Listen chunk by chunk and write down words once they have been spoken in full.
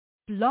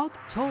Blog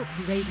Talk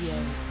Radio.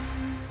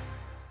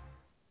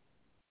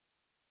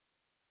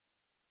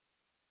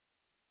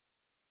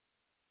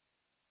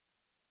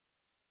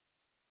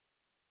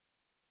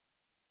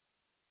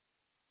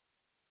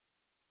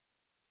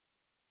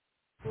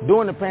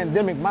 During the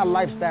pandemic, my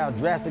lifestyle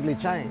drastically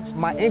changed.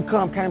 My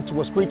income came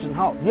to a screeching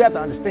halt. You have to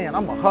understand,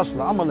 I'm a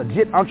hustler. I'm a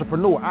legit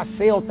entrepreneur. I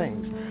sell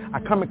things. I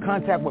come in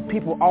contact with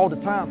people all the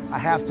time. I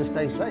have to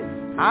stay safe.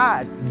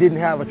 I didn't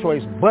have a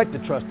choice but to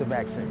trust the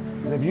vaccine.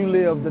 And if you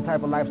live the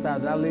type of lifestyle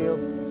that I live,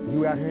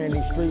 you out here in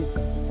these streets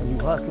and you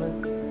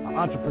hustling, an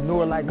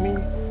entrepreneur like me,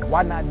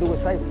 why not do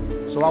it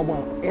safely? So I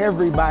want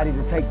everybody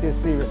to take this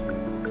seriously.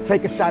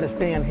 Take a shot at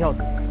staying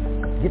healthy.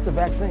 Get the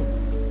vaccine.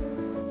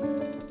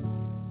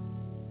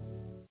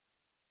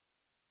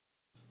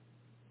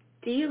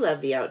 Do you love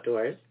the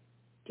outdoors?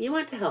 Do you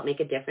want to help make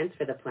a difference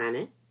for the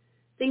planet?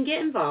 Then get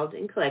involved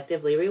in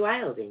Collectively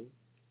Rewilding.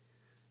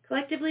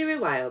 Collectively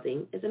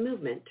Rewilding is a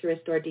movement to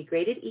restore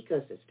degraded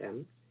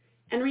ecosystems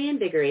and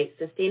reinvigorate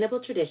sustainable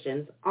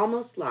traditions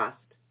almost lost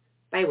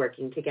by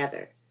working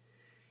together.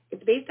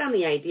 It's based on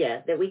the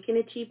idea that we can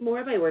achieve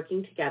more by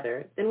working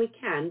together than we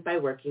can by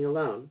working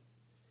alone.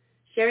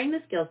 Sharing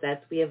the skill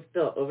sets we have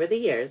built over the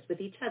years with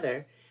each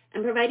other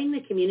and providing the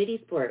community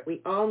support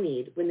we all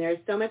need when there is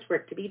so much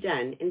work to be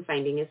done in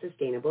finding a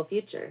sustainable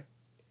future.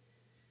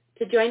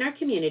 To join our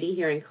community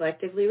here in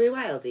Collectively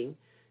Rewilding,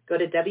 go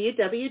to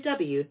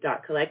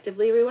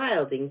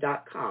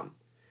www.collectivelyrewilding.com.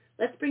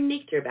 Let's bring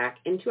nature back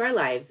into our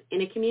lives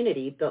in a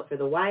community built for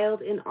the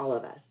wild in all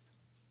of us.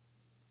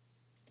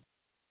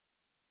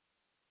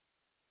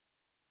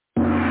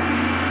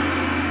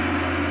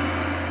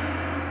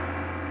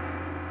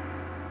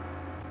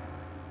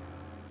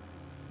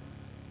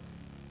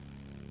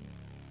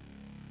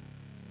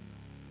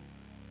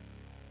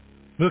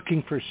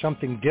 Looking for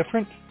something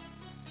different?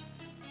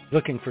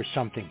 Looking for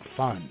something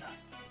fun?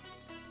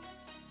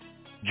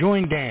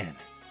 Join Dan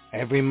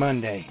every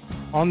Monday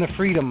on the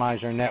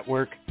Freedomizer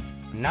Network,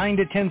 9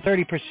 to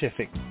 10:30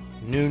 Pacific,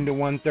 noon to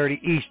 1:30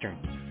 Eastern,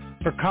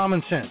 for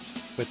Common Sense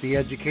with the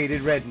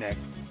educated redneck,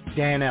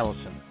 Dan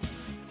Ellison.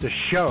 The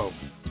show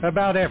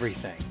about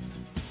everything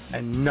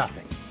and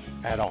nothing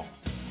at all.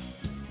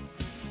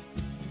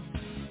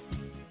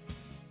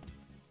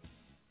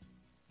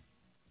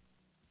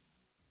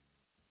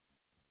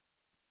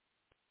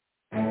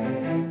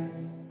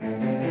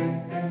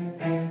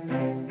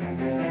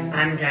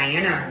 I'm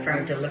Diana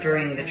from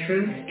Delivering the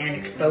Truth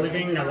and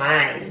Exposing the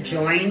Lies.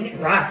 Join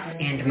Russ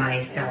and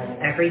myself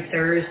every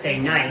Thursday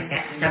night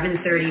at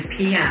 7:30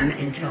 p.m.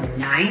 until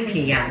 9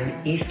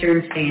 p.m.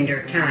 Eastern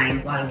Standard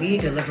Time while we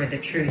deliver the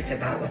truth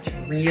about what's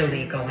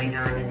really going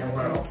on in the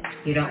world.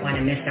 You don't want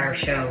to miss our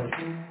shows.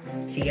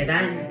 See you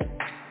then.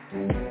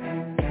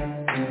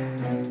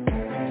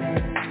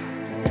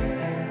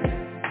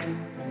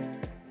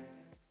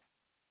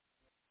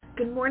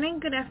 Good morning,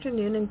 good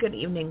afternoon, and good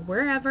evening,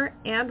 wherever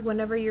and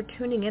whenever you're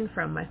tuning in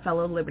from, my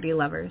fellow Liberty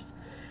lovers.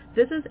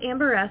 This is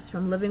Amber S.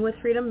 from Living with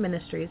Freedom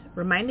Ministries,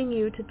 reminding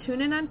you to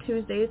tune in on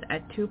Tuesdays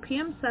at 2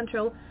 p.m.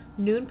 Central,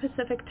 noon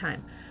Pacific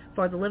Time,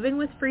 for the Living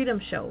with Freedom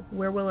show,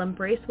 where we'll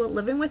embrace what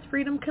living with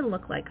freedom can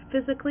look like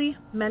physically,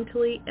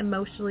 mentally,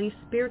 emotionally,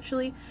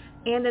 spiritually,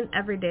 and in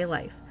everyday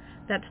life.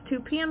 That's 2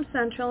 p.m.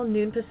 Central,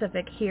 noon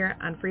Pacific, here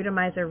on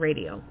Freedomizer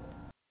Radio.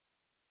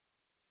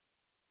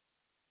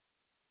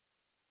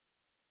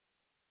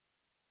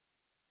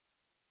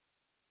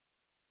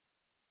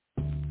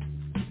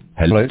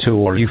 Hello to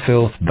all you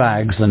filth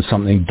bags and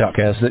something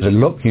duckers that are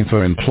looking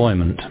for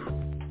employment.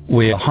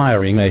 We are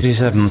hiring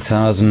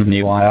 87,000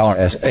 new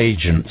IRS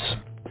agents.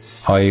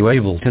 Are you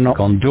able to knock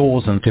on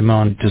doors and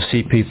demand to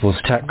see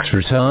people's tax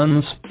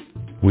returns?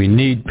 We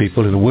need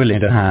people who are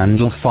willing to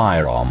handle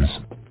firearms.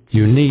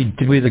 You need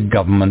to be the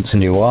government's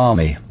new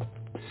army.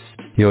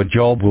 Your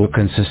job will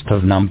consist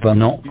of number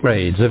not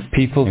grades of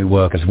people who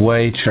work as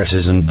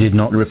waitresses and did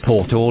not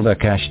report all their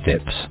cash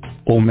tips.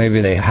 Or maybe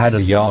they had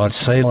a yard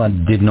sale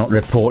and did not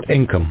report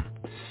income.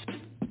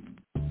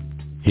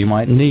 You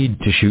might need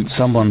to shoot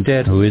someone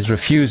dead who is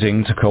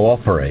refusing to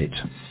cooperate.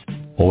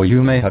 Or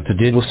you may have to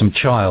deal with some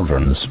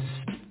children's.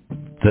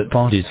 That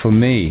part is for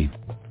me.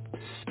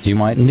 You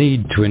might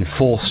need to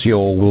enforce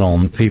your will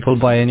on people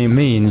by any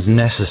means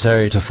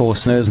necessary to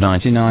force those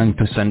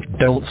 99%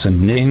 dolts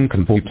and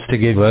nincompoops to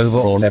give over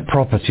all their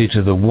property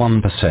to the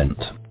 1%.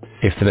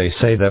 If they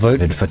say they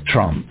voted for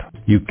Trump,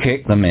 you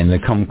kick them in the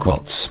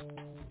kumquats.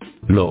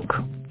 Look,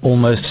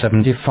 almost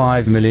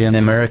 75 million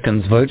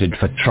Americans voted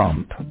for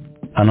Trump.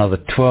 Another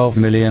 12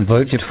 million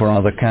voted for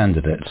other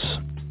candidates.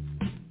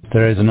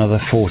 There is another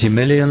 40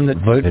 million that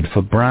voted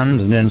for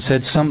Brandon and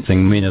said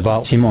something mean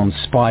about him on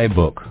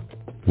Spybook.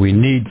 We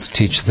need to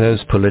teach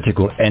those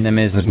political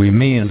enemies that we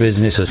mean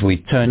business as we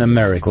turn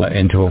America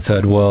into a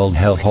third world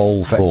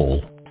hellhole for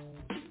all.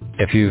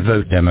 If you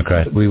vote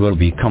Democrat, we will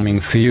be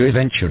coming for you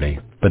eventually.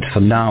 But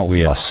for now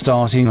we are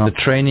starting our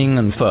training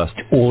and first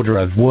order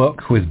of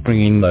work with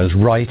bringing those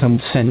right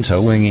and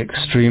center-wing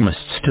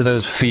extremists to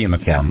those FEMA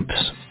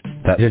camps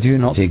that do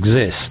not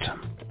exist.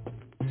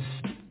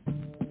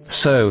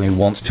 So he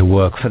wants to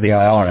work for the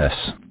IRS.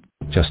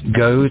 Just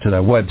go to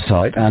their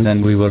website and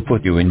then we will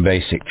put you in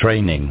basic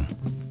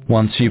training.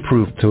 Once you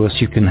prove to us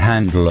you can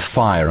handle a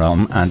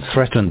firearm and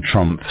threaten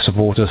Trump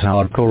supporters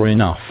hardcore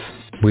enough,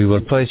 we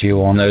will place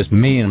you on those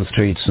mean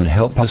streets and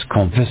help us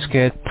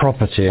confiscate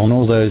property on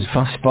all those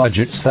fuss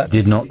budgets that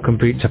did not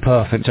complete a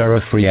perfect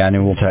error-free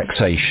annual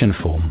taxation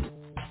form.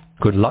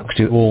 Good luck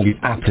to all you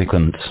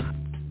applicants.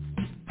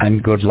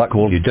 And good luck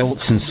all you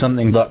dolts in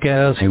something that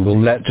cares who will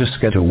let us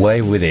get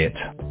away with it.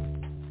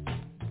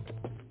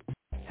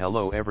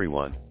 Hello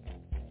everyone.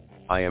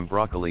 I am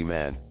Broccoli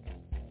Man.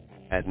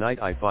 At night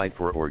I fight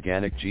for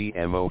organic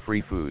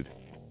GMO-free food.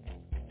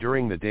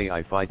 During the day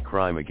I fight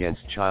crime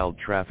against child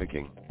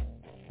trafficking.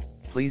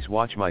 Please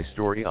watch my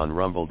story on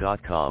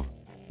rumble.com.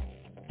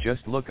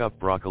 Just look up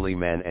Broccoli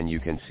Man and you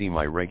can see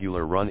my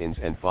regular run-ins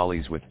and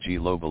follies with G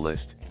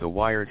Globalist, the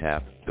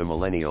Wiretap, the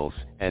Millennials,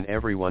 and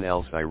everyone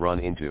else I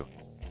run into.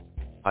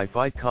 I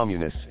fight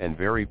communists and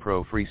very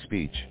pro-free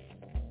speech.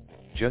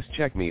 Just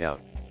check me out.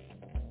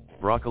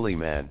 Broccoli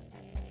Man.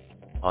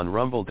 On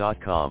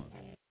rumble.com.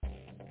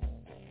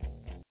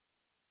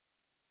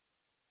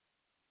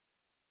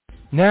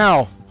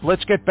 Now,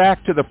 let's get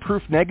back to the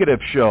Proof Negative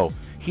Show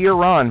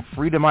here on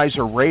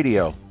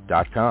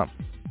freedomizerradio.com.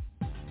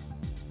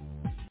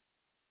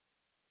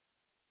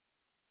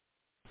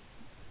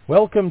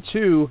 Welcome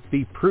to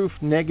the Proof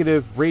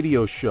Negative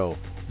Radio Show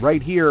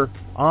right here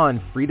on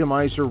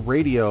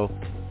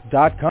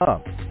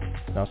freedomizerradio.com.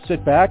 Now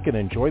sit back and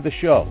enjoy the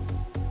show.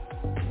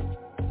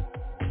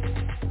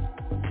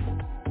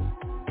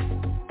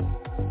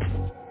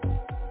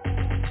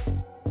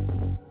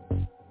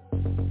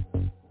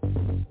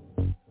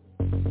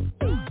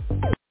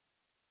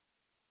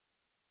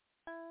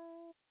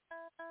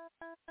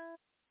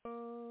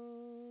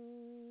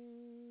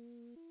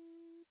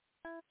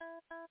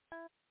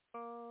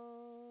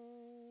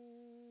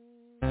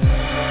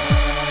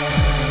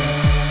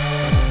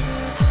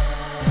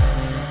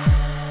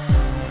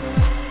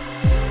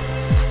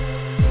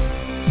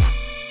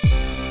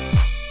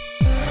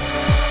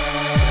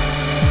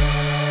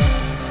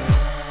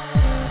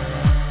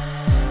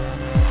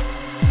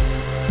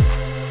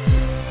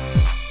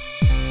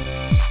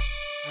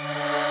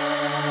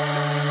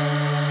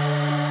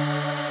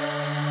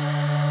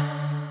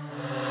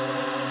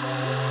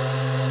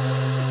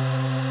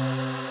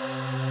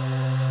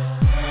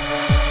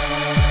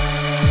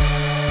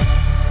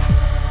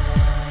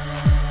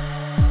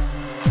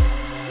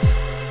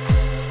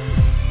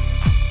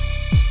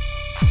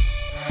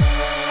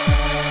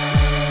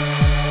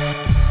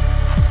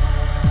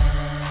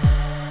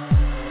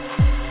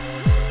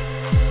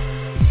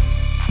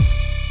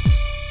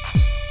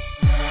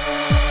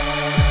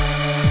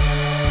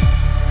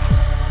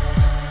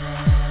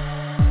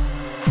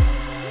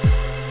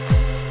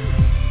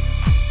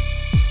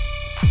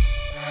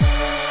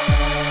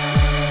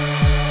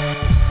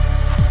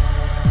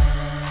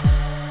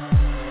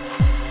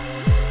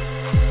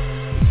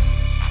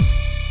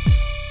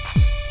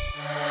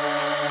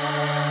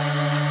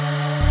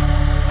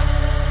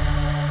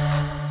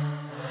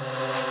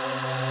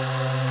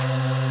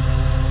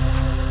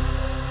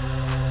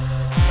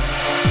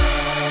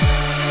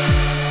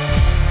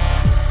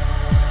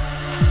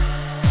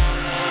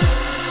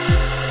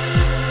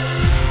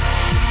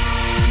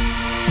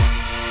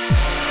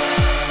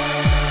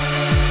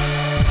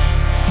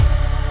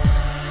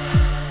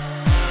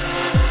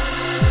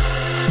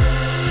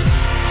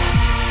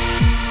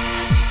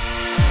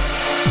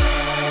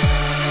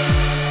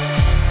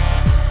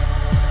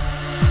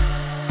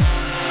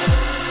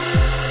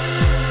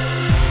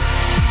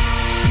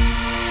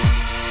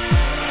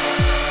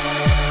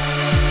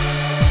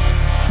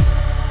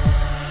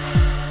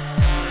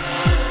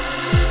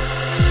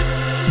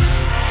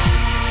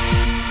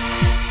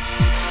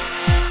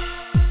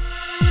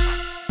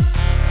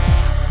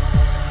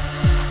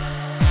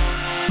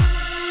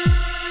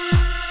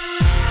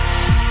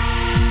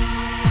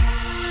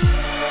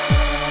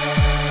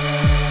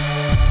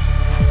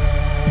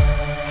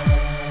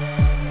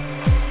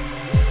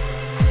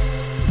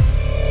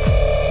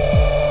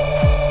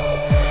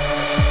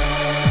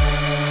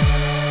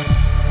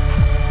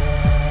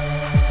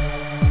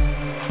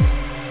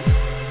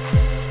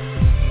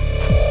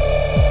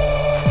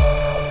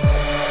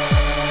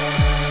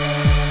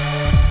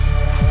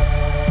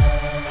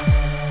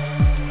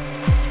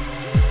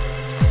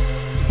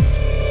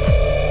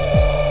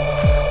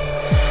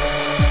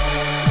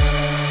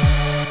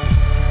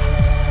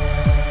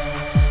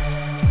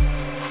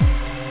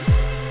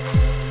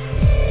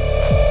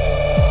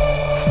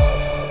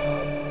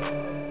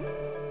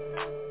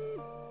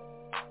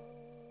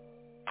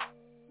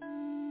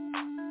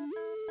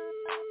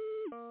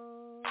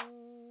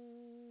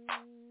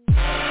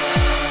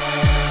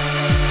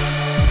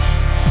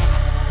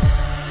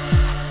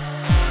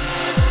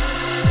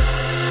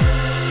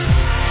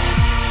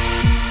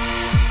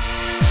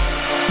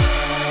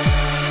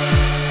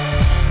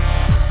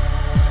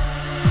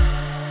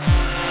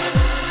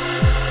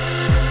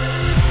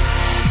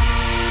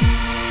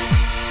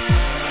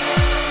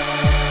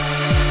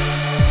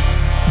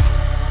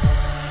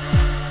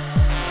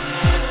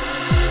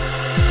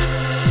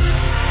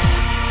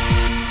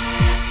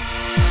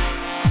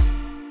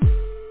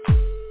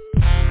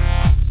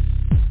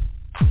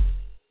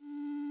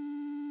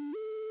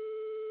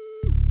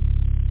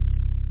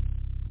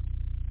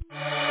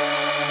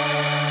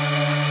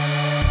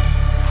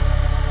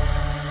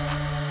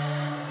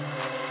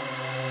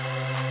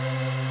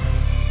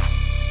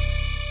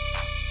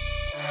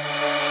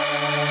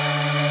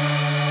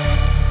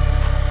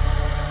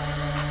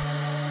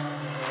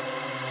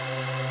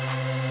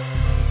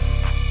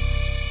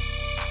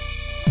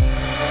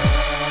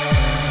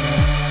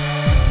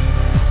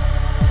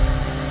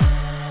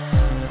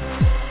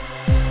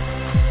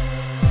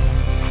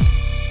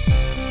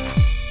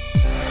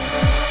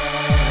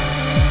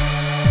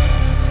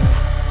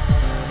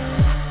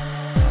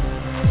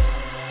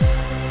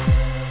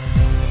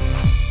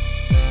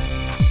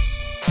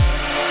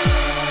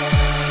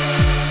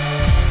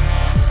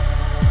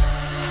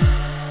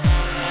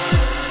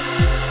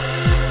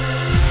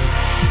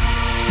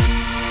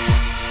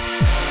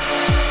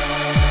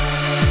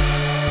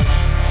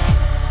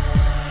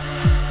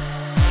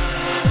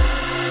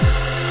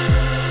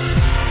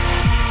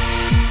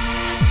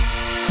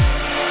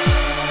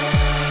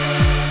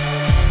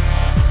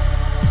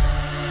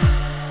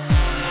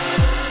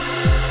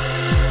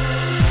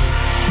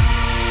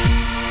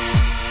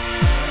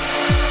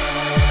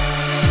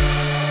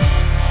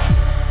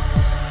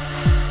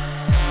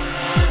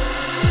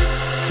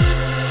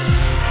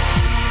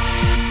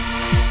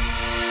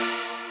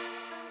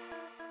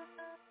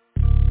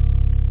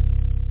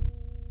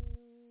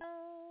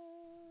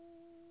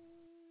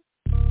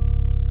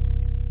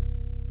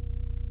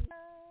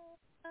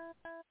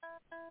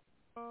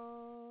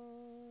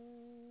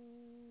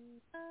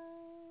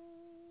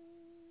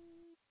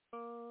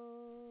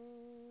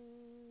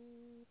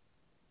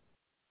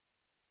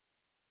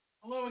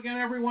 Hello again,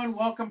 everyone.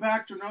 Welcome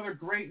back to another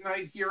great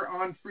night here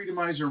on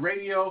Freedomizer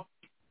Radio.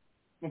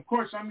 Of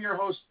course, I'm your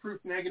host,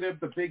 Proof Negative,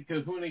 the Big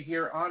Kahuna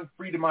here on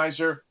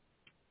Freedomizer.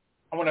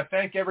 I want to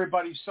thank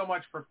everybody so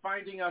much for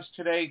finding us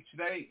today.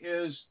 Today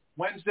is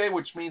Wednesday,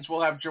 which means we'll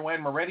have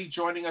Joanne Moretti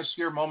joining us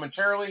here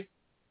momentarily.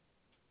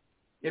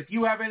 If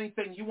you have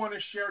anything you want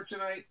to share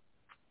tonight,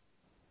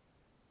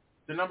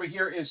 the number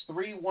here is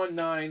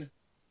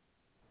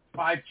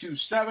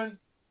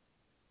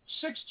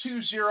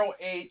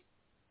 319-527-6208.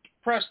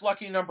 Press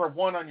lucky number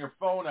 1 on your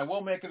phone. I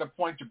will make it a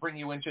point to bring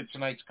you into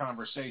tonight's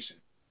conversation.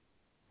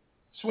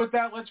 So with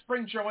that, let's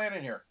bring Joanne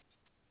in here.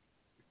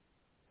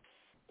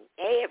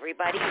 Hey,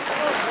 everybody.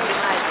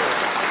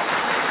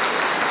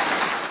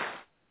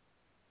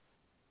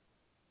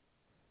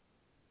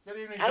 Good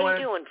evening, How Joanne.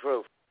 you doing,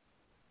 Proof?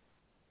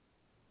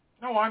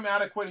 No, I'm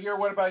adequate here.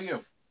 What about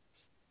you?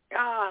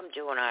 Oh, I'm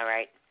doing all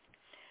right.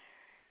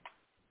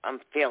 I'm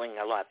feeling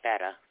a lot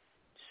better.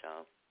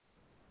 So,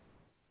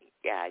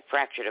 yeah, I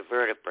fractured a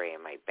vertebrae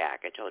in my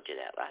back. I told you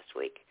that last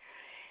week.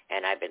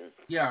 And I've been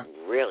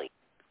really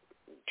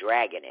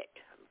dragging it.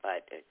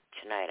 But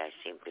tonight I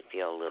seem to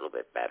feel a little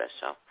bit better.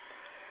 So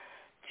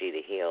it's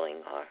either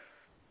healing or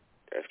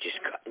I've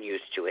just gotten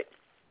used to it.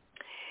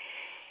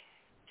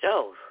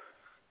 So,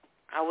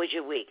 how was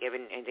your week?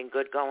 Anything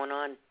good going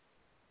on?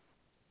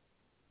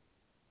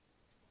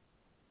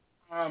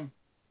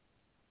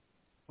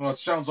 Well, it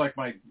sounds like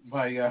my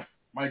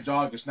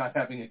dog is not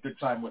having a good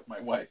time with my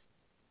wife.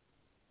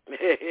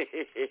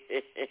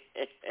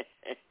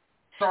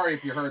 Sorry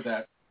if you heard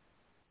that.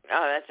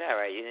 Oh, that's all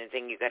right. You didn't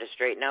think you got to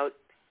straighten out?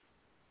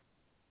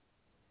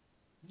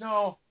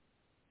 No,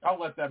 I'll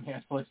let them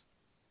handle it.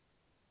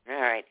 All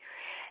right.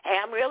 Hey,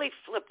 I'm really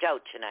flipped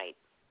out tonight.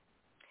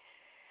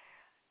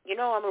 You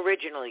know, I'm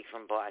originally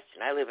from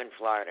Boston. I live in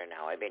Florida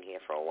now. I've been here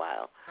for a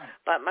while.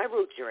 But my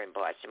roots are in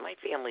Boston. My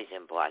family's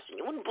in Boston.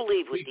 You wouldn't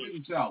believe what these...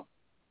 couldn't tell.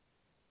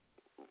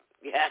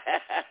 Yeah.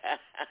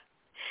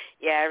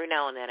 Yeah, every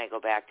now and then I go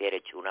back there to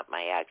tune up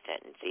my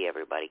accent and see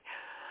everybody.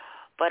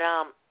 But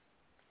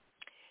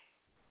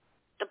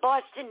the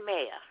Boston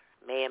mayor,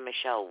 Mayor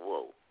Michelle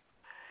Wu,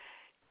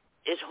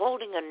 is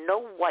holding a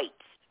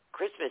no-whites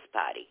Christmas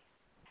party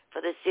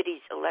for the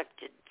city's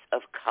electeds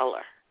of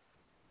color.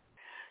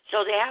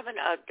 So they're having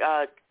a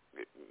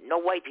no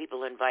white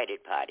people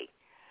invited party.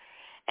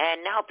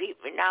 And now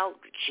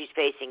she's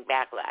facing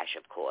backlash,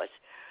 of course.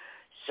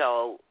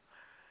 So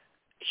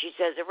she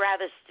says a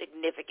rather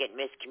significant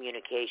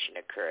miscommunication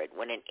occurred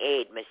when an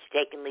aide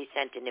mistakenly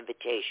sent an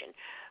invitation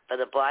for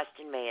the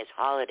Boston mayor's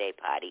holiday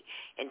party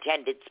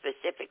intended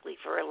specifically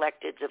for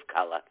electeds of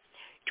color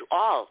to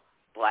all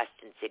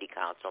Boston City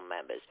Council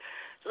members.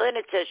 So then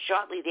it says,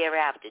 shortly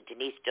thereafter,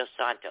 Denise Dos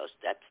Santos,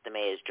 that's the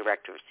mayor's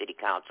director of City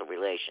Council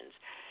Relations,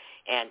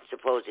 and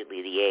supposedly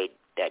the aide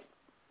that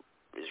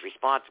is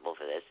responsible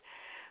for this,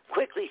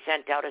 quickly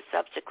sent out a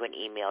subsequent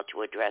email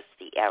to address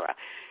the error.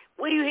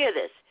 Where do you hear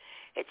this?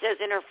 It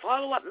says in her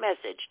follow-up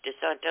message, Dos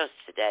Santos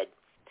said,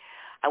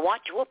 I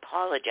want to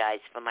apologize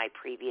for my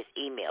previous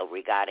email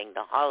regarding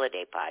the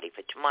holiday party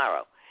for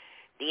tomorrow.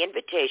 The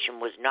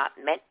invitation was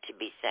not meant to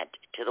be sent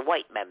to the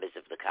white members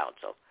of the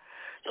council.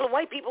 So the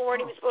white people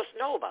weren't even supposed to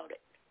know about it.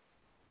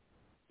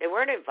 They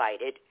weren't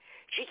invited.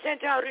 She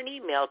sent out an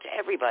email to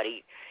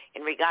everybody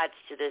in regards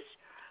to this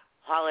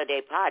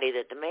holiday party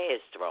that the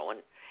mayor's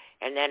throwing.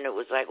 And then it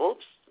was like,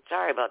 oops,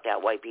 sorry about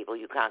that, white people,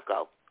 you can't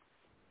go.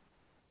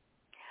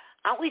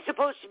 Aren't we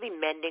supposed to be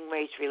mending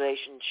race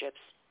relationships?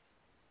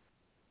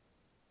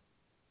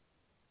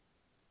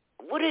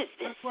 What is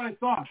this? That's what I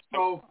thought.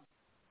 So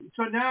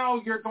now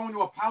you're going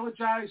to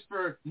apologize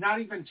for not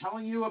even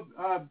telling you.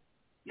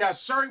 Yeah,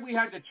 sorry we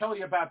had to tell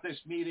you about this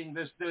meeting.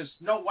 This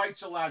no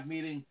whites allowed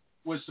meeting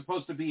was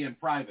supposed to be in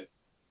private.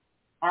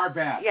 Our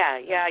bad.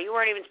 Yeah, you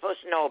weren't even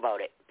supposed to know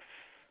about it.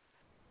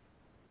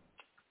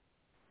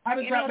 How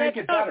does that make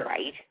it better?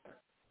 Right.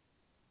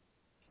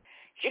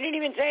 She didn't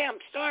even say I'm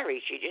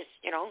sorry. She just,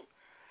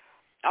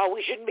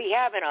 we shouldn't be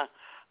having a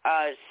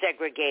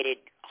segregated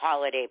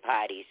holiday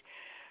parties.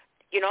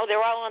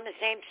 They're all on the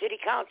same city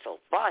council,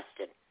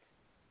 Boston.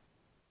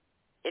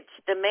 It's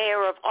the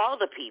mayor of all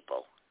the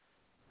people.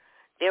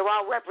 They're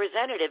all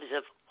representatives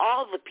of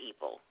all the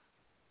people.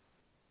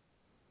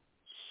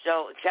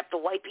 So, except the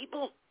white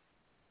people?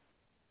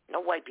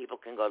 No white people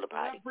can go to the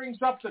party. That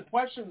brings up the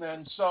question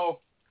then. So,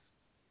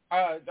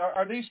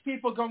 are these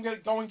people going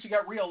to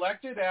get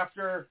reelected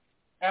after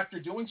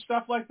doing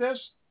stuff like this?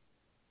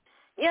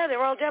 Yeah,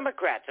 they're all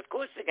Democrats. Of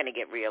course they're going to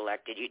get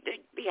reelected. You'd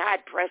be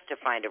hard-pressed to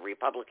find a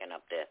Republican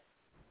up there.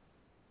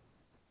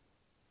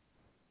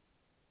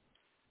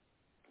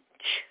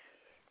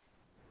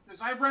 Because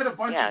I've read a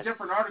bunch of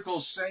different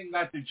articles saying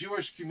that the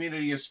Jewish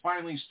community is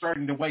finally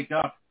starting to wake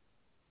up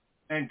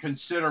and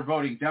consider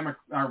voting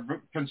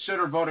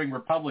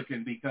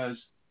Republican,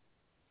 because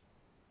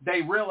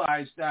they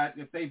realize that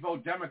if they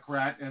vote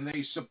Democrat and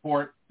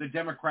the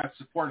Democrats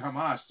support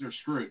Hamas, they're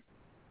screwed.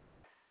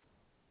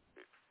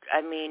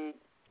 I mean,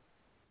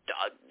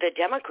 the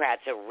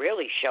Democrats are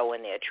really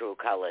showing their true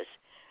colors.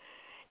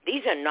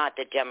 These are not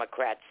the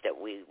Democrats that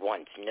we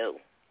once knew.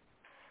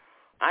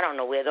 I don't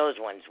know where those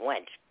ones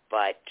went,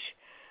 but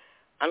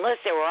unless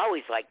they were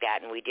always like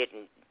that and we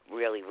didn't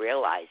really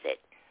realize it.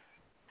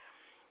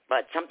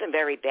 But something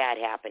very bad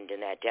happened in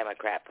that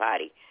Democrat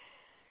Party.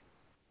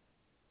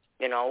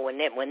 You know, when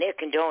they're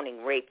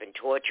condoning rape and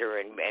torture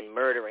and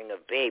murdering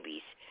of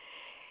babies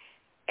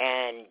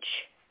and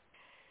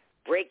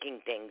breaking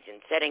things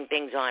and setting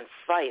things on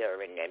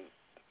fire and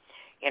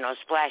you know,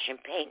 splashing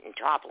paint and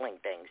toppling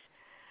things.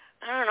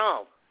 I don't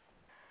know.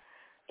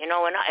 You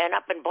know, and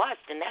up in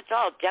Boston, that's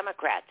all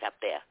Democrats up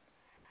there.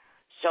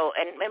 So,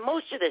 and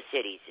most of the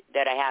cities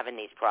that are having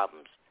these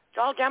problems, it's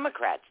all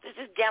Democrats. This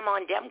is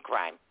dem-on-dem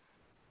crime.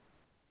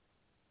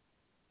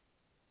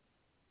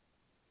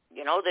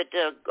 You know, that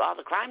all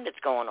the crime that's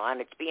going on,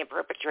 it's being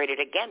perpetrated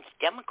against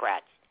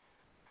Democrats.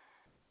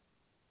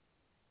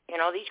 You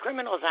know, these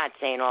criminals aren't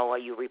saying, oh, are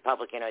you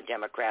Republican or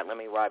Democrat? Let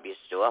me rob your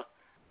store.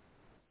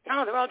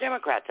 No, they're all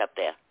Democrats up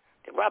there.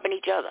 They're robbing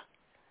each other.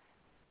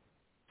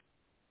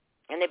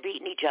 And they're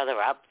beating each other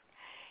up.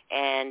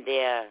 And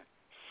they're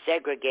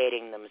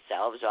segregating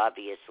themselves,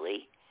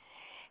 obviously.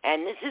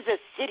 And this is a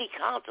city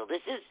council.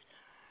 This is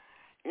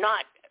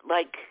not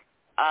like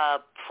a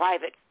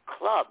private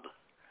club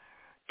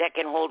that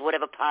can hold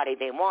whatever party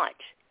they want.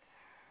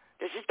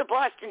 This is the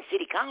Boston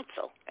City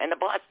Council and the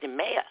Boston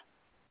mayor.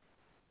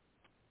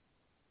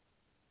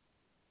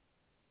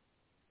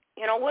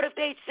 You know, what if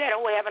they said,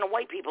 oh, we're having a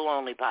white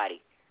people-only party?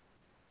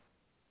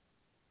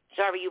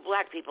 Sorry, you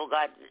black people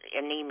got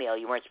an email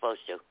you weren't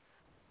supposed to.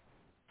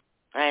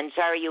 And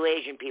sorry, you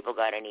Asian people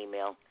got an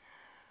email.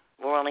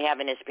 We're only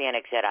having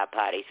Hispanics at our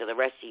party, so the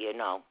rest of you,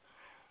 no.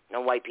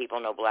 No white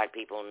people, no black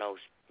people, no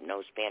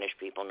Spanish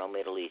people, no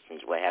Middle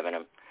Easterns. We're having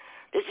them.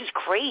 This is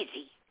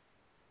crazy.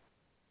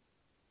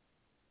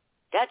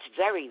 That's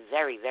very,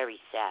 very, very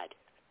sad.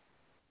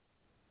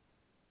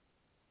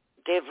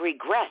 They've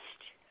regressed.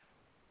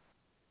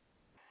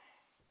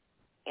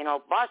 You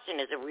know, Boston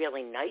is a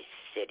really nice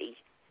city,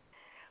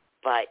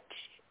 but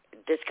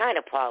this kind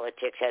of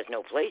politics has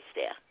no place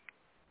there.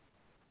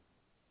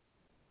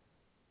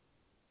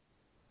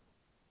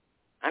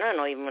 I don't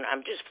know,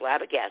 I'm just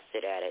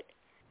flabbergasted at it.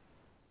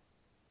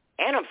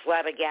 And I'm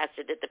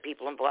flabbergasted that the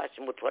people in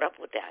Boston would put up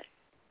with that.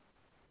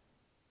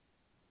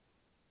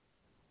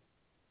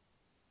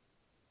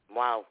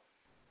 Wow.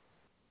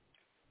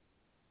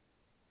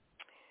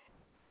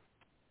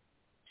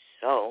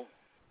 So,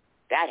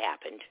 that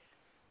happened.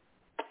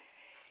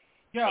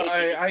 Yeah,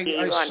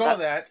 I saw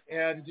that,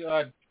 and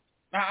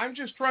I'm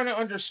just trying to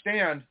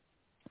understand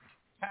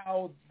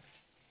how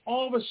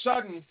all of a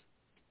sudden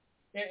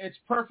it's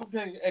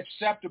perfectly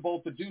acceptable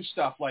to do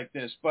stuff like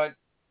this. But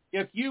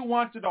if you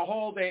wanted to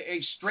hold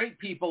a straight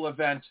people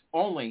event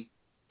only,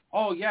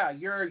 oh yeah,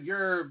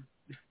 you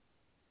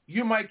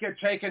might get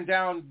taken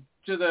down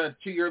to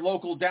your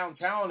local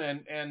downtown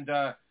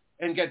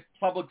and get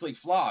publicly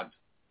flogged,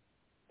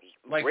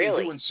 like they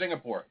do in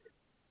Singapore.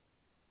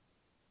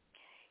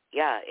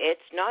 Yeah,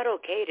 it's not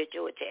okay to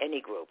do it to any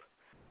group.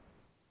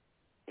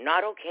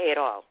 Not okay at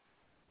all.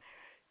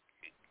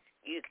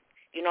 You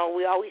know,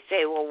 we always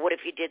say, well, what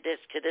if you did this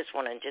to this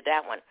one and to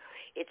that one?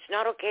 It's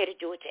not okay to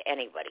do it to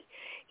anybody.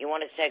 You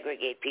want to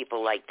segregate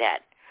people like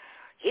that.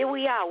 Here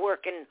we are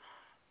working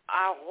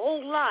our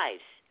whole lives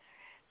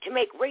to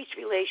make race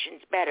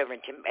relations better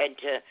and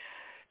to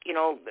you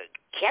know,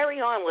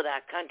 carry on with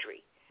our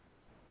country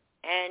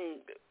and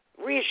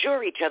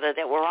reassure each other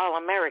that we're all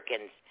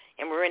Americans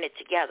and we're in it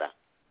together.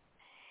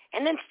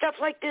 And then stuff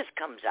like this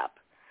comes up.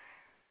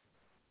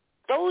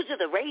 Those are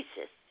the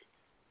racists.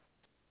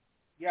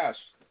 Yes.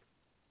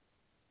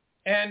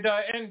 And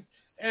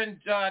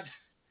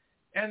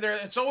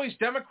it's always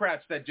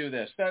Democrats that do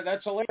this.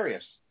 That's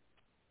hilarious.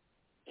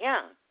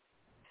 Yeah.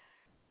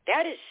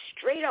 That is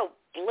straight out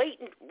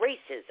blatant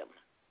racism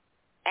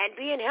and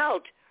being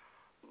held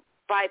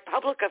by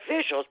public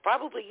officials,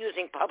 probably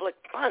using public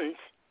funds.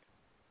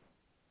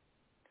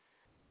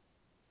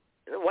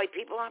 The white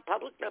people aren't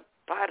part of the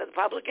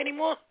public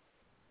anymore.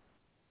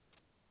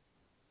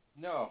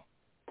 No.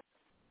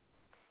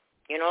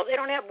 You know, they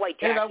don't have white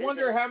taxes. And I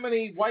wonder how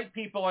many white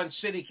people on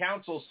city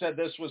council said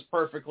this was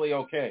perfectly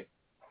okay.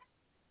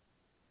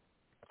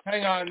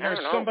 Hang on, there's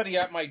somebody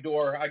at my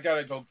door. I got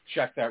to go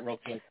check that real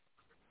quick.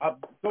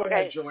 Go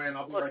ahead, Joanne.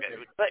 I'll be right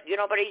there. But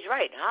he's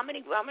right. How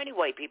many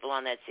white people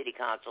on that city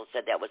council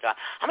said that was wrong?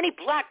 How many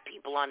black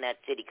people on that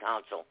city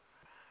council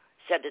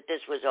said that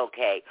this was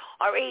okay?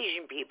 Or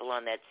Asian people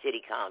on that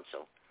city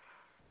council?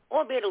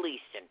 Or Middle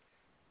Eastern?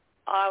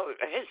 Or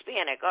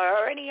Hispanic?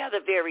 Or any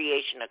other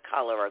variation of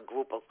color or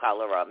group of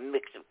color or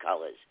mix of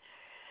colors?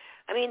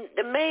 I mean,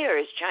 the mayor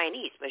is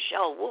Chinese,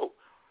 Michelle Wu.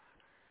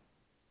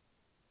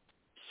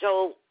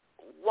 So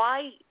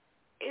why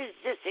is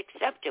this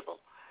acceptable?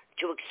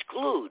 To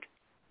exclude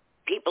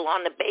people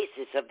on the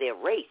basis of their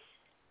race?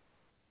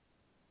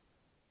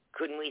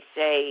 Couldn't we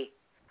say,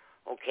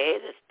 okay,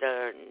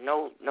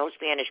 no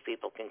Spanish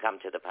people can come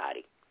to the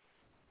party.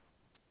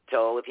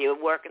 So if you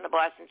work in the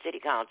Boston City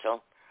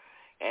Council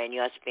and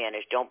you're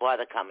Spanish, don't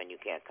bother coming. You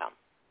can't come.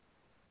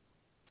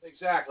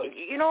 Exactly.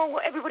 You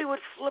know, everybody would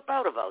flip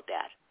out about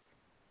that.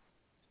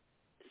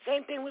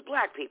 Same thing with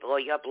black people. Oh,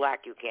 you're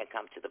black, you can't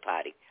come to the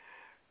party.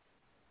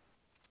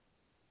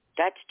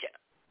 That's just,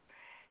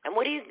 and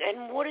what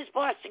is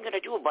Boston going to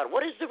do about it?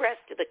 What is the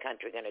rest of the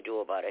country going to do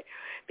about it?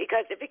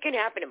 Because if it can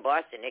happen in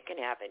Boston, it can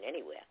happen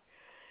anywhere.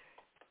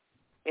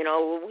 You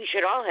know, we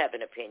should all have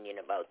an opinion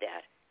about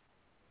that.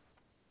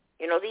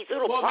 You know, these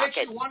little pockets. Well, it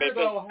makes you wonder,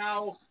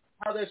 though,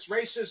 how this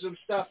racism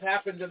stuff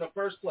happened in the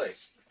first place.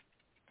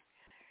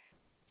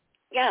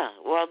 Yeah,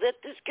 well,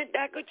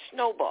 that could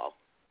snowball,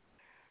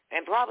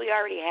 and probably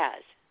already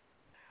has.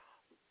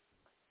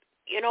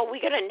 You know, we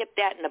got to nip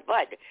that in the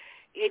bud.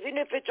 Even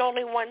if it's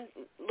only one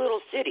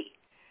little city,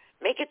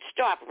 make it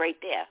stop right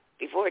there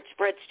before it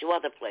spreads to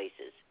other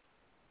places.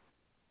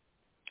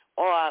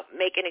 Or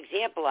make an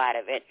example out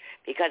of it,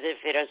 because if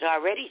it has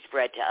already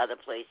spread to other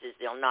places,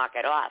 they'll knock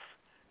it off.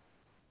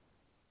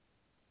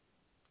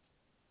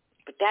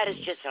 But that is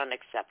just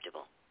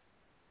unacceptable.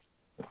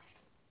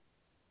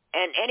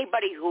 And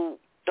anybody who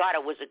thought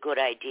it was a good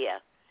idea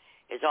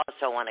is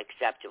also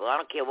unacceptable. I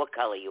don't care what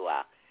color you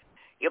are.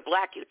 You're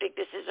black, you think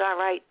this is all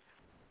right?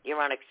 You're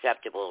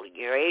unacceptable.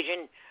 You're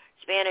Asian,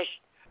 Spanish,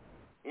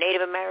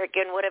 Native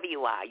American, whatever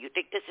you are. You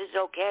think this is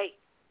okay?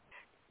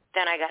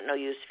 Then I got no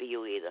use for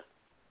you either.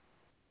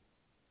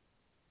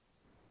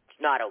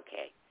 It's not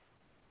okay.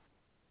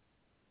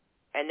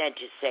 And then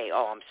just say,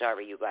 oh, I'm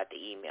sorry you got the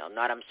email.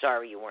 Not I'm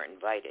sorry you weren't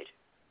invited.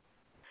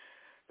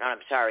 Not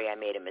I'm sorry I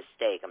made a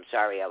mistake. I'm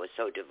sorry I was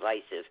so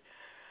divisive.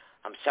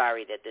 I'm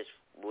sorry that this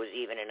was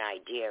even an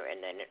idea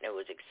and then it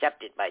was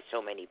accepted by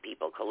so many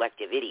people,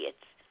 collective idiots.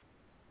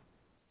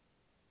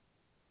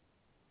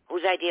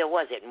 Whose idea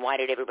was it, and why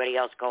did everybody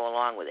else go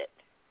along with it?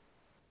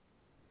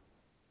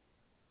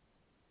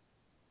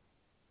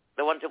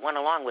 The ones that went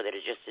along with it are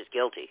just as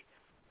guilty.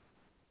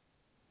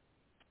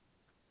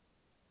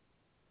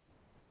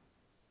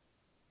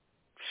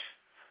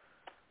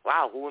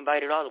 Wow, who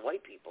invited all the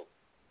white people?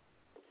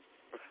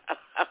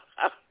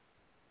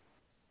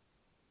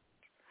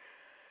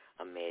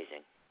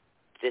 Amazing.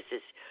 This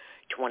is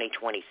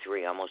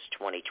 2023, almost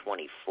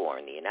 2024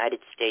 in the United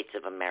States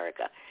of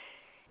America.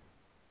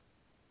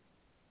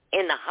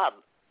 In the hub,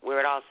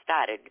 where it all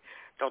started,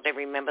 don't they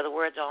remember the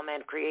words, all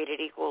men created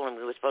equal, and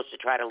we were supposed to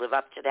try to live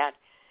up to that?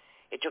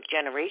 It took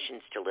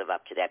generations to live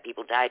up to that.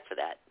 People died for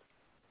that.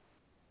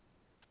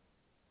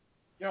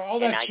 You know, all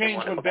that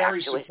changed when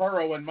Barry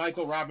Soetoro and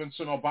Michael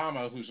Robinson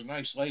Obama, who's a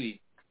nice lady,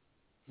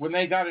 when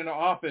they got into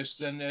office,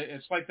 then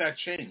it's like that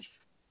changed.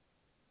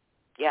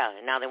 Yeah,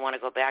 and now they want to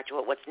go back to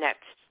it. What's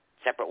next?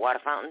 Separate water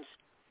fountains?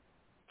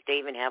 Do they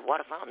even have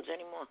water fountains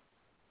anymore?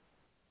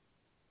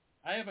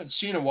 I haven't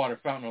seen a water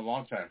fountain in a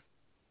long time.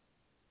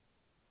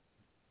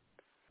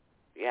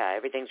 Yeah,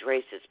 everything's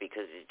racist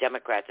because the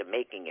Democrats are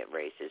making it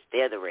racist.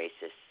 They're the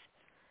racists.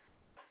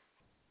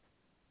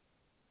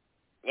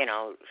 You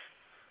know,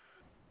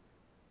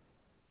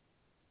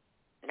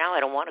 now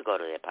I don't want to go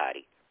to their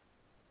party.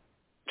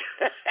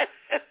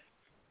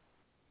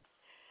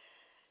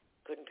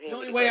 Couldn't pay the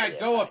only way I'd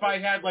go if I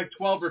had like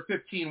 12 or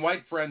 15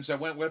 white friends that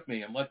went with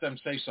me and let them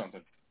say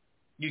something.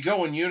 You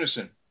go in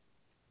unison.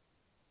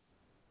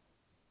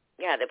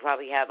 Yeah, they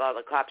probably have all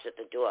the cops at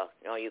the door.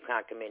 No, you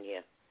can't come in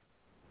here.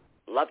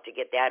 Love to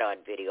get that on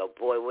video.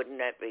 Boy, wouldn't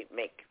that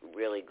make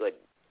really good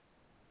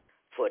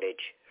footage.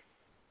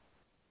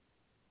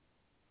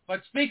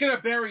 But speaking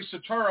of Barry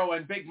Soetoro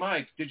and Big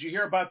Mike, did you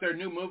hear about their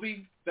new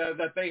movie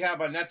that they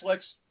have on Netflix?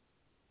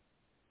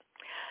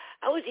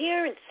 I was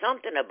hearing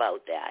something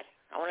about that.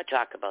 I want to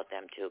talk about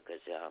them, too,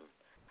 because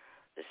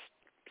there's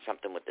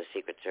something with the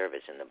Secret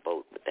Service in the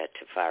boat with that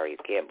Tafari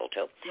Campbell,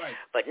 too. Right.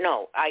 But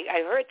no,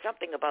 I heard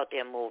something about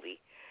their movie,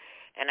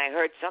 and I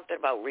heard something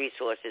about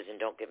resources and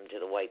don't give them to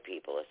the white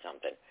people or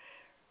something.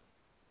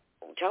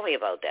 Tell me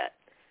about that.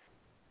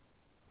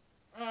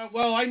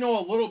 Well, I know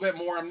a little bit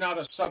more. I'm not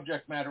a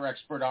subject matter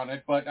expert on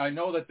it, but I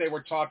know that they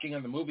were talking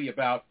in the movie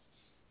about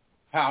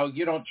how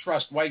you don't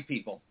trust white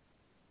people.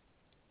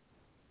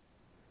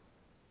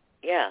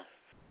 Yeah.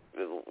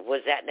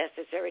 Was that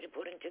necessary to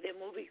put into their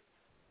movie?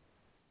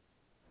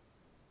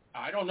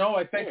 I don't know.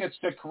 I think it's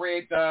to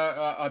create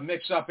a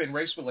mix-up in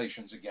race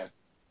relations again.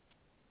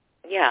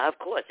 Yeah, of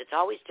course. It's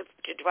always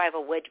to drive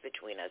a wedge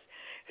between us.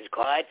 Because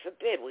God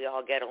forbid we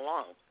all get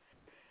along.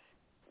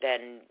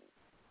 Then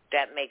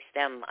that makes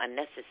them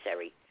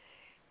unnecessary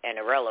and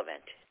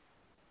irrelevant.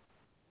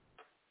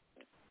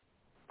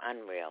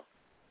 Unreal.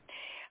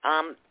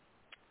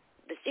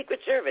 The Secret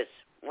Service,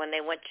 when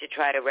they went to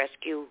try to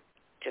rescue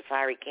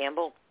Tafari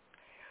Campbell,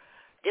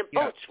 their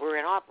boats were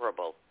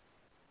inoperable.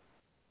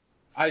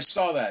 I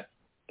saw that.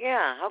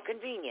 Yeah, how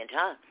convenient,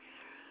 huh?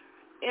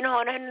 You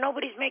know, and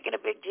nobody's making a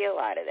big deal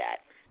out of that.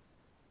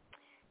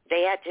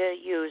 They had to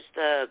use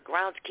the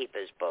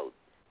groundskeeper's boat.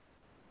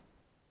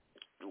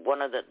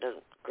 One of the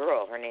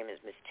girl, her name is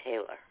Miss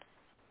Taylor.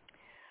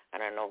 I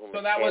don't know who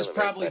Miss Taylor is. So that was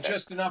probably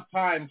just enough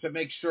time to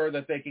make sure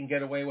that they can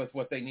get away with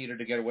what they needed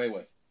to get away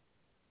with.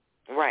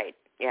 Right,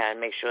 yeah, and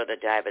make sure the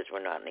divers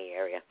were not in the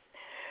area.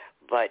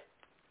 But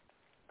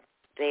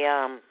they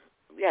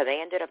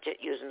ended up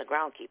using the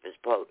groundskeeper's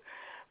boat.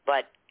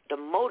 But the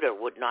motor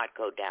would not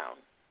go down.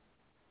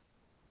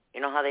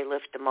 You know how they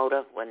lift the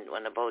motor when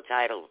the boat's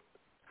idle?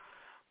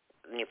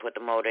 And you put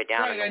the motor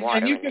down right, in the water.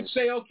 And you could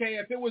say, okay,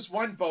 if it was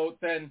one boat,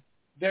 then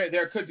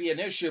there could be an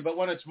issue. But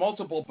when it's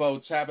multiple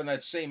boats having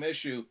that same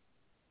issue,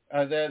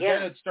 then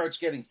it starts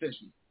getting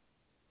fishy.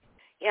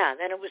 Yeah,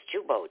 then it was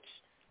two boats.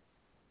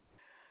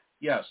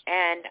 Yes.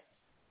 And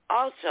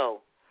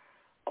also,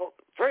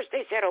 first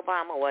they said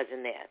Obama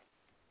wasn't there.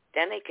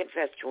 Then they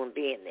confessed to him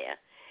being there.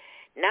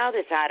 Now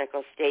this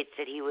article states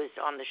that he was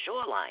on the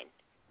shoreline,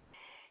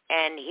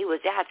 and he was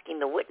asking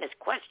the witness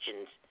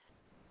questions,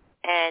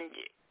 and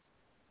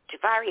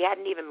Jafari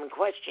hadn't even been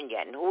questioned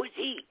yet. And who is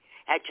he?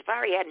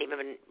 Jafari hadn't even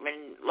been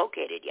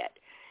located yet.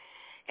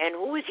 And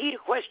who is he to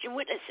question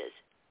witnesses?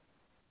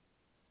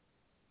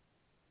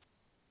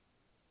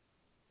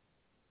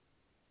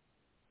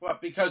 Well,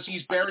 because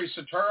he's Barry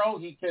Soetoro,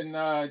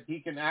 he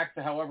can act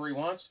however he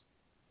wants?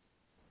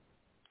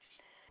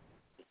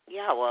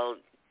 Yeah, well,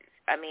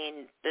 I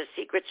mean, the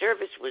Secret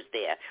Service was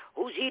there.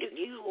 Who is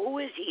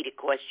he to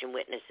question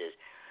witnesses?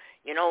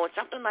 You know, when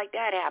something like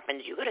that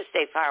happens, you got to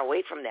stay far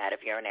away from that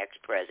if you're an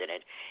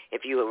ex-president,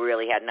 if you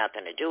really had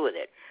nothing to do with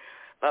it.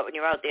 But when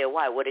you're out there,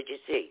 why? What did you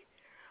see?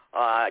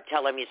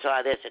 Tell them you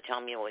saw this, or tell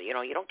them you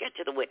don't get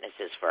to the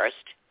witnesses first.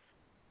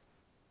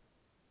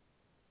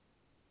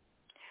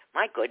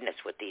 My goodness,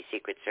 what these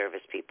Secret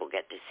Service people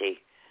get to see.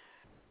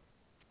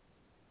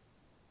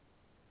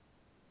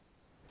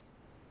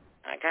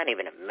 I can't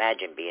even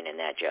imagine being in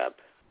that job.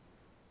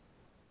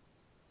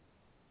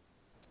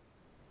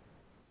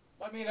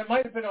 I mean, it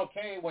might have been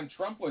okay when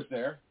Trump was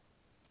there.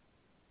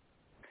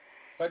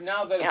 But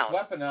now that it's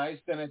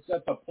weaponized, and it's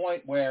at the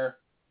point where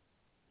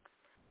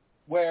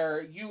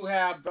you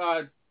have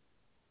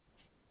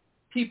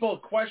people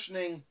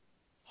questioning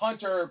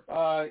Hunter,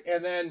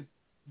 and then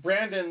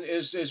Brandon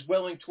is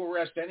willing to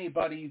arrest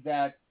anybody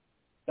that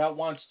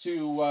wants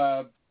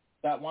to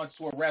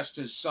arrest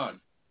his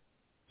son.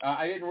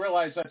 I didn't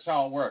realize that's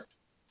how it worked.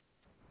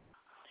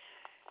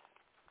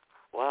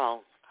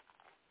 Well,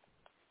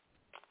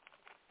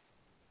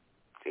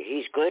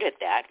 he's good at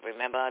that.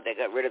 Remember, they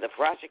got rid of the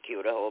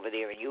prosecutor over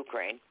there in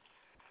Ukraine.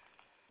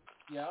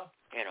 Yeah.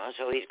 You know,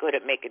 so he's good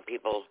at making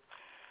people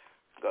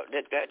go.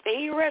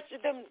 They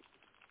arrested them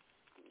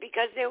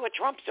because they were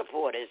Trump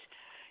supporters,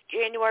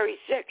 January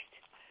 6th.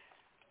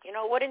 You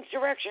know, what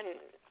insurrection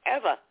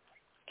ever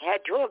had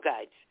tour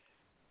guides?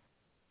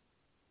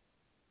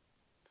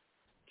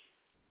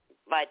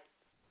 But,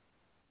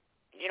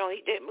 you know,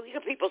 we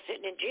got people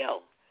sitting in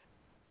jail.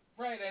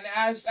 Right,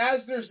 and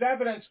as there's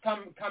evidence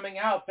coming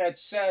out that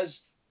says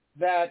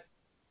that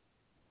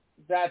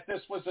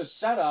this was a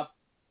setup,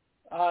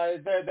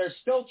 they're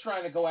still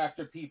trying to go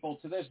after people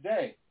to this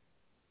day.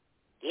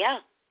 Yeah,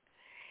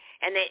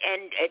 and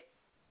it's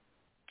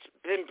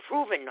been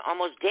proven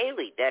almost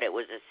daily that it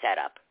was a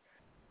setup.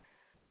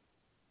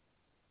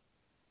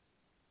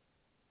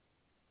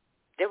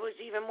 There was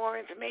even more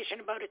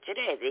information about it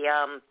today.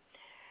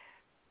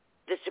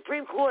 The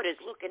Supreme Court is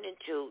looking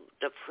into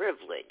the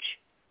privilege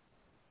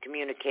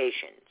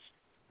communications,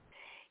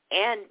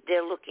 and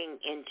they're looking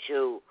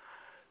into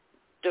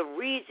the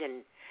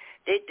reason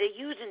they're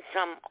using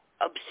some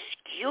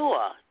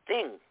obscure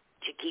thing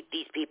to keep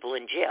these people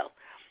in jail.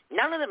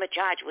 None of them are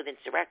charged with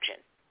insurrection.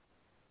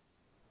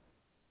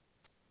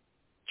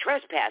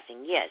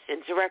 Trespassing, yes.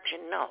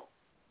 Insurrection, no.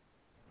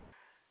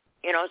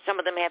 You know, some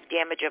of them have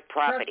damage of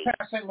property.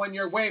 Trespassing when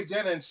you're waved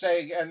in and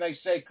they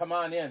say, come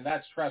on in,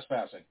 that's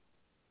trespassing.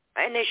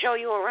 And they show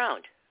you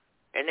around.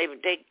 And they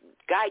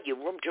guide you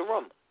room to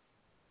room.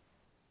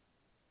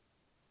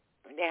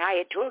 And they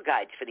hire tour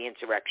guides for the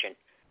insurrection.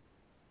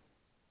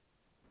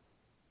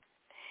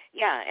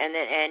 Yeah,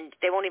 and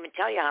they won't even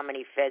tell you how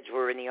many feds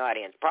were in the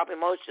audience. Probably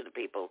most of those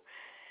people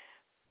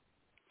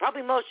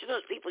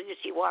you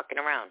see walking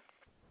around.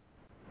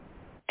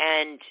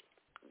 And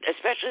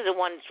especially the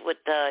ones with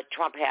the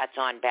Trump hats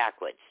on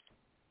backwards.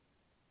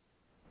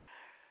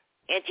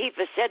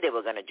 Antifa said they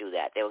were going to do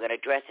that. They were going to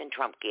dress in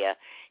Trump gear,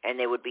 and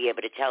they would be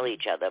able to tell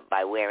each other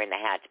by wearing the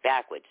hats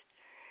backwards.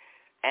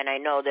 And I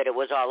know that it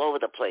was all over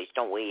the place,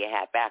 don't wear your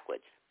hat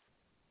backwards.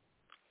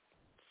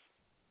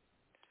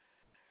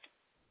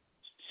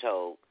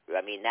 So,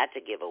 I mean, that's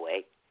a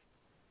giveaway.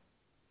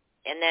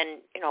 And then,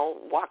 you know,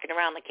 walking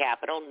around the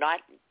Capitol,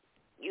 not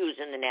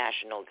using the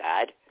National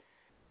Guard.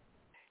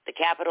 The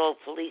Capitol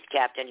Police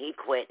captain, he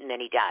quit, and then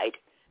he died.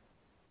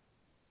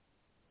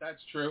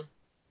 That's true.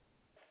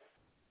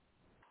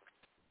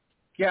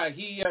 Yeah,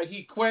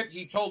 he quit,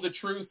 he told the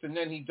truth, and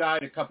then he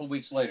died a couple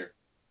weeks later.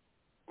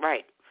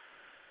 Right.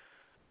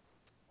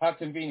 How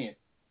convenient.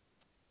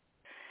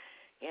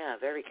 Yeah,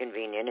 very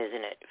convenient,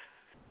 isn't it?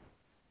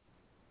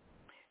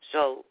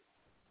 So,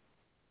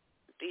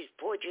 these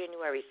poor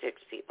January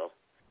 6th people,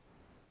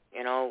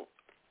 you know,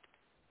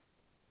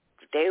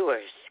 they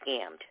were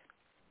scammed.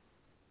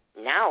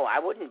 Now, I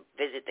wouldn't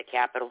visit the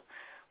Capitol.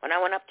 When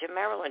I went up to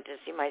Maryland to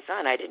see my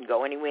son, I didn't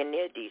go anywhere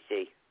near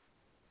D.C.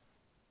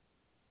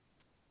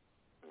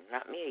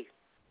 Not me.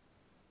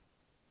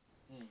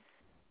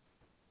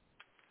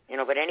 You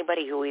know, but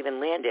anybody who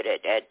even landed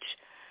at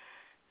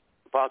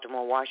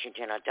Baltimore,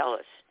 Washington, or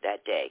Dulles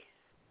that day,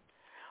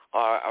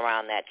 or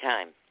around that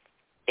time.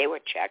 They were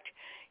checked.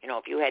 You know,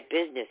 if you had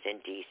business in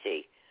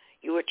D.C.,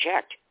 you were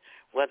checked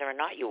whether or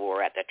not you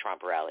were at the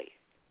Trump rally.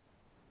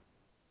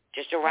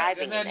 Just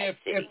arriving in that city.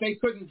 And then if they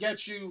couldn't get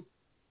you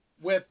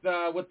with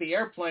the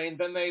airplane,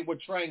 then they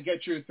would try and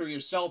get you through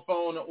your cell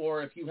phone,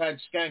 or if you had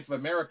Skank of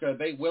America,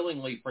 they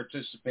willingly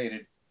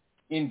participated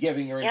in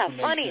giving your information.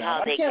 Yeah, funny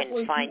how they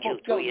can find you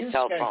through your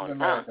cell phone.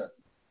 Huh?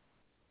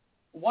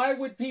 Why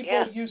would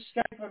people use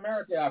Skank of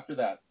America after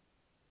that?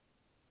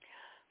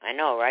 I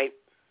know, right?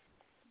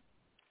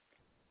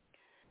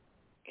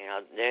 You know,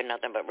 they're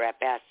nothing but rat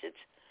bastards.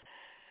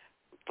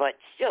 But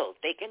still,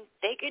 they can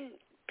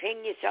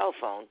ping your cell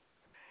phone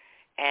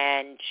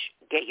and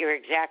get your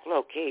exact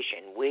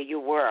location, where you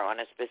were on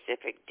a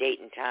specific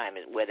date and time,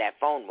 where that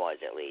phone was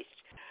at least,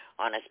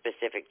 on a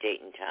specific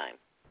date and time.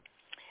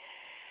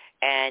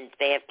 And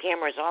they have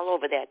cameras all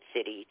over that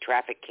city,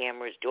 traffic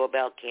cameras,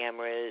 doorbell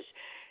cameras,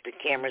 the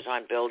cameras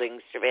on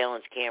buildings,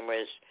 surveillance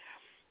cameras,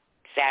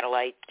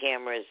 satellite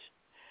cameras,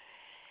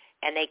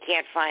 and they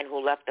can't find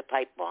who left the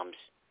pipe bombs.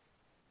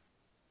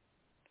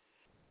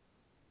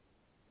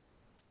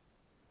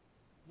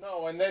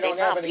 No, and they don't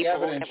have any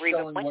evidence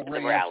showing what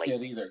Ray Epps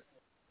did either.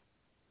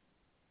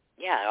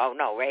 Yeah, oh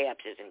no, Ray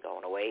Epps isn't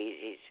going away.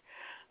 He's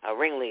a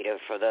ringleader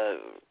for the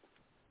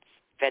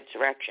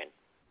Fedsurrection.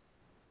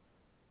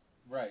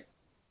 Right.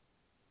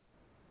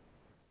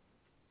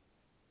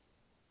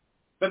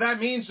 But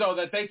that means, though,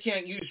 that they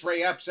can't use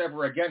Ray Epps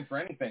ever again for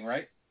anything,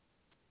 right?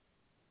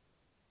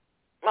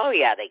 Oh,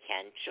 yeah, they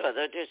can. Sure,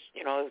 they'll just,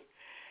 you know,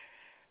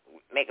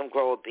 make him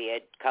grow a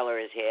beard, color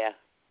his hair.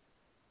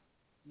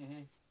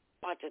 Mm-hmm.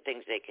 Lots of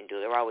things they can do.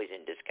 They're always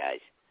in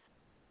disguise.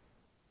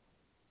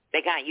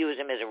 They can't use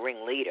him as a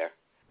ringleader,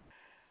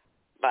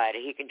 but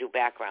he can do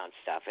background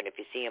stuff, and if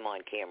you see him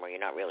on camera, you're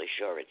not really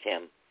sure it's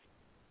him.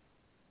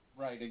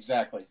 Right,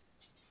 exactly.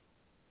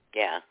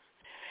 Yeah,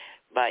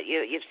 but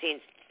you've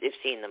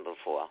seen them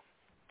before.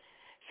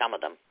 Some of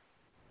them.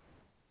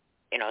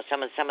 You know,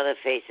 some of the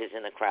faces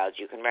in the crowds,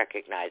 you can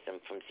recognize them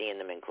from seeing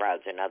them in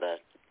crowds and other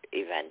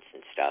events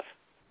and stuff.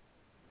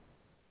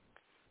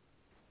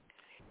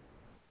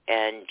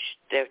 And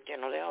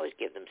they always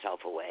give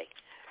themselves away.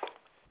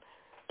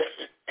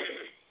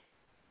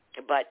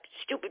 But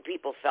stupid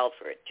people fell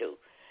for it too.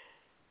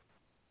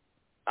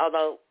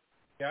 Although,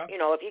 you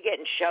know, if you're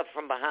getting shoved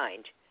from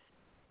behind,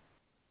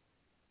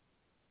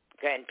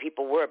 and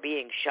people were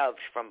being shoved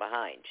from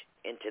behind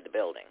into the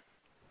building.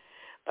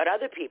 But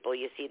other people,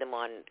 you see them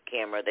on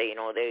camera,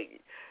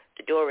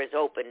 the door is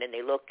open and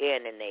they look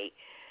in and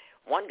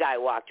one guy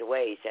walked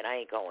away, he said, I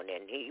ain't going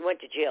in. He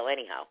went to jail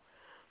anyhow.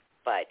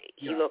 But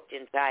he looked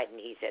inside and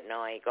he said,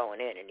 no, I ain't going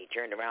in. And he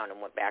turned around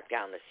and went back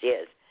down the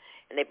stairs.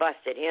 And they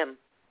busted him.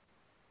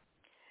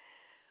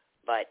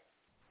 But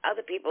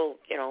other people,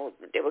 you know,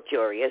 they were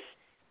curious.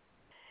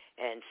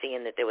 And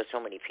seeing that there were so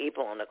many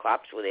people and the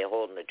cops were there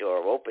holding the door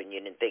open,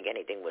 you didn't think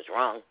anything was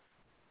wrong.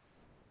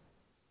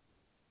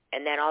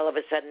 And then all of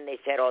a sudden they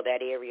said, oh,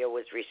 that area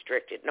was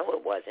restricted. No,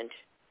 it wasn't.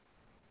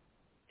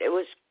 It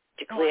was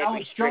declared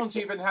Alex restricted.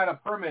 Jones even had a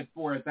permit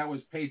for it that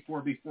was paid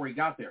for before he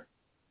got there.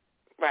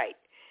 Right.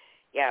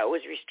 Yeah, it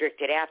was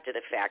restricted after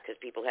the fact because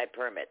people had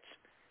permits.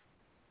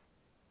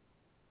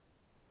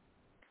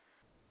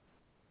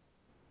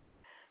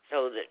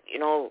 So, you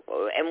know,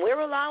 and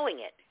we're allowing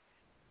it.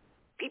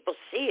 People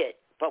see it,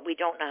 but we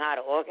don't know how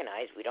to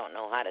organize. We don't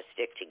know how to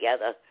stick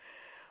together.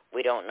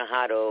 We don't know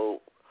how to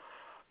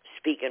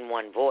speak in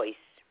one voice.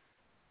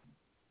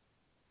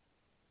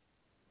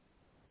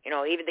 You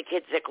know, even the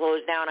kids that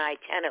closed down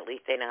I-10, at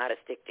least they know how to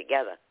stick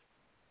together.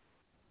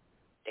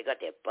 They got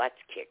their butts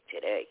kicked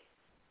today.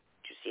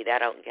 Did you see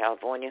that out in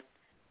California?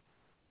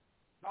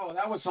 Oh,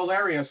 that was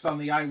hilarious on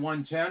the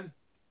I-110.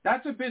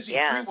 That's a busy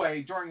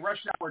freeway during rush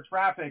hour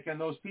traffic,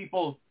 and those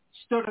people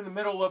stood in the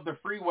middle of the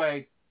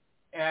freeway,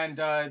 and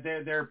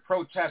they're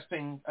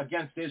protesting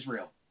against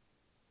Israel.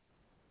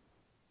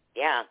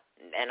 Yeah,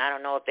 and I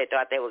don't know if they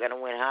thought they were going to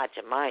win hearts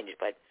and minds,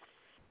 but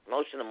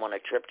most of them want a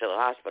trip to the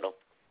hospital.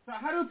 So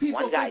how do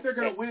people think they're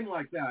going to win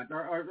like that,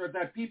 or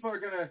that people are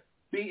going to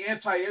be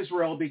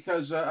anti-Israel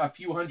because a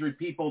few hundred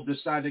people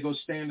decide to go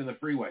stand in the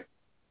freeway?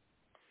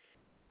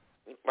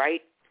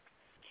 Right?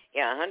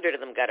 Yeah, 100 of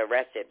them got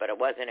arrested, but it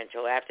wasn't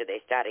until after they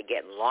started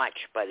getting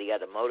launched by the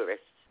other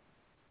motorists.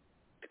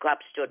 The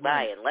cops stood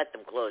by and let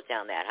them close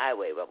down that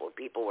highway, but when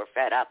people were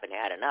fed up and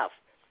had enough,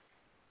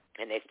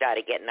 and they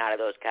started getting out of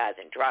those cars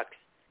and trucks.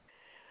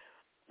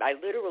 I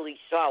literally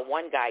saw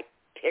one guy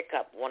pick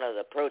up one of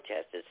the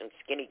protesters, some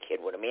skinny kid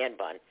with a man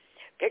bun,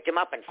 picked him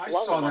up and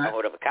flung him on the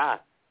hood of a car.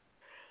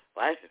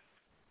 What?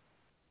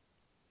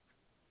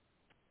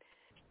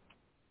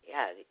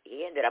 Yeah,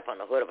 he ended up on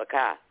the hood of a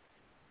car.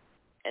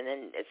 And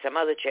then some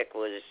other chick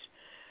was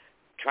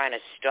trying to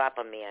stop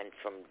a man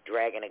from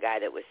dragging a guy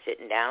that was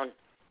sitting down,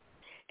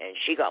 and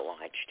she got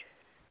launched.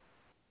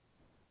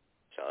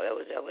 So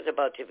it was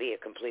about to be a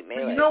complete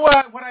melee. You know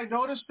what I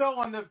noticed, though,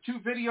 on the two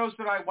videos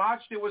that I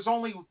watched? It was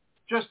only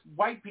just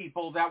white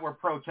people that were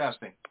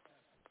protesting.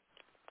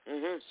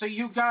 Mm-hmm. So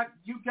you got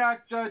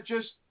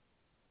just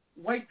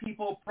white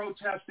people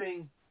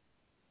protesting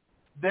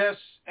this,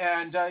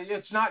 and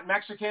it's not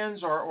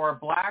Mexicans or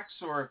blacks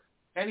or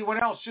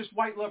anyone else, just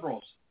white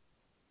liberals.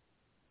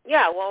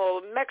 Yeah,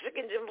 well,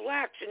 Mexicans and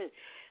blacks and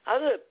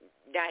other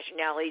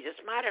nationalities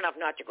are smart enough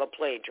not to go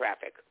play in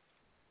traffic.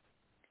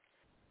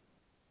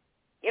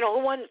 You know,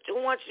 who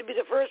wants to be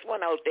the first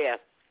one out there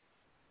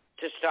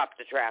to stop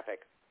the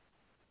traffic?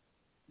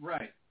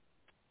 Right.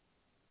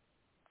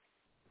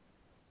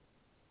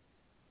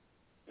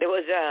 There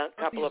was a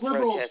couple of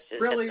protesters.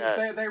 Really,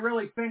 they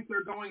really think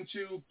they're going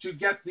to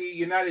get the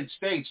United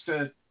States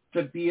to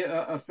be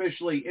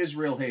officially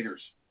Israel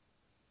haters.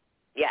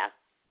 Yeah.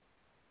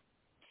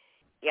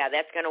 Yeah,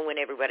 that's going to win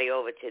everybody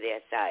over to their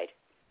side.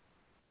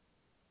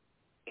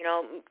 You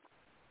know,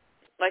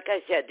 like I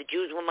said, the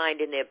Jews were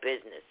minding their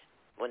business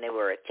when they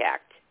were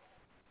attacked.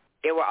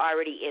 They were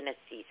already in a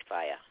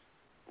ceasefire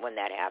when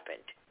that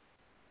happened.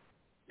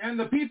 And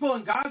the people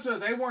in Gaza,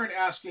 they weren't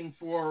asking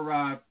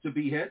for to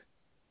be hit.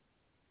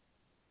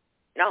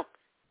 No.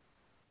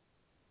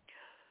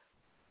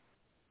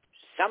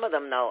 Some of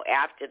them, though,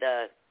 after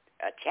the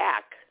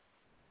attack,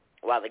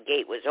 while the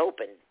gate was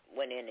open,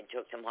 went in and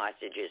took some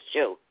hostages,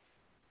 too.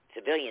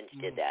 Civilians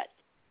did that.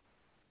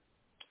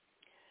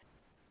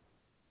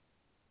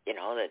 You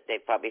know, that they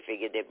probably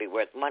figured they'd be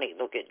worth money.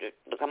 Look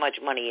how much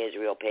money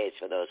Israel pays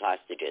for those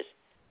hostages.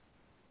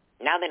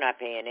 Now they're not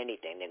paying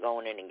anything. They're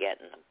going in and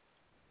getting them.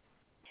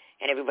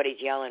 And everybody's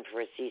yelling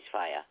for a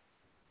ceasefire.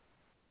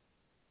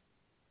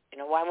 You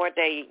know, why weren't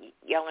they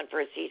yelling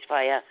for a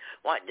ceasefire?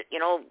 You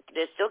know,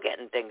 they're still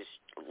getting things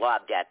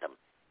lobbed at them.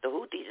 The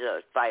Houthis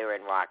are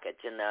firing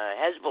rockets, and the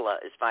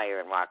Hezbollah is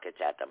firing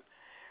rockets at them.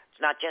 It's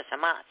not just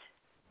Hamas.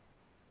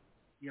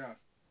 Yeah.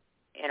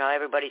 You know,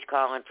 everybody's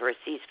calling for a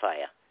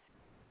ceasefire.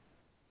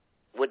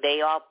 Would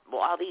they all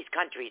these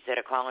countries that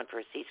are calling for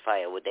a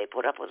ceasefire, would they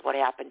put up with what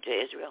happened to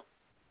Israel?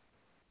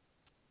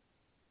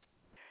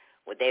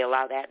 Would they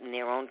allow that in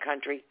their own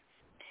country?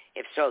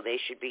 If so, they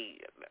should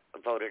be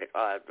booted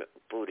out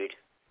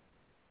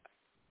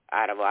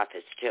of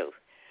office, too.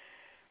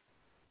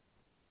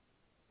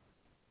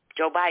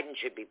 Joe Biden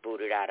should be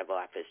booted out of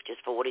office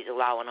just for what he's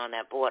allowing on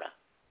that border.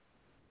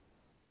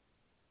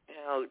 You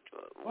know,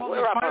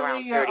 we're up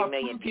around 30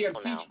 million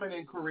people now. The impeachment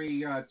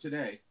inquiry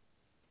today.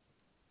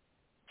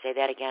 Say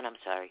that again, I'm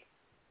sorry.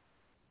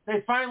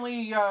 They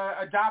finally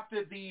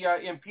adopted the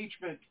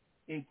impeachment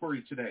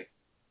inquiry today.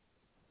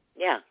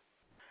 Yeah.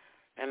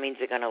 That means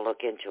they're going to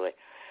look into it.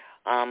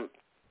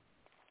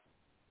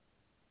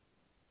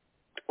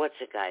 What's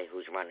the guy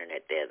who's running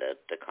it there,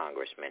 the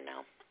congressman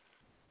now?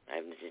 I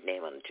have his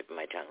name on the tip of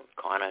my tongue.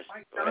 Connor,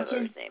 whatever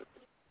his name.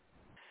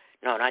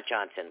 No, not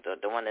Johnson.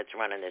 The one that's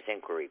running this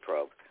inquiry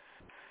probe.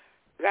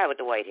 The guy with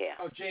the white hair.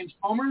 Oh, James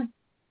Comer?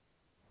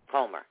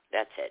 Comer,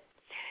 that's it.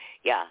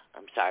 Yeah,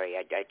 I'm sorry.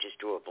 I just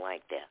drew a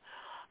blank there.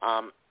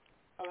 Right.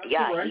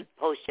 He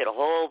posted a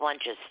whole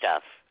bunch of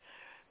stuff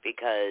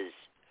because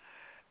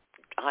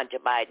Hunter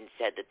Biden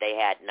said that they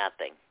had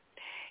nothing.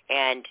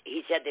 And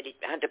he said that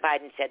Hunter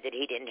Biden said that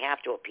he didn't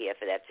have to appear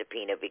for that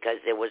subpoena because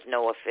there was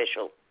no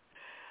official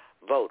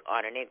vote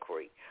on an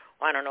inquiry.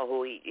 Well, I don't know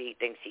who he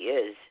thinks he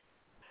is,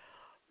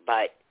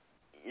 but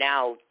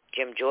now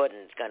Jim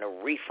Jordan's going to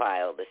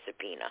refile the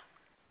subpoena.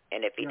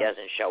 And if he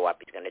doesn't show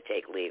up, he's going to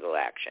take legal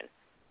action.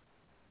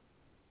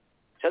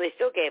 So they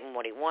still gave him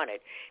what he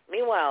wanted.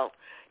 Meanwhile,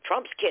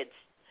 Trump's kids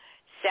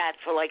sat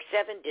for like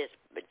 7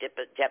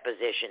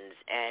 depositions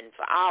and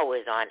for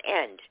hours on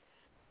end.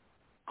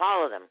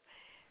 All of them.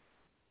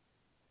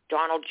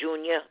 Donald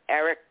Jr.,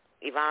 Eric,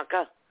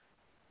 Ivanka,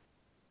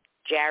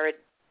 Jared.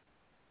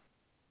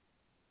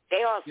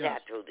 They all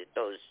sat through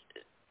those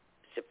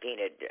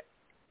subpoenaed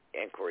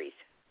inquiries.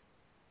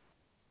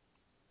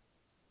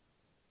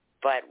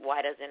 But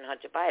why doesn't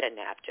Hunter Biden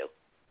have to?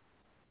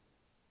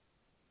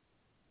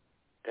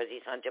 Because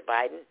he's Hunter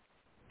Biden?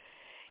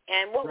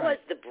 And what was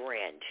the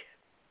brand?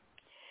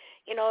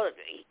 You know,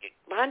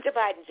 Hunter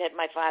Biden said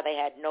my father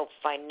had no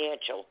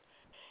financial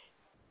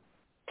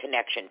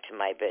connection to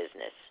my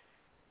business.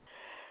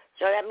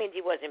 So that means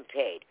he wasn't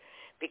paid.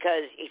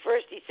 Because he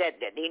said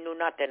that he knew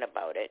nothing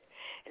about it.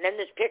 And then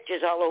there's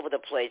pictures all over the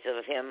place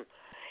of him,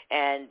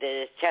 and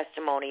there's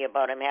testimony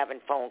about him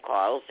having phone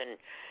calls, and,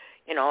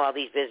 you know, all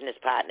these business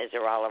partners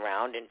are all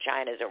around, and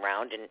China's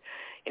around, and,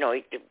 you know,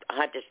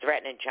 Hunter's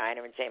threatening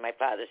China and saying my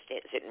father's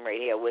sitting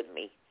right here with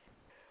me.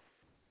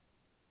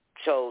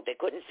 So they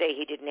couldn't say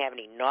he didn't have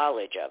any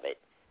knowledge of it.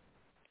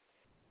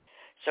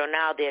 So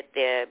now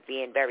they're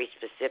being very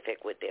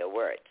specific with their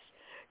words.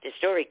 The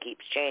story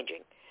keeps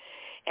changing.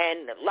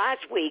 And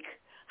last week,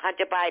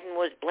 Hunter Biden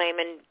was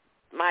blaming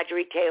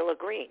Marjorie Taylor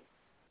Greene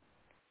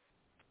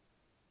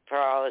for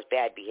all his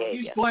bad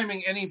behavior. He's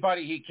blaming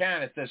anybody he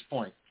can at this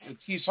point.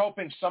 He's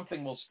hoping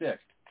something will stick.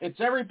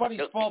 It's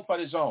everybody's fault but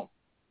his own.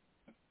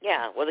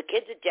 Yeah, well, the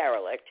kid's a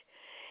derelict.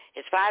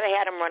 His father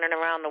had him running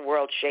around the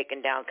world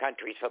shaking down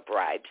countries for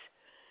bribes.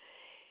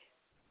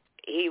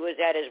 He was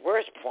at his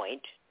worst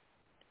point,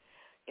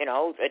 you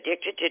know,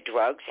 addicted to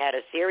drugs, had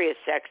a serious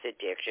sex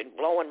addiction,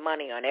 blowing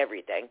money on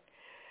everything.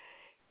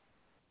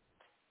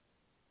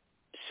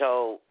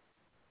 So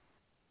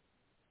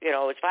You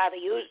know, his father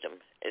used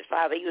him. His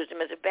father used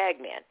him as a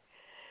bagman.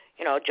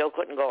 You know, Joe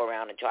couldn't go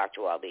around and talk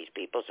to all these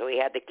people, so he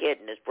had the kid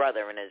and his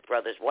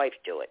brother's wife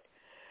do it.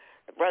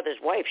 The brother's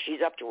wife,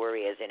 she's up to her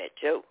ears in it,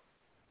 too.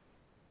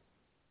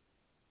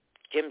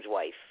 Jim's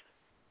wife.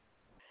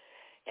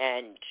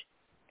 And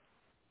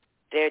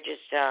they're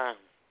just,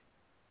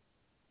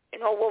 you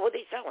know, what were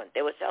they selling?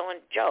 They were selling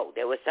Joe.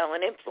 They were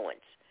selling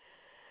influence.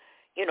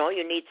 You know,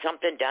 you need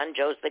something done.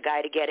 Joe's the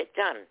guy to get it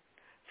done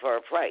for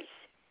a price.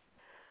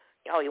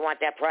 Oh, you want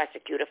that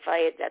prosecutor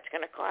fired? That's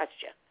going to cost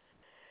you.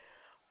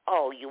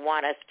 Oh, you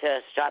want us to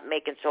stop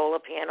making solar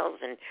panels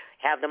and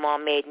have them all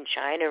made in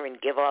China and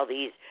give all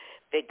these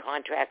big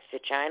contracts to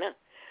China?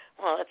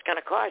 Well, that's going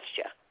to cost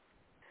you.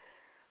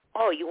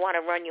 Oh, you want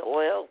to run your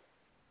oil?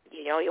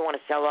 You know, you want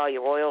to sell all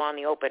your oil on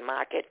the open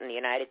market, and the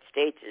United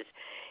States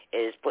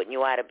is putting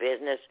you out of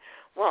business.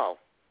 Well,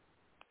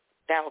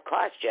 that'll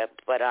cost you,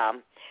 but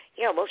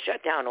yeah, we'll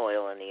shut down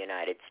oil in the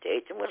United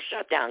States, and we'll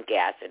shut down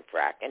gas and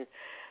fracking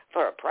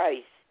for a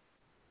price.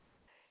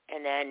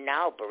 And then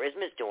now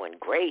Burisma's doing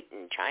great,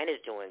 and China's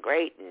doing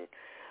great, and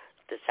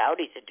the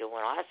Saudis are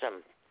doing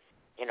awesome.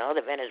 You know,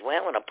 the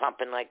Venezuelans are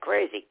pumping like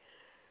crazy.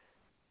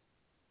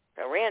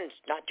 Iran's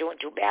not doing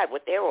too bad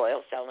with their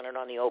oil, selling it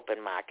on the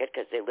open market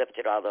because they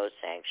lifted all those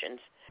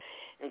sanctions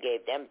and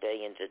gave them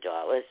billions of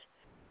dollars.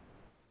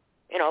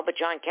 You know, but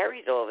John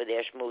Kerry's over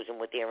there schmoozing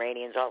with the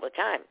Iranians all the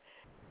time,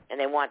 and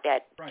they want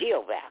that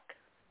deal back.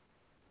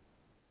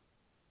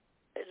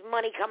 There's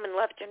money coming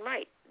left and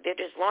right. They're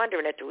just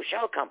laundering it through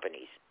shell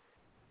companies.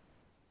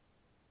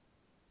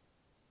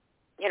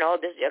 You know,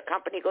 a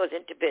company goes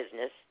into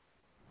business,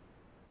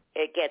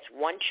 it gets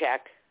one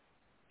check,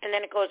 and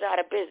then it goes out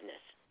of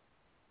business.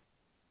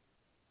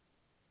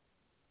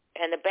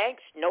 And the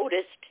banks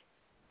noticed,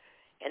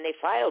 and they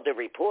filed the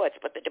reports,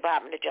 but the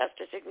Department of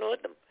Justice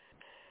ignored them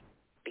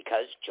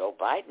because Joe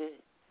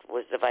Biden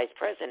was the vice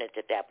president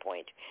at that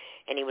point,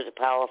 and he was a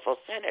powerful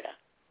senator.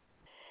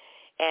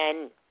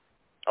 And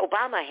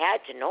Obama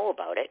had to know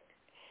about it.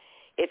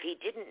 If he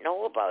didn't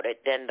know about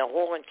it, then the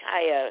whole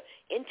entire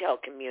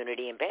intel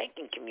community and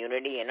banking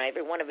community and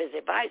every one of his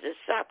advisors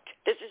sucked.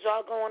 This is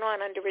all going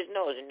on under his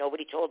nose, and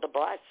nobody told the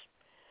boss.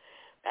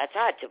 That's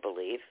hard to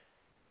believe.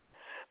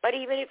 But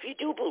even if you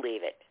do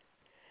believe it,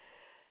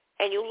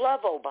 and you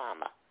love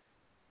Obama,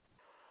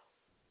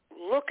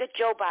 look at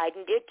Joe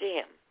Biden did to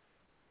him.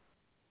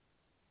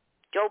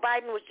 Joe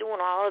Biden was doing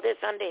all of this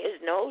under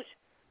his nose.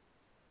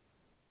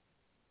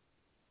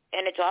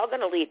 And it's all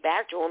going to lead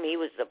back to him. He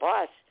was the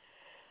boss.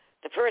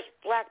 The first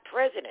black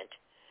president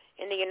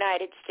in the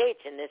United States,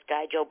 and this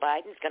guy, Joe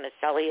Biden's going to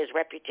sully his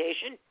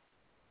reputation.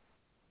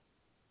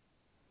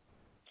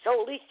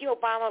 So at least the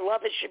Obama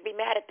lovers should be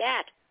mad at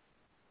that.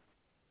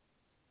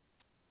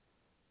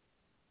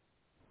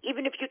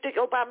 Even if you think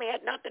Obama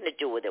had nothing to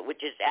do with it,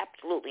 which is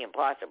absolutely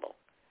impossible.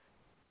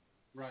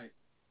 Right.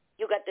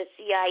 You got the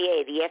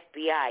CIA, the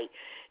FBI,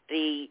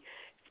 the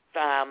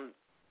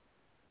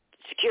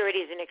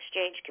Securities and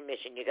Exchange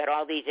Commission. You got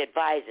all these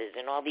advisors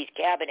and all these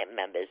cabinet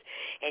members,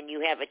 and you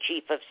have a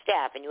chief of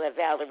staff, and you have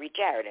Valerie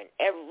Jarrett, and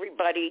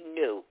everybody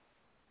knew.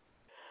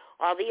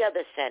 All the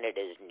other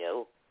senators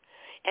knew,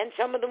 and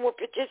some of them were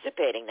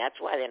participating. That's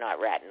why they're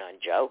not ratting on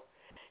Joe,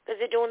 because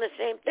they're doing the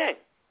same thing.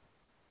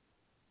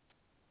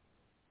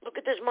 Look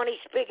at this money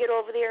spigot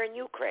over there in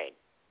Ukraine.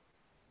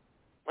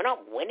 We're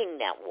not winning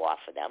that war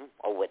for them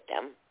or with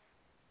them.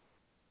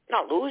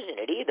 Not losing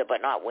it either,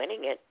 but not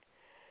winning it.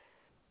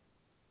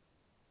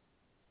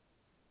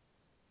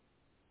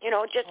 You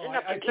know, just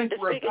enough to keep the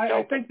spigots open.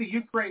 I think the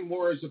Ukraine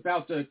war is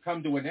about to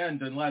come to an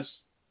end unless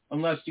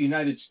the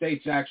United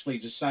States actually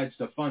decides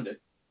to fund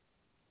it.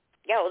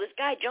 Yeah, well, this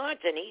guy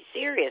Johnson, he's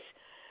serious.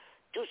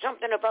 Do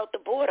something about the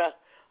border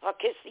or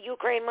kiss the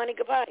Ukraine money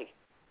goodbye.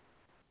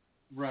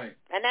 Right.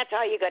 And that's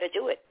how you got to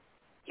do it.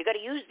 You got to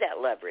use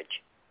that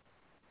leverage.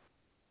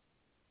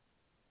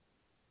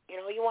 You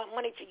know, you want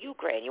money for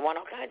Ukraine. You want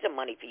all kinds of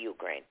money for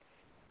Ukraine.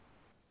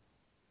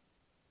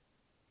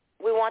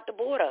 We want the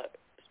border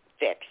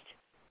fixed.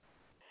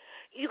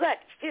 You got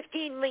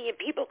 15 million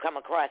people come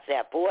across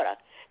that border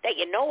that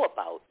you know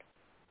about.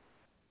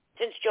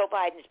 Since Joe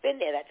Biden's been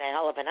there, that's a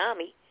hell of an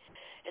army,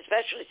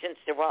 especially since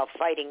they're all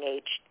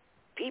fighting-age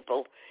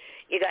people.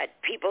 You got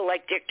people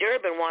like Dick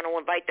Durbin want to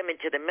invite them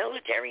into the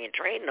military and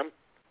train them.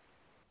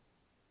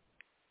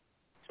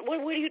 So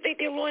where do you think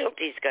their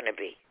loyalty is going to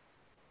be?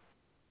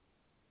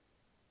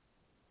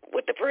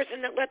 With the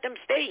person that let them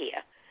stay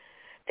here.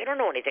 They don't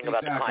know anything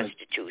about the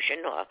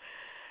Constitution or,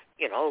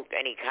 you know,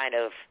 any kind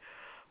of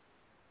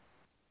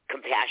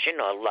compassion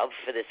or love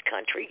for this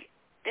country.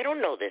 They don't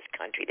know this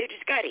country. They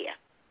just got here.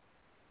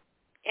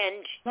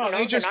 And no,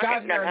 they just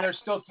got here and they're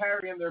still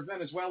carrying their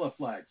Venezuela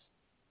flags.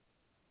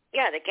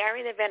 Yeah, they're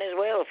carrying their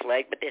Venezuela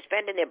flag, but they're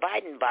spending their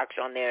Biden bucks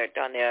on their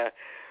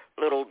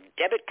little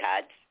debit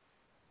cards.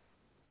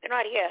 They're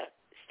not here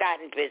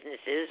starting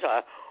businesses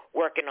or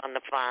working on the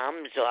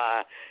farms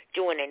or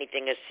doing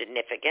anything of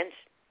significance.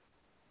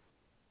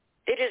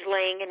 They're just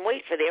laying in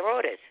wait for their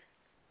orders.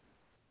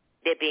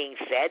 They're being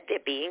fed,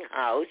 they're being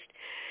housed,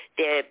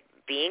 they're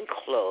being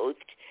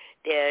clothed,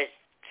 they're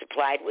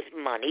supplied with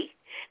money.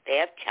 They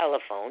have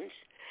telephones.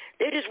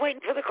 They're just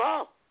waiting for the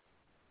call.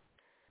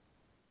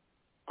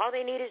 All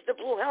they need is the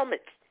blue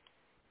helmets.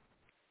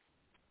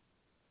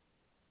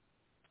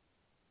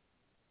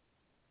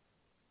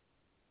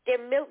 There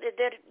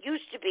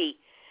used to be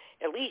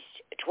at least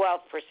 12%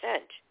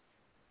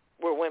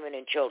 were women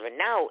and children.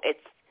 Now it's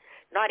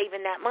not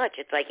even that much.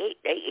 It's like 8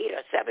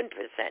 or 7%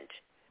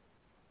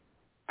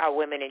 are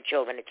women and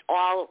children. It's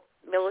all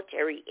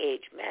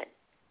military-age men.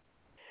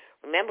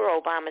 Remember,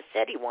 Obama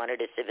said he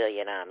wanted a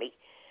civilian army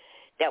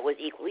that was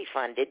equally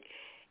funded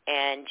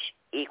and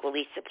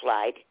equally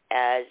supplied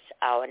as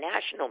our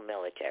national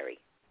military.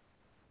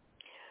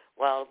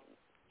 Well,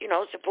 you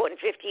know, supporting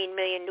 15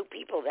 million new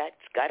people, that's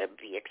got to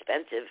be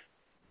expensive.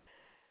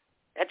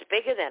 That's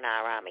bigger than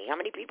our army. How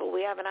many people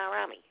we have in our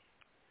army?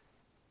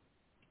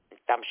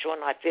 I'm sure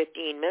not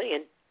 15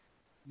 million.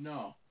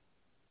 No.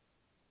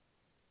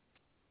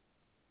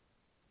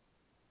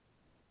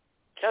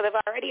 So they've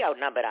already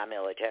outnumbered our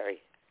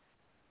military.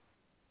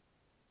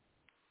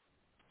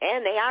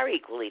 And they are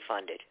equally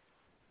funded.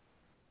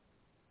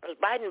 Those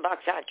Biden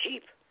bucks aren't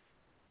cheap.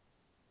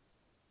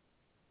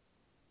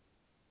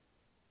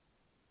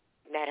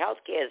 And that health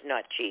care is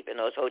not cheap in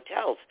those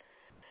hotels.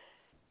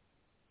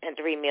 And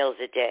 3 meals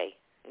a day,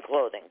 and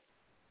clothing,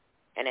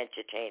 and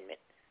entertainment,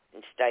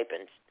 and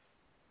stipends.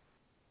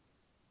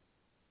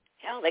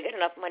 Hell, they got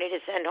enough money to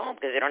send home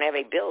because they don't have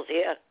any bills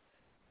here.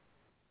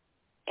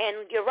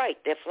 And you're right,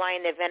 they're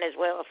flying their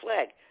Venezuela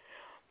flag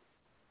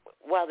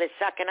while they're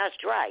sucking us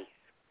dry.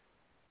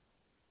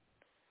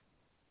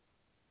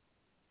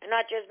 And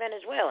not just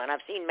Venezuela. And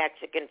I've seen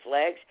Mexican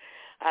flags.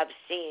 I've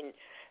seen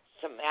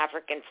some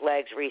African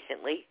flags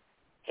recently,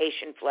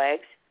 Haitian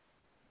flags.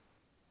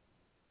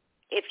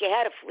 If you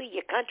had to flee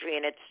your country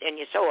and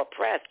you're so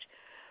oppressed,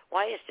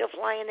 why are you still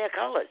flying their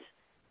colors?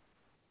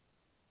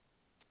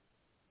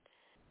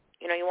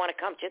 You know, you want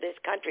to come to this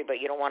country,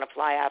 but you don't want to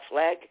fly our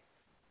flag?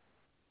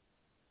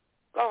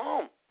 Go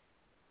home.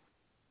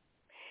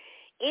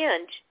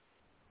 And,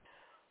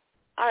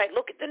 all right,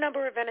 look at the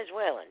number of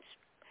Venezuelans.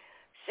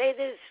 Say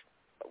there's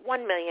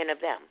 1 million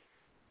of them.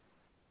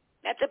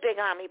 That's a big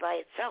army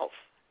by itself.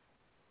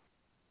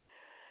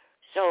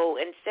 So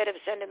instead of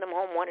sending them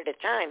home one at a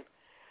time,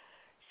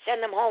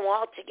 send them home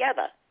all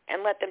together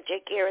and let them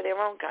take care of their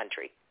own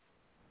country.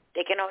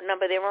 They can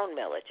outnumber their own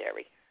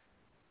military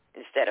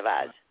instead of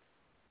ours.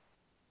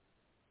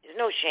 There's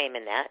no shame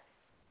in that.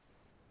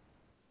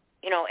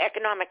 You know,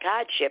 economic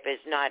hardship is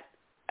not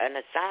an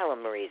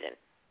asylum reason.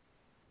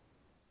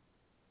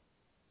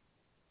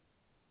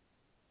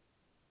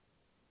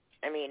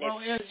 I mean, well,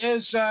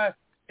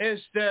 as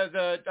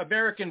the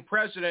American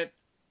president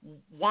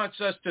wants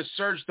us to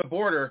surge the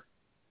border,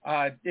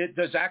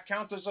 does that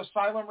count as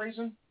asylum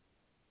reason?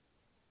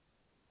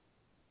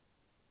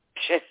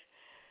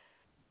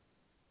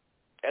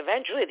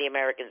 Eventually, the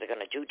Americans are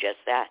going to do just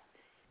that.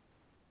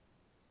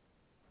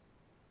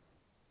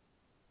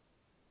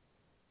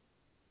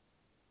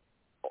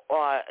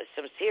 Or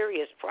some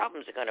serious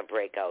problems are going to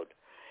break out,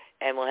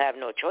 and we'll have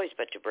no choice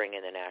but to bring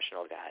in the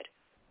National Guard.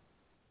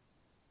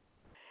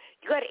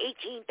 You got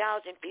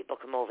 18,000 people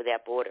come over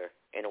that border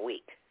in a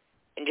week,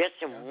 and just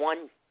in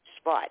one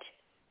spot.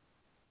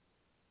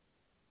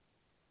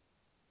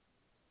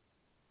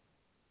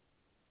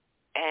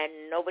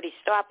 And nobody's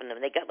stopping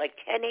them. They got like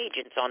 10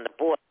 agents on the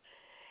border.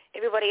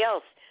 Everybody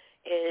else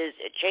is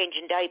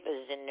changing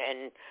diapers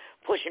and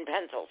pushing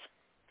pencils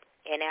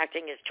and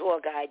acting as tour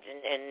guides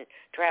and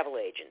travel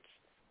agents.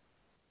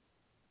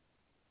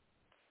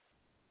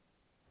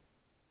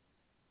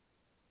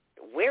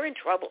 We're in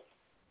trouble.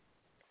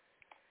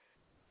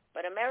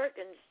 But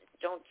Americans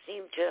don't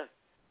seem to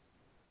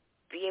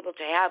be able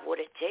to have what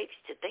it takes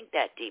to think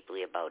that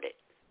deeply about it.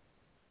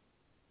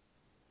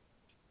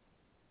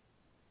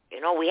 You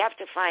know, we have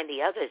to find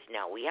the others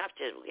now. We have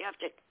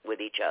to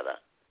with each other.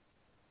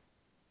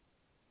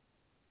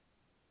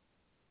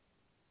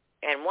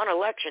 And one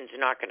election's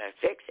not going to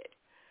fix it.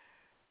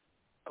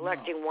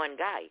 Electing one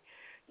guy.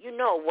 You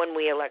know, when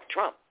we elect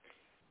Trump,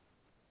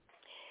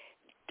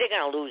 they're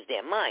going to lose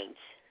their minds.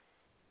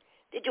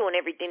 They're doing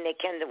everything they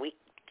can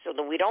so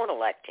that we don't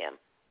elect him.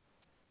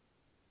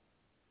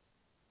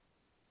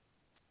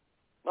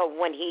 But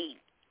when he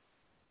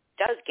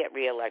does get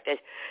reelected,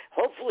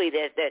 hopefully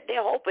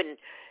they're hoping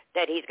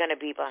that he's going to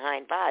be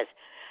behind bars.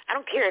 I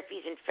don't care if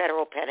he's in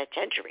federal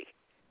penitentiary.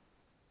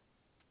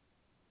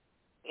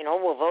 You know,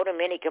 we'll vote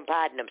him in. He can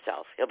pardon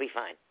himself. He'll be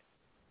fine.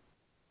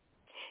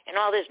 And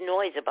all this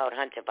noise about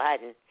Hunter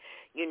Biden,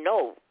 you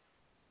know,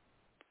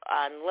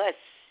 unless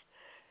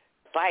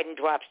Biden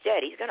drops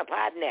dead, he's going to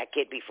pardon that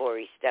kid before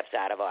he steps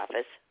out of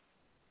office.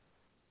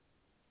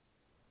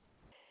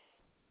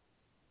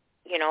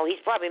 You know, he's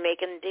probably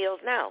making deals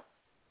now.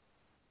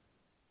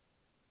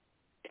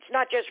 It's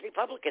not just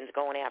Republicans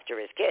going after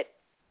his kid.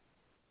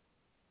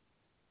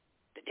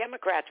 The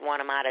Democrats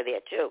want him out of there,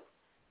 too.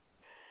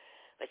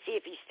 But see,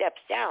 if he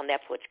steps down,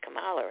 that puts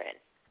Kamala in.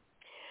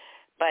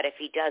 But if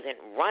he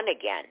doesn't run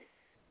again,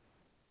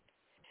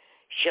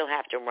 she'll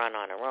have to run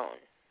on her own.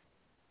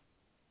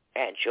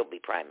 And she'll be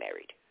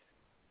primaried.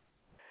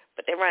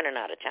 but they're running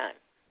out of time.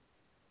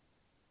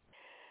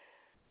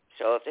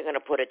 So if they're going to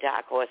put a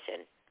dark horse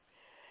in,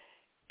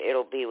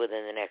 it'll be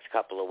within the next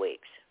couple of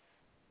weeks.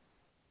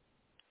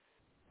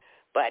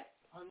 But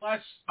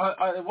unless,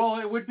 well,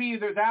 it would be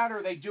either that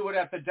or they do it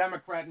at the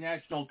Democrat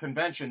National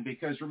Convention,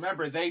 because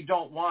remember, they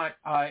don't want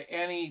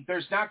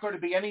there's not going to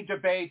be any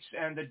debates,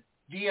 and the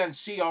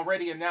DNC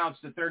already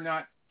announced that they're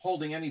not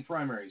holding any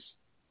primaries.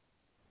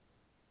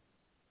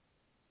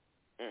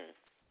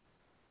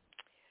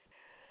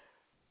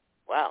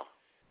 Well,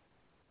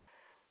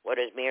 what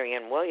does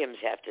Marianne Williams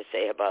have to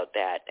say about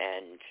that?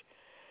 And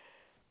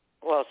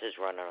who else is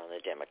running on the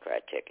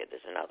Democrat ticket?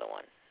 There's another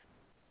one.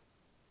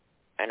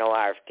 I know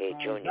RFK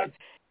Jr.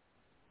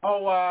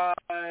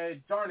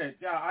 Darn it.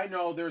 Yeah, I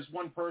know there's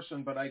one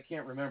person, but I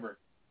can't remember.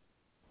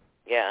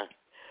 Yeah.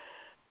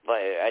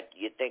 But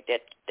you'd think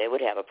that they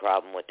would have a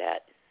problem with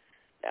that.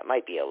 That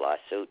might be a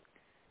lawsuit.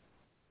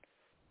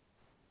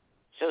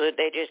 So that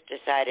they just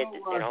decided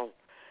that,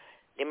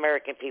 the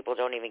American people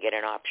don't even get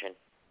an option.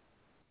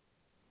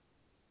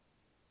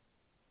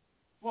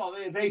 Well,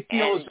 they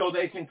feel as though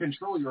they can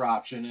control your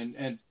option,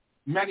 and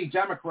many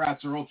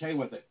Democrats are okay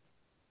with it.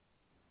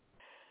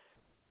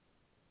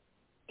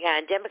 Yeah,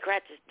 and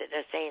Democrats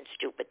are saying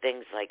stupid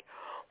things like,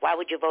 why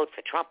would you vote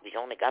for Trump? He's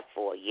only got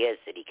 4 years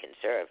that he can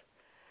serve.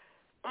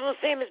 Well,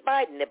 same as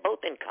Biden. They're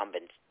both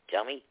incumbents,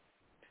 dummy.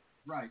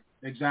 Right,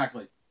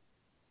 exactly.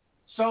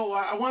 So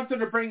I wanted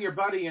to bring your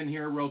buddy in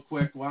here real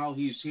quick while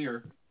he's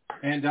here.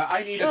 And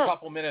I need a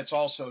couple minutes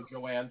also,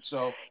 Joanne.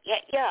 So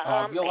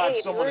you'll have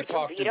someone to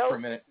talk to for a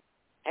minute.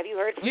 Have you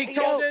heard from Vito?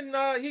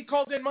 He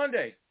called in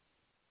Monday.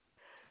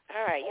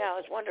 All right, yeah, I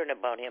was wondering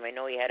about him. I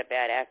know he had a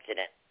bad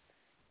accident.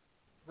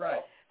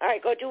 Right. All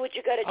right, go do what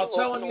you got to do. I'll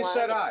tell him you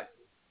said hi.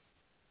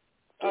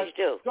 Please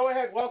do. Go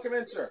ahead. Welcome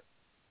in, sir.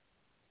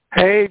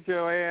 Hey,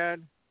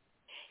 Joanne.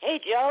 Hey,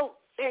 Joe.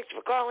 Thanks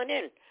for calling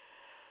in.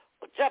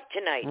 What's up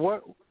tonight?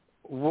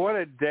 What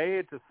a day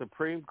at the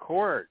Supreme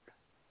Court.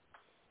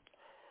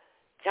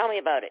 Tell me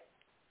about it.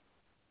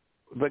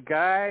 The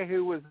guy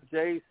who was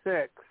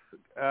J6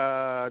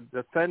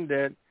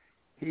 defendant,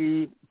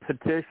 he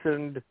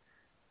petitioned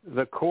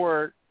the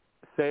court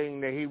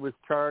saying that he was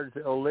charged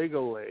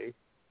illegally,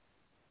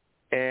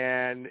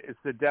 and it's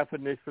the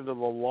definition of the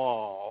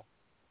law,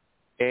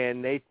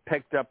 and they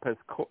picked up his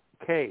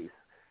case.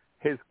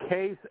 His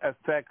case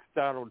affects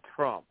Donald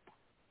Trump.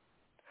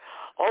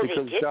 Oh, they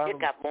did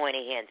pick up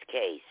Moynihan's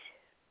case.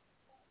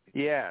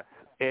 Yes,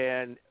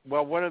 and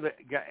well, one of the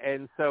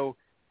and so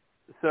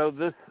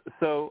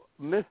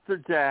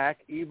Mr. Jack,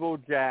 evil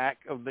Jack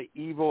of the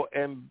evil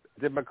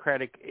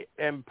Democratic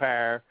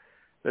Empire,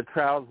 the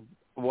trials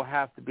will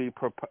have to be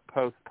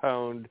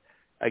postponed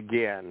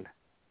again.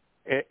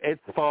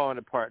 It's falling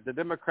apart. The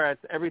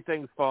Democrats,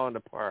 everything's falling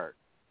apart.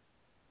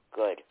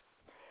 Good.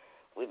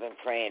 We've been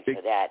praying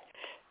for that.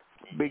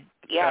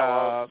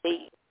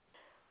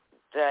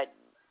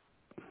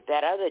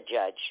 That other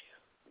judge,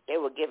 they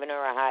were giving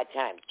her a hard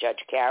time,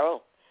 Judge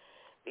Carroll,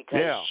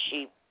 because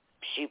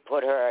she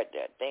put her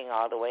thing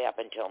all the way up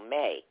until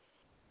May,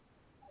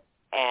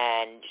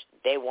 and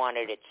they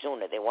wanted it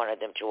sooner. They wanted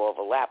them to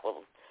overlap.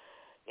 Well,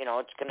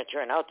 it's going to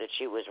turn out that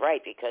she was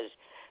right, because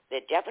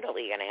they're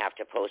definitely going to have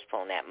to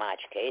postpone that March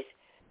case.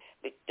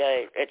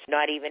 It's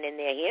not even in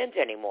their hands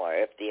anymore.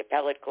 If the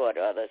appellate court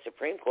or the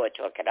Supreme Court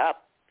took it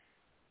up,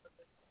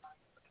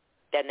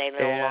 then they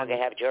no longer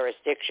have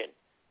jurisdiction.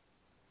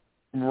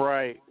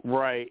 Right.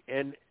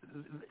 And,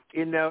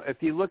 if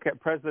you look at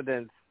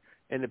presidents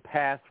in the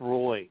past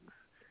rulings,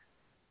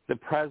 the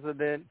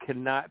president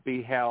cannot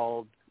be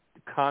held,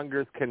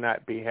 Congress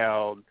cannot be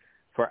held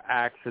for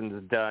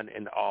actions done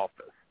in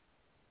office.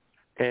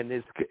 And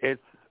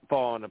it's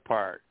falling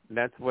apart. And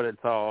that's what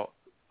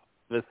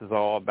this is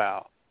all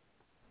about.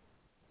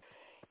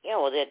 Yeah,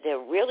 well, they're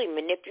really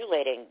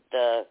manipulating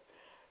the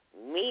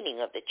meaning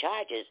of the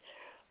charges.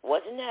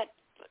 Wasn't that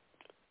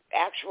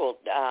actual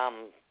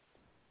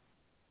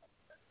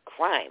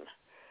crime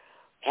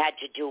had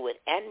to do with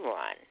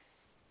Enron?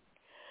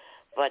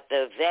 But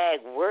the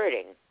vague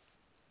wording,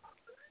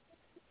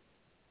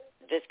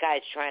 this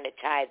guy's trying to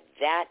tie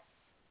that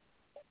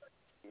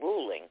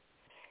ruling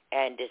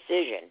and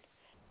decision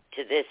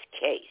to this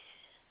case.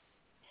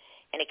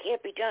 And it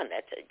can't be done.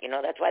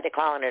 That's why they're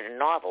calling it a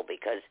novel,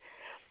 because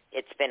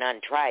it's been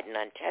untried and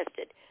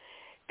untested.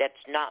 That's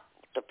not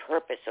the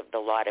purpose of the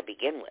law to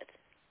begin with.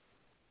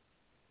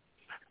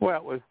 Well,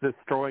 it was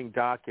destroying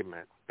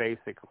documents,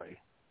 basically.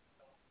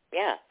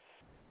 Yeah.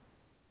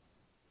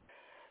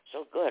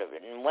 So good.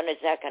 And when is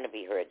that going to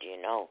be heard? Do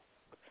you know?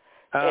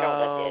 They don't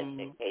let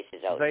the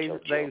cases out until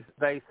June.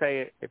 They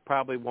say it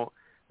probably won't.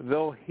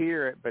 They'll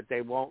hear it, but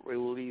they won't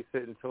release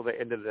it until the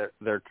end of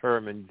their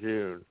term in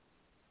June.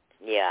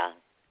 Yeah.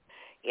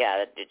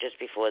 Just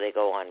before they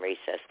go on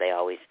recess, they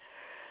always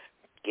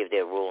give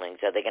their rulings.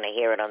 Are they going to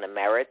hear it on the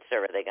merits,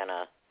 or are they going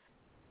to?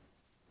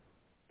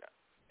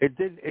 It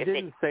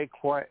didn't say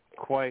quite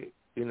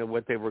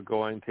what they were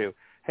going to.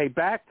 Hey,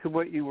 back to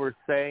what you were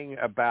saying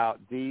about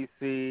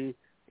D.C.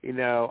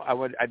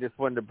 I just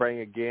wanted to bring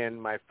again.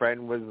 My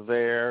friend was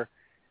there,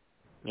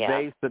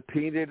 They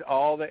subpoenaed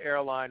all the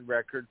airline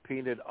records,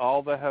 subpoenaed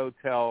all the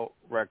hotel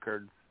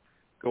records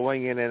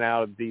going in and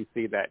out of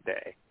D.C. that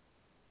day.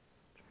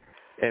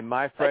 And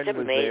my friend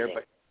was there,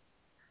 but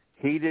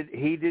he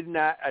did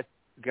not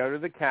go to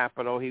the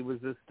Capitol. He was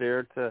just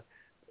there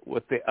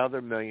with the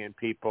other million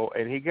people,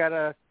 and he got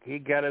a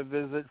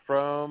visit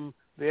from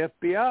the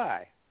FBI,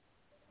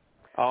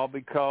 all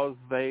because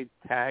they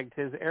tagged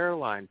his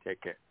airline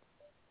ticket.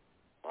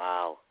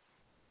 Wow.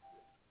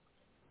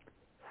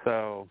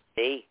 So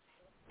see,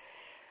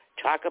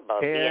 talk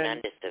about being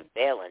under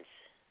surveillance.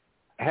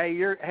 Hey,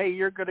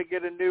 you're going to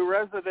get a new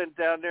resident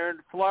down there in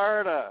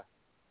Florida.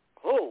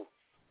 Who?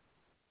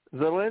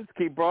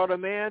 Zelensky brought a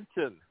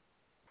mansion.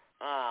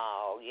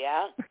 Oh,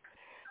 yeah?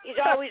 He's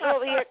always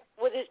over here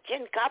with his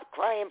tin cup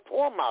crying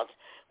poor mouth.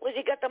 Where's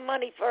he got the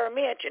money for a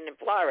mansion in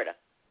Florida?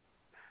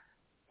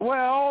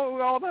 Well,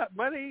 all that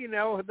money,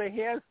 he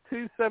has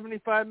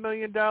 $275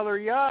 million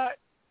yacht.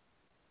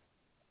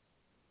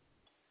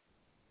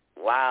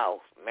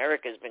 Wow,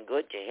 America's been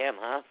good to him,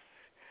 huh?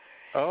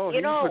 Oh,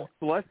 he's been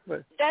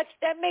blessed.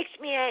 That makes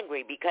me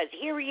angry because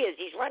here he is.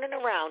 He's running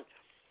around.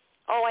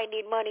 Oh, I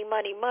need money,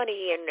 money,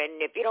 money, and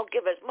if you don't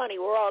give us money,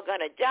 we're all going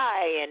to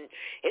die, and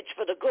it's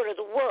for the good of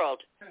the world.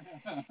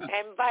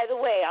 And by the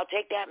way, I'll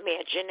take that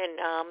mansion, and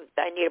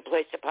I need a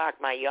place to park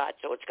my yacht,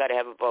 so it's got to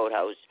have a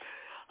boathouse.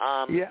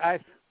 I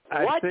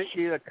sent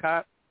you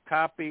a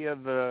copy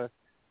of the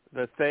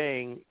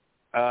thing.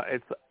 I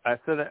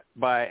sent it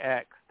by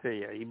X to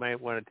you. You might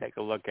want to take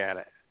a look at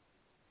it.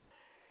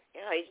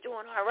 Yeah, he's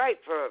doing all right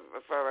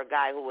for a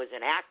guy who was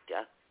an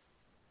actor.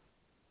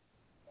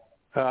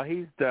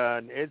 He's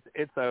done.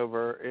 It's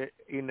over.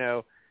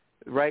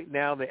 Right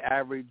now the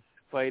average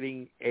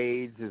fighting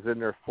age is in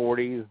their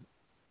 40s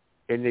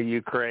in the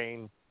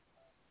Ukraine,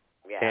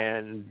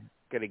 and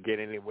going to get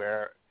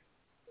anywhere.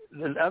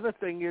 The other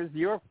thing is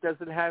Europe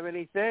doesn't have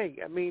anything.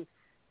 I mean,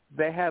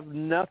 they have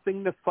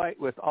nothing to fight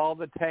with. All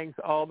the tanks,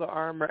 all the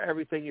armor,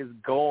 everything is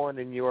gone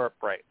in Europe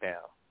right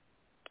now,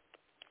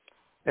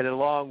 and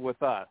along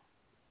with us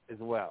as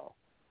well.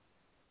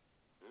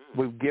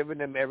 We've given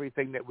them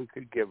everything that we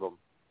could give them.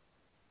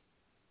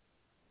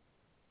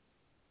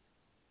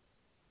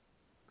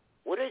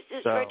 What is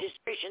this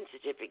registration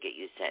certificate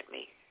you sent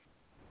me?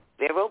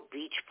 Vero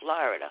Beach,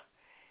 Florida.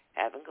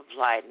 Haven't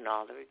complied in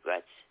all the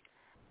regrets.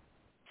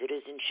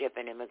 Citizenship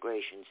and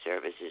Immigration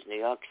Services, New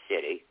York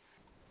City.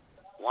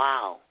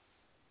 Wow.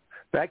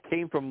 That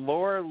came from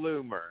Laura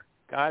Loomer.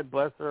 God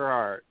bless her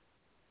heart.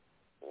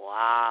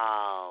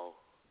 Wow.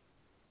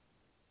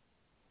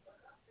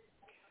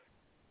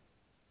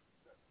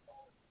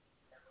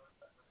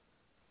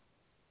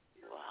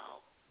 Wow.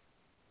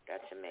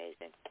 That's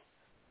amazing.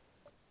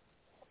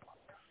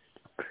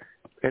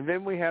 And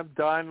then we have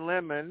Don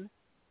Lemon,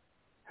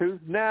 who's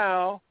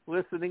now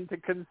listening to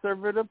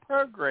conservative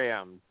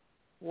programs.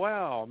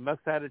 Wow, must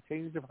have had a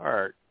change of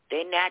heart.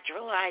 They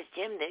naturalized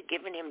him. They're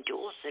giving him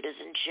dual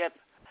citizenship.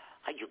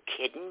 Are you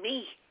kidding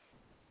me?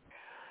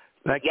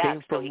 That came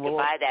so from he could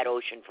buy that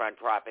oceanfront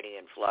property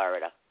in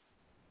Florida.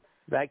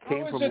 That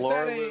came from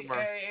Laura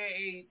Loomer.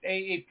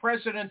 A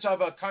president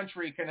of a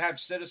country can have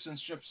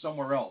citizenship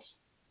somewhere else.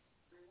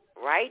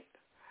 Right?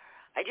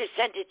 I just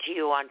sent it to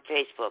you on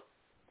Facebook,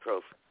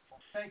 Proof.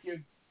 Thank you.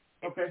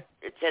 Okay.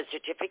 It says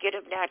Certificate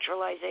of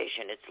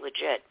Naturalization. It's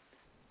legit.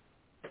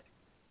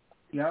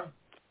 Yeah?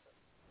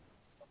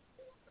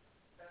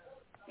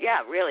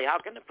 Yeah, really. How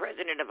can the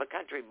president of a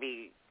country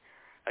be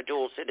a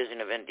dual citizen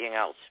of anything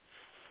else?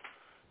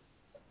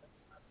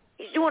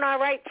 He's doing all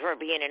right for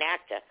being an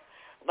actor.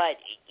 But,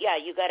 yeah,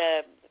 you got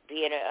to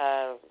be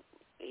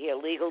here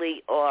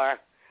legally or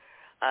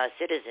a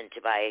citizen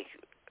to buy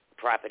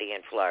property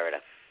in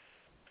Florida.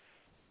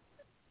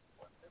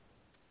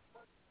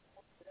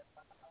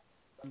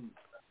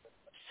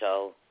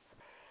 So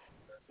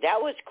that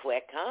was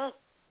quick, huh?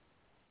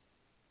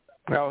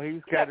 Well,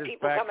 he's got his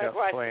people coming backup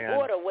across plan. the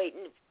border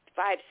waiting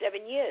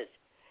 5-7 years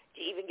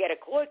to even get a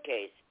court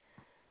case.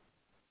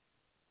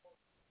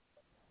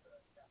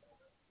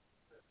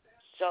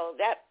 So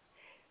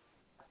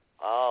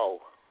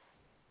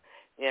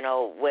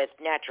with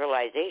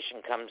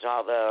naturalization comes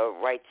all the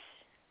rights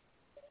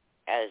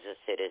as a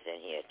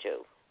citizen here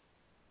too,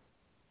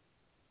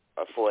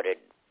 afforded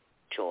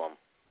to him.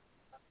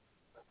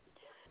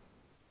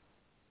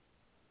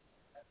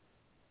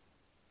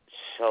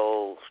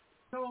 So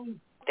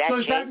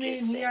does that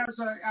mean he has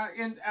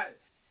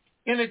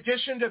in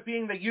addition to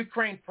being the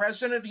Ukraine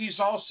president, he's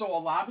also a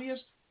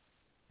lobbyist?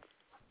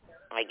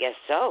 I guess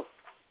so.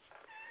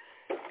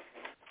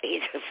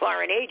 He's a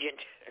foreign agent.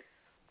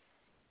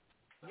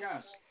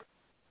 Yes.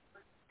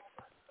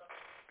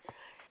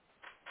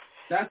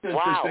 That's interesting.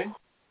 Wow.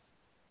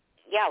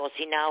 Yeah, well,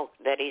 see, now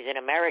that he's an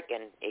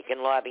American, he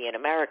can lobby in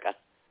America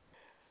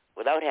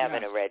without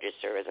having to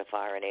register as a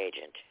foreign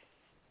agent.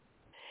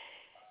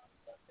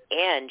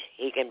 And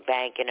he can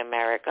bank in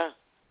America.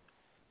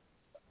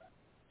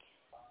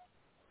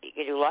 He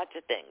can do lots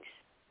of things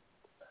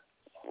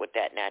with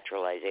that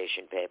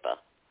naturalization paper.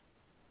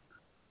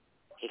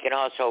 He can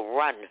also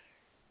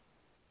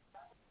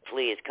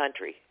flee his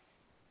country.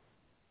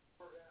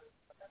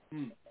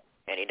 And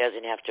he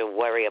doesn't have to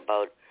worry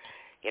about,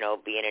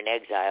 being in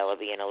exile or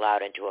being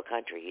allowed into a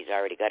country. He's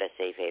already got a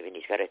safe haven.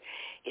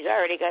 He's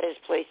already got his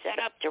place set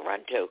up to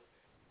run to.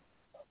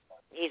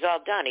 He's all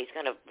done. He's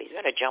gonna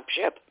jump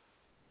ship.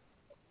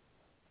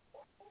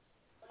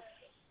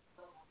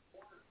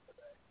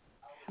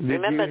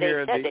 Remember,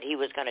 they said that he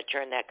was going to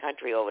turn that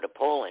country over to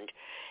Poland,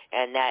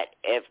 and that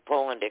if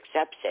Poland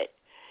accepts it,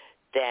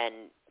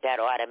 then that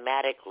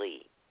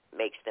automatically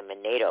makes them a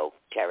NATO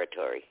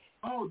territory.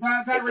 Oh,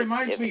 that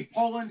reminds me.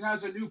 Poland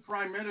has a new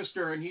prime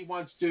minister, and he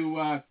wants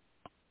to.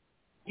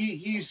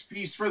 He's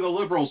for the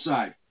liberal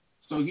side,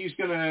 so he's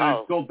going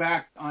to go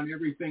back on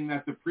everything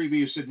that the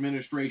previous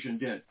administration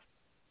did.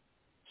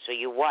 So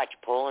you watch,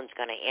 Poland's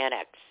going to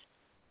annex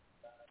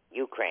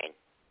Ukraine.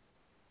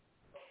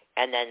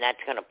 And then that's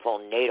going to pull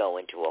NATO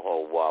into a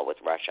whole war with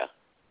Russia.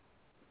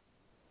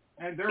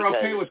 And they're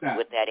okay with that.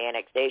 With that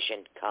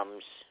annexation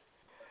comes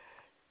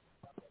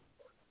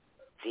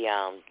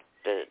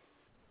the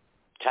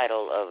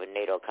title of a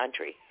NATO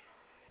country.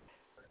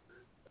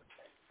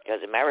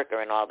 Because America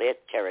and all their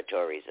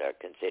territories are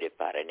considered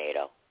part of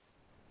NATO.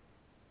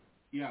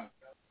 Yeah.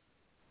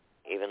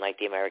 Even like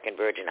the American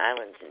Virgin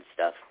Islands and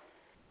stuff.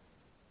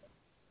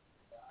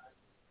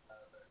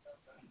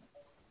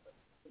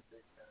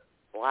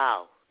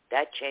 Wow.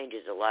 That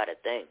changes a lot of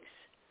things.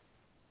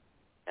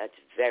 That's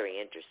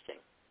very interesting.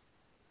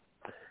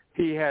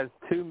 He has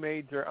two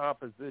major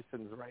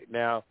oppositions right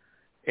now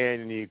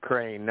in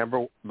Ukraine.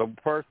 The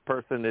first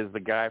person is the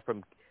guy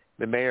from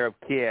the mayor of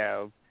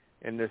Kiev,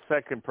 and the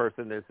second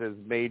person is his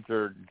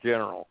major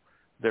general.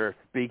 They're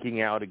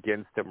speaking out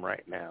against him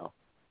right now.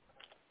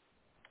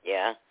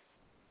 Yeah.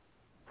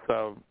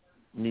 So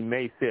you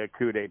may see a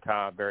coup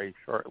d'etat very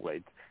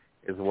shortly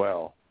as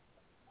well.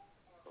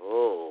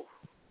 Oh.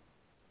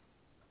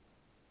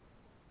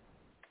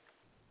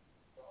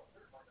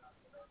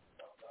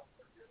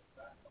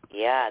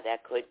 Yeah,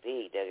 that could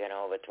be. They're going to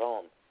overthrow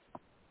him.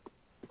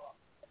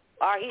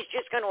 Or he's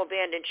just going to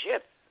abandon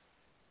ship.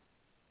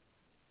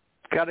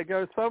 Got to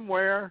go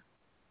somewhere.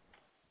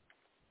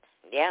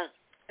 Yeah.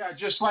 Yeah,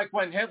 just like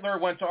when Hitler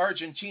went to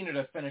Argentina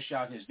to finish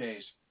out his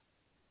days.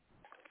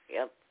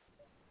 Yep.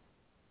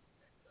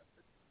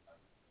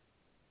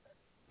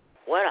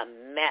 What a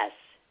mess.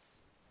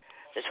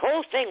 This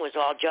whole thing was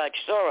all George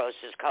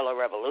Soros' color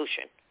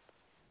revolution.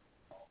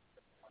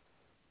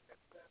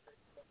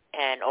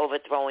 And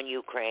overthrowing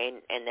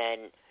Ukraine, and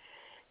then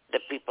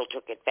the people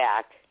took it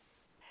back,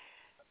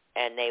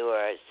 and they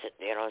were,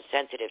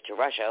 sensitive to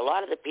Russia. A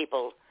lot of the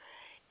people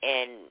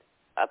in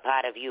a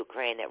part of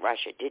Ukraine that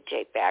Russia did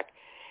take back,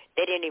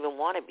 they didn't even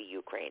want to be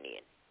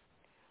Ukrainian.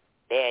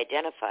 They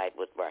identified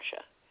with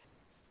Russia.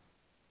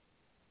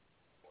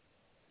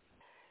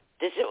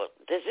 This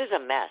is a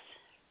mess.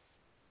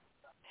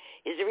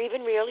 Is there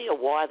even really a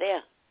war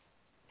there?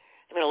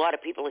 I mean, a lot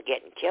of people are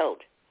getting killed.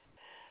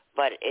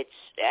 But it's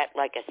at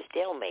like a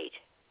stalemate.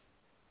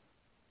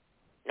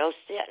 No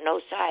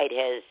side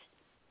has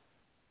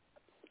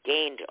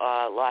gained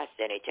or lost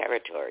any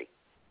territory.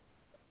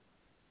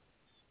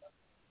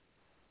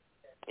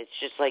 It's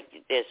just like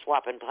they're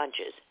swapping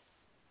punches.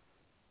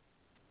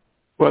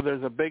 Well,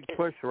 there's a big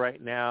push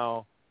right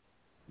now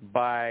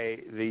by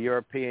the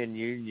European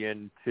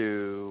Union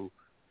to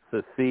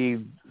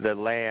secede the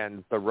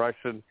lands, the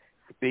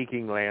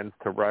Russian-speaking lands,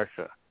 to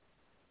Russia.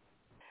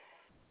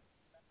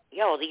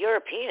 The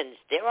Europeans,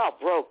 they're all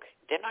broke.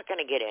 They're not going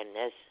to get in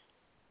this.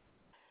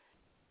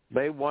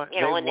 They want,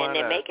 and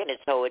they're making it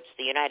so it's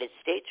the United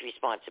States'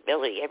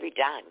 responsibility every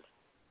time.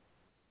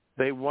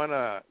 They want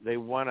a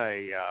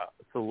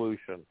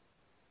solution.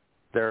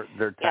 They're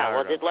tired. Yeah,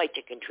 well, they'd like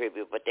to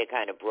contribute, but they're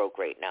kind of broke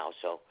right now,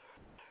 so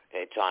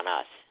it's on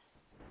us.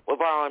 We're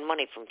borrowing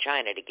money from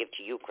China to give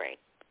to Ukraine.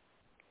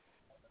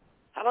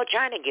 How about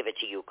China give it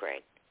to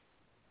Ukraine?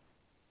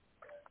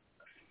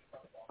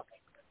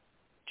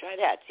 Try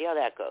that. See how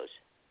that goes.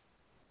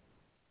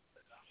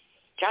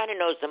 China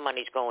knows the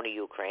money's going to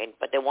Ukraine,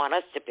 but they want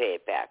us to pay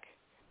it back.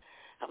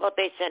 How about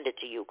they send it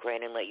to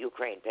Ukraine and let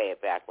Ukraine pay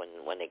it back when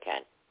they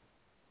can?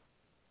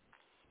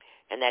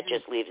 And that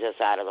just leaves us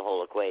out of the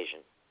whole equation.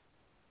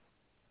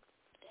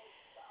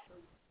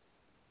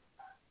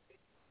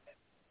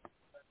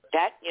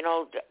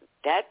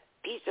 That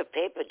piece of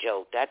paper,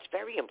 Joe, that's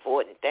very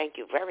important. Thank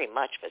you very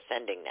much for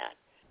sending that.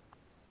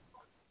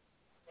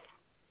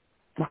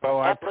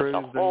 Well, that I puts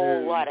a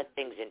whole lot of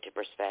things into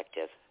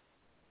perspective.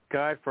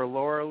 Guy for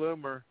Laura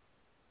Loomer.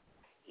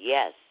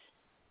 Yes.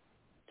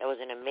 That was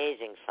an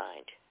amazing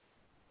find.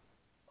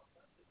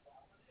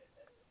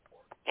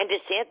 And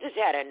DeSantis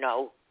had to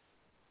know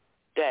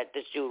that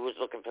this dude was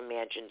looking for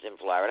mansions in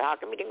Florida. How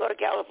come he didn't go to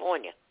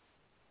California?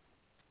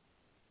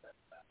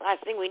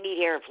 Last thing we need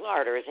here in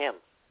Florida is him.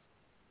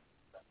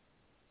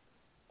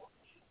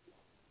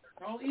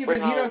 Well, even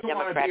he doesn't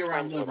want to be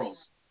around liberals.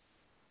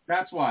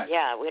 That's why.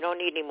 Yeah, we don't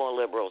need any more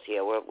liberals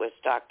here. We're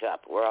stocked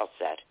up. We're all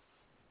set.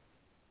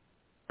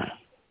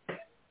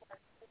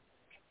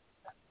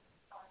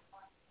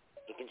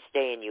 He can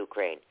stay in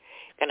Ukraine.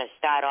 Going to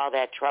start all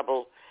that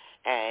trouble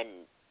and,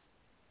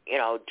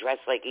 dress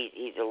like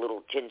he's a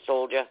little tin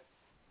soldier.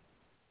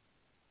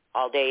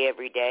 all day,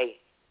 every day,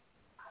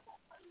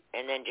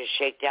 and then just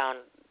shake down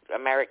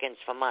Americans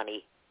for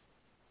money,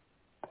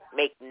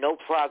 make no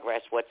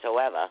progress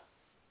whatsoever,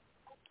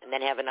 and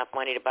then have enough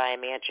money to buy a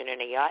mansion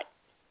and a yacht?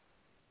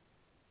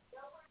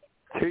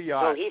 2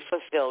 yachts. So he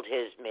fulfilled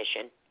his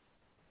mission.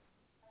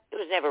 He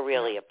was never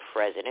really a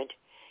president.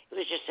 He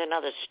was just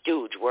another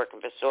stooge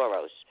working for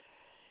Soros.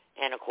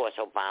 And, of course,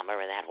 Obama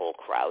and that whole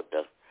crowd,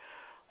 the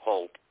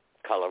whole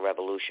color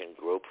revolution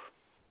group.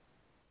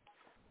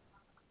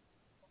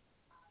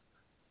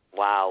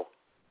 Wow.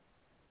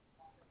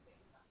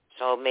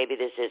 So maybe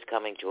this is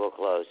coming to a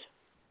close.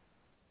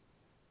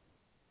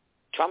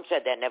 Trump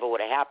said that never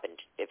would have happened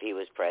if he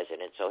was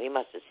president, so he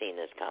must have seen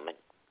this coming.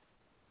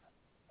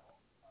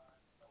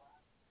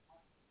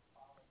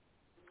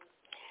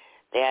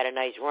 They had a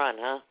nice run,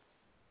 huh?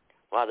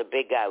 While the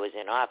big guy was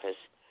in office,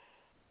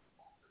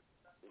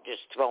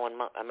 just throwing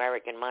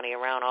American money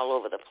around all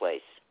over the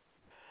place.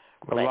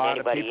 Letting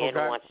anybody in who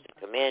wants to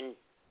come in.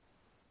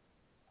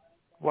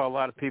 Well, a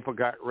lot of people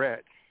got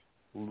rich.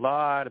 A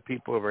lot of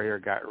people over here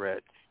got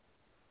rich.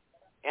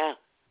 Yeah.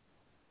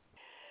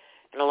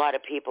 And a lot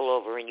of people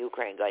over in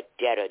Ukraine got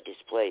dead or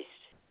displaced.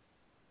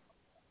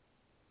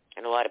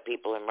 And a lot of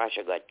people in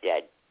Russia got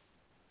dead.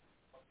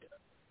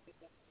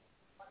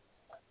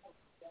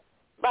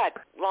 But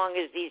as long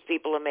as these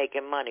people are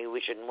making money,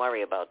 we shouldn't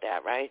worry about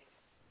that, right?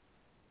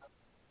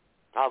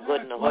 All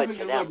good in the hood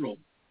for them. Liberal.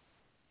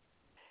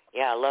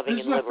 Yeah, loving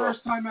and liberal. This is the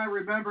first time I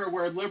remember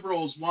where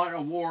liberals want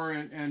a war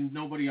and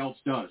nobody else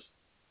does.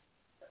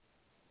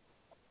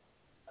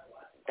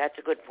 That's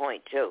a good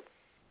point, too.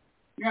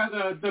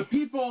 Yeah, the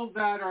people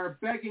that are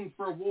begging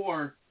for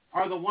war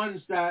are the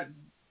ones that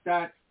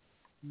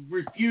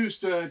refuse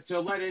to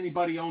let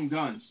anybody own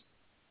guns.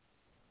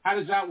 How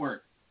does that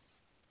work?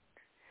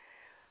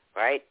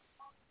 Right?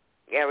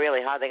 Yeah,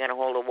 really, how are they going to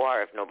hold a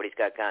war if nobody's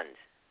got guns?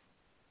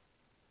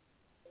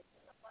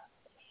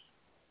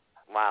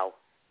 Wow.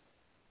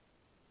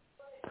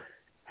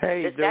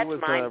 Hey, that's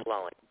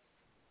mind-blowing.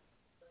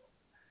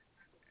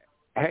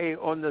 Hey,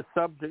 on the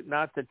subject,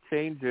 not to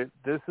change it,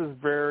 this is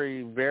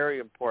very, very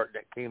important.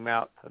 It came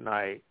out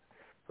tonight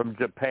from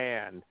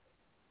Japan.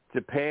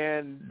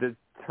 Japan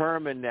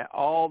determined that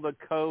all the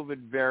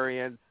COVID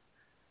variants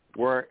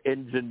were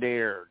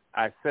engineered.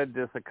 I said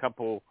this a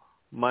couple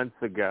months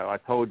ago. I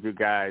told you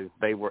guys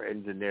they were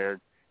engineered.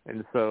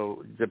 And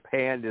so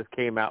Japan just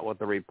came out with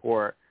a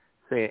report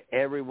saying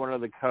every one of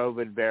the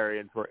COVID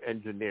variants were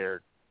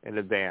engineered in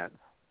advance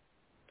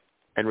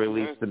and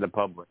released to the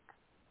public.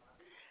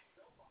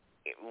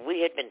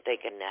 We had been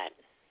thinking that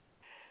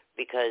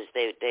because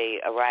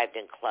they arrived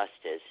in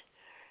clusters,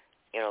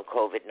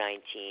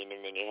 COVID-19,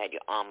 and then you had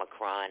your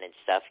Omicron and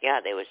stuff. Yeah,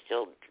 they were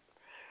still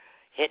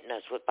hitting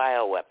us with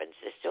bioweapons.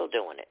 They're still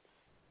doing it.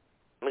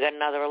 We got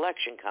another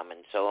election coming,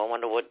 so I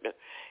wonder what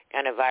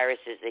kind of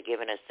viruses they're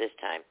giving us this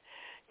time.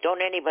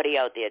 Don't anybody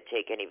out there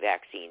take any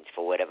vaccines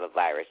for whatever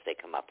virus they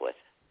come up with.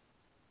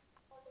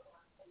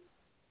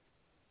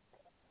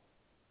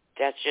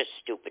 That's just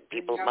stupid.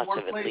 People must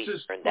have at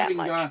least learned that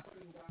much.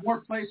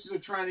 More places are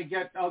trying to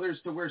get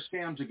others to wear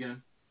scams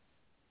again.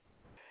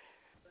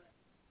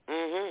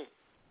 Mhm.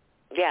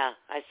 Yeah,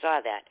 I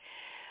saw that.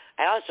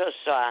 I also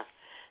saw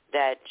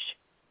that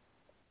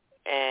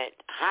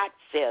heart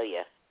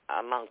failure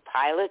among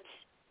pilots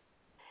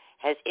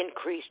has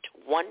increased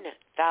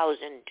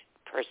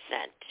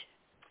 1,000%.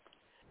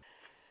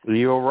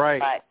 You're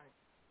right. But,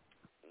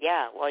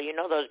 yeah, well,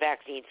 those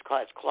vaccines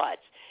cause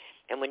clots.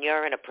 And when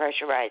you're in a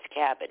pressurized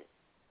cabin,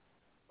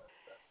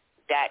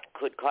 that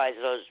could cause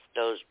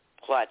those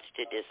clots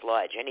to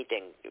dislodge.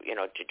 Anything,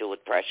 to do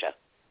with pressure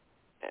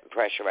and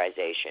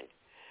pressurization.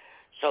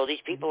 So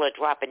these people are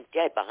dropping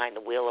dead behind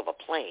the wheel of a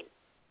plane.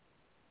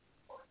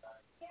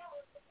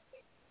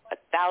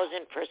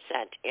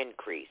 1,000%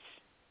 increase.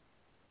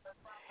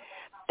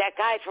 That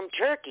guy from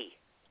Turkey,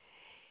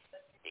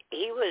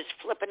 he was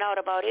flipping out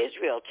about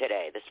Israel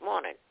this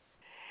morning.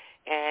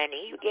 And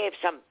he gave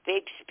some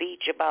big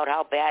speech about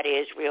how bad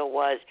Israel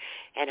was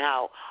and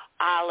how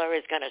Allah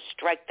is going to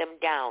strike them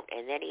down.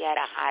 And then he had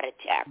a heart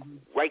attack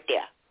right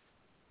there.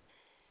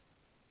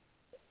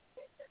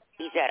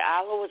 He said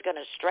Allah was going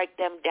to strike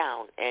them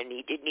down, and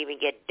he didn't even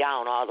get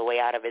down all the way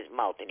out of his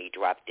mouth, and he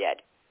dropped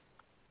dead.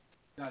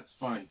 That's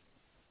funny.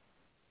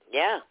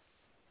 Yeah.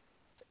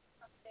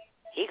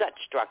 He got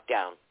struck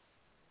down.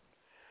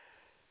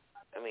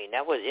 I mean,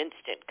 that was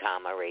instant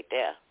karma right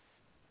there.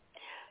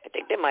 I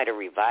think they might have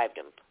revived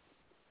him,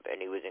 and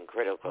he was in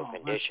critical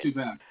condition. That's too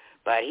bad.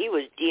 But he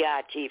was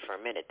DRT for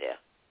a minute there.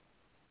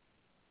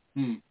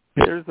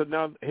 Here's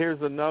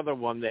another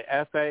one. The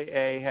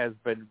FAA has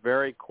been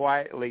very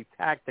quietly,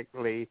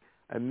 tactically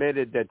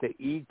admitted that the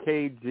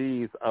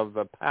EKGs of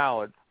the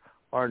pilots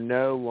are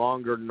no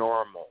longer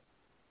normal.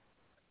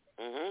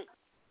 Mhm.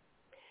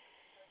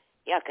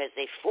 Yeah, because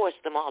they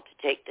forced them all to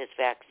take this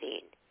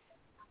vaccine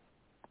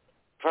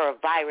for a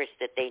virus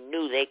that they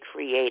knew they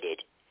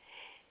created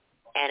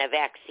and a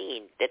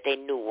vaccine that they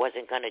knew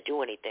wasn't going to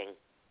do anything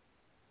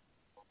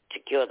to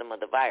cure them of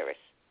the virus.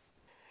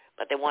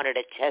 But they wanted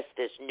to test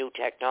this new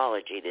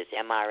technology, this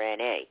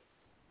mRNA.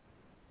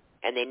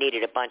 and they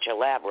needed a bunch of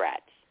lab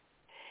rats.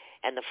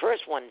 And the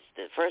first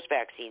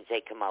vaccines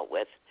they come out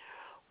with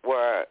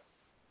were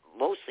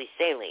mostly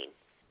saline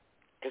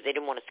because they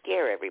didn't want to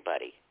scare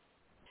everybody.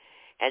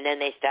 And then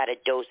they started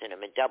dosing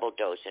them and double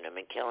dosing them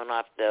and killing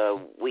off the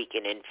weak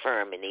and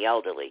infirm and the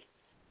elderly.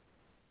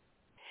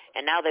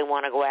 And now they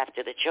want to go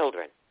after the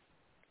children.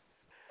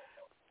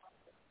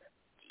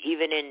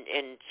 Even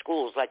in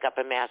schools like up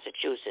in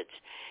Massachusetts,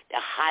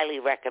 they're highly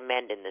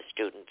recommending the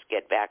students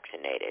get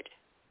vaccinated.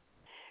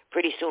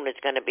 Pretty soon it's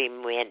going to be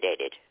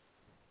mandated.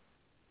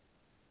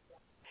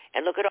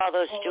 And look at all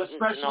those students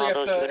and all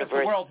those universities. Especially if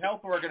the World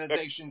Health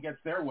Organization gets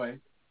their way.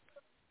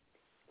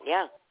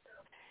 Yeah.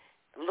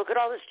 Look at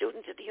all the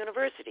students at the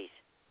universities.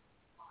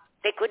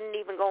 They couldn't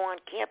even go on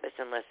campus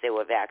unless they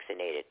were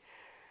vaccinated.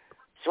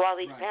 So all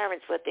these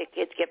parents let their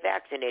kids get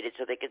vaccinated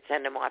so they could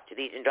send them off to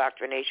these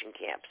indoctrination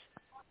camps.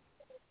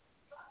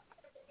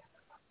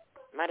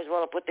 Might as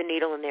well have put the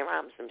needle in their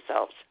arms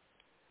themselves.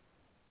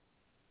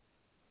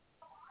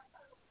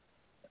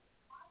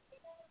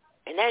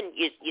 And then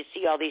you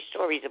see all these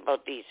stories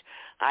about these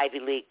Ivy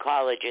League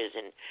colleges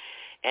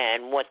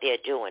and what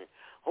they're doing.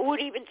 Who would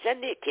even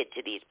send their kid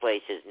to these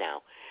places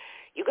now?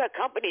 You got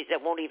companies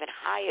that won't even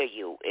hire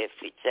you if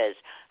it says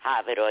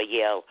Harvard or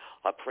Yale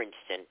or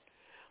Princeton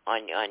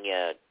on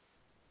your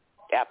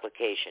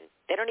application.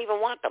 They don't even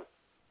want them.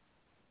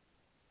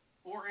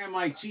 Or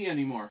MIT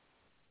anymore.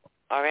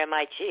 Or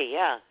MIT,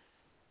 yeah.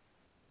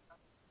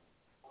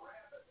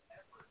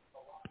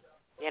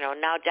 You know,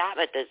 now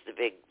Dartmouth is the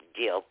big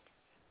deal.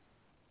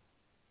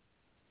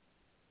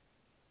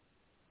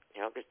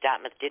 You know, because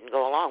Dartmouth didn't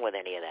go along with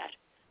any of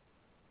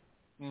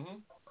that. Mm-hmm.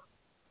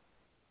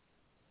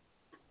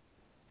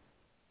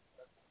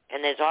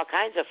 And there's all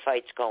kinds of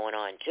fights going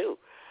on, too.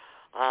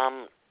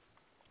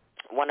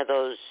 One of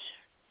those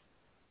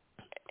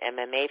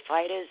MMA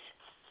fighters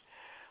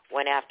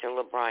went after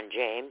LeBron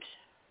James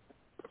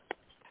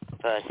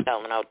for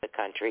selling out the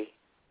country.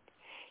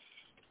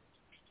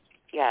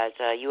 Yeah, it's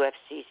a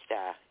UFC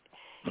star.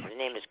 His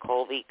name is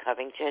Colby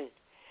Covington.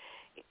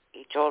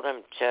 He told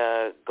him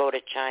to go to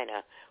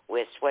China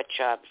where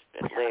sweatshops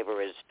and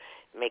laborers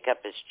make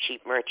up his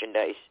cheap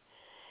merchandise.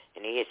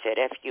 And he said,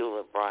 F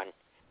you, LeBron.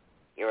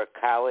 You're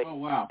a coward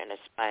and a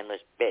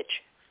spineless bitch.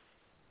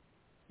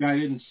 Yeah, I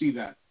didn't see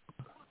that.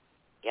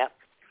 Yep.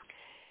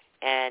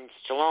 And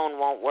Stallone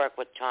won't work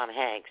with Tom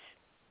Hanks.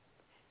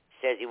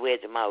 Says he wears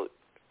him out.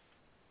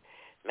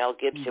 Mel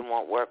Gibson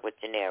won't work with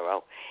De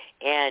Niro.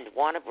 And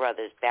Warner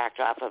Brothers backed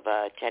off of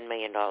a $10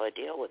 million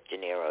deal with De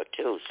Niro,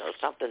 too. So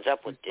something's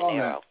up with De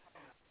Niro.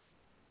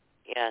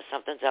 Yeah,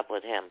 something's up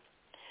with him.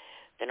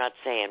 They're not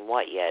saying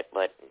what yet,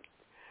 but,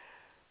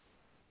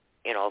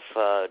 you know,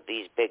 for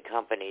these big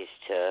companies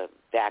to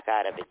back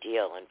out of a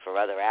deal and for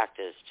other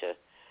actors to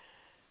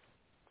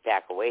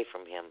back away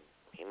from him,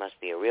 he must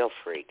be a real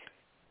freak.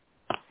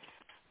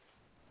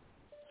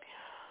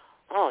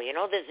 Oh, you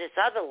know, there's this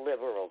other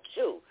liberal,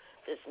 too.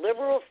 This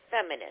liberal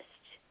feminist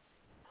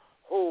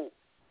who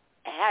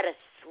had a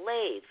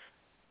slave.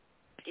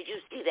 Did you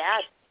see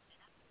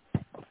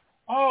that?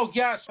 Oh,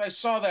 yes, I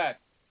saw that.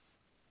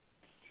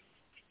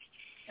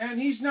 And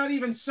he's not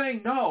even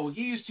saying no.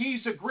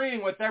 He's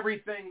agreeing with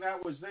everything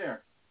that was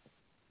there.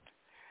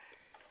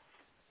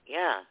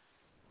 Yeah.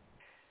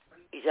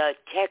 He's a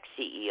tech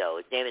CEO.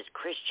 His name is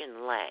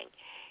Christian Lang.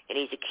 And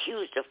he's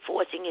accused of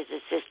forcing his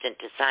assistant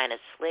to sign a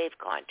slave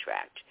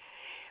contract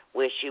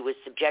where she was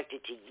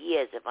subjected to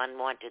years of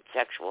unwanted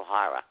sexual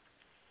horror.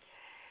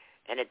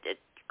 And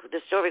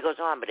the story goes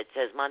on, but it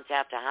says months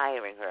after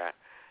hiring her,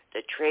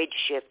 the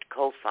TradeShift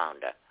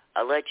co-founder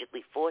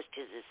allegedly forced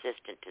his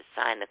assistant to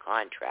sign the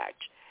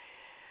contract.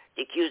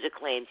 The accuser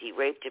claims he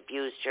raped,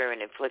 abused her,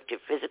 and inflicted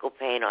physical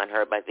pain on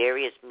her by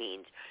various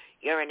means,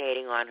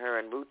 urinating on her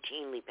and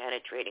routinely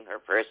penetrating her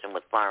person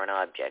with foreign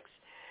objects.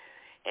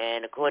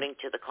 And according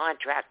to the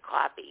contract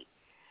copy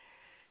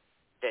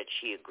that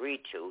she agreed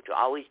to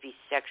always be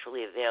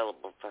sexually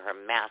available for her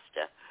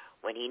master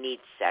when he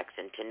needs sex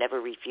and to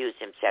never refuse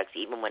him sex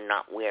even when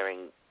not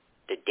wearing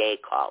the day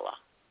collar.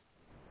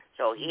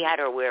 So he had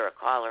her wear a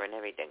collar and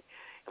everything.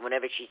 And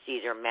whenever she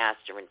sees her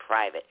master in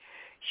private,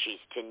 she's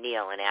to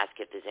kneel and ask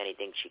if there's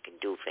anything she can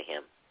do for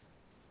him.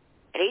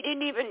 And he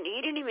didn't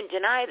even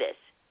deny this.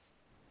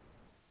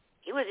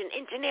 He was an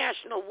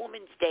International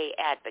Women's Day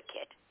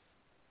advocate.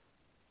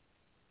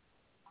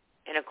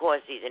 And of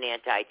course he's an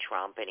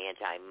anti-Trump and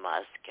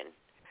anti-Musk, and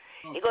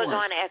he goes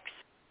on X,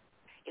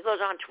 he goes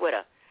on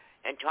Twitter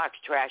and talks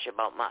trash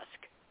about Musk.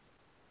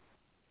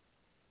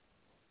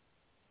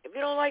 If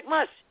you don't like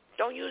Musk,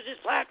 don't use his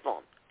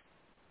platform.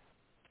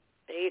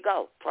 There you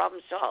go.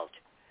 Problem solved.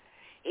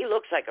 He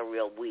looks like a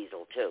real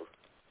weasel, too.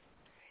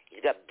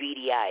 He's got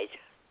beady eyes.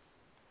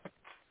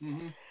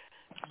 Mm-hmm.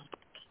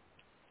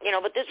 You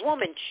know, but this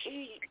woman,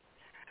 she,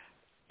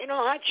 you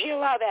know, how'd she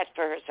allow that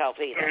for herself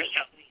either?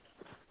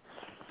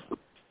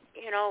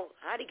 You know,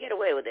 how'd he get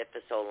away with it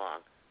for so long?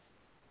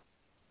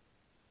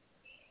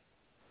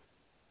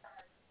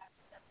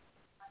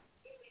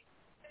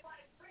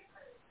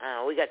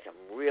 We got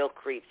some real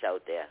creeps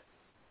out there.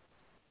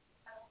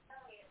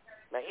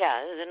 But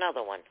yeah, there's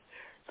another one.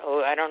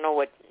 So I don't know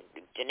what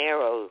De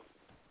Niro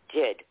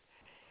did,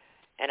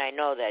 and I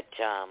know that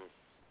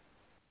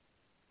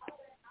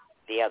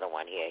the other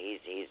one here,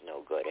 he's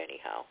no good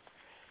anyhow.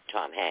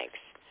 Tom Hanks.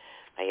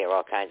 I hear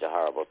all kinds of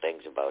horrible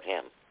things about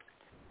him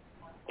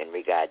in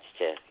regards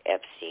to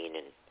Epstein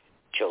and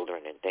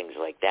children and things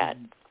like that.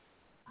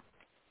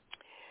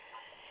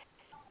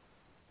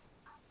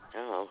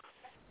 Oh.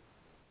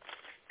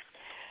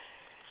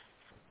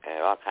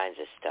 All kinds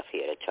of stuff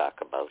here to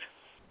talk about.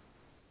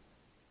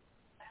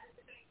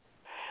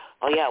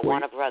 Oh, yeah,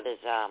 Warner Brothers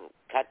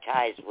cut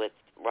ties with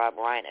Rob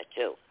Reiner,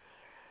 too.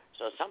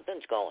 So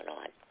something's going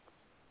on.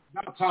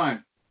 About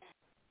time.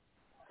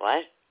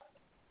 What?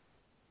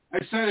 I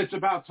said it's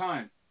about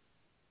time.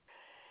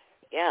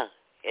 Yeah,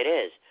 it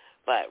is.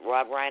 But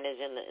Rob Reiner's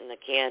in the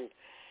can.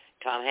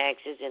 Tom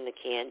Hanks is in the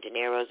can. De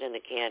Niro's in the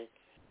can.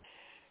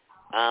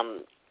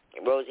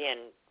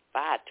 Roseanne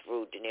Barr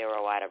threw De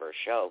Niro out of her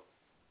show.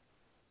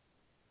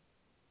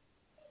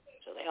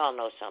 So they all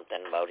know something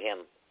about him.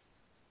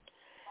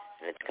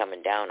 And it's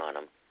coming down on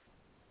him.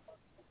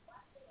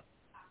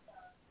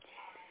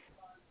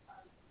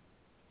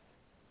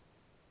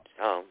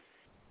 So,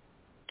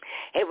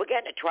 hey, we're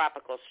getting a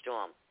tropical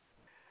storm.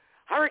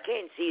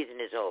 Hurricane season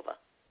is over.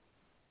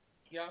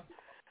 Yeah.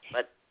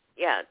 But,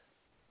 yeah,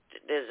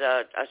 there's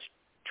a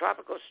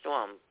tropical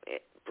storm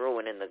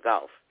brewing in the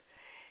Gulf.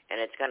 And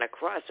it's going to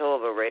cross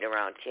over right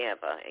around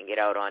Tampa and get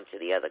out onto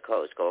the other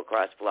coast, go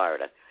across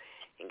Florida,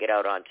 and get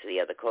out onto the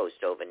other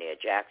coast over near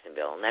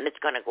Jacksonville. And then it's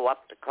going to go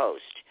up the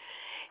coast.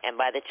 And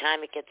by the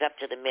time it gets up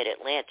to the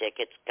mid-Atlantic,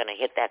 it's going to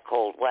hit that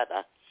cold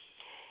weather.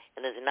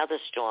 And there's another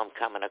storm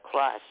coming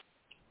across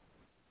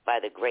by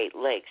the Great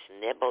Lakes,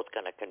 and they're both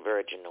going to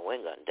converge in New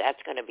England.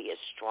 That's going to be a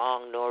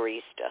strong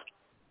nor'easter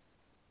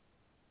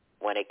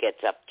when it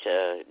gets up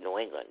to New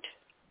England.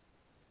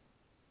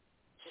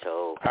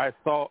 So I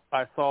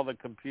saw the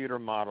computer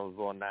models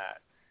on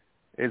that.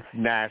 It's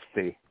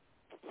nasty.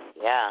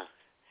 Yeah.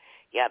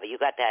 Yeah, but you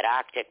got that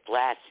Arctic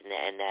blast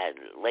and that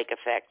lake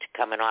effect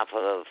coming off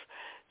of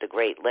the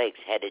Great Lakes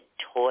headed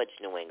towards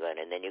New England,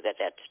 and then you got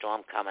that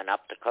storm coming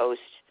up the coast.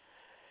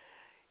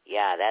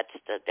 Yeah, that's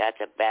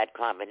a bad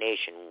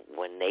combination.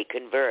 When they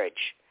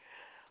converge,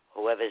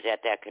 whoever's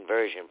at that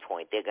conversion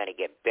point, they're going to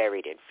get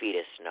buried in feet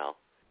of snow,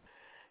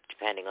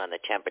 depending on the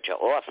temperature,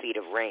 or feet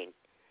of rain.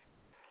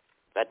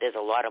 But there's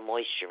a lot of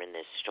moisture in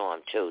this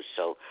storm, too,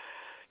 so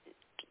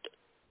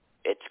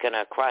it's going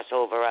to cross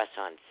over us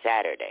on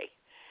Saturday.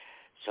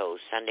 So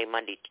Sunday,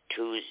 Monday,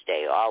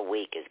 Tuesday, all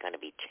week is going to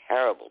be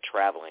terrible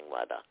traveling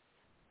weather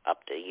up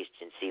the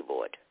eastern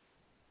seaboard.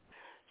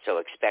 So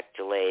expect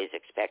delays,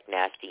 expect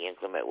nasty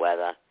inclement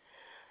weather,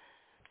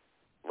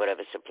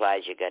 whatever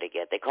supplies you got to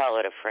get. They call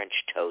it a French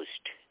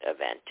toast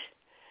event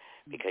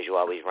because you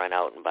always run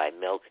out and buy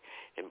milk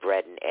and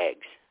bread and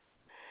eggs.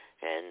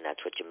 And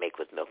that's what you make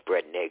with milk,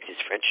 bread, and eggs is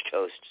French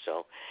toast.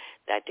 So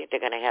I think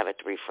they're going to have a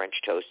 3 French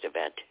toast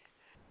event.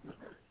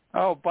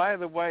 Oh, by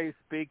the way,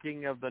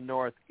 speaking of the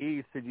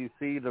Northeast, did you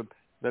see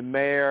the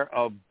mayor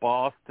of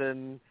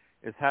Boston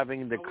is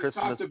having the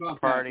Christmas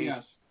party? That,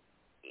 yes.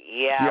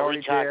 Yeah,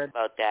 we talked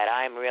about that.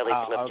 I'm really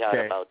flipped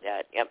out about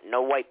that. Yep,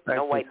 no white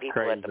people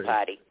crazy. at the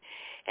party.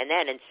 And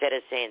then instead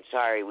of saying,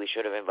 sorry, we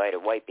should have invited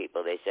white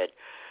people, they said,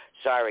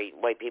 sorry,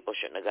 white people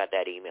shouldn't have got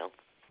that email.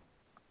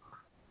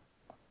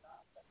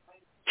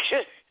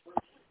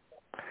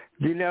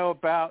 Do you know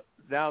about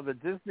now the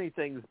Disney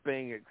thing's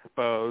being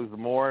exposed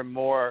more and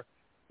more?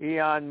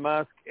 Elon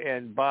Musk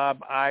and Bob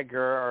Iger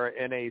are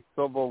in a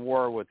civil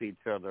war with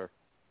each other.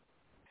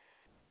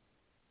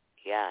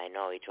 Yeah, I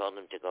know. He told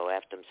them to go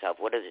after himself.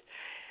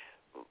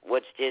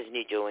 What's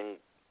Disney doing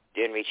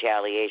in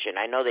retaliation?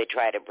 I know they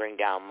try to bring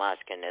down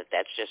Musk, and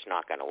that's just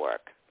not going to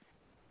work.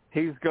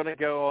 He's going to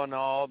go on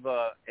all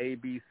the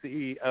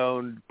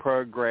ABC-owned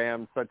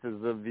programs such as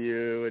The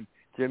View and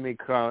Jimmy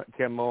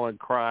Kimmel and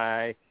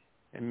Cry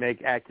and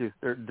make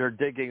they're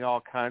digging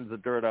all kinds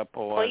of dirt up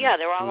on. Well, yeah,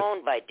 they're all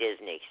owned by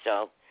Disney,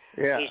 so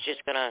yeah. He's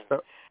just going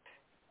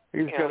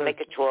to make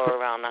a tour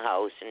around the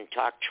house and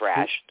talk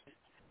trash.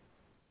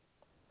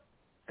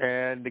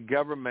 And the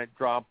government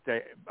dropped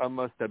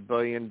almost $1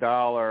 billion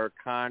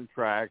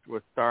contract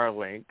with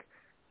Starlink,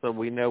 so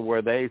we know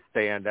where they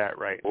stand at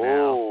right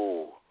now.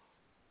 Ooh.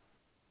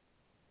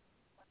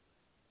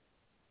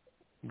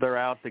 They're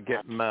out to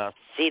get Musk.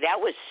 See, that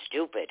was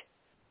stupid.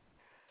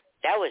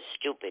 That was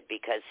stupid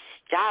because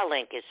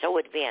Starlink is so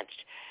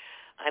advanced.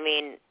 I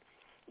mean,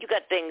 you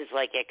got things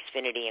like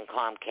Xfinity and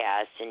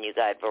Comcast, and you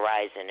got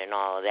Verizon and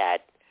all of that.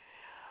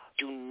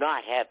 Do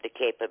not have the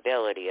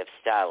capability of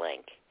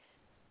Starlink.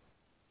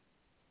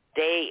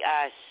 They're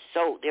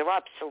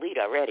obsolete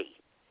already.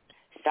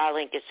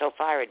 Starlink is so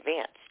far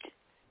advanced.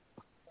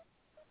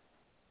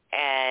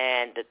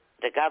 And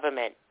the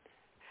government,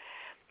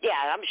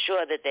 yeah, I'm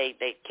sure that they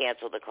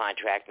canceled the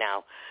contract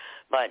now,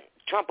 but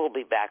Trump will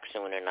be back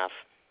soon enough.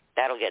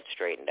 That'll get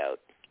straightened out.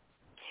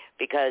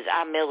 Because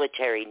our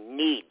military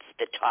needs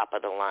the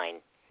top-of-the-line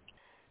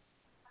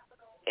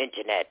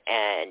internet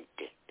and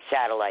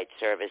satellite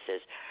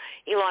services.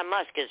 Elon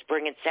Musk is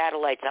bringing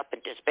satellites up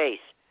into space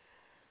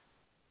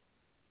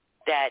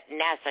that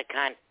NASA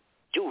can't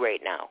do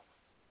right now.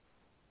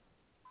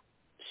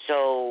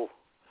 So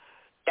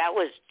that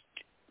was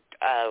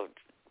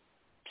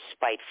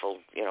spiteful,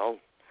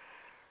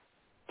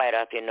 bite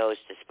off your nose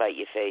to spite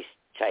your face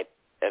type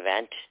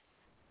event.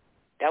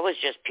 That was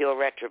just pure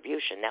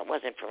retribution. That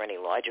wasn't for any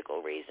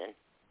logical reason.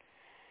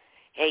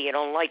 Hey, you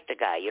don't like the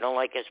guy. You don't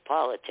like his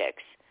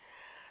politics.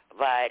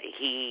 But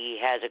he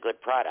has a good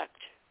product.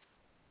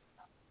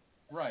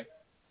 Right.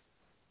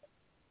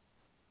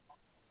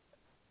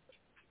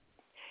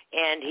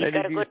 And he's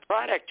got a good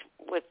product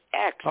with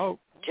X,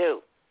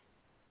 too.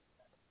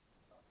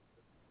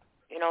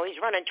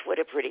 He's running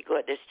Twitter pretty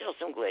good. There's still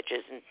some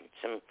glitches and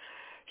some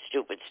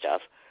stupid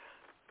stuff.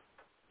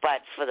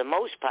 But for the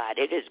most part,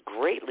 it has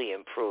greatly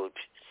improved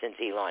since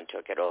Elon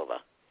took it over.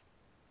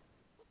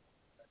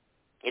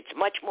 It's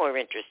much more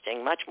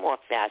interesting, much more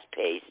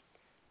fast-paced.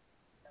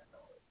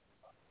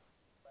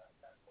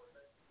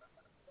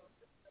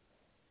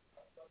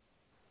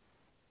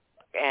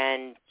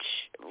 And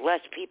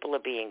less people are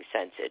being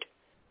censored.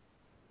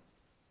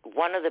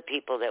 One of the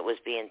people that was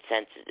being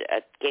censored,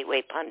 a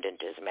Gateway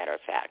pundit, as a matter of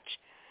fact,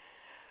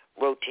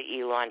 wrote to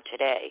Elon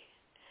today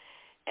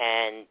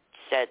and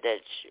said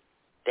that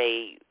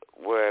they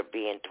were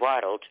being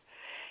throttled,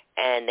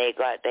 and they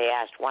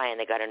asked why, and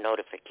they got a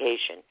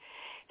notification.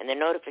 And the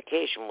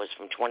notification was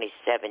from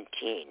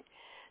 2017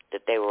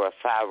 that they were a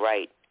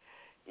far-right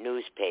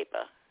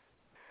newspaper.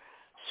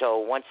 So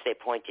once they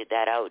pointed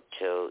that out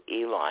to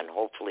Elon,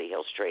 hopefully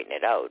he'll straighten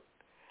it out,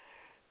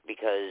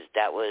 because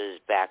that was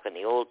back on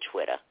the old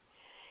Twitter,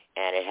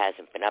 and it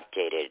hasn't been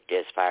updated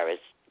as far as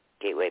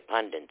Gateway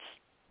Pundit's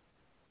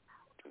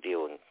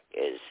viewing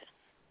is.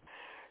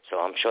 So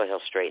I'm sure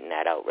he'll straighten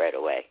that out right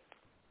away.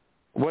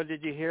 Well,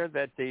 did you hear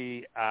that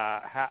the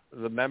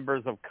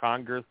members of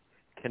Congress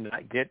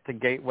cannot get to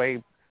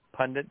Gateway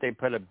Pundit? They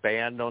put a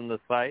ban on the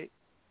site?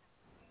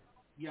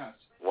 Yes.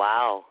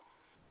 Wow.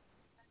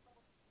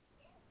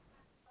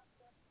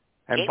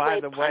 And Gateway by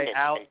the way,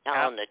 Pundit's been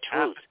telling the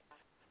truth.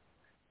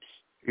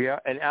 Yeah,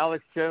 and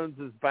Alex Jones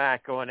is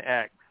back on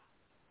X.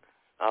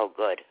 Oh,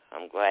 good.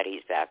 I'm glad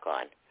he's back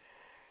on.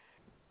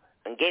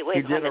 And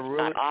Gateway Pundit's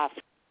not off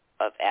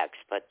of X,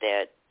 but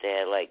they're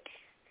like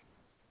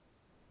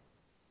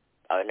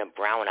in a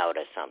brownout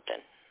or something.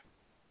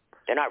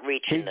 They're not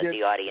reaching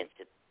the audience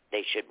that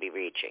they should be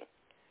reaching.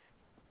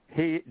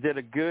 He did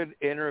a good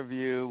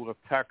interview with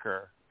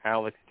Tucker,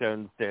 Alex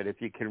Jones did.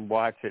 If you can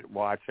watch it.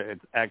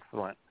 It's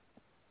excellent.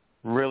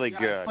 Really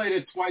good. I played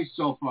it twice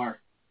so far.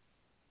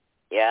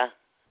 Yeah?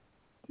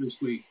 This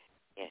week.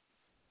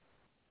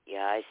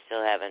 Yeah, I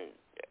still haven't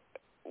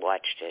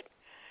watched it.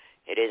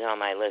 It is on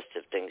my list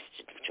of things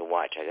to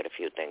watch. I got a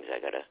few things I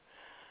got to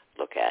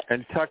look at.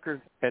 And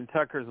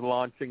Tucker's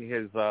launching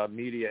his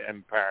media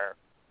empire.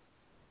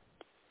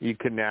 You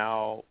can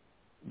now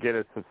get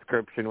a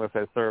subscription with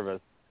his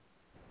service.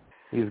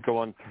 He's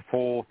going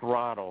full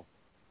throttle.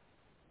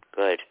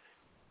 Good.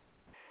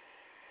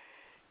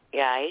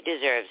 Yeah, he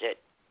deserves it.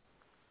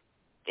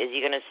 Is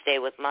he going to stay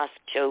with Musk,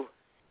 too?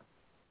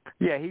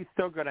 Yeah, he's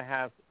still going to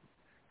have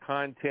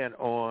content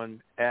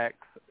on X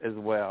as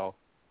well.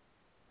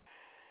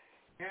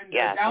 And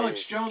yeah, Alex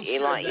Jones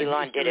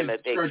Elon did him a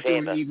big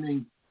favor.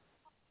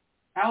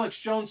 Alex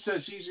Jones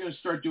says he's going to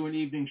start doing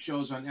evening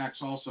shows on X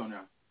also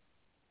now.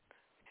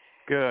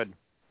 Good.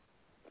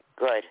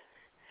 I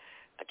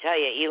tell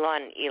you,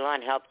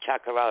 Elon helped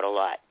Tucker out a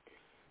lot.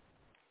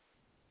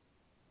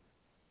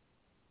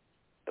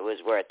 It was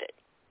worth it.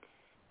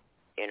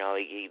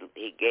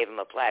 He gave him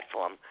a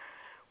platform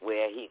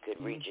where he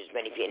could reach as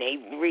many people. And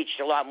he reached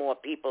a lot more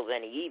people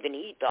than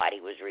he thought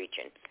he was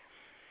reaching.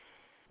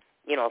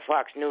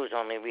 Fox News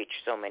only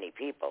reached so many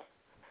people.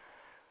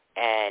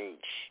 And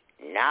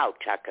now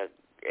Tucker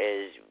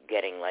is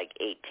getting like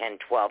 8, 10,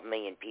 12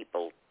 million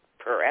people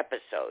per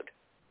episode.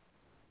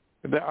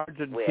 The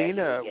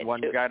Argentina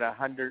one got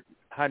 100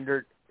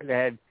 it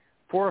had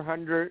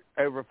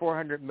over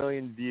 400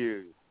 million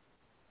views.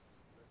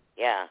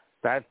 Yeah.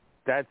 That's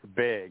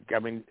big. I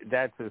mean,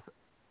 that's as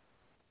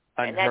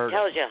unheard and that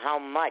tells you how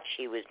much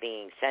he was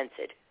being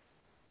censored.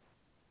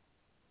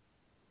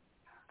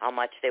 How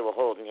much they were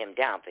holding him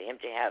down. For him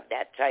to have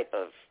that type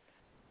of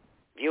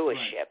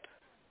viewership,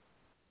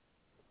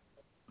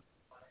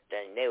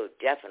 then they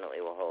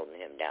definitely were holding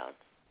him down.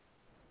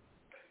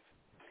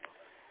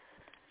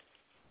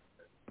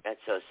 That's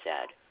so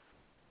sad.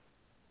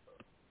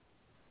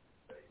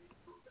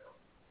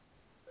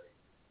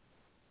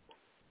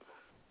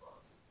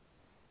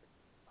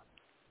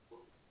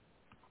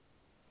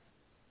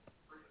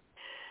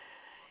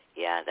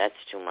 Yeah, that's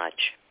too much.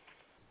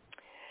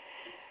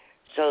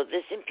 So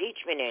this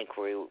impeachment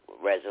inquiry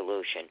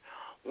resolution,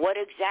 what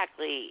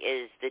exactly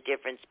is the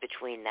difference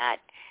between that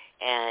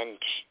and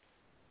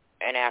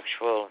an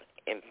actual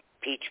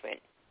impeachment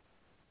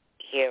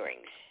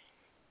hearings?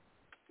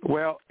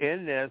 Well,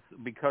 in this,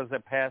 because they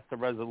passed the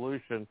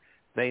resolution,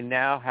 they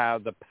now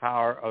have the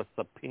power of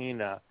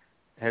subpoena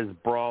has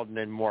broadened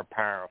and more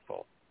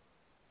powerful.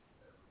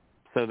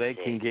 so they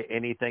can get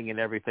anything and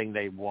everything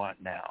they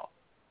want now.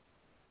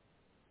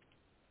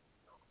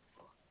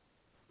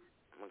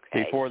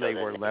 Okay, before so they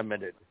were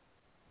limited.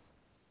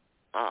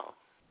 Oh.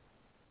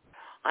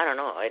 I don't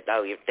know.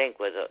 You'd think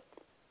with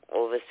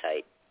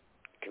oversight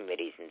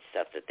committees and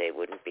stuff that they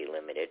wouldn't be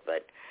limited,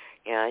 but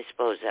yeah, I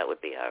suppose that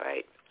would be all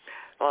right.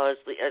 Well,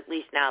 at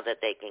least now that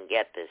they can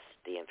get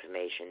the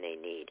information they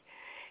need.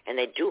 And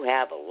they do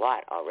have a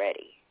lot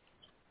already.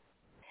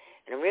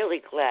 And I'm really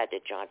glad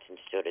that Johnson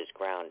stood his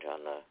ground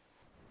on the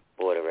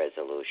border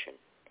resolution.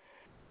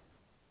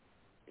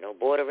 No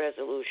border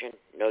resolution,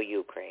 no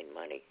Ukraine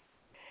money.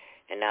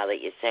 And now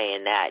that you're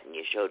saying that and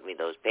you showed me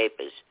those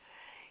papers,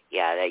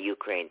 yeah, that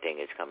Ukraine thing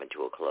is coming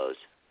to a close.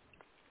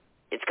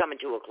 It's coming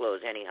to a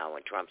close anyhow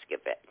when Trump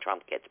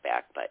gets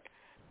back, but...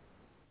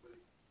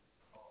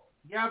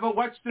 Yeah, but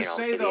what's to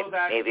say, though,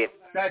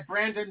 that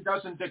Brandon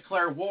doesn't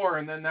declare war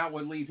and then that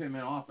would leave him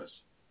in office?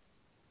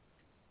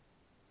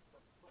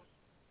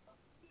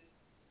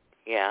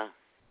 Yeah.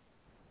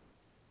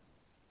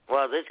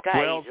 Well, this guy,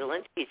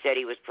 Zelensky, said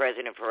he was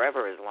president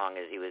forever as long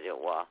as he was at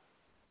war.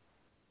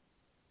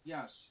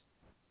 Yes.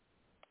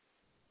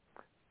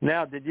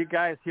 Now, did you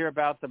guys hear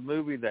about the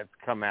movie that's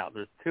come out?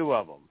 There's two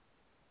of them.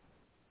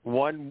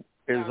 One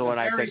is the one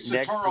I think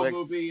Netflix. Netflix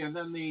movie, and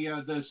then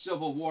the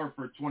Civil War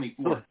for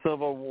 24. The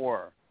Civil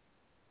War.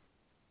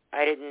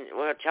 I didn't.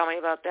 Well, tell me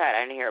about that.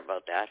 I didn't hear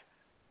about that.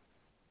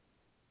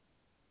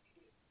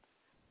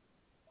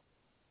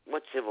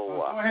 What Civil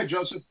War? Go ahead,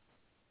 Joseph.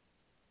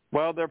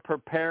 Well, they're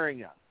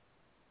preparing us.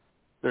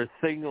 They're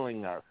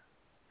signaling us.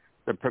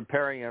 They're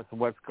preparing us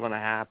what's going to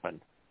happen.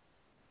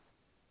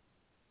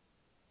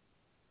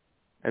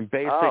 And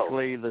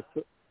basically, the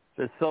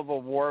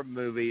Civil War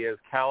movie is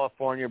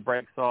California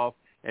breaks off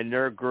in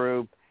their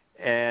group,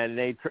 and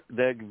they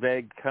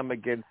come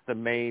against the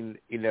main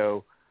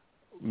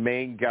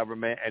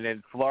government, and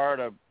in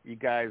Florida, you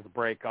guys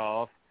break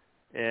off,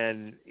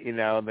 and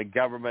the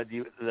government,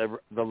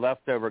 the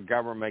leftover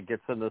government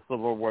gets in the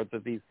Civil War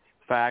with these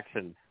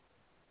factions.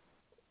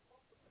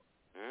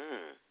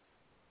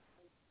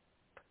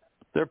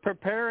 They're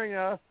preparing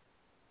us.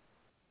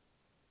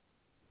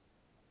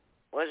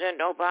 Wasn't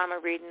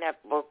Obama reading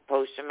that book,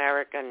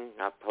 Post-American,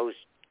 not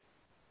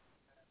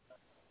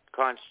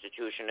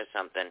Post-Constitution or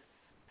something?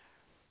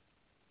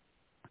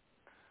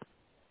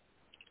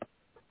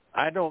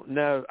 I don't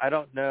know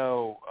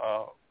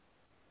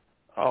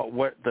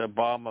what the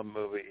Obama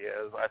movie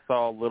is. I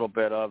saw a little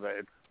bit of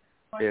it.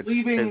 It's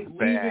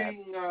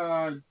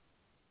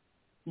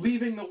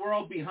leaving the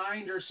world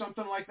behind or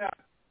something like that.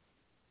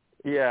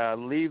 Yeah,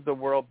 Leave the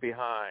World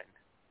Behind.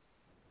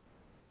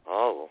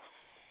 Oh.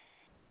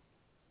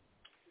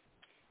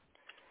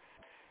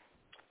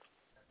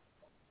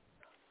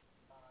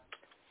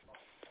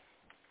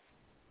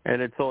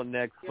 And it's on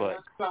Netflix. Yeah,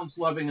 that sounds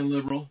loving and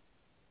liberal.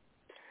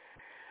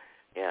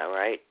 Yeah,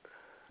 right.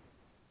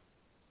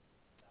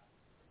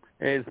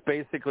 And it's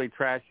basically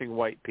trashing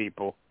white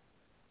people.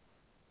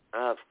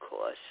 Of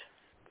course.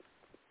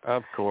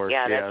 Of course,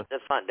 yeah. Yes.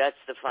 That's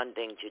the fun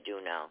thing to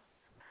do now.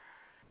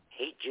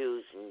 Hate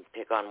Jews and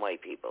pick on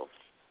white people.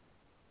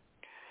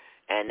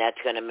 And that's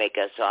going to make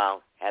us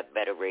all have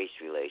better race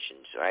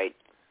relations, right?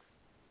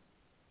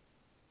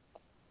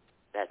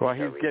 Well,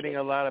 he's getting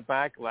a lot of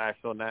backlash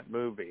on that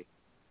movie.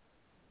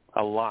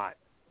 A lot.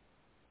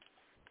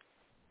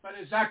 But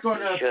is that going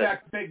to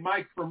affect Big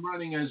Mike from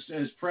running as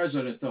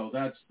president, though?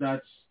 That's.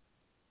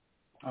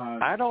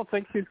 I don't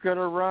think she's going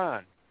to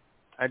run.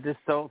 I just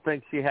don't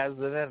think she has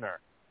it in her.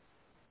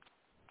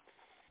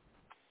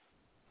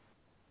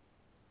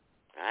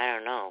 I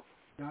don't know.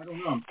 I don't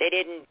know. They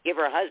didn't give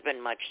her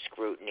husband much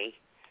scrutiny,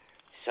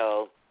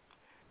 so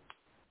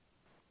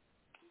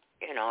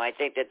I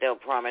think that they'll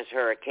promise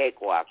her a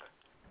cakewalk.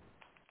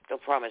 They'll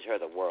promise her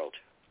the world.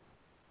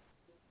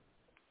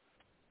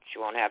 She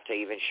won't have to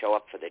even show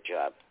up for the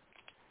job.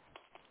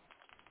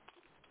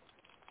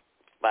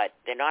 But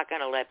they're not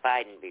going to let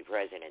Biden be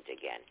president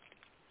again.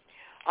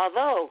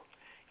 Although,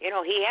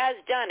 he has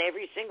done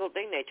every single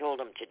thing they told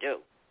him to do.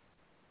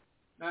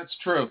 That's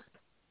true.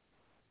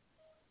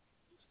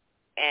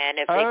 And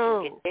if they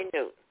can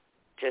continue,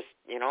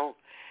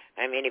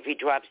 if he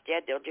drops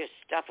dead, they'll just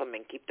stuff him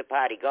and keep the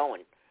party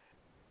going.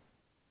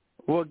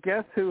 Well,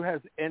 guess who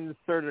has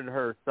inserted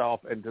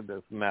herself into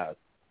this mess?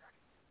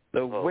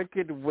 The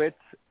Wicked Witch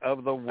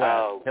of the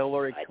West,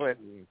 Hillary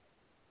Clinton.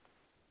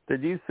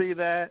 Did you see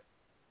that?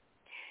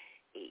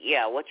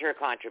 Yeah, what's her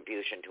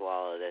contribution to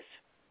all of this?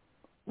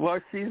 Well,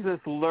 she's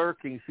just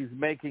lurking. She's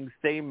making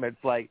statements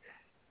like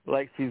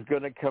she's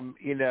going to come,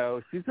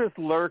 she's just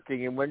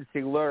lurking, and when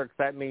she lurks,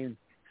 that means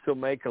she'll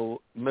make a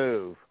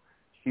move.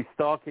 She's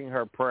stalking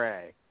her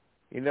prey.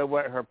 You know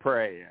what her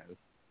prey is?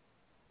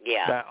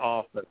 Yeah. That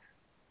office.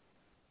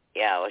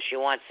 Yeah, well, she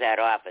wants that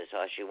office,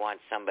 or she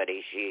wants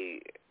somebody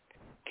she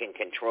can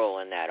control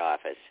in that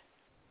office.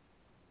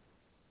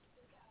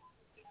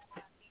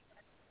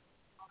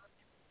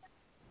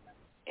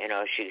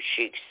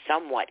 She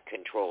somewhat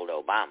controlled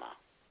Obama.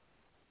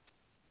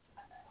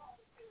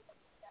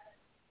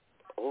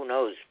 Who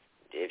knows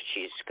if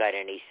she's got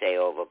any say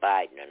over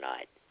Biden or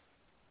not.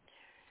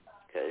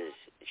 because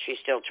she's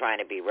still trying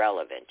to be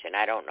relevant, and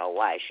I don't know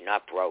why. She's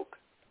not broke.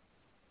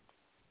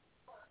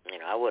 You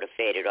know, I would have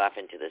faded off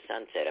into the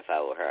sunset if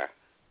I were her.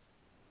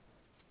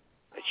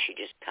 But she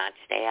just can't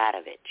stay out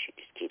of it. She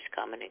just keeps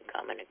coming and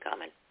coming and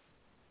coming.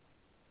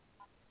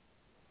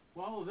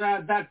 Well,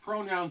 that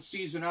pronoun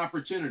sees an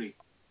opportunity.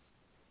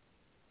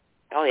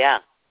 Oh, yeah.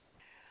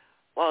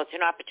 Well, it's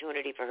an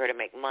opportunity for her to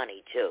make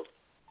money, too.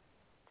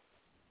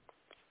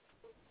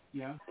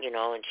 Yeah. You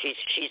know, and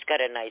she's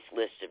got a nice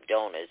list of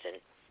donors, and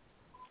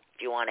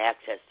if you want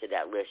access to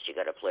that list, you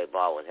got to play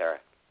ball with her.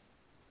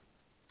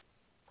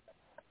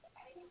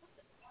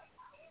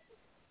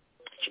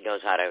 She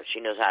knows how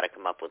to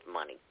come up with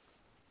money,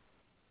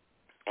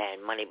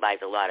 and money buys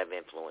a lot of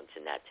influence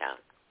in that town.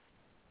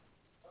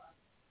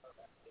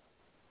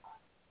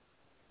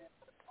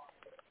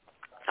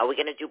 Are we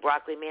going to do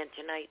Broccoli Man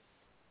tonight?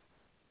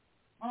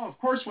 Oh, of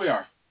course we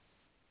are.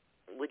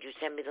 Would you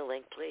send me the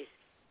link, please?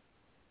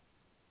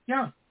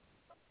 Yeah.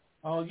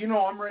 Oh, you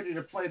know, I'm ready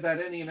to play that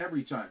any and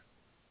every time.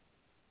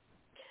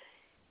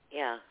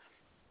 Yeah.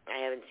 I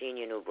haven't seen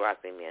your new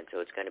Broccoli Man, so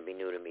it's going to be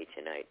new to me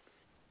tonight.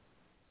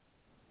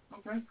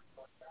 Okay.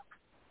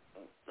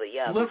 But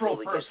yeah, liberal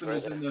person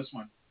is in this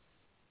one.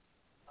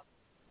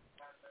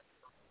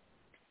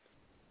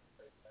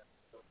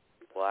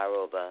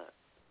 Waroba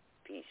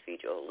Peace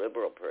Feature. Oh,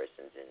 liberal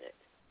person's in it.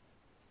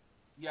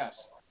 Yes.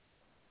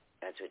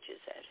 That's what you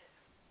said.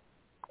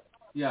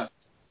 Yeah.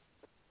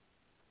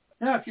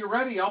 Yeah, if you're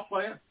ready, I'll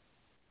play it.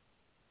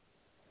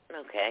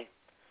 Okay.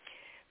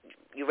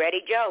 You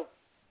ready, Joe?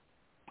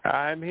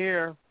 I'm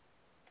here.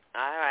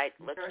 All right,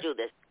 let's do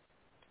this.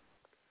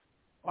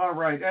 All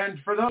right, and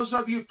for those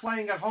of you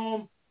playing at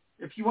home,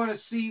 if you want to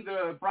see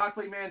the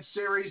Broccoli Man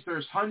series,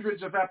 there's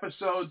hundreds of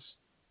episodes,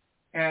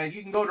 and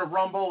you can go to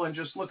Rumble and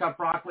just look up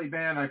Broccoli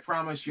Man. I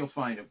promise you'll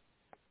find him.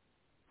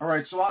 All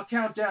right, so I'll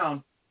count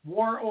down.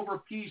 War Over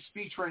Peace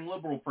featuring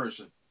Liberal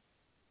Person.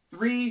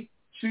 3,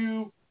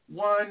 2,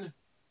 1,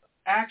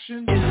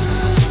 action.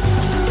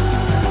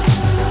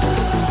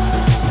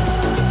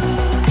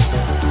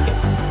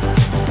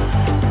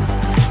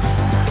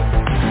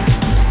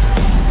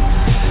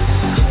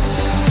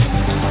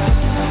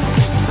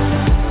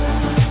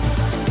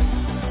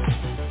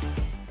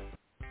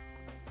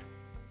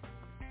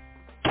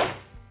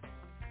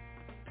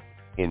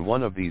 In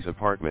one of these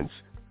apartments,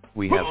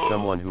 we have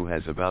someone who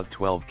has about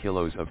 12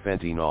 kilos of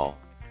fentanyl.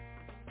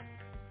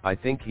 I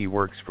think he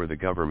works for the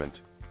government.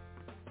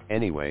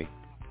 Anyway,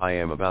 I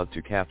am about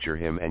to capture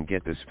him and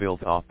get this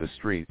filth off the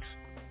streets.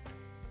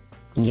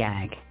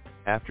 Yag.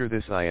 After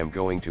this I am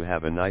going to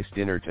have a nice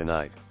dinner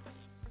tonight.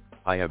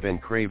 I have been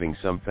craving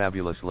some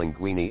fabulous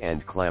linguine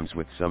and clams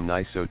with some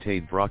nice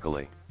sautéed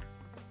broccoli.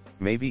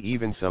 Maybe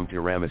even some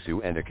tiramisu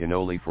and a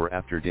cannoli for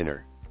after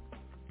dinner.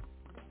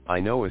 I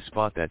know a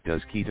spot that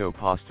does keto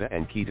pasta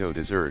and keto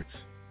desserts.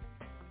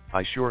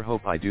 I sure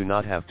hope I do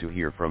not have to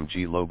hear from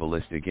G.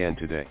 Lobalist again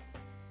today.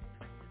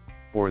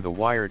 Or the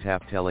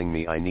wiretap telling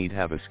me I need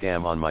have a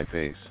scam on my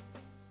face.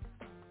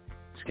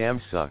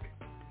 Scams suck.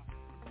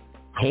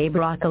 Hey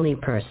broccoli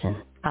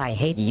person, I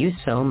hate you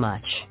so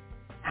much.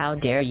 How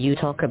dare you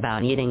talk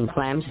about eating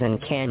clams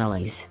and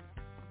cannolis?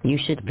 You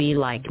should be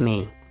like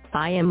me.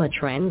 I am a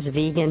trans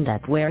vegan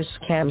that wears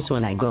scams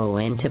when I go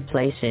into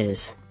places.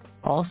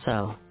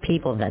 Also,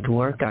 people that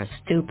work are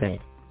stupid.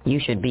 You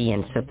should be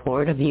in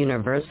support of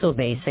universal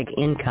basic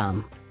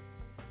income.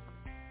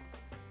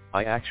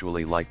 I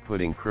actually like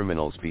putting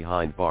criminals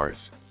behind bars.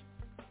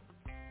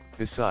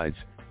 Besides,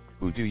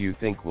 who do you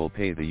think will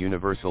pay the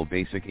universal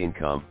basic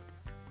income?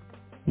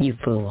 You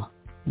fool.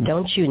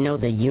 Don't you know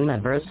the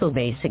universal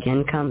basic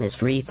income is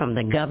free from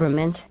the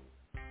government?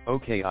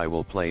 Okay, I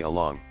will play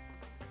along.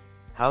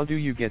 How do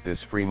you get this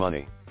free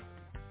money?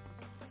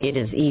 It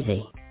is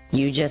easy.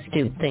 You just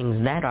do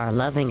things that are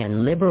loving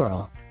and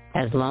liberal.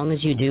 As long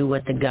as you do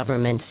what the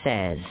government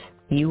says,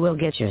 you will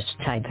get your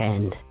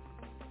stipend.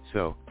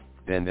 So,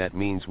 then that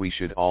means we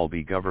should all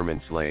be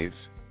government slaves?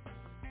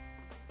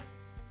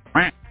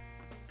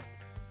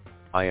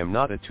 I am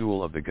not a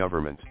tool of the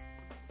government.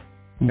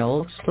 No,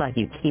 looks like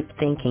you keep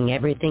thinking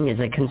everything is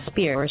a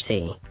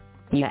conspiracy.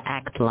 You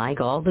act like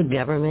all the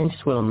governments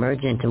will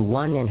merge into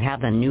one and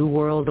have a new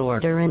world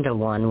order and a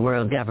one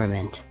world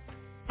government.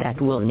 That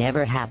will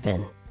never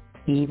happen.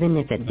 Even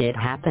if it did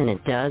happen,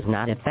 it does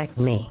not affect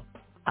me.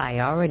 I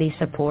already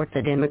support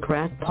the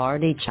Democrat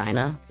Party,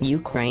 China,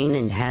 Ukraine,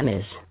 and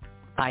Hamas.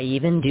 I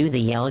even do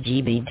the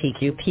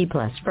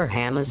LGBTQ+ for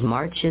Hamas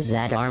marches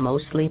that are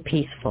mostly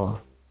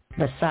peaceful.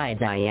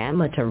 Besides, I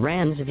am a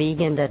trans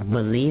vegan that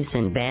believes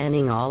in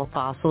banning all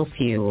fossil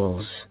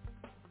fuels.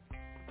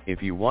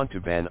 If you want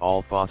to ban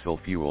all fossil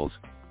fuels,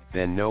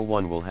 then no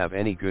one will have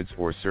any goods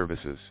or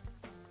services.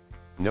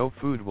 No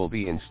food will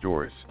be in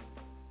stores.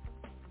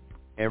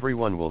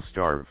 Everyone will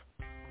starve.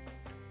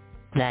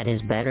 That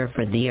is better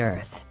for the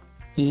earth.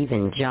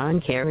 Even John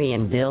Kerry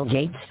and Bill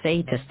Gates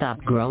say to stop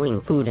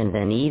growing food and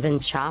then even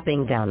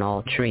chopping down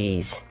all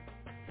trees.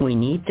 We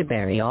need to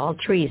bury all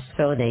trees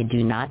so they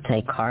do not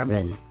take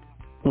carbon.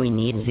 We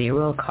need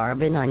zero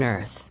carbon on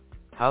Earth.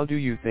 How do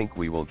you think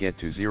we will get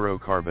to zero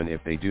carbon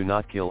if they do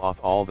not kill off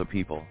all the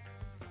people?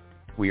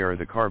 We are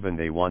the carbon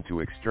they want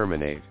to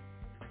exterminate.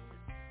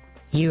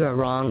 You are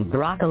wrong,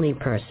 broccoli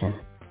person.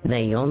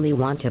 They only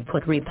want to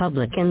put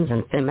Republicans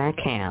in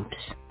FEMA camps.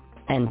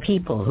 And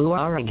people who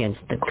are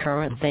against the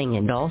current thing,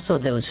 and also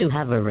those who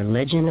have a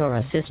religion or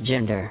a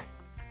cisgender.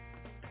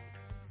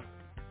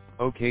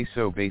 Okay,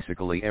 so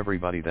basically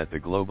everybody that the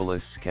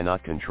globalists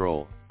cannot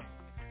control.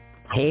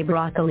 Hey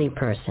broccoli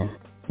person,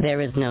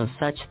 there is no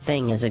such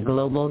thing as a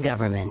global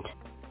government.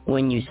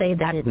 When you say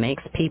that, it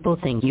makes people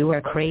think you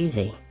are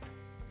crazy.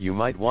 You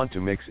might want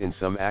to mix in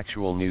some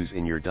actual news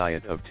in your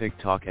diet of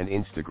TikTok and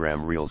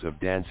Instagram reels of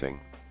dancing.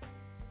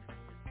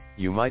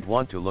 You might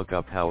want to look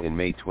up how in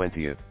May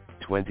 20th,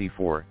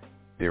 24,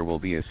 there will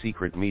be a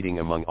secret meeting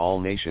among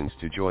all nations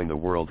to join the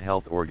World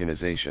Health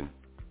Organization.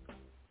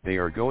 They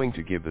are going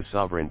to give the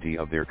sovereignty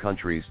of their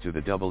countries to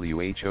the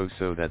WHO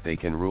so that they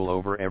can rule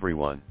over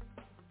everyone.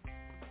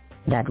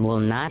 That will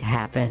not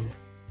happen.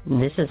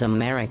 This is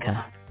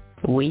America.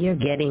 We are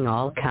getting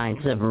all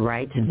kinds of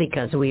rights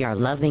because we are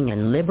loving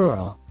and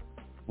liberal.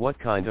 What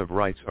kind of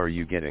rights are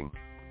you getting?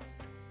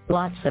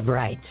 Lots of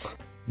rights.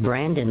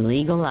 Brandon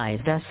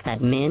legalized us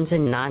that men's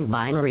and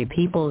non-binary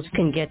peoples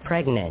can get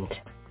pregnant.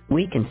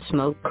 We can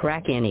smoke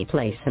crack any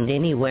place and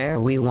anywhere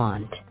we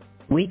want.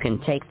 We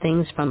can take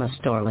things from a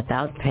store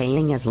without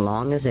paying as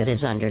long as it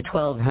is under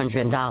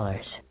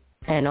 $1,200.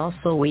 And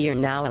also we are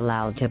now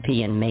allowed to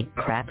pee and make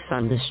craps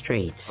on the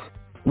streets.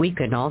 We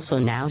can also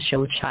now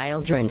show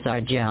children's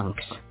our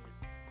junks.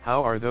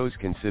 How are those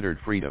considered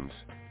freedoms?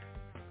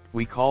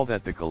 We call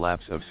that the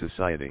collapse of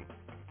society.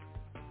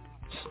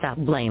 Stop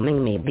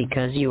blaming me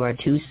because you are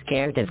too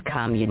scared of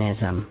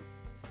communism.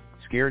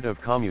 Scared of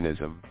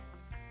communism?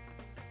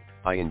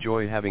 I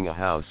enjoy having a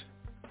house,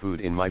 food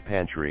in my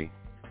pantry,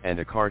 and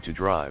a car to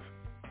drive.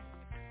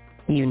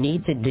 You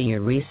need to do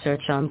your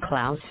research on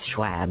Klaus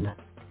Schwab.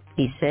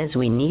 He says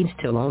we need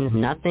to own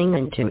nothing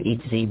and to eat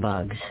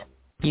Z-bugs.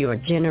 Your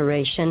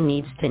generation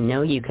needs to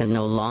know you can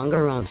no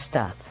longer own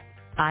stuff.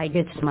 I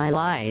get my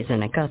lies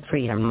and a cut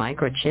freedom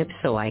microchip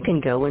so I can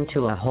go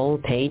into a whole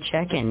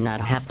paycheck and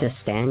not have to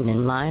stand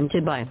in line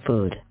to buy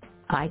food.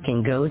 I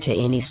can go to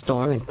any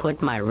store and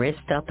put my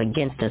wrist up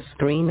against a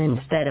screen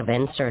instead of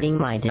inserting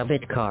my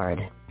debit card.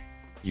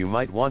 You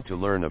might want to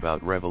learn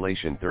about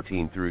Revelation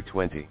 13 through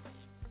 20.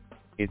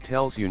 It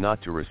tells you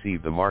not to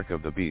receive the mark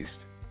of the beast.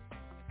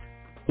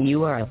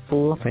 You are a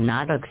fool for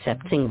not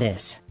accepting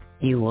this.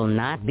 You will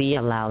not be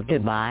allowed to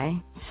buy,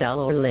 sell,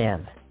 or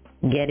live.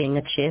 Getting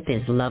a chip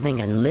is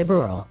loving and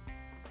liberal.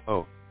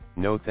 Oh,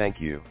 no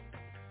thank you.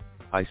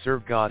 I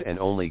serve God and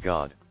only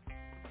God.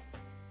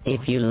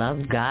 If you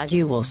love God,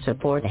 you will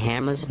support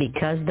Hamas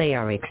because they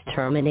are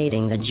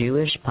exterminating the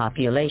Jewish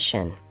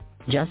population,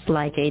 just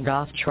like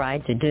Adolf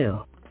tried to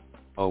do.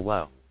 Oh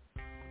wow.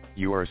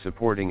 You are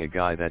supporting a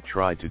guy that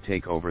tried to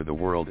take over the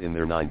world in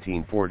their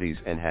 1940s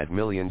and had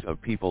millions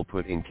of people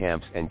put in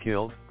camps and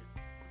killed?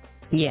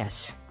 Yes,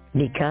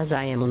 because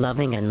I am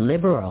loving and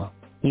liberal.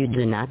 You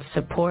do not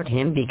support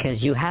him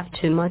because you have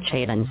too much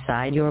hate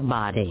inside your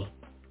body.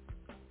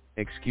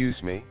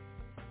 Excuse me?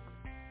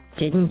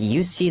 Didn't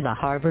you see the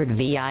Harvard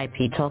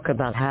VIP talk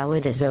about how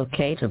it is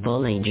okay to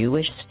bully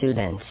Jewish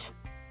students?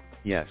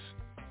 Yes.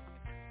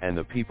 And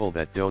the people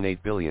that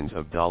donate billions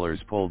of dollars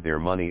pulled their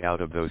money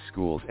out of those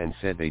schools and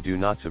said they do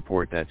not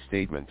support that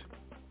statement.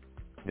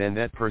 Then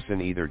that person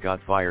either got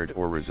fired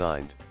or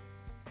resigned.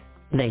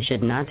 They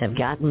should not have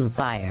gotten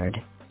fired.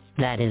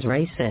 That is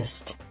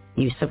racist.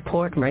 You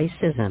support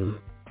racism.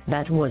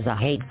 That was a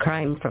hate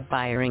crime for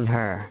firing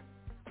her.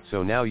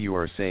 So now you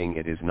are saying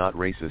it is not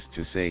racist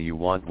to say you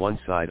want one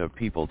side of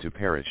people to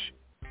perish,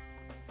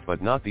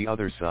 but not the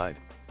other side?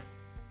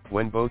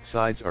 When both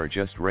sides are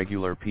just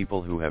regular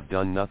people who have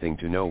done nothing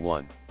to no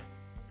one.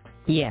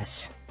 Yes.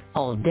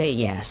 All day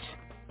yes.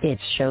 It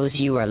shows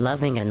you are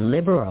loving and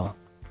liberal.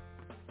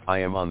 I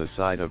am on the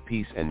side of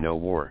peace and no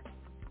war.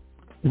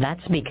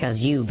 That's because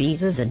you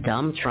bees is a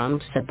dumb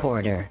Trump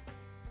supporter.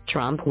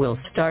 Trump will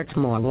start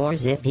more wars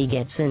if he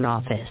gets in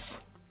office.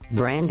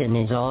 Brandon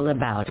is all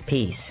about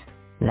peace.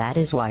 That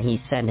is why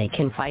he said they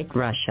can fight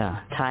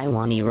Russia,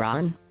 Taiwan,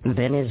 Iran,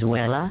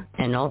 Venezuela,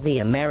 and all the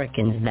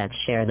Americans that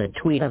share the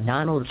tweet of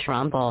Donald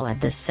Trump all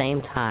at the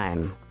same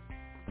time.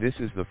 This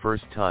is the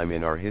first time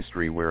in our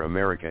history where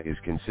America is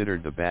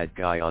considered the bad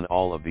guy on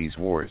all of these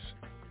wars.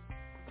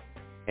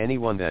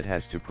 Anyone that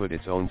has to put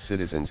its own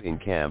citizens in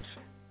camps,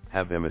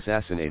 have them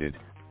assassinated,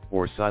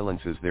 or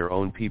silences their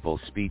own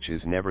people's speech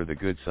is never the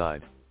good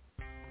side.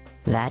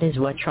 That is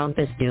what Trump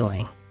is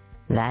doing.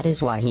 That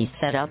is why he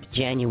set up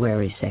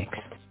January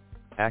 6th.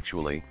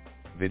 Actually,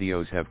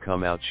 videos have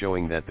come out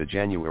showing that the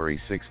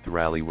January 6th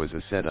rally was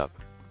a setup.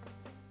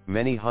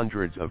 Many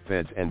hundreds of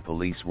feds and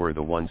police were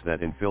the ones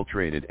that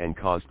infiltrated and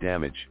caused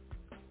damage.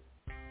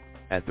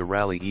 At the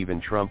rally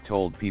even Trump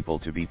told people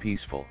to be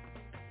peaceful.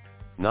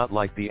 Not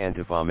like the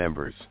Antifa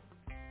members.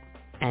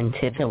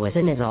 Antifa was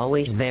and is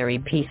always very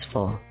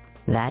peaceful.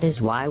 That is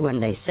why when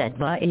they set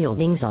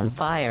buildings on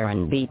fire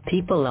and beat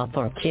people up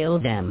or kill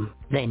them,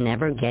 they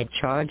never get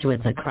charged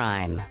with a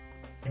crime.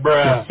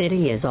 The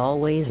city is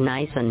always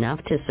nice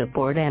enough to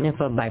support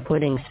Antifa by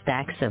putting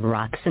stacks of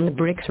rocks and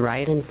bricks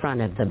right in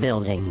front of the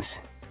buildings.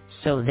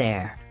 So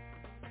there.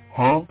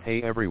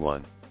 Hey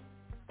everyone.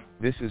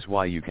 This is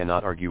why you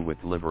cannot argue with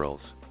liberals.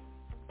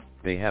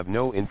 They have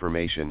no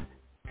information,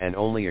 and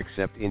only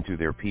accept into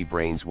their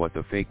pea-brains what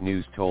the fake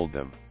news told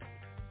them.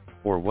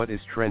 Or what is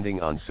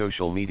trending on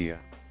social media.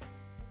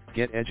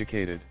 Get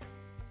educated.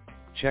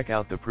 Check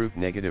out the Proof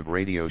Negative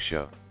radio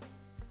show.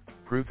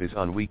 Proof is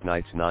on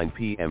weeknights 9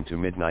 p.m. to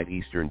midnight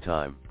Eastern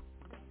Time.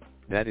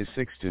 That is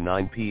 6 to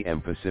 9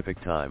 p.m.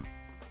 Pacific Time.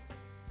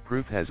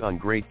 Proof has on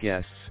great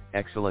guests,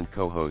 excellent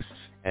co-hosts,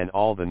 and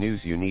all the news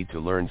you need to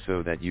learn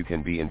so that you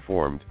can be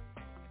informed.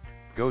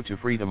 Go to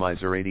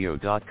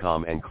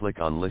freedomizerradio.com and click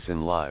on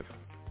Listen Live.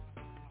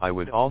 I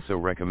would also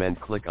recommend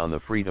click on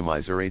the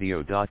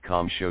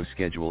freedomizerradio.com show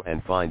schedule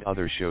and find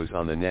other shows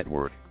on the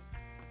network.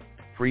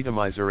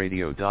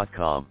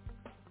 freedomizerradio.com.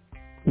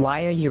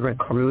 Why are you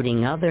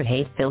recruiting other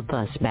hate-filled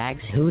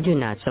bags who do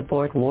not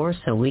support war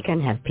so we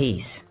can have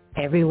peace?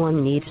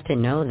 Everyone needs to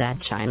know that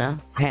China,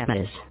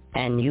 Hamas,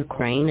 and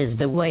Ukraine is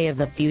the way of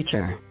the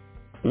future.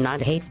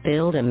 Not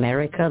hate-filled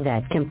America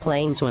that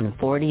complains when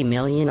 40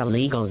 million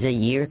illegals a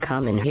year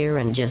come in here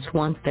and just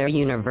want their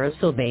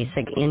universal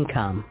basic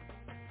income.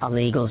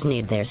 Illegals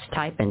need their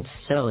stipends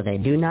so they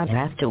do not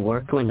have to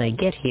work when they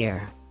get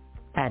here.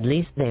 At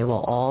least they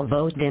will all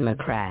vote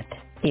Democrat.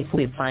 If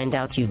we find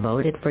out you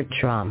voted for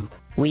Trump,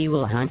 we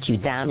will hunt you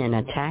down and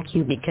attack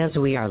you because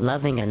we are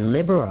loving and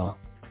liberal.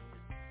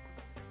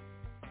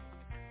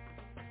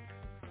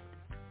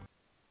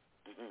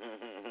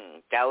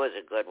 That was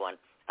a good one.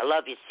 I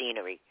love your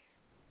scenery.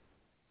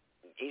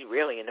 He's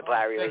really in the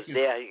barrios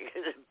there.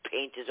 The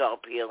paint is all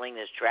peeling.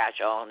 There's trash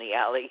all in the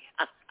alley.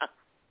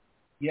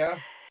 Yeah,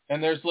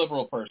 and there's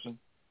liberal person.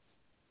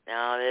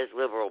 No, there's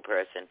liberal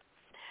person.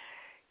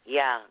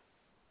 Yeah,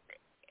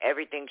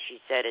 everything she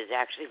said is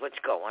actually what's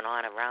going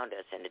on around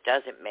us, and it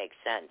doesn't make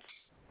sense.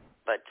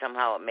 But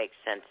somehow it makes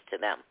sense to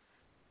them.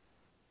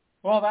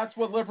 Well, that's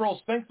what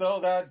liberals think, though.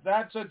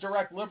 That's a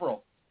direct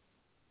liberal.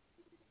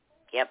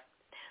 Yep.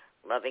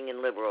 Loving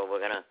and liberal. We're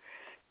going to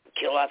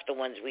kill off the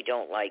ones we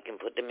don't like and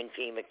put them in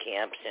FEMA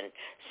camps and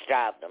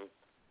starve them.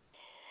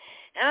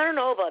 And I don't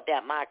know about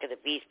that mark of the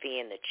beast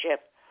being the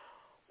chip.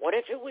 What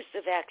if it was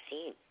the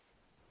vaccine?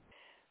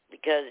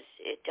 Because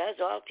it does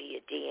alter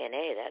your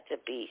DNA.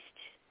 That's a beast.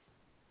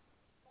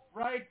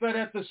 Right, but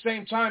at the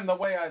same time, the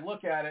way I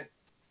look at it,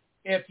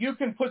 if you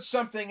can put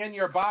something in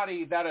your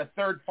body that a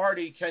third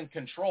party can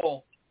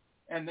control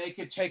and they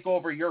could take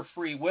over your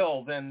free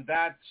will, then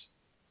that's,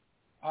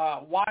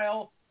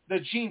 while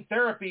the gene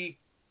therapy,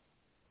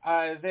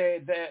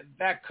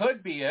 that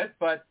could be it,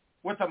 but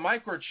with a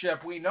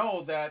microchip, we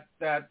know that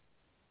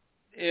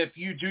if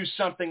you do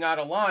something out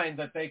of line,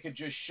 that they could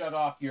just shut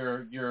off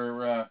your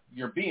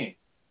being.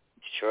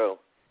 It's true.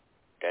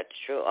 That's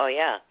true. Oh,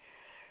 yeah.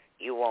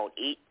 You won't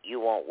eat, you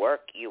won't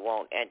work, you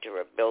won't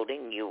enter a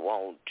building, you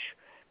won't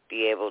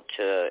be able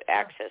to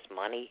access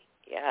money.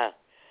 Yeah.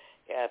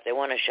 Yeah, if they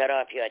want to shut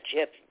off your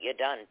chip, you're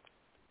done.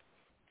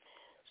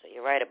 So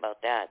you're right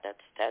about that.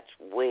 That's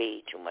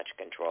way too much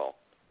control.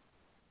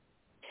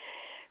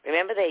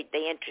 Remember they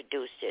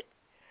introduced it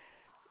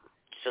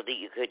so that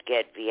you could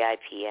get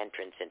VIP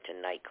entrance into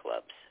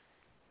nightclubs.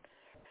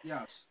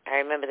 Yes. I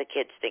remember the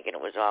kids thinking it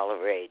was all a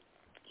rage,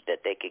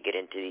 that they could get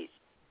into these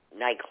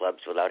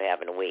nightclubs without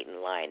having to wait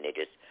in line. They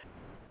just,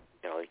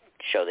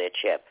 show their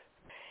chip.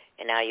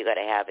 And now you got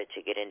to have it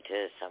to get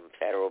into some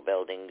federal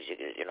buildings.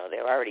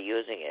 They're already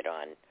using it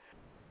on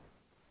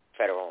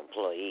federal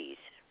employees.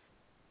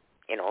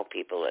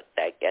 People at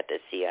the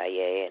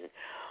CIA and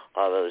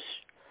all those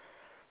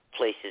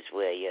places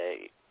where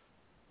you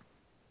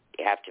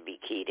have to be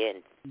keyed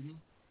in. Mm-hmm.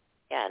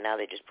 Yeah, now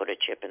they just put a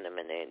chip in them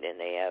and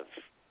they have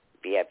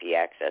VIP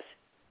access.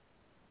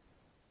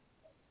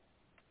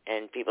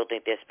 And people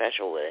think they're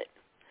special with it.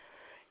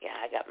 Yeah,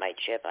 I got my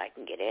chip. I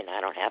can get in.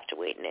 I don't have to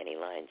wait in any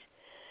lines.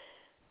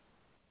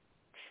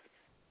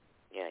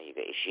 Yeah, you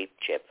got your sheep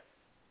chip.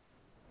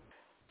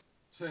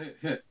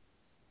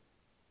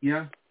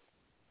 Yeah.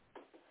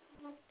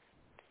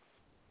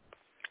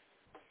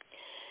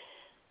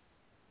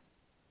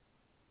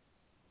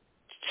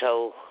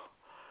 So,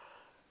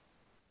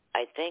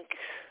 I think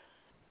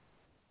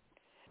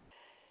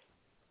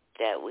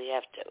that we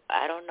have to,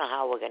 I don't know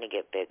how we're going to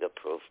get bigger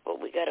proof, but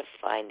we got to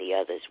find the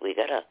others. We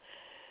have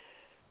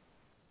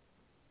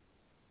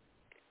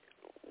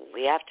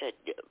to,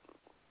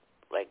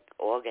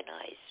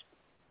 organize,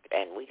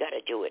 and we got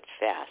to do it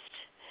fast.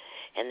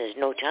 And there's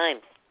no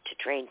time to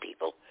train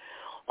people.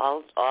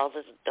 All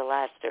the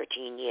last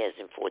 13 years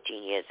and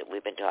 14 years that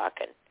we've been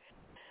talking,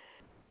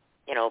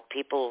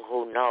 people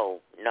who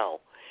know.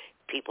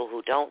 People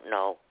who don't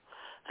know,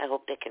 I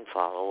hope they can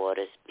follow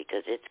orders,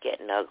 because it's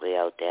getting ugly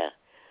out there.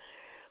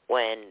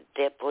 When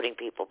they're putting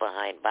people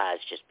behind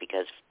bars just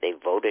because they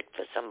voted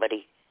for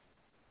somebody,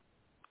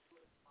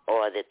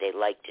 or that they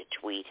liked a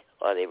tweet,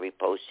 or they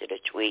reposted a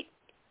tweet,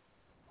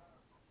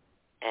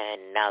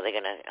 and now they're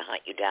going to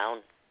hunt you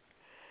down.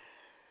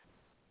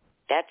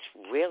 That's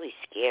really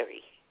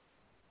scary.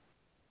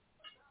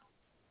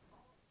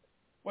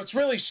 What's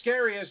really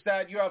scary is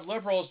that you have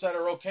liberals that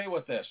are okay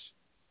with this.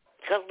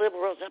 Got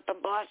liberals up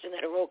in Boston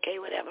that are okay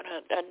with having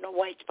a no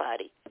whites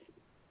party.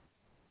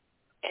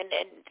 And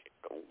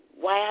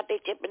why aren't they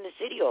tipping the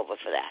city over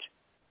for that?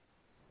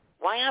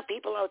 Why aren't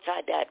people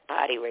outside that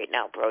party right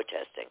now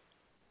protesting?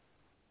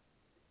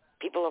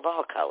 People of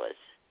all colors.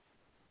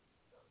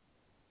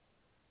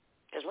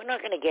 Because we're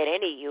not going to get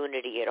any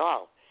unity at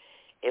all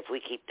if we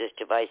keep this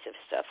divisive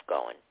stuff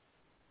going.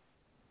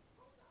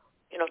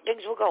 You know,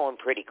 things were going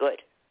pretty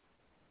good.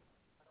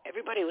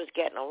 Everybody was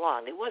getting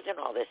along. There wasn't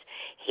all this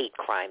hate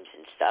crimes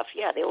and stuff.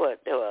 Yeah, there were,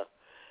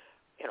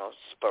 you know,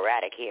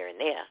 sporadic here and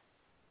there.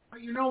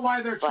 But you know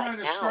why they're trying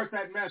to start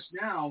that mess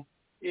now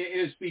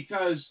is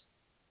because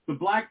the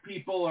black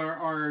people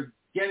are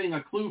getting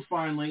a clue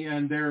finally,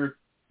 and they're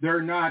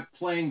not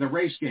playing the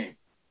race game.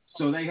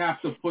 So they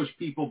have to push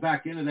people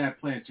back into that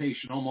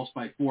plantation almost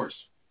by force.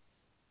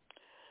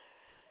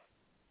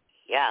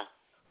 Yeah.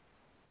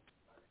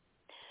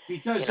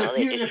 Because you know,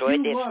 if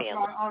you look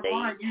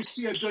online, you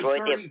see a good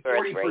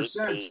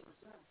 30-40%.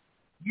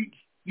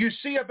 You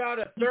see about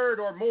a third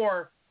or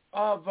more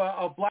of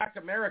black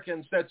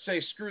Americans that say,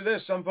 screw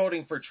this, I'm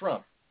voting for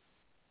Trump.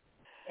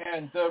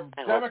 And the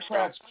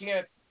Democrats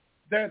can't,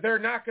 they're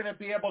not going to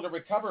be able to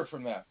recover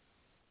from that.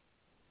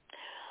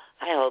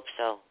 I hope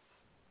so.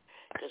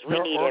 Because we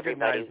need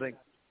everybody.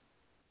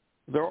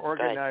 They're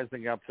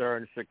organizing up there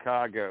in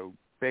Chicago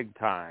big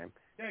time.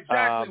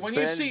 Exactly. When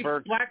you see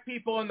black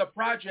people in the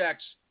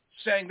projects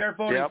saying they're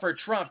voting for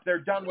Trump, they're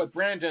done with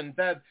Brandon,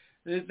 that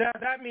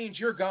means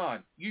you're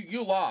gone.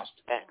 You lost.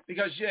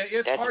 Because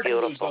it's hard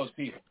to lose those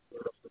people.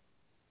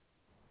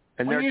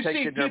 And when you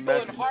see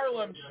people in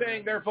Harlem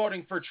saying they're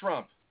voting for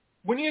Trump,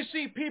 when you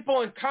see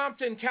people in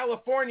Compton,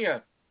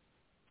 California,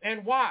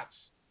 and Watts,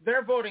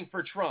 they're voting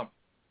for Trump.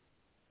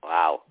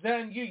 Wow.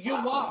 Then you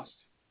lost.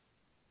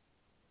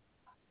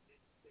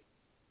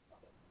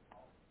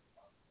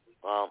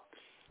 Well,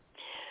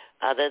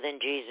 other than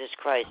Jesus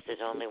Christ, there's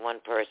only one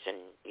person,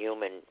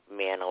 human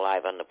man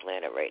alive on the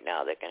planet right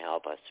now that can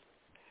help us.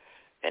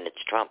 And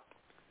it's Trump.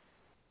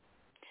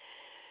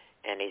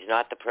 And he's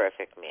not the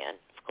perfect man.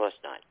 Of course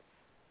not.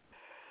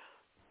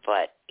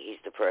 But he's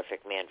the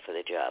perfect man for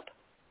the job.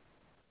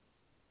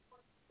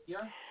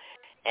 Yeah.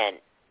 And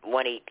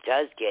when he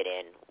does get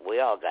in, we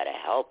all got to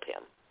help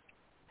him.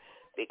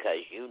 Because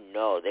you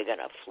know they're going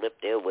to flip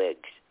their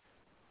wigs.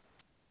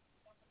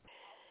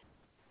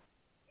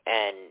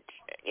 And,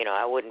 you know,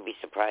 I wouldn't be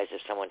surprised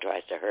if someone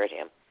tries to hurt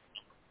him.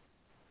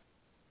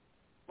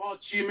 Well,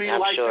 do you mean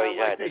I'm like, sure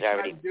like they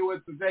tried to do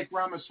with Vivek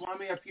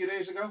Ramaswamy a few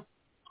days ago?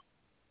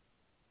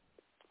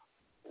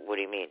 What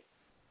do you mean?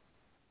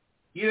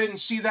 You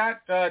didn't see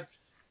that?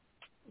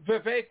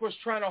 Vivek was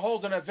trying to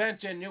hold an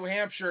event in New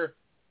Hampshire,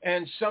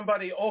 and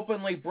somebody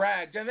openly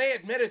bragged, and they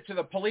admitted to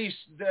the police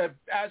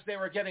as they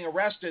were getting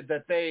arrested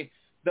that the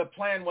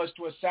plan was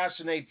to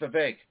assassinate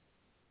Vivek.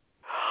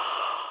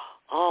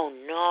 Oh,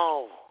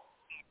 no.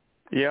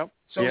 Yep.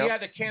 So he had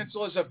to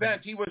cancel his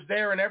event. He was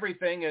there and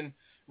everything and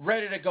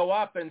ready to go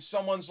up, and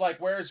someone's like,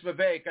 where's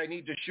Vivek? I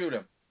need to shoot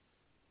him.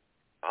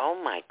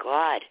 Oh, my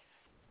God.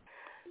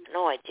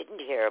 No, I didn't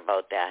hear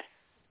about that.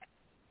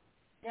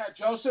 Yeah,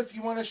 Joseph,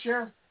 you want to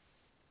share?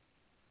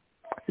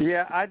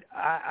 Yeah,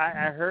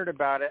 I heard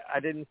about it. I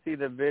didn't see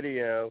the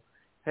video.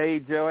 Hey,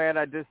 Joanne,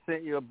 I just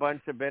sent you a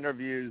bunch of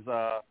interviews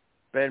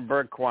Ben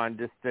Bergquan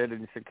just did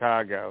in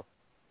Chicago.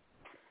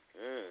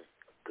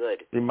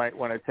 Good. You might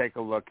want to take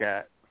a look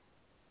at.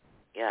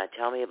 Yeah,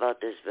 tell me about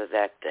this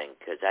Vivek thing,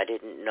 because I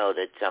didn't know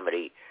that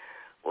somebody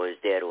was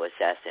there to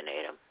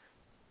assassinate him.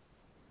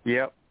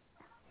 Yep.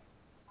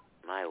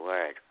 My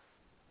word.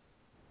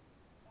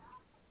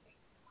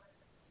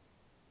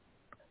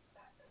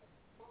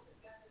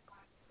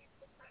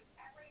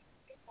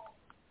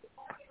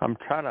 I'm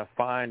trying to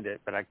find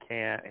it, but I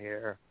can't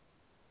here.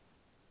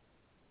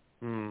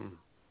 My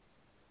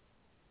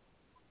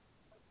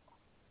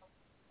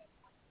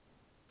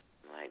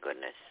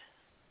goodness.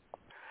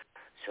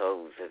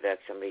 So Vivek,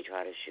 somebody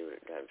tried to shoot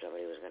him.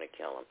 Somebody was going to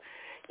kill him.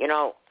 You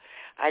know,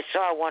 I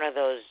saw one of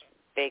those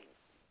big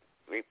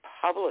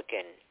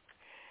Republican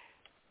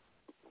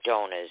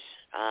donors.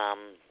 I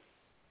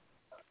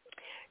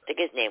think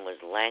his name was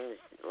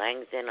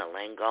Langzon or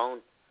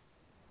Langone.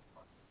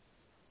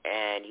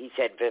 And he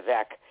said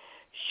Vivek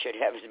should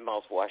have his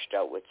mouth washed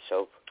out with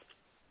soap.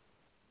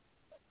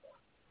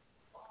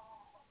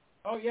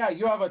 Oh, yeah,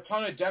 you have a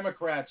ton of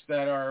Democrats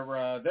that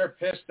are, they're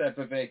pissed that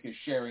Vivek is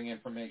sharing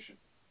information.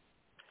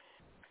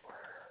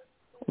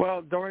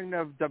 Well, during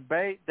the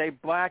debate, they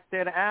blacked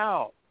it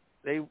out.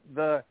 They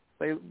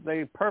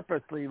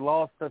purposely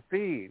lost the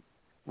feed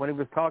when he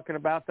was talking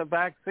about the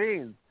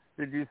vaccines.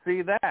 Did you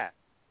see that?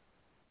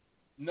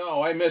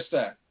 No, I missed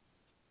that.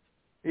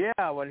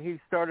 Yeah, when he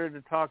started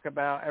to talk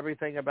about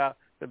everything about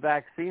the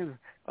vaccines,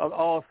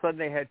 all of a sudden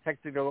they had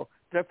technical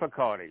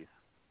difficulties.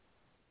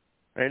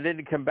 And it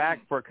didn't come back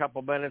for a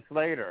couple minutes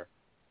later.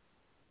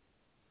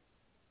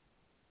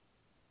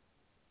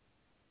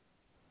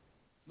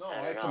 No,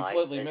 I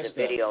completely missed that.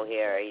 There's a video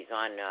here. He's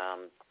on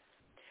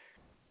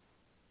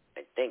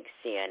I think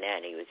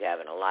CNN. He was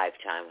having a live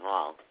town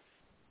hall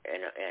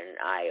in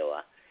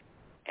Iowa,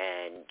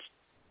 and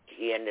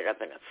he ended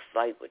up in a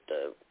fight with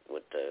the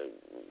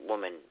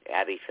woman,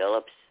 Abby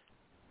Phillips.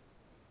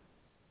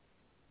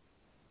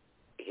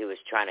 He was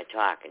trying to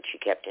talk, and she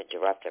kept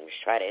interrupting him.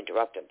 She tried to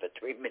interrupt him for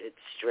 3 minutes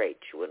straight.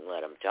 She wouldn't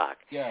let him talk.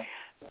 Yeah.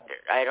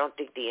 I don't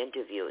think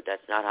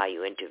that's not how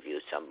you interview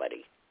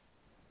somebody,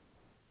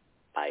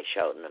 by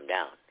shouting them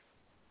down.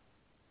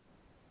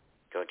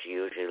 Don't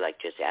you usually,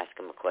 just ask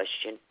them a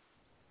question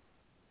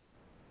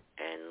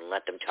and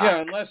let them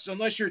talk? Yeah,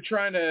 unless you're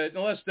trying to,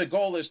 unless the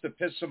goal is to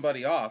piss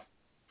somebody off.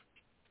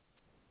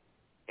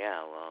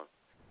 Yeah, well,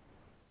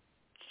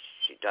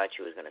 she thought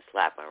she was going to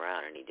slap him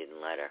around, and he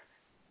didn't let her.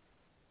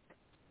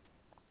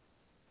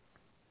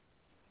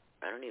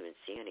 I don't even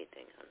see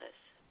anything on this.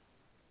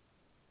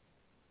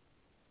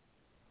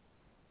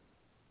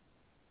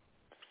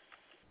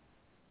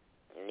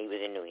 And he was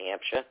in New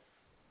Hampshire?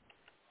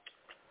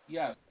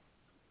 Yeah.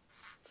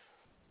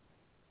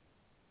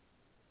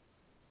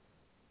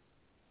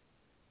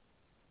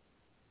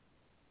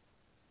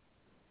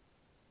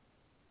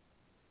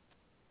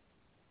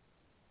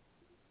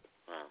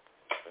 Well,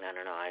 I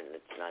don't know.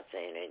 It's not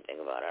saying anything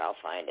about it. I'll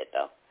find it,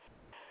 though.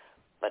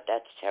 But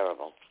that's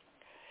terrible.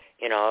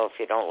 If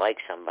you don't like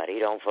somebody,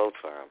 don't vote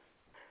for them.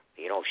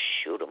 You don't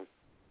shoot them.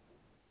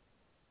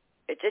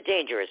 It's a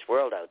dangerous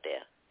world out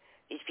there.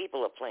 These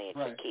people are playing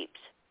for keeps.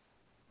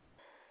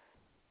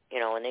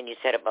 And then you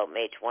said about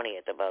May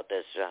 20th, about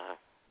this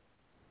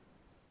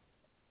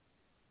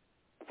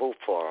vote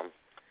for them.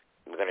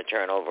 We're going to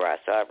turn over our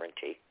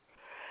sovereignty.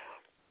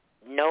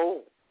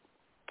 No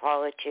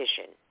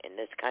politician in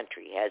this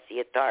country has the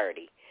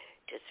authority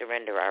to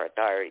surrender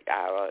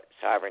our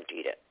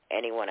sovereignty to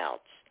anyone else.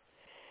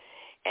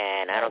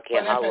 And I don't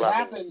care how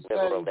loving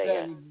liberal they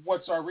are. Then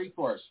what's our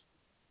recourse?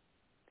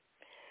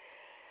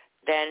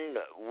 Then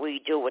we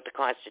do what the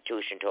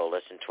Constitution told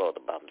us and throw the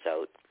bums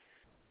out.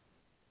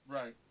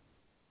 Right.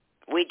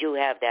 We do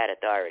have that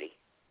authority.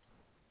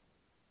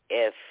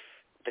 If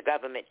the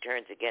government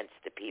turns against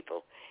the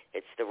people,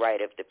 it's the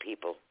right of the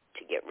people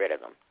to get rid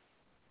of them.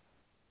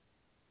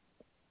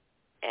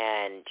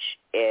 And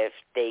if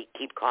they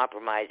keep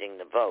compromising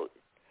the vote,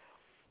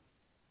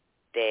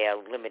 they are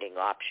limiting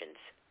options.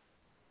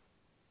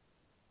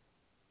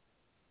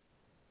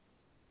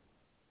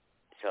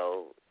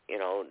 So,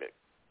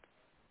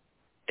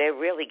 they're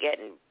really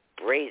getting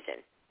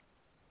brazen.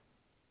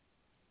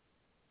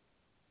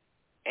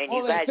 And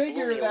you guys they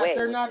figure blew that away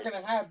they're with not this.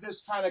 going to have this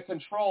kind of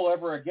control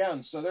ever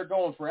again, so they're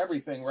going for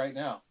everything right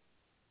now.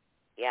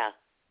 Yeah,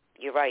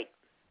 you're right.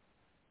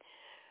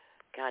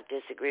 Can't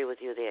disagree with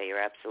you there. You're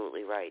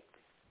absolutely right.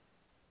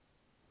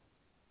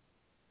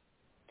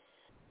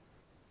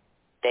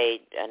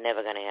 They are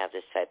never going to have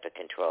this type of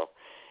control.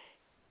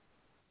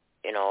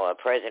 A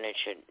president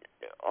should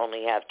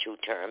only have 2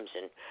 terms,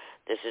 and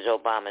this is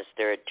Obama's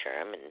 3rd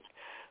term, and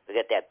we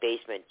got that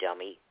basement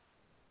dummy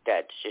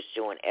that's just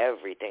doing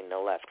everything the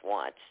left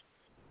wants.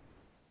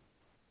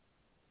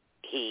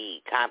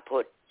 He can't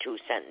put 2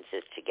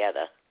 sentences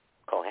together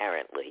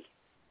coherently.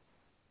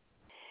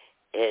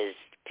 His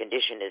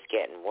condition is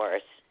getting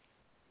worse.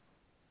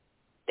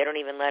 They don't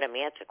even let him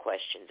answer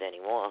questions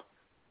anymore,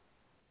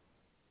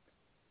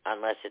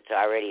 unless it's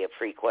already a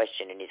free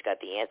question and he's got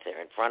the answer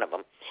in front of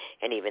him.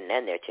 And even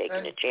then, they're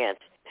taking a chance.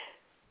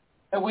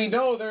 And we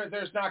know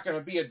there's not going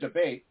to be a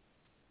debate.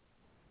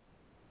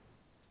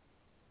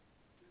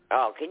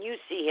 Oh, can you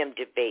see him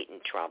debating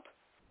Trump?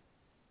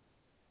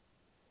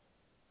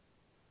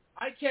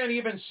 I can't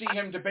even see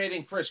him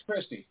debating Chris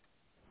Christie.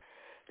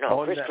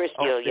 No, Chris Christie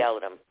will yell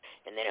at him,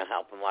 and then he'll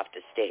help him off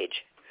the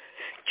stage.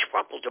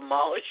 Trump will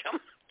demolish him.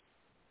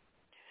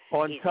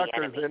 On He's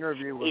Tucker's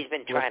interview with He's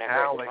been trying to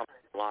hurt Trump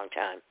for a long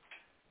time.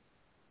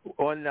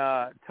 On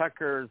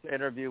Tucker's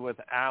interview with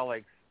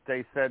Alex,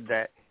 they said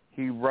that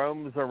he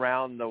roams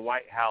around the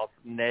White House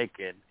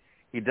naked.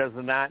 He does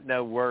not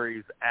know where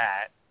he's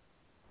at.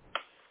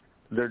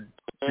 They're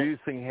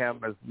juicing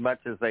him as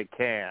much as they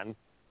can.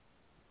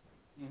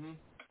 Mm-hmm.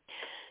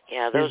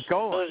 Yeah, those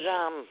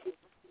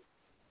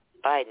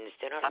Bidens,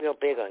 they're not real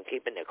big on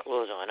keeping their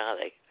clothes on, are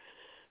they?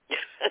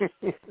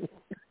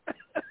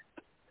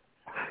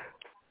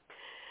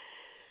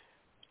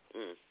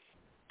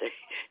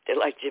 They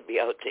like to be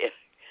out there.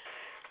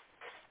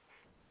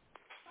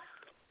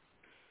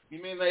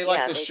 You mean they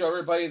like to show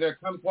everybody their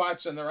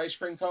kumquats and their ice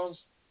cream cones?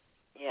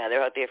 Yeah,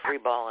 they're out there free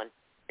balling.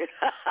 That's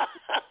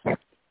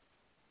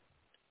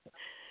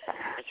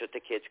what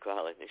the kids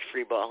call it. It's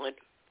free balling.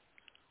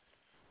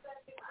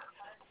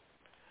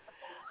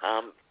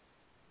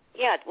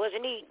 Yeah,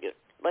 wasn't he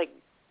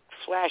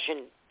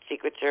flashing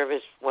Secret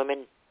Service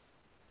women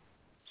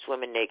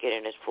swimming naked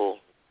in his pool?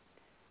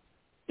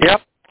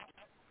 Yep.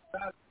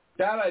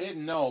 That I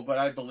didn't know, but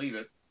I believe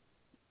it.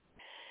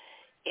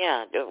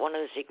 Yeah, one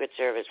of the Secret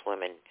Service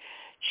women,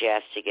 she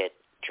asked to get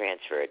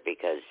transferred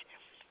because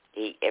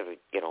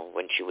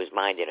when she was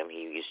minding him,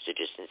 he used to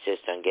just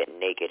insist on getting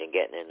naked and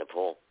getting in the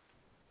pool.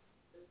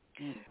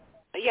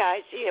 But yeah,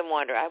 I see him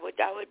wander. I would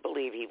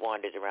believe he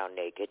wanders around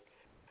naked.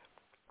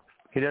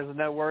 He doesn't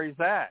know where he's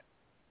at.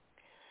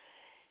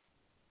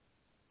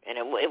 And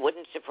it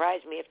wouldn't surprise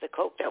me if the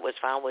coke that was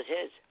found was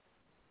his.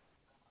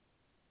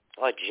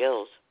 Or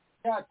Jill's.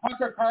 Yeah,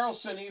 Tucker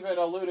Carlson even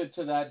alluded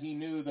to that. He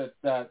knew that's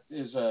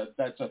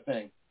a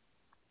thing.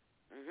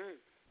 Mhm.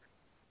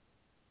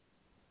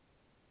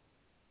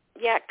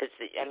 Yeah, because,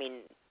 I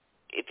mean,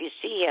 if you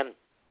see him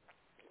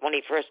when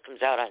he first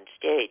comes out on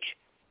stage,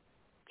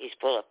 he's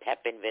full of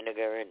pep and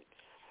vinegar, and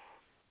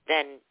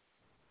then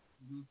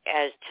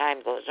as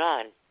time goes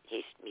on,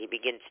 he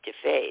begins to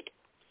fade.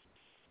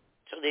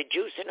 So they're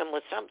juicing him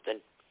with something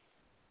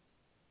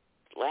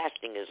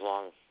lasting as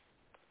long.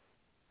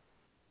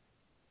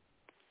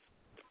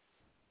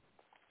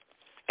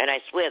 And I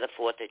swear the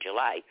 4th of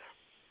July,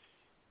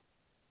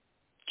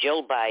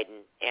 Jill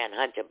Biden and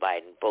Hunter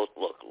Biden both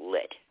look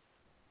lit.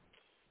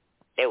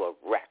 They were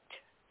wrecked.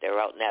 They were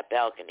out in that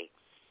balcony.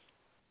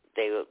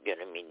 They were,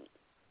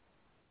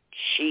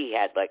 she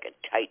had like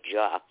a tight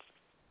jaw.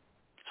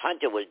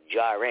 Hunter was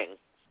jarring.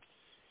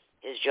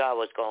 His jaw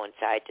was going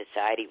side to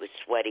side. He was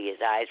sweaty. His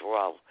eyes were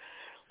all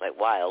like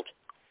wild.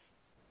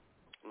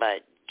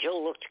 But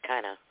Jill looked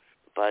kind of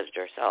buzzed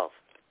herself.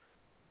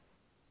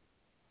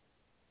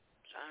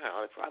 So I don't know.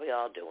 They're probably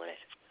all doing it.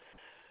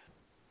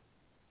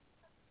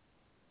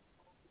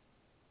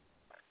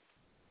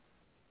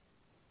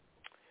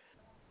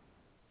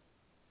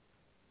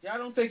 Yeah, I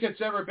don't think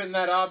it's ever been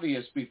that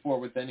obvious before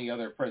with any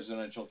other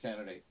presidential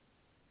candidate.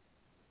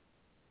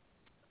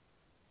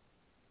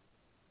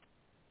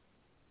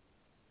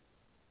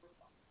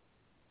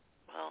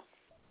 Well,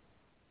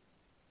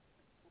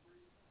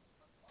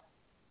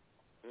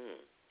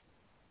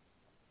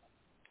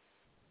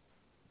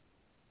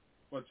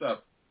 What's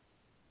up?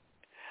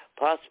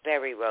 Paul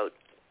Sperry wrote,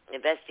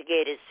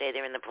 investigators say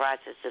they're in the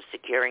process of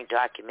securing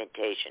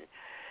documentation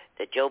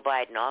that Joe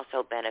Biden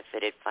also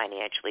benefited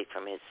financially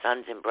from his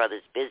sons and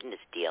brothers' business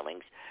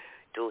dealings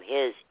through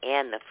his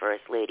and the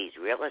First Lady's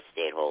real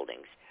estate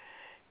holdings.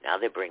 Now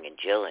they're bringing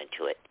Jill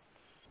into it.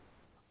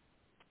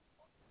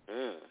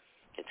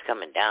 It's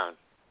coming down.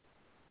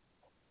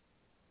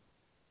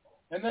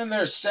 And then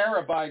there's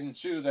Sarah Biden,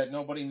 too, that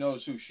nobody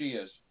knows who she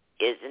is.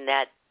 Isn't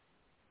that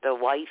the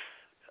wife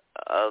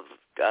of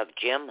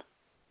Jim?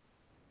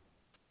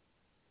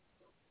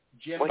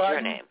 Jim What's Biden?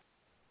 her name?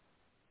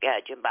 Yeah,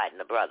 Jim Biden,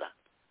 the brother.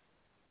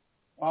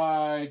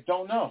 I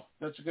don't know.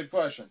 That's a good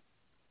question.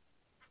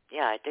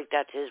 Yeah, I think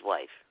that's his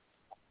wife.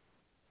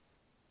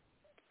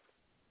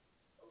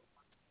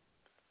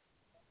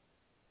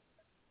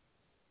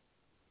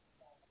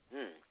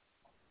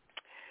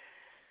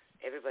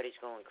 Everybody's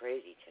going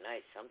crazy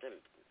tonight.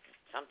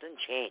 Something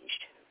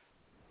changed.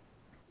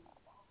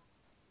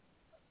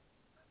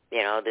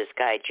 This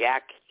guy,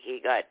 Jack, he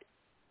got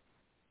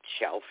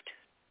shelved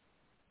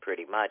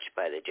pretty much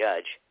by the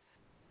judge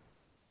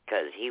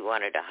because he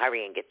wanted to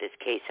hurry and get this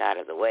case out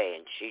of the way,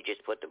 and she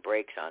just put the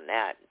brakes on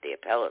that at the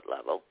appellate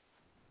level.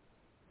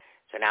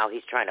 So now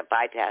he's trying to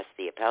bypass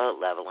the appellate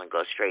level and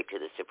go straight to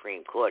the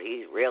Supreme Court.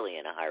 He's really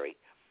in a hurry.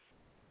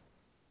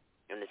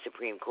 And the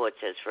Supreme Court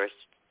says first,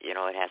 it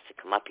has to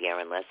come up here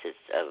unless it's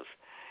of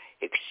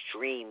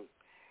extreme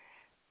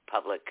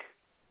public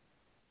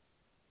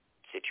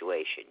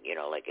situation,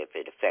 like if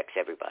it affects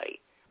everybody.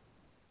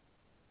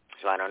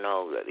 So I don't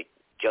know.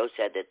 Joe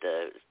said that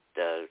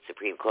the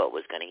Supreme Court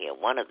was going to hear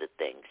one of the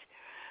things,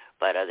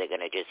 but are they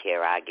going to just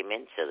hear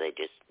arguments? Or they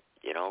just,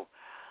 we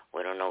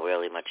don't know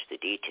really much of the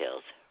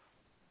details.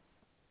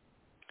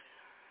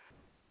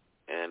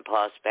 And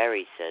Paul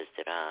Sperry says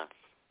that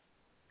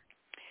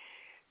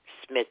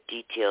Smith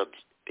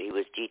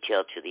was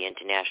detailed to the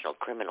International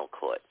Criminal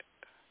Court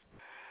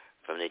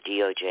from the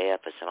DOJ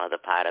up or some other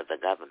part of the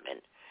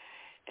government.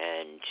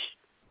 And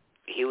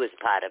he was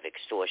part of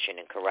extortion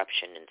and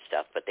corruption and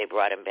stuff, but they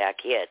brought him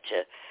back here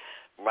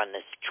to run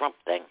this Trump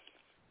thing.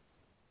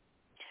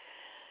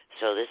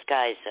 So this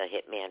guy's a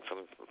hitman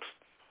from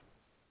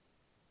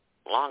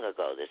long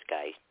ago, this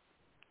guy,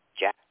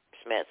 Jack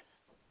Smith.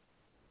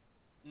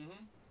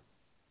 Mm-hmm.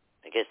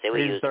 I guess they were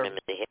using him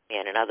as a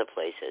hitman in other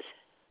places.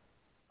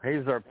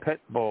 He's our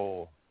pit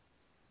bull.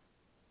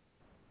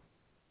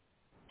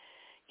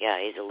 Yeah,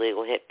 he's a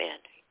legal hitman.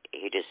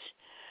 He just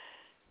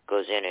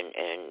goes in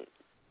and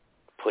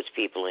puts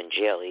people in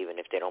jail even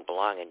if they don't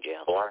belong in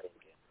jail.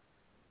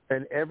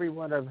 And every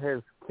one of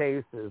his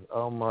cases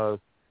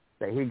almost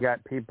that he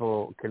got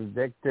people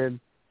convicted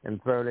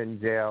and thrown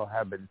in jail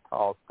have been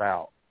tossed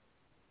out.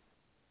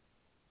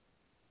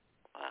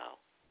 Wow.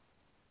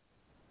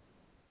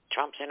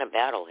 Trump's in a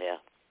battle here.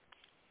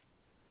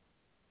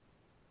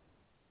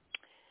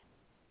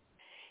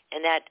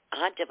 And that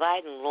Hunter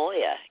Biden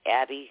lawyer,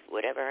 Abby,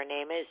 whatever her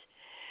name is,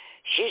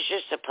 she's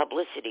just a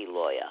publicity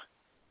lawyer.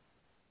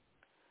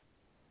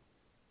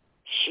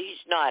 She's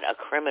not a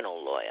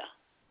criminal lawyer.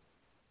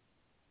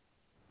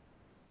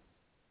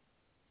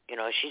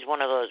 She's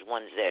one of those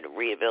ones that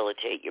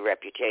rehabilitate your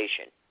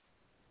reputation.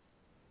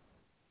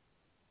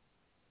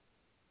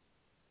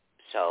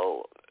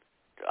 So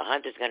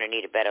Hunter's going to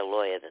need a better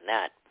lawyer than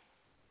that.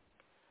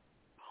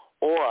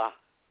 Or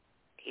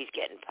he's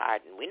getting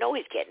pardoned. We know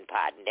he's getting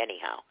pardoned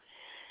anyhow.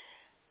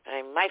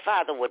 I mean, my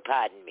father would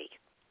pardon me.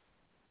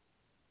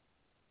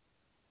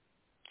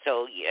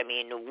 So, I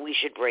mean, we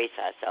should brace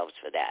ourselves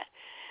for that.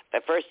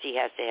 But first he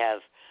has to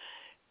have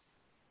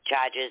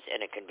charges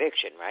and a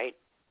conviction, right?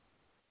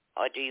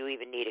 Or do you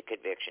even need a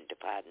conviction to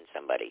pardon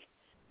somebody?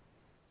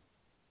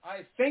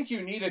 I think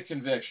you need a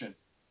conviction.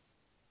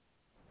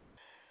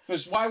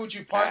 Because why would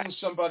you pardon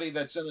somebody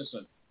that's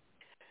innocent?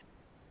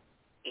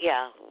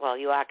 Yeah, well,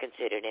 you are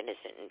considered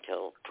innocent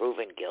until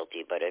proven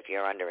guilty, but if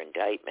you're under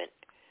indictment,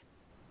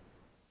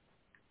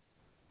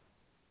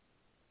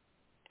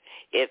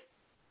 if,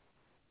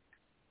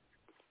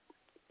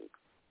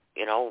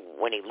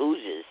 when he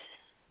loses,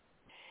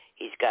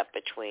 he's got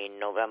between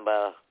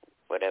November,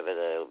 whatever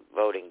the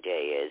voting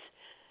day is,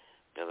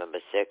 November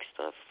 6th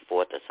or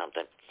 4th or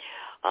something,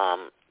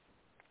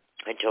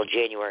 until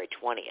January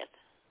 20th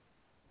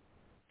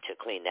to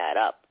clean that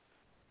up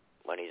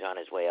when he's on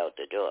his way out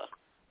the door.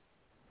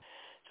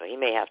 So he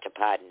may have to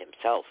pardon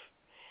himself.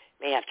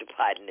 He may have to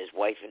pardon his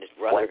wife and his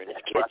brother and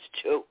his kids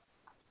too.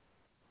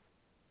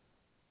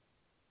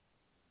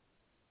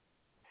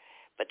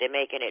 But they're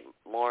making it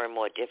more and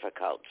more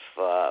difficult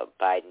for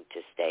Biden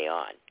to stay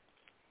on.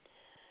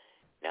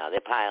 Now, they're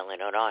piling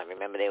it on.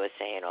 Remember they were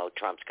saying,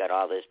 Trump's got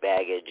all this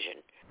baggage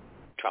and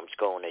Trump's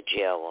going to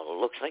jail. Well, it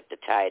looks like the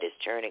tide is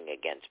turning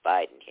against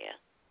Biden here.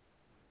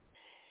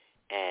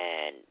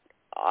 And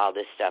all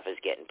this stuff is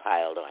getting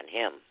piled on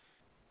him.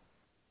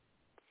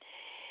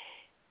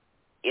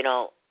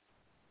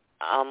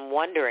 I'm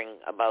wondering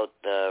about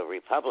the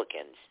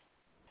Republicans.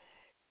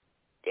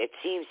 It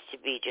seems to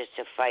be just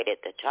a fight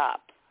at the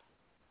top.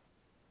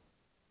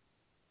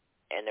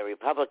 And the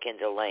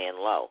Republicans are laying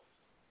low.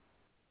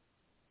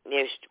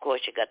 There's, of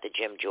course, you got the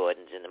Jim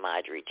Jordans and the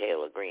Marjorie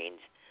Taylor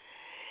Greens.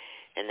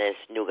 And this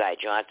new guy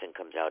Johnson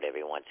comes out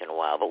every once in a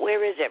while. But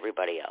where is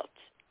everybody else?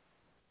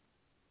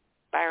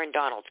 Byron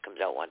Donalds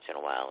comes out once in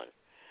a while and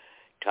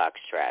talks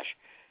trash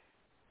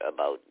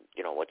about,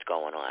 what's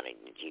going on, and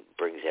he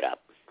brings it up.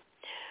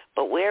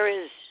 But where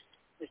is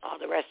all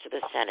the rest of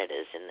the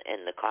senators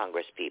and the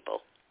Congress people?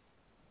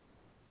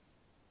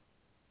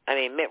 I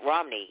mean, Mitt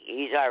Romney,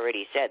 he's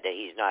already said that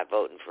he's not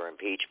voting for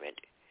impeachment.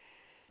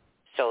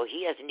 So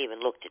he hasn't even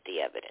looked at the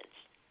evidence,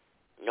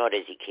 nor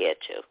does he care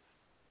to.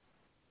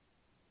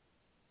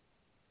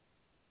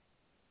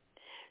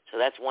 So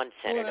that's one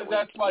senator. Well,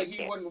 that's why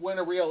he wouldn't win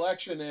a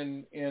re-election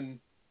in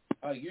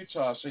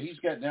Utah, so he's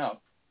getting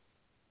out.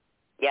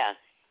 Yeah.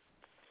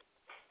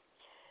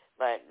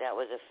 But that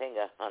was a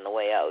finger on the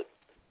way out.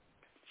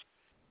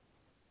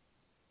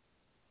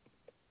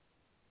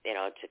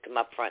 To come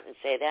up front and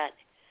say that.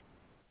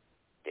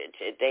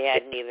 They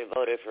hadn't even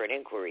voted for an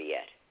inquiry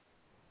yet.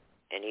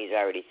 And he's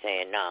already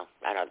saying, no,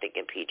 I don't think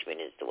impeachment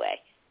is the way.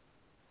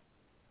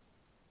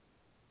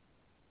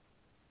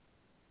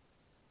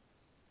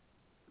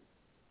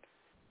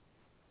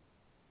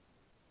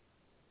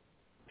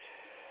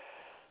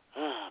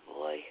 Oh,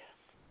 boy.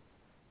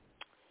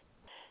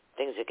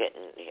 Things are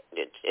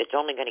it's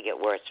only going to get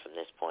worse from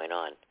this point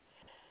on.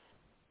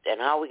 Then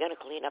how are we going to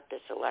clean up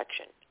this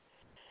election?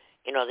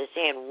 They're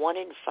saying 1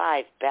 in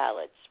 5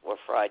 ballots were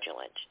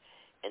fraudulent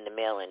in the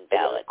mail-in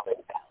ballot.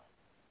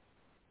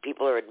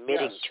 People are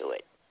admitting to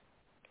it.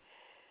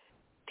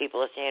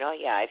 People are saying, oh,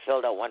 yeah, I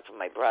filled out one for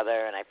my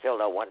brother, and I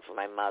filled out one for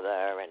my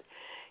mother, and,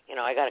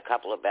 I got a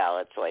couple of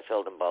ballots, so I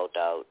filled them both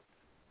out.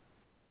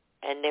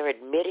 And they're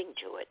admitting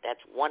to it. That's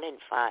 1 in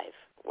 5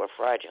 were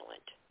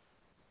fraudulent.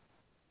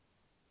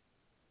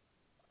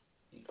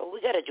 So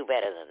we got to do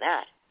better than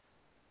that.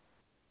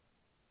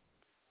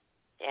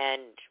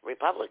 And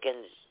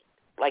Republicans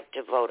like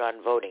to vote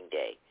on voting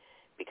day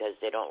because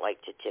they don't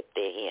like to tip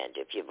their hand.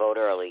 If you vote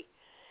early,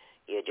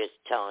 you're just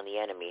telling the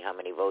enemy how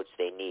many votes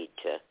they need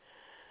to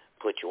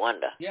put you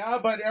under. Yeah,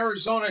 but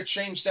Arizona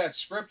changed that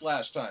script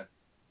last time.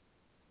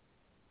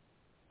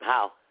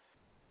 How?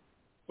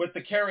 With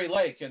the Kerry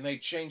Lake, and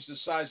they changed the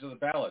size of the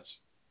ballots.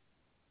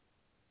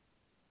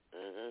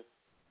 Mm-hmm.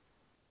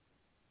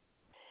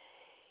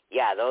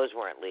 Yeah, those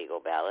weren't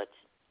legal ballots.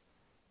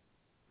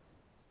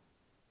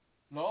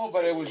 No,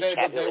 but they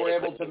were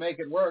able to make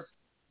it work.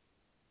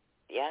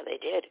 Yeah, they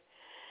did.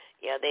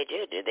 Yeah, they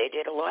did. They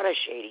did a lot of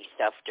shady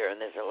stuff during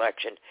this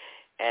election,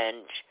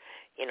 and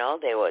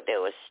they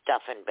were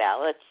stuffing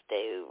ballots.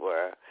 They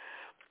were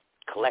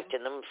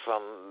collecting them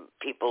from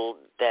people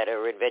that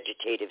are in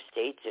vegetative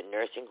states and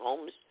nursing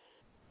homes.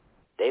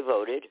 They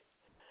voted.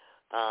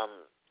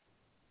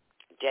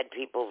 Dead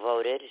people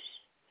voted.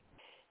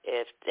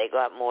 If they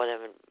got more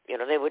than,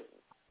 they would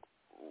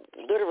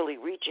literally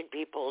reach in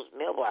people's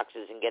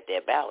mailboxes and get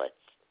their ballots.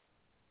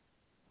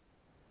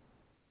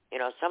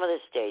 Some of the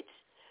states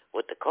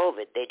with the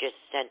COVID, they just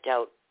sent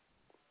out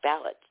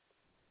ballots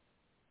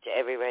to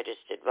every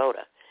registered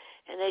voter.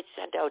 And they'd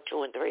send out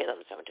 2 and 3 of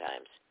them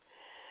sometimes.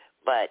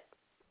 But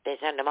they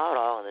send them out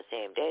all on the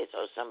same day,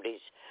 so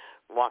somebody's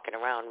walking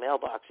around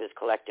mailboxes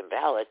collecting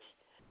ballots,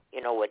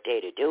 what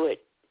day to do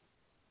it.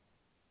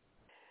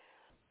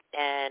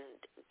 And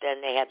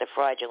then they had the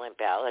fraudulent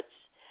ballots.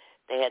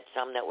 They had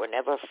some that were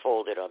never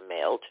folded or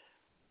mailed.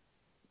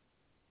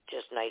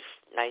 Just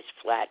nice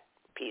flat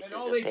pieces and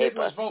all of they paper. did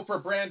was vote for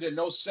Brandon.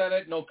 No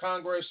Senate, no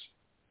Congress,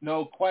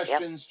 no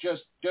questions,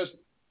 just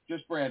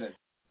Brandon.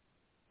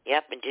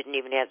 Yep, and didn't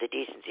even have the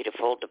decency to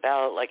fold the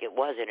ballot like it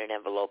was in an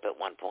envelope at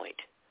one point.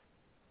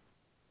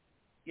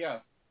 Yeah.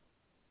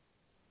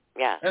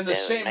 Yeah. And the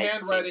same nice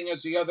handwriting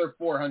as the other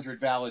 400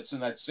 ballots in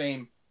that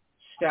same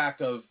stack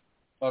of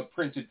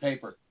printed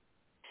paper.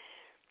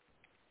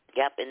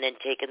 Yep, and then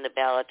taking the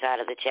ballots out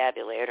of the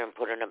tabulator and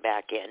putting them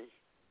back in.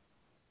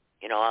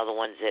 You know, all the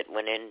ones that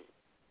went in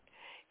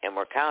and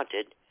were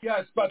counted.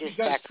 Yes, but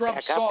because Trump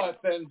saw it,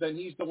 then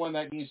he's the one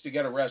that needs to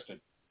get arrested.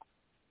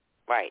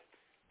 Right.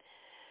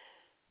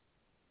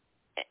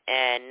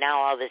 And now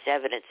all this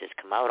evidence has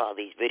come out, all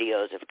these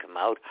videos have come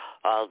out,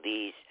 all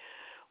these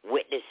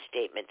witness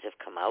statements have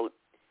come out.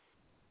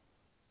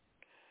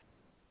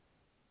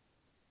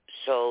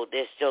 So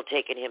they're still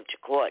taking him to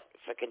court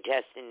for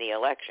contesting the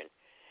election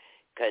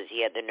because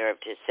he had the nerve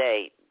to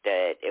say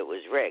that it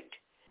was rigged.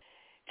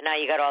 And now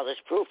you got all this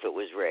proof it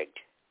was rigged.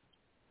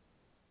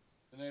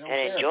 And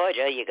in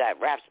Georgia, you got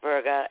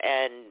Rapsberger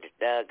and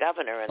the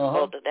governor, and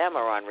both of them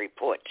are on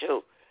report,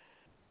 too.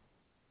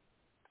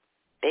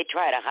 They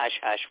try to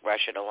hush-hush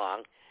rush it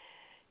along.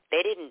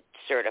 They didn't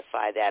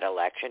certify that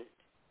election.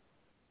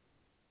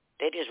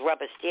 They just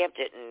rubber-stamped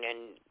it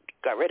and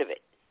got rid of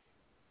it.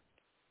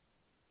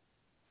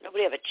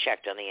 Nobody ever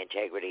checked on the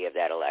integrity of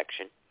that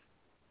election.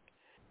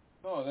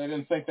 No, they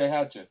didn't think they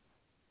had to.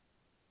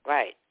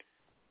 Right.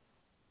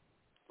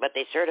 But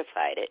they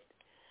certified it.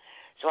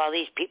 So all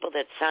these people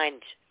that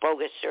signed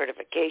bogus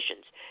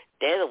certifications,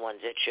 they're the ones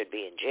that should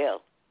be in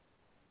jail.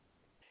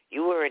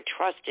 You were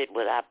entrusted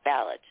with our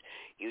ballots.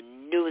 You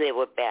knew they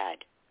were bad.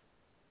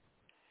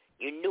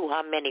 You knew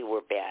how many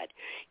were bad.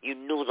 You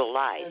knew the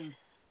lies.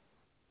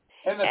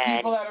 And the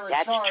people that are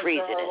in charge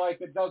treasonous. are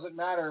like, it doesn't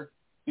matter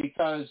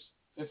because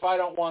if I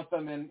don't want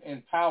them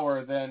in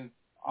power, then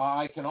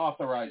I can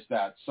authorize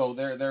that. So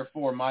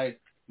therefore, my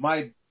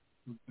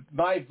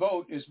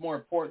vote is more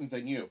important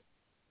than you.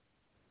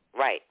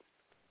 Right.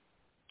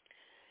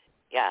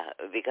 Yeah,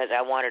 because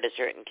I wanted a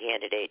certain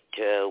candidate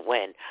to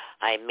win.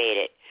 I made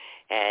it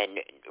and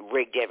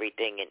rigged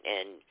everything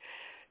and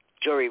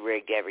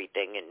jury-rigged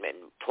everything and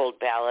pulled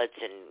ballots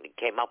and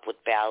came up with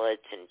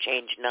ballots and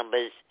changed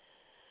numbers.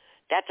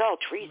 That's all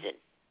treason.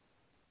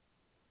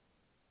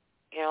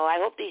 You know, I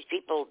hope these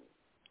people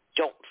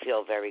don't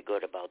feel very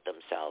good about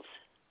themselves.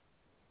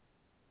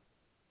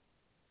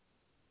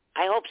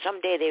 I hope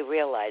someday they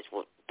realize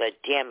the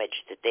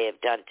damage that they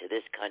have done to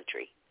this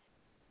country.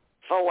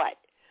 For what?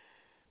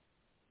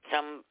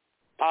 Some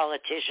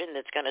politician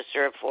that's going to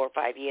serve 4 or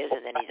 5 years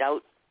and then he's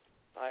out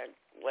or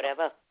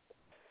whatever?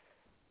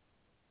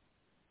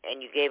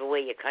 And you gave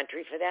away your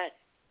country for that?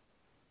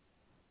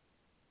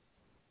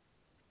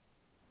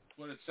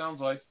 What it sounds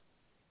like.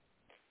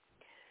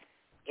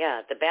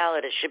 Yeah, the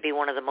ballot should be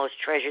one of the most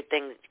treasured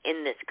things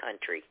in this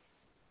country.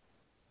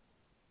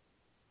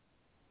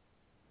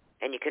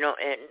 And you can,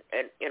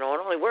 and you know,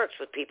 it only works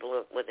with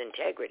people with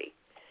integrity.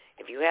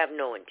 If you have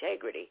no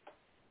integrity,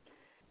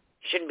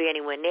 you shouldn't be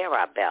anywhere near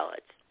our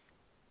ballots.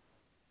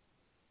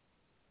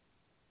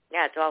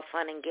 Yeah, it's all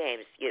fun and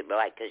games,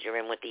 because you're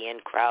in with the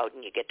in crowd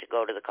and you get to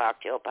go to the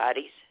cocktail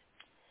parties.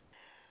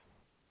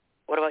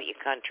 What about your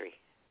country?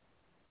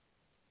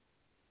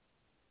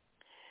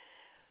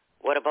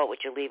 What about what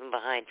you're leaving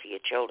behind for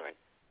your children?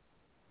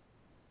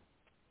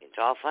 It's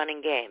all fun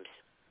and games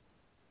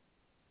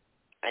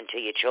until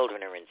your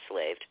children are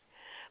enslaved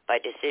by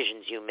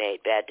decisions you made,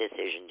 bad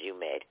decisions you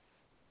made.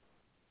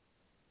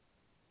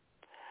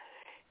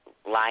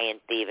 Lying,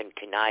 thieving,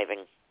 conniving.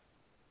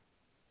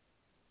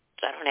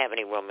 I don't have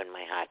any room in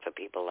my heart for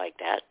people like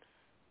that.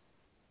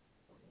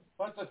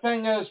 But the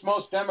thing is,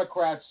 most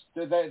Democrats,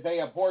 they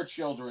abhor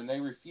children.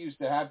 They refuse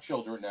to have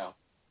children now.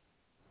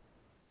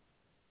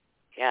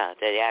 Yeah,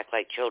 they act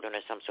like children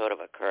are some sort of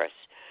a curse.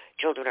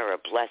 Children are a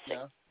blessing.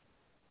 Yeah.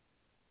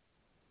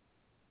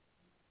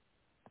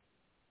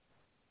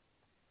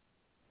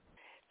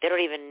 They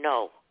don't even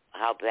know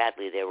how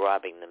badly they're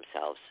robbing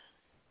themselves.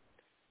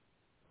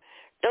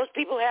 Those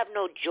people have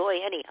no joy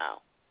anyhow.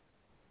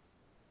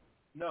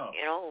 No.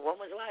 You know, when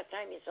was the last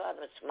time you saw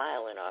them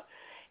smiling or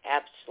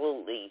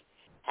absolutely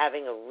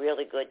having a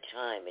really good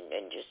time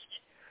and just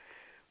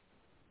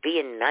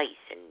being nice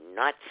and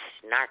not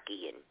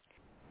snarky? And,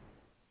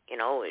 you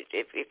know,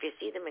 if you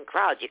see them in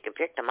crowds, you can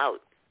pick them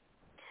out.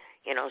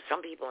 You know,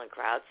 some people in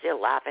crowds, they're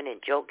laughing and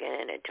joking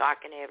and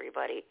talking to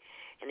everybody,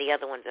 and the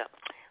other ones are,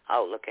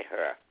 oh, look at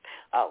her.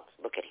 Oh,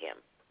 look at him.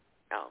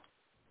 Oh,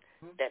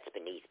 that's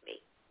beneath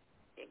me.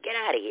 Get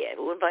out of here.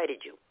 Who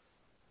invited you?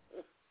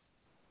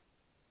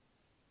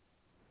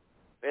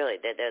 Really,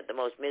 they're the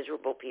most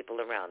miserable people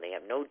around. They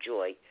have no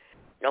joy,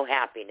 no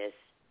happiness.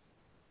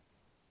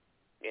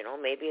 You know,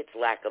 maybe it's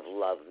lack of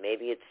love.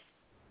 Maybe it's,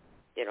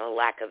 you know,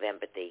 lack of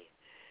empathy.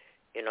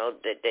 You know,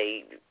 that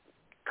they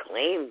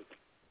claim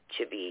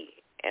to be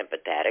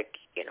empathetic,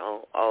 you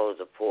know, oh,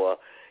 the poor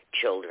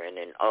children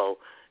and, oh,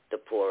 the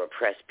poor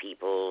oppressed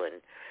people.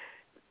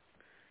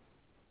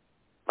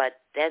 But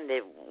then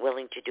they're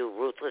willing to do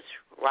ruthless,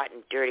 rotten,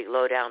 dirty,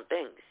 low-down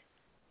things.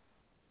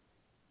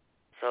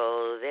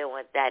 So they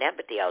want that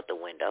empathy out the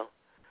window.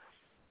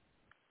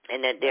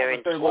 And then they're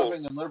in they're school.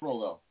 loving and liberal,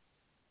 though.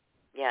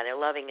 Yeah, they're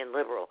loving and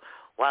liberal.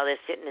 While they're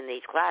sitting in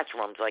these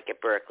classrooms like at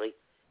Berkeley,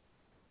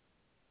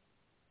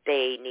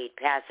 they need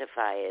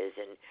pacifiers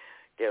and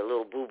their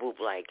little boo-boo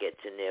blankets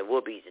and their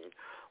whoobies and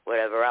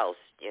whatever else,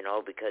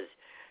 because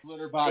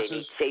litter boxes. They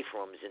need safe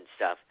rooms and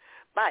stuff.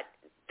 But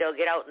they'll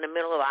get out in the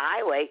middle of a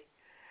highway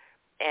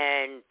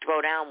and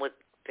throw down with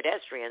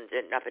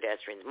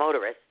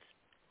motorists.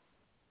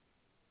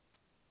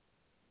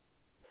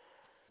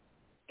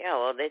 Yeah,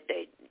 well, they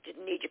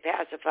didn't need your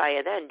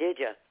pacifier then, did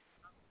you?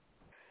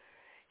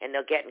 And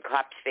they'll get in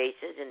cops'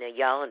 faces and they'll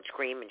yell and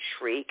scream and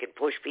shriek and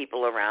push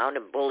people around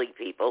and bully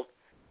people.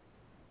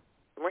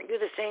 Weren't you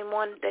the same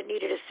one that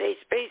needed a safe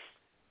space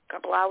a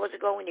couple hours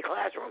ago in your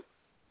classroom?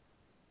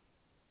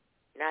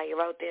 Now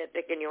you're out there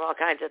thinking you're all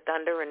kinds of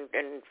thunder and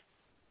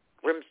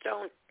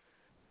brimstone.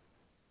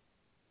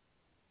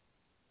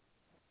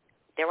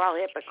 They're all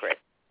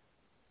hypocrites.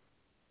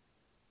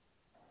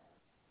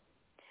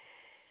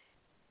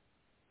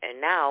 And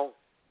now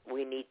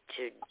we need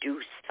to do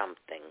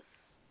something.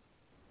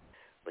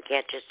 We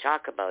can't just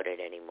talk about it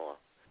anymore.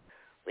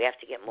 We have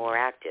to get more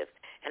active.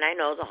 And I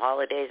know the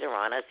holidays are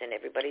on us and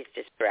everybody's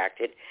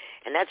distracted,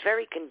 and that's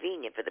very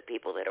convenient for the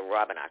people that are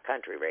robbing our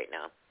country right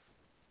now.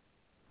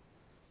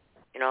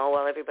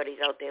 While everybody's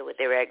out there with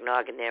their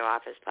eggnog and their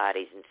office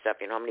parties and stuff,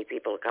 how many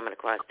people are coming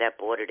across that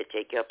border to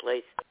take your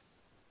place?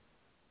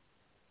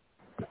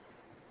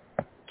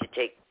 To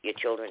take your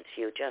children's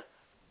future?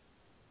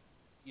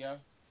 Yeah.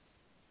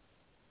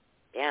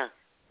 Yeah.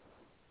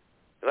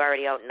 We've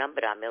already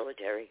outnumbered our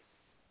military.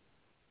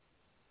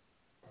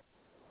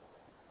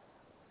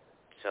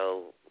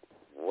 So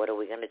what are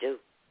we going to do?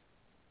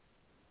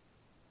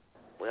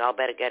 We all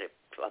better get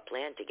a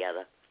plan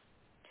together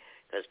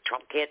because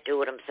Trump can't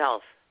do it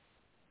himself.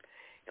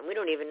 And we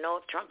don't even know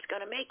if Trump's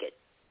going to make it.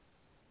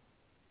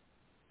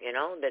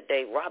 That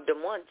they robbed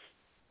him once.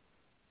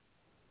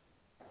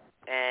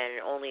 And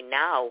only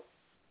now,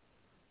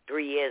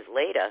 3 years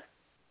later,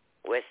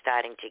 we're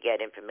starting to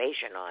get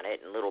information on it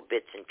in little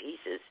bits and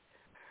pieces.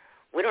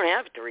 We don't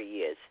have 3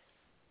 years.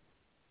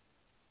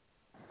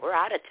 We're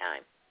out of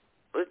time.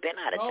 We've been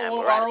out of time.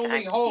 We're out of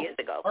time years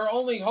ago. Our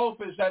only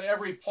hope is that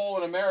every poll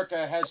in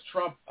America has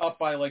Trump up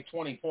by like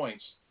 20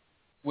 points,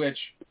 which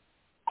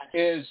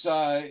is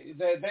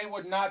they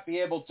would not be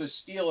able to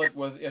steal it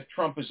if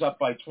Trump is up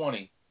by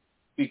 20,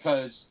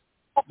 because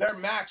their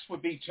max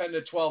would be 10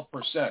 to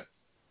 12%.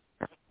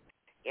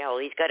 Yeah, well,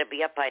 he's got to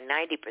be up by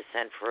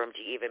 90% for him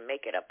to even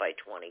make it up by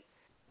 20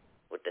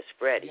 with the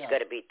spread. Yeah. He's got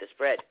to beat the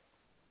spread.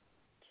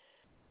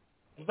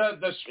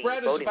 The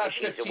spread is about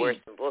 15. Are worse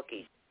than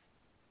bookies.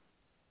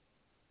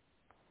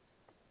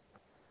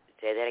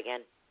 Say that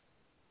again?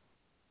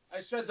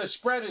 I said the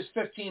spread is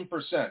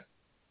 15%.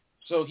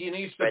 So he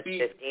needs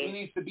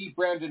to beat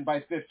Brandon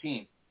by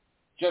 15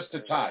 just to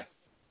tie.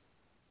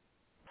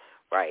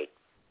 Right.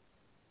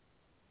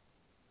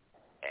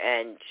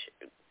 And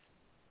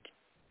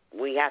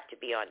we have to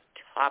be on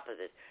top of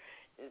this.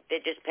 They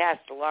just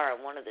passed a law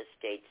in one of the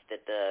states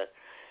that the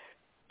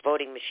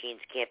voting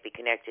machines can't be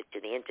connected to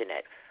the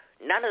internet.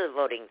 None of the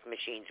voting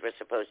machines were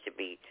supposed to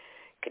be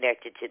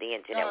connected to the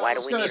internet. Why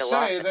do we need a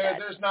law for that?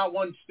 There's not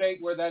one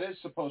state where that is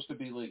supposed to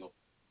be legal.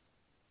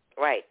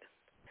 Right.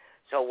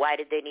 So why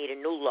did they need a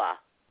new law?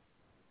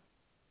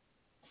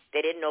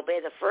 They didn't obey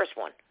the first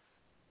one.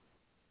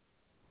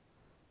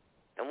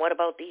 And what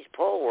about these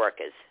poll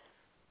workers?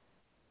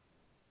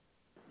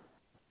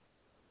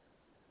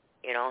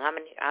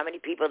 How many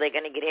people are they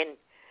going to get in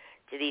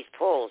to these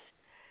polls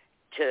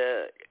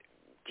to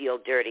deal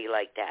dirty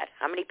like that?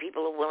 How many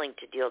people are willing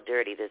to deal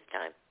dirty this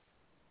time?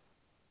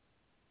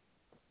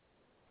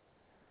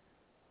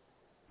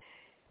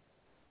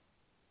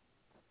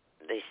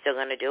 Are they still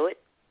going to do it?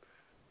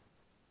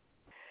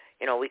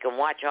 We can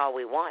watch all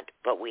we want,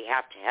 but we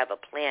have to have a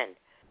plan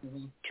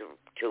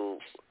to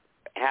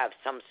have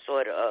some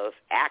sort of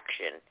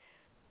action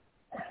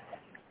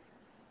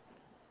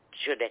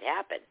should it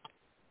happen.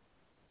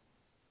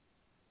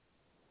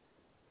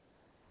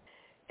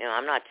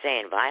 I'm not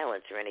saying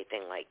violence or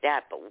anything like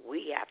that, but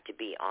we have to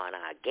be on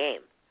our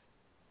game.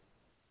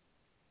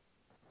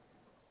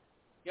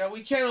 Yeah,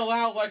 we can't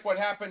allow like what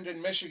happened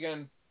in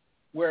Michigan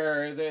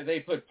where they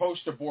put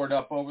poster board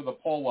up over the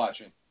poll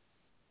watching.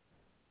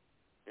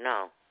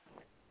 No.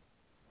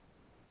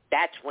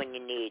 That's when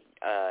you need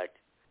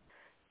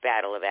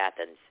Battle of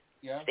Athens.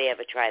 Yeah. If they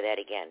ever try that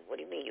again. What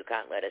do you mean you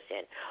can't let us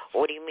in?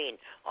 What do you mean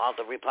all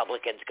the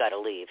Republicans got to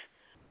leave?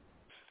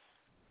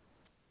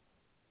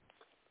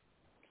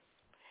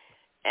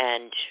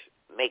 And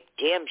make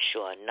damn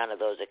sure none of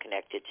those are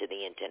connected to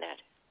the internet.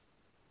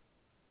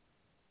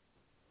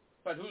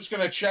 But who's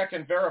going to check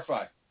and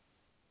verify?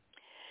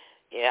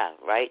 Yeah,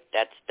 right?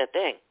 That's the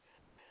thing.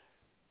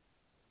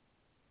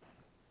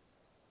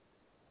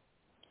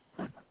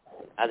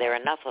 Are there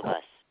enough of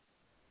us?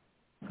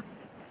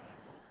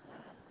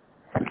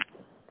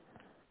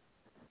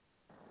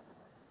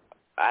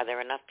 Are there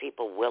enough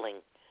people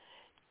willing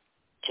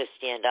to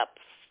stand up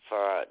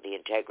for the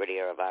integrity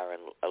of our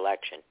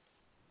election?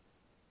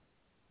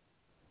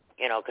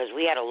 You know, because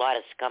we had a lot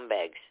of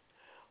scumbags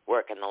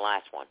working the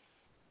last one.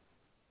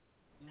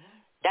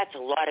 That's a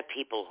lot of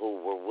people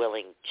who were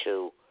willing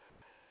to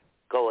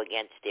go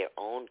against their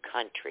own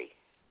country.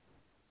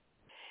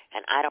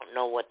 And I don't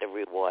know what the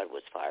reward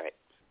was for it.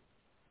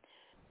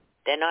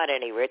 They're not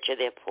any richer,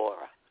 they're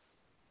poorer.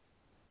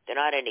 They're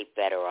not any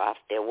better off,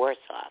 they're worse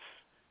off.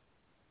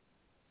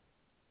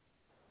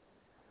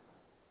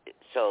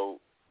 So,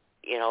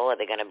 you know, are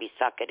they going to be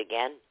suckered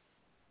again?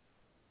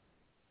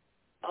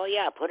 Oh,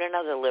 yeah, put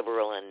another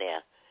liberal in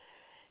there.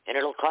 And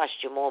it'll cost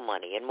you more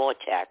money and more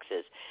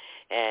taxes.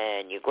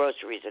 And your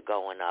groceries are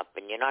going up.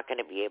 And you're not going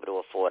to be able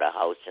to afford a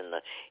house. And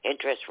the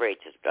interest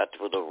rates have got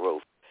through the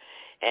roof.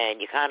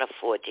 And you can't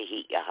afford to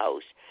heat your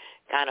house.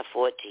 Can't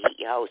afford to heat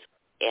your house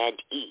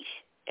and eat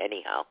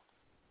anyhow.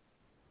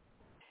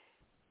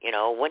 You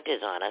know,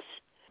 winter's on us.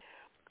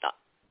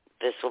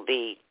 This will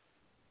be,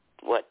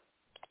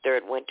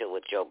 third winter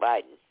with Joe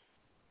Biden.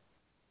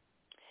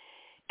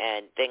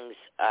 And things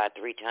are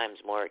 3 times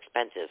more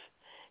expensive.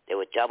 They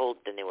were doubled,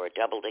 then they were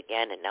doubled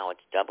again, and now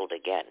it's doubled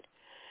again.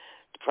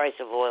 The price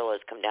of oil has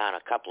come down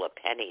a couple of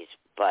pennies,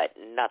 but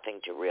nothing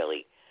to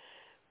really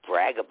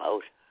brag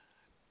about.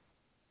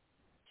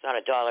 It's not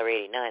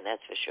 $1.89,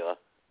 that's for sure.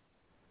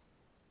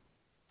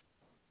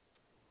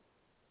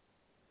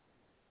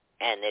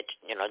 And it's,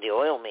 you know, the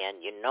oil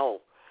man, you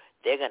know,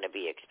 they're going to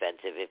be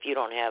expensive. If you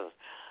don't have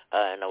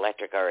an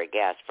electric or a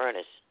gas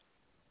furnace,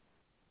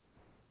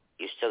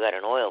 you still got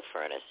an oil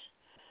furnace.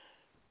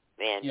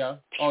 Man, yeah.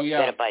 Oh, yeah.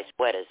 You better buy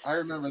sweaters. I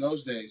remember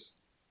those days.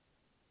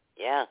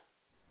 Yeah.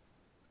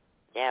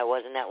 Yeah, it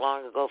wasn't that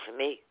long ago for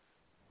me.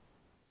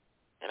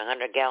 And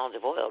 100 gallons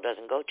of oil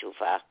doesn't go too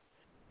far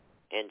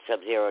in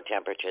sub-zero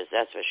temperatures,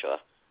 that's for sure.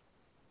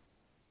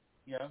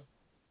 Yeah.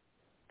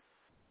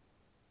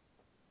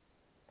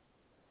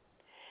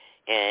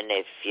 And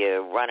if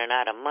you're running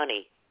out of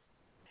money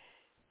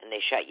and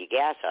they shut your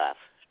gas off,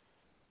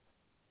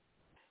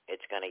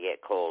 it's going to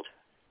get cold.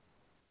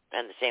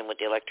 And the same with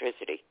the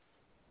electricity.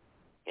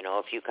 You know,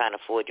 if you can't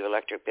afford your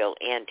electric bill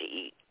and to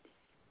eat,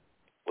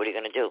 what are you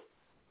going to do?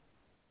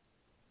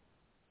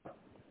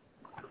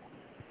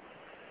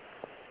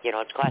 You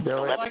know, it's costing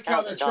 $11,000 I like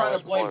how they're trying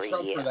to blame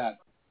Trump for that.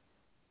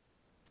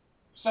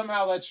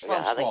 Somehow that's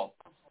Trump's fault.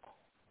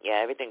 Yeah,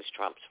 everything's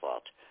Trump's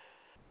fault.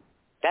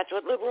 That's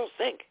what liberals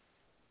think.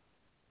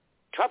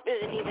 Trump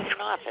isn't even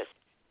in office.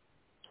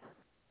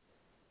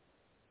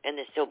 And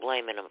they're still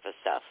blaming him for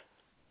stuff.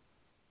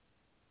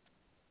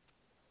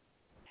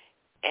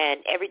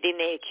 And everything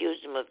they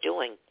accused him of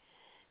doing,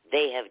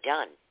 they have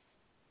done.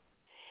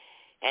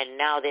 And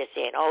now they're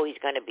saying, oh, he's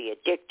going to be a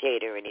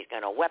dictator and he's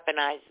going to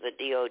weaponize the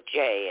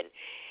DOJ and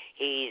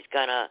he's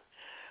going to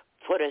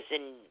put us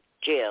in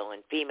jail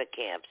and FEMA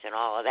camps and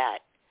all of that.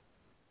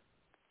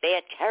 They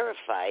are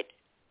terrified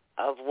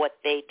of what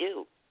they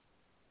do,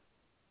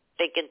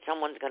 thinking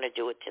someone's going to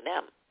do it to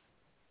them.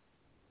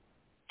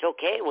 It's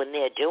okay when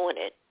they're doing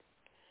it,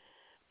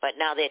 but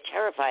now they're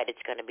terrified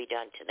it's going to be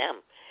done to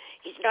them.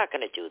 He's not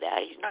going to do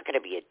that. He's not going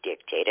to be a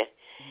dictator.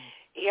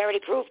 He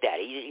already proved that.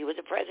 He was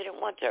a president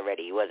once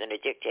already. He wasn't a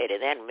dictator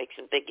then. It makes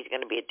him think he's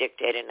going to be a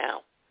dictator now.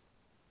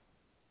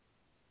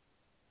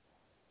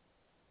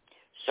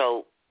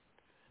 So,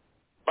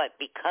 but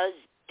because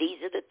these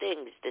are the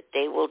things that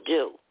they will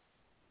do,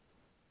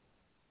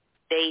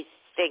 they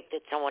think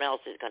that someone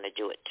else is going to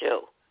do it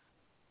too.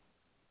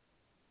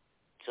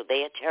 So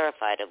they are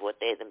terrified of what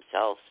they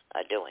themselves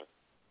are doing.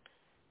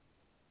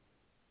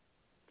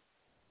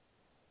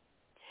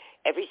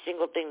 Every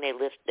single thing they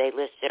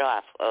listed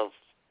off of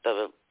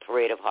the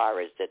parade of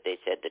horrors that they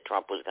said that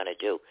Trump was going to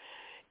do,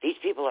 these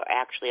people are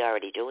actually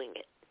already doing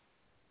it.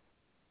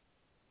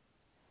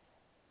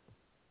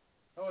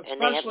 Oh,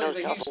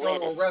 especially that he's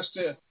going to arrest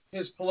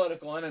his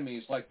political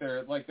enemies like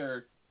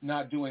they're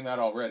not doing that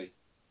already.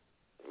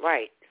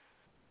 Right.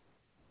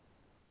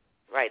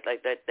 Right,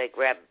 like they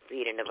grabbed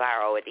Peter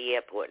Navarro at the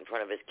airport in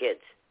front of his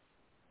kids.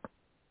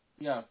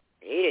 Yeah.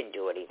 He didn't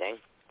do anything.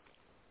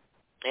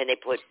 And they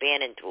put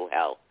Bannon through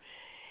hell.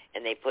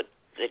 And they put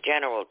the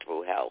general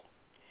through hell.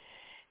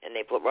 And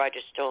they put Roger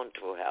Stone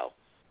through hell.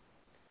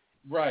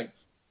 Right.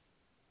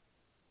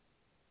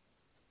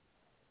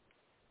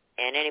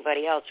 And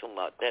anybody else who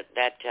the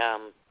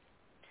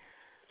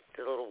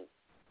little,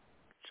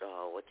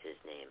 what's his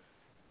name?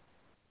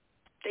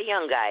 The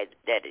young guy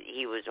that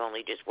he was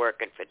only just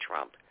working for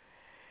Trump.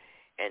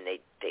 And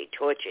they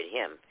tortured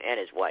him and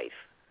his wife.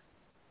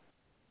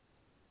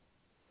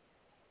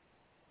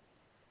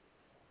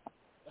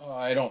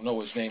 I don't know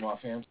his name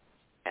offhand.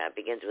 It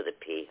begins with a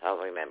P. I'll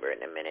remember it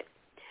in a minute.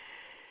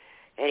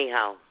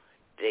 Anyhow,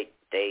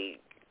 they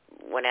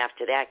went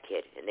after that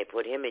kid and they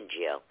put him in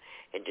jail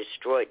and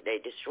they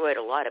destroyed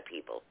a lot of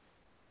people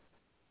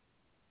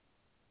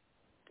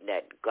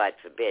that, God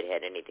forbid,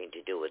 had anything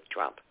to do with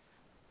Trump.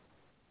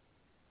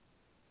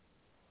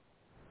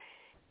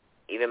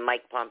 Even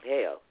Mike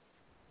Pompeo.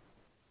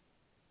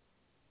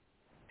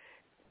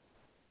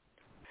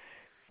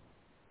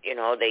 You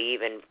know, they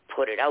even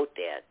put it out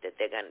there that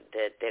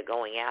they're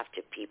going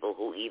after people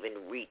who even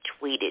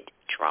retweeted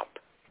Trump.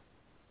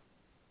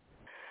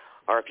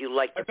 Or if you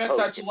like to I bet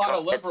post that's a lot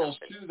Trump of liberals,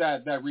 too,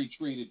 that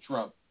retweeted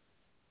Trump.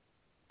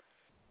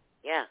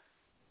 Yeah.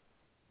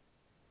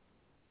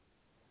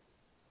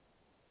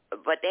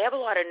 But they have a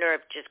lot of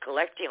nerve just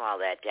collecting all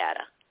that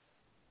data.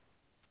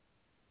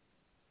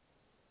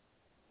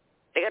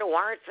 They got a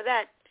warrant for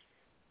that.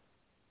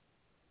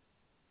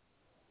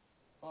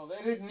 Well,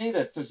 they didn't need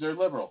it because they're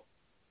liberal.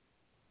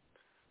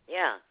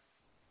 Yeah.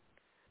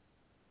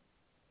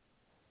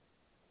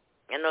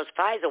 And those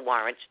FISA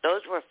warrants,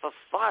 those were for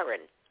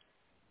foreign,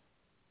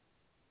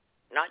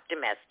 not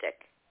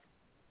domestic.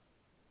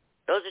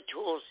 Those are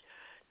tools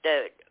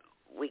that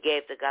we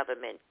gave the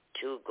government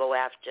to go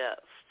after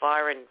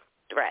foreign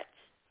threats.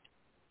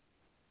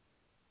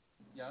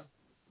 Yeah.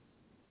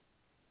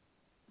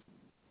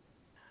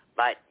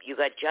 But you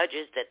got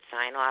judges that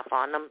sign off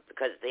on them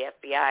because the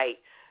FBI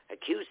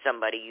accused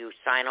somebody, you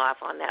sign off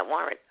on that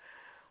warrant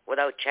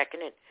without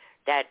checking it.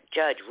 That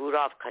judge,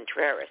 Rudolph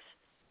Contreras,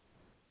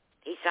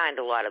 he signed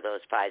a lot of those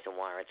FISA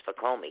warrants for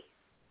Comey.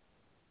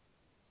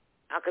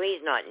 How come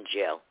he's not in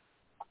jail?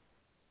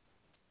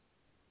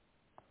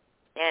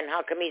 And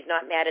how come he's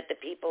not mad at the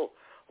people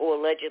who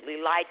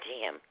allegedly lied to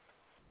him?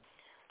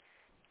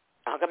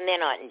 How come they're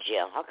not in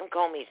jail? How come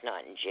Comey's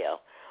not in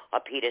jail? Or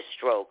Peter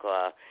Strzok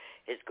or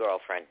his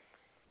girlfriend?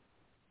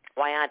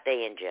 Why aren't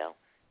they in jail?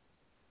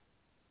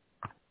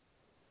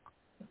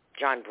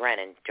 John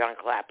Brennan, John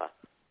Clapper,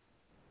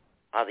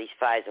 all these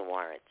FISA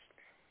warrants.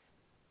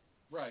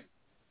 Right.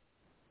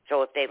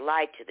 So if they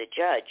lied to the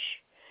judge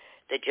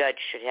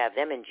should have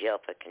them in jail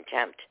for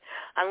contempt,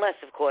 unless,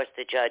 of course,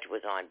 the judge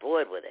was on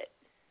board with it.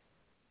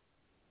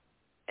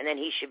 And then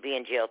he should be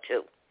in jail,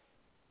 too.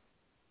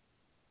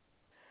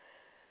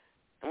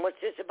 And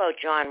what's this about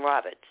John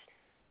Roberts?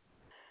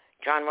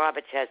 John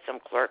Roberts has some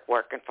clerk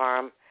working for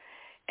him,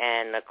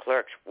 and the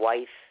clerk's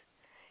wife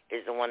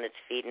is the one that's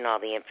feeding all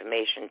the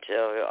information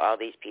to all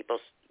these people,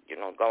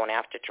 going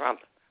after Trump.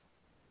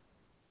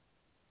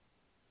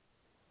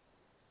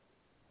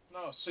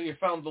 No, so you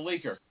found the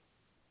leaker.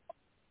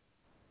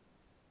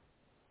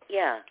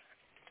 Yeah.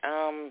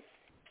 I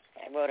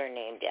wrote her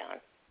name down.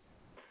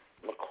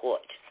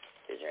 McCourt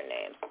is her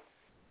name.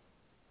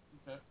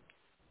 Okay.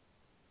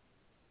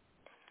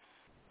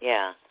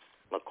 Yeah,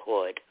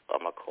 McCourt or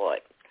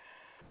McCourt.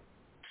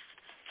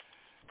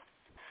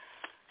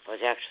 I was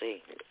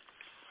actually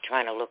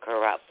trying to look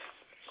her up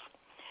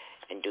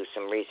and do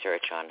some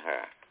research on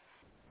her.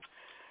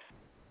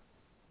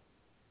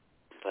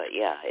 But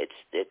yeah,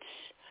 it's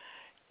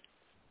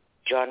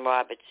John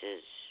Roberts'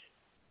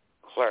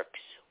 clerk's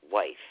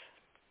wife.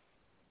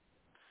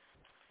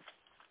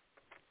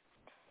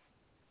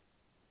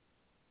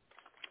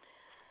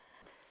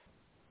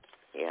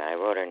 Yeah, I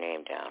wrote her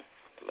name down,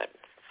 but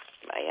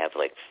I have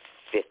like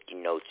 50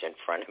 notes in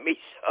front of me,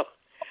 so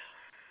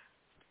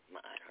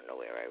I don't know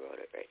where I wrote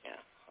it right now.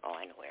 Oh,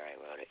 I know where I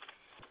wrote it.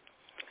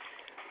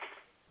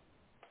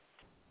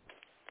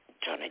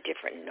 It's on a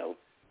different note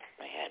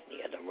I had in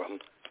the other room.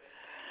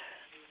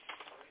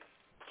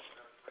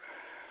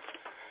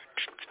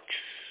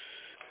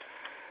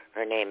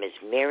 Her name is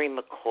Mary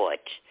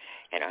McCourt,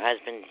 and her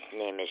husband's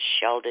name is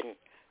Sheldon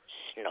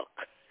Snook.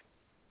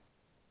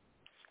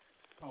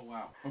 Oh,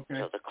 wow. Okay.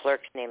 So the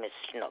clerk's name is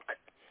Snook.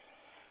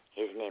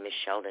 His name is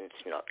Sheldon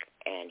Snook,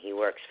 and he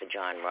works for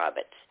John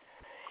Roberts.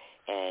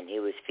 And he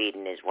was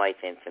feeding his wife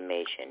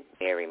information,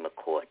 Mary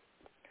McCourt.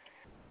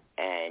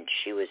 And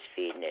she was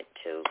feeding it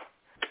to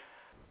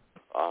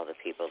all the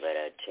people that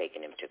had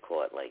taken him to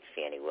court, like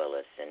Fannie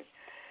Willis and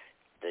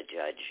the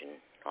judge and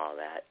all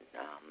that,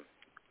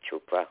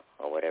 Chopra,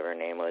 or whatever her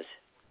name was.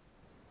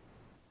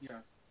 Yeah.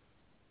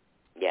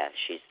 Yeah,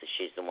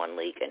 she's the one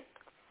leaking.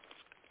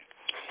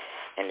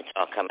 And it's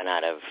all coming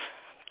out of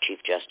Chief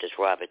Justice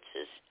Roberts'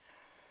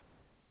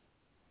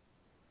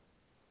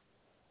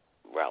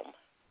 realm.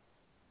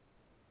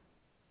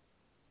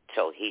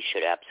 So he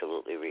should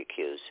absolutely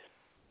recuse.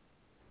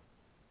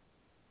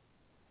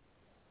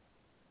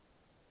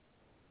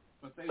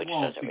 But they which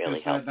won't, doesn't because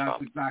really help that's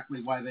Trump.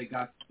 exactly why they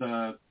got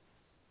the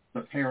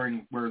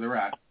pairing where they're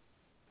at.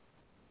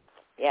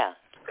 Yeah,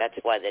 that's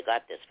why they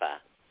got this far.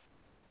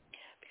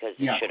 Because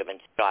it should have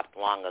been stopped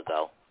long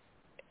ago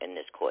in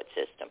this court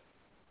system.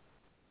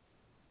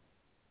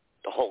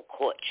 The whole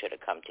court should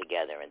have come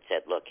together and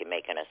said, look, you're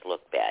making us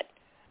look bad.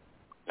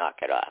 Knock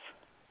it off.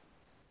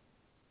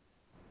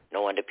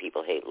 No wonder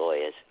people hate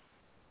lawyers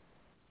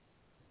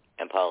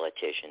and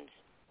politicians.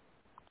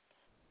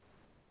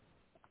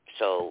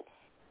 So,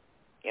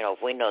 if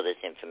we know this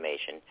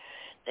information,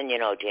 then you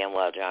know damn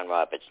well John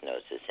Roberts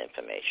knows this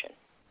information.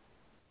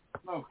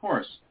 Oh, of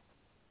course.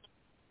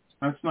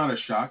 That's not a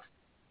shock.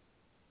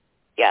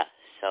 Yeah,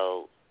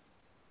 so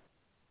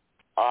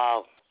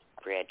all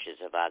branches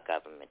of our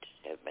government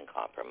have been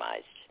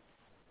compromised,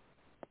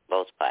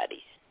 both parties.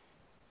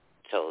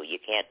 So you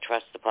can't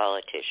trust the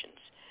politicians.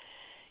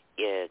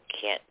 You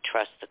can't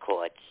trust the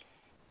courts.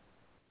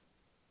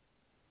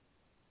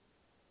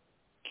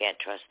 Can't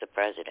trust the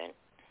president.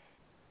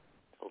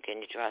 Who can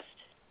you trust?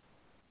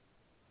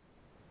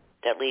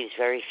 That leaves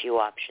very few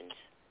options.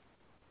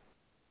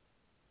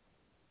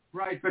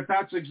 Right, but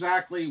that's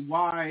exactly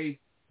why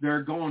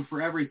they're going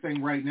for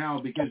everything right now,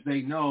 because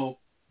they know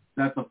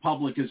that the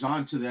public is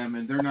onto them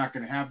and they're not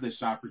going to have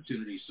this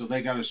opportunity, so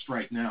they got to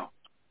strike now.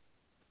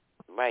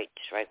 Right,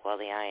 strike while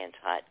the iron's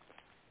hot.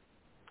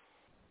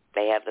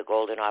 They have the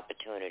golden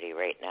opportunity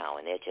right now,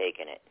 and they're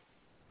taking it.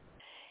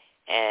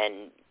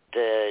 And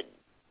the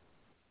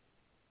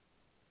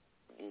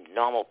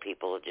normal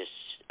people are just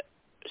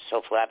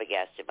so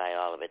flabbergasted by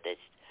all of it that,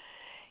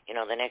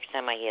 the next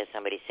time I hear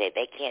somebody say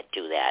they can't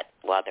do that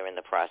while they're in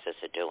the process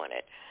of doing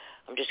it,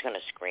 I'm just going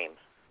to scream.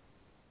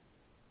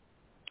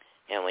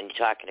 When you're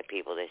talking to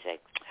people, they say,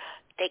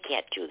 they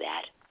can't do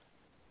that.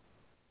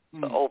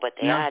 Oh, but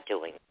they are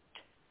doing it.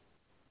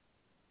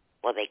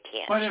 Well, they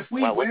can't. But if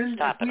we win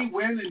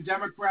and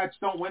Democrats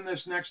don't win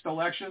this next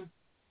election,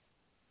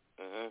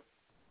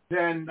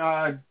 then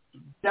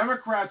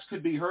Democrats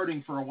could be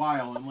hurting for a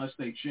while unless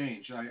they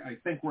change. I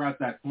think we're at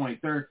that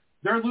point. They're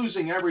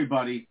losing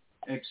everybody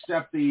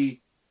except the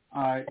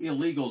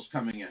illegals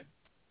coming in.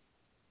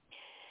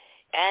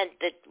 And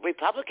the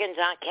Republicans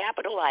aren't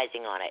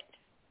capitalizing on it.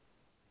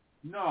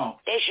 No.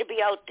 They should be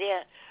out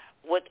there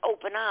with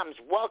open arms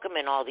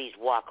welcoming all these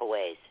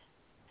walkaways.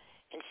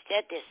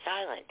 Instead, they're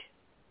silent.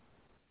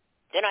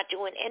 They're not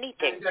doing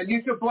anything. And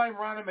you could blame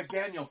Ronna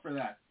McDaniel for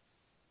that.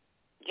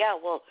 Yeah,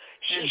 well,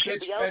 she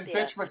should be out there. And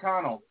Mitch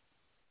McConnell.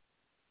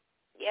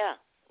 Yeah,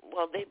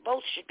 well, they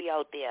both should be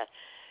out there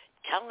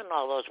telling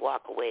all those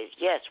walkaways,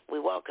 yes, we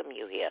welcome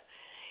you here.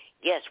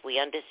 Yes, we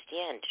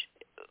understand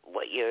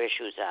what your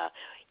issues are.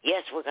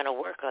 Yes, we're going to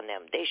work on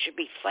them. They should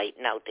be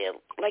fighting out there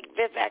like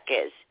Vivek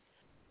is.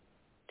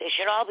 They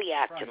should all be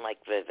acting like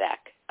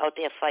Vivek, out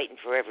there fighting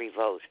for every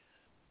vote.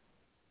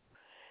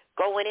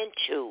 Going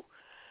into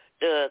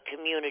the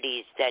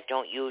communities that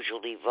don't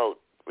usually vote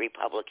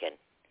Republican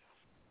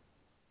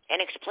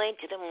and explain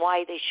to them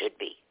why they should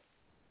be.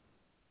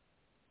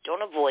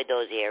 Don't avoid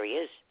those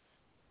areas.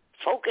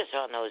 Focus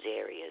on those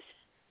areas.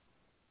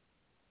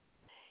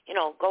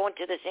 Going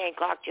to the same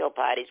cocktail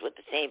parties with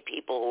the same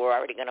people who are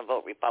already going to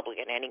vote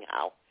Republican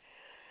anyhow.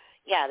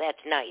 Yeah,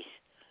 that's nice,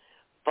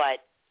 but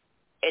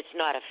it's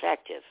not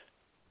effective.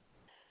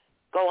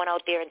 Going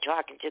out there and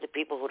talking to the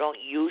people who don't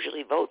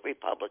usually vote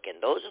Republican,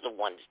 those are the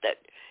ones that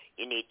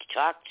you need to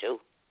talk to.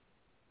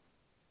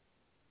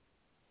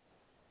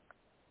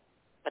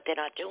 But they're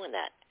not doing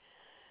that.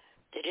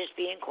 They're just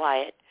being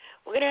quiet.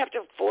 We're going to have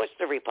to force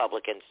the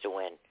Republicans to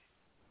win.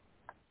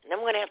 And then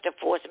we're going to have to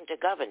force them to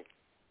govern.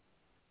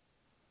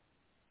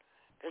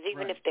 Because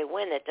even if they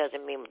win, that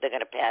doesn't mean they're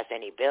going to pass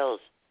any bills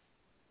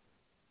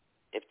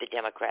if the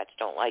Democrats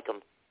don't like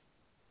them.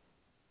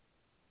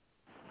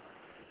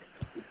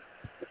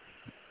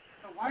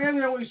 Why are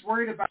they always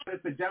worried about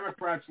if the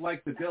Democrats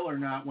like the bill or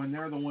not when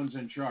they're the ones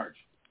in charge?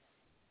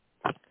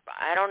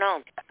 I don't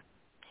know.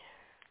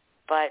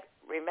 But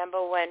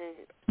remember when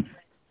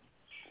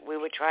we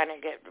were trying to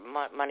get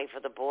money for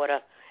the border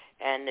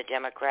and the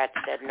Democrats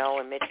said no,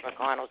 and Mitch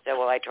McConnell said,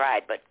 well, I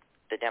tried, but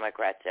the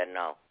Democrats said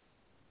no.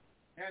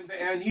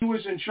 And he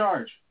was in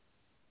charge.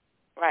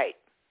 Right.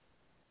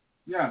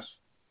 Yes.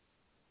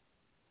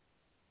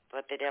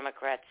 But the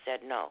Democrats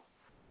said no.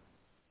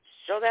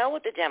 So the hell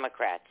with the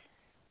Democrats.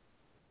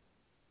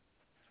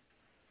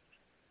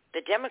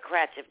 The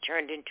Democrats have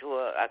turned into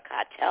a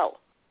cartel.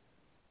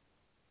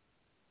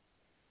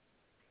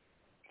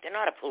 They're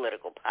not a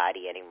political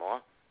party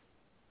anymore.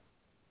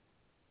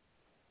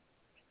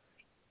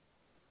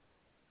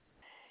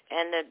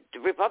 And the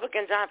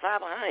Republicans aren't far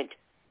behind.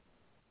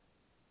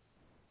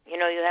 You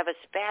have a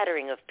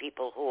spattering of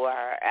people who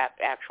are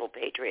actual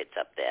patriots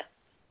up there.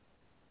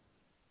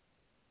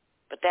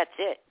 But that's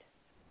it.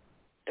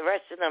 The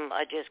rest of them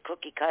are just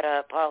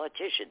cookie-cutter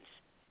politicians.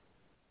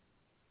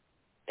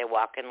 They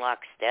walk in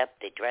lockstep.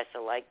 They dress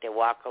alike. They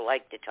walk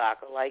alike. They talk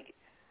alike.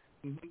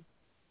 Mm-hmm.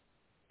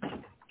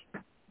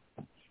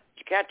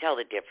 You can't tell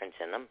the difference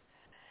in them.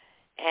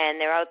 And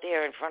they're out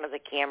there in front of the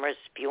cameras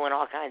spewing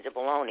all kinds of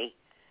baloney.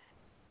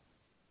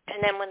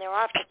 And then when they're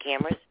off the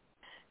cameras,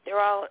 they're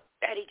all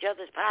at each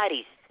other's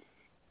parties.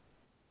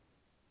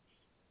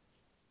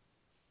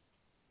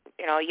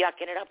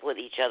 Yucking it up with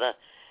each other.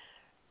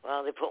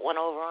 Well, they put one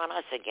over on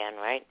us again,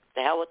 right?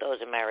 The hell with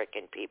those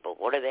American people.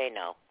 What do they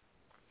know?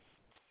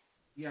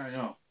 Yeah, I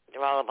know.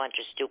 They're all a bunch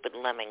of stupid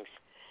lemmings.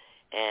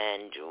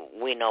 And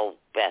we know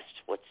best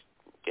what's,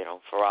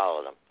 for all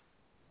of them.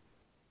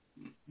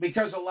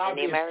 Because a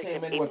lobbyist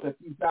came in with a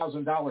few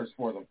 $1,000s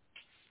for them.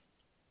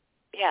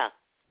 Yeah.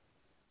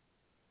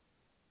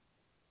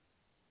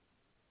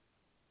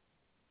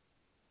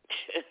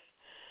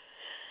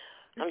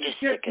 I'm just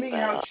sick of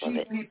how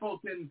cheap people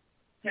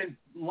can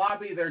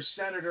lobby their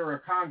senator or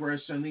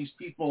Congress, and these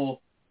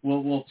people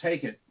will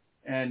take it,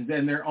 and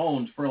then they're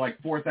owned for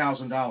like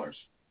 $4,000.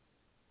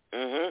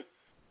 Mhm.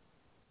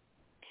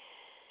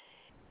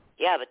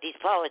 Yeah, but these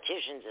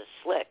politicians are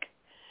slick.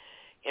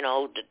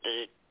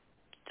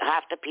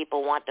 Half the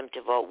people want them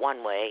to vote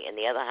one way, and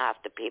the other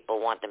half the people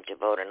want them to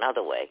vote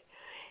another way,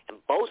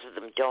 and both of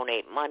them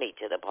donate money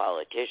to the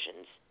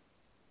politicians.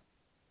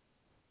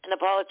 And the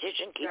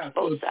politician keeps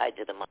both sides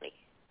of the money.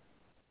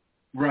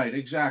 Right,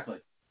 exactly.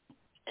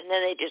 And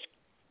then they just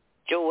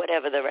do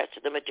whatever the rest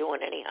of them are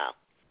doing anyhow.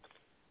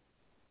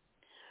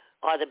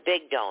 Or the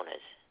big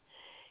donors.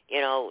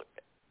 You know,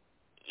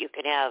 you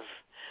can have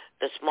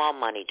the small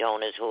money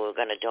donors who are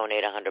going to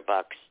donate $100,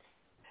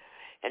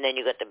 and then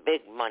you got the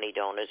big money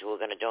donors who are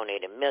going to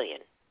donate $1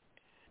 million.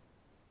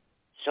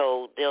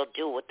 So they'll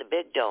do what the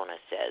big donor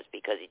says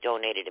because he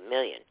donated $1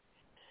 million.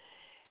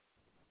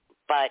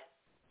 But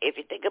if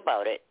you think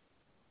about it,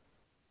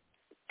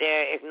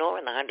 they're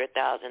ignoring the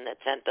 100,000 that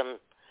sent them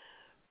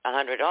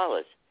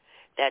 $100.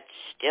 That's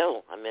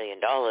still $1 million.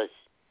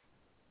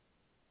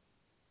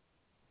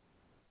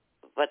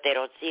 But they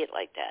don't see it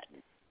like that.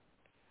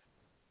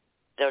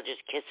 They'll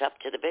just kiss up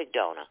to the big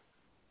donor.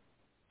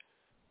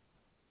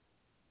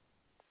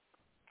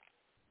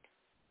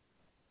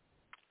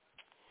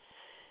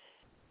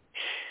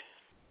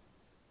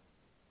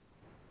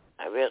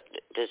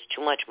 There's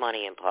too much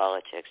money in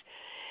politics.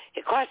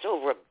 It costs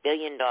over $1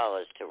 billion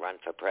to run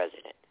for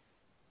president.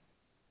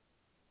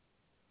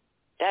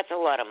 That's a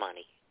lot of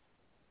money.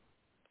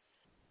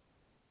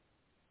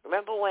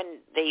 Remember when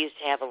they used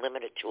to have a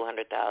limit of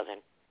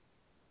 200,000?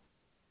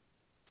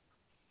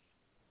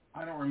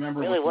 I don't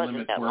remember really what the wasn't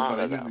limits that were, long but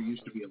I ago. know there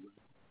used to be a limit.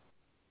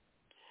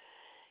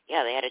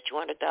 Yeah, they had a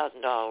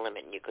 $200,000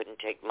 limit, and you couldn't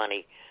take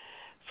money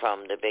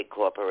from the big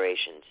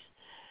corporations.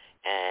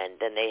 And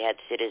then they had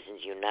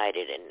Citizens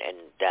United,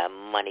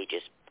 and money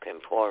just came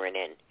pouring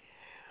in.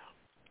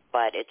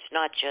 But it's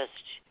not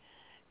just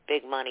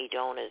big money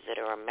donors that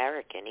are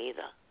American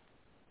either.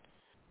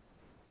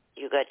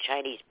 You got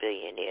Chinese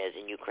billionaires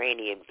and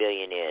Ukrainian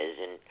billionaires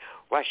and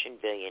Russian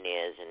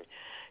billionaires and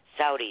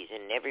Saudis,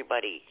 and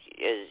everybody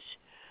is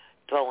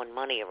throwing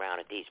money around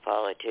at these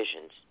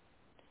politicians.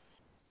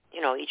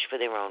 You know, each for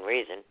their own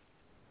reason.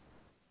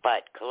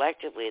 But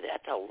collectively,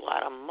 that's a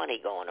lot of money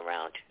going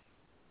around.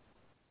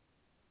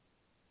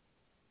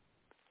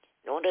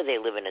 No wonder they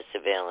live in a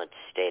surveillance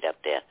state up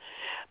there.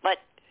 But,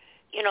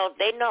 you know,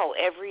 they know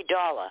every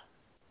dollar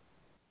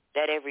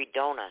that every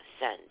donor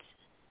sends.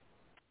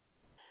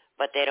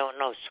 But they don't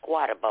know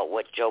squat about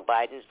what Joe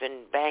Biden's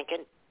been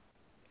banking,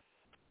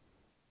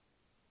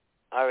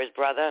 or his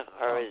brother,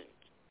 or his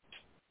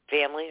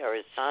family, or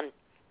his son.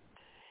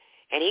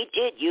 And he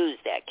did use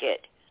that kid.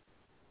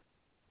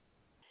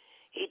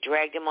 He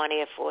dragged him on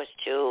Air Force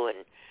 2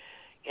 and,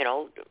 you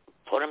know,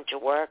 put him to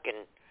work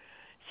and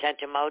sent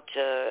him out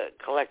to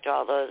collect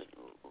all the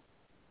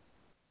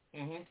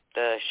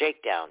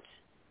shakedowns.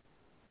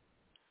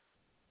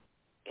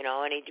 You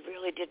know, and he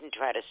really didn't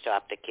try to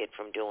stop the kid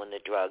from doing the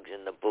drugs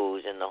and the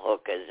booze and the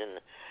hookers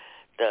and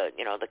the,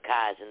 you know, the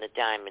cars and the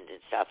diamonds and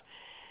stuff.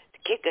 The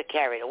kid got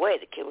carried away.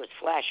 The kid was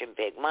flashing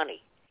big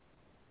money.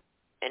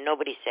 And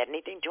nobody said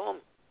anything to him.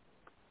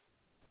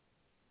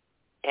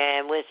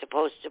 And we're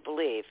supposed to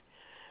believe,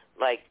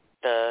 like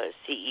the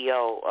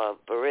CEO of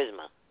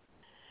Burisma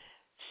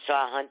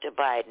saw Hunter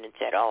Biden and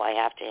said, oh, I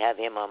have to have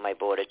him on my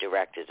board of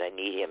directors. I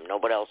need him.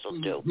 Nobody else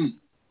will do. He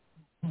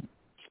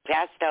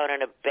passed out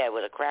in a bed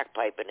with a crack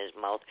pipe in his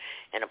mouth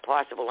and a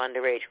possible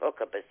underage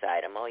hooker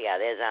beside him. Oh, yeah,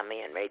 there's our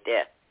man right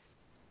there.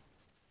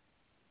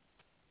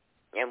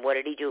 And what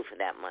did he do for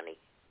that money?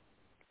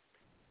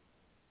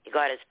 He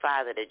got his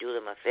father to do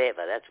them a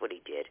favor. That's what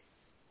he did.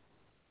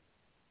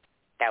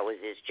 That was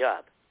his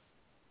job,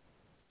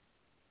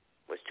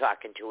 was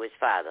talking to his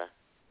father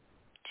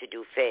to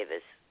do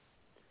favors.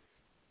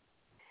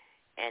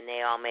 And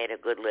they all made a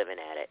good living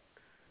at it.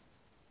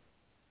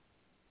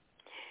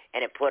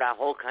 And it put our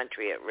whole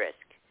country at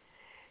risk.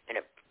 And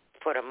it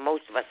put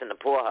most of us in the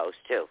poorhouse,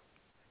 too.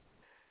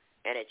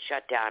 And it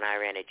shut down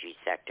our energy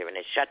sector, and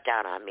it shut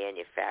down our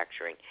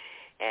manufacturing,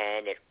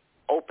 and it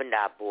opened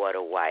our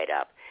border wide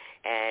up.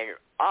 And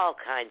all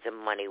kinds of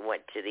money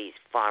went to these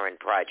foreign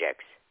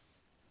projects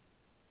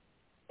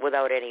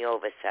without any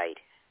oversight.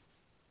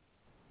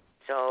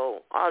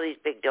 So all these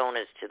big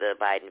donors to the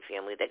Biden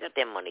family, they got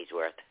their money's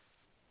worth.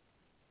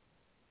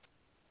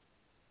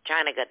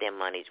 China got their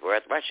money's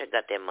worth. Russia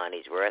got their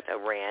money's worth.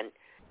 Iran,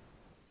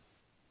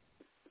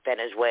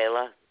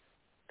 Venezuela,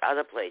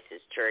 other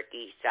places,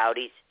 Turkey,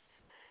 Saudis.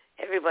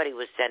 Everybody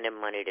was sending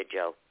money to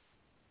Joe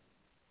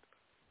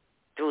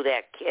through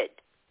that kid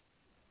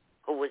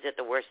who was at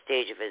the worst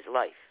stage of his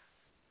life.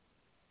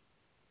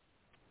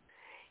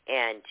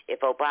 And if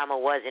Obama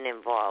wasn't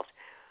involved,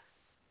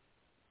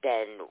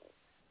 then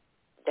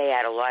they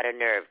had a lot of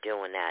nerve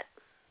doing that.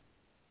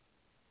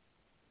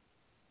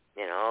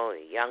 You know,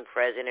 a young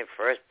president,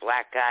 first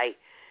black guy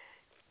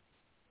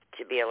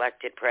to be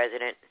elected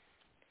president.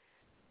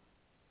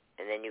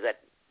 And then you got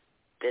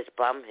this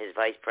bum, his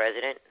vice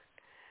president,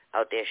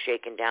 out there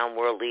shaking down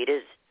world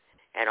leaders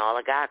and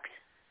oligarchs.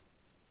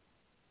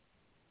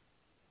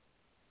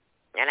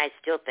 And I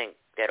still think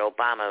that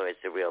Obama is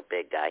the real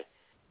big guy,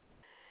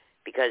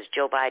 because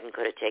Joe Biden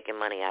could have taken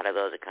money out of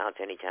those accounts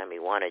anytime he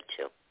wanted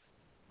to.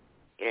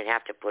 You didn't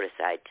have to put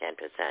aside 10%.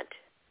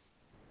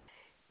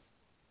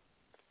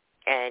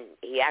 And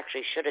he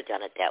actually should have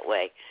done it that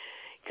way,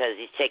 because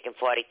he's taking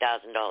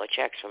 $40,000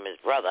 checks from his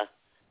brother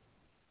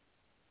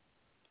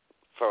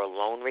for a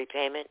loan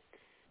repayment.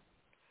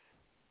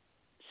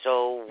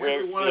 So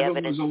where's the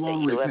evidence that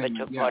you ever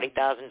took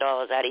 $40,000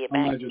 out of your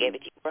bank and gave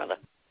it to your brother?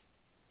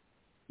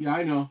 Yeah,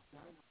 I know.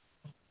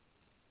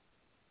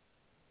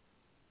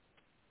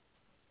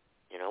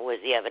 You know,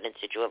 where's the evidence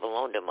that you ever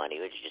loaned him money?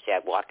 Or did you just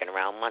have walking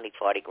around money,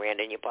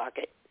 $40,000 in your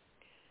pocket?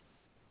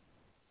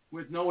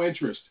 With no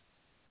interest.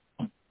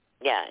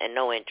 Yeah, and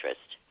no interest.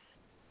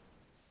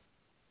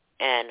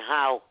 And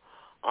how,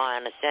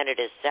 on a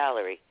senator's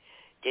salary,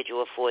 did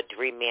you afford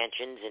 3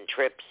 mansions and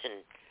trips and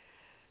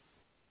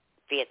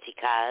fancy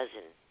cars?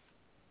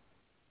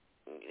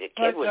 And the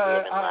kid was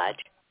living large.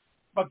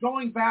 But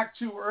going back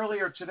to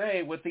earlier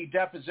today with the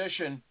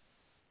deposition,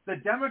 the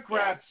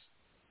Democrats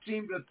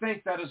seem to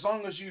think that as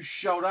long as you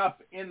showed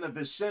up in the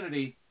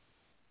vicinity,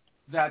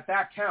 that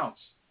counts,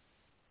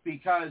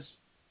 because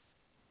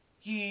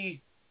he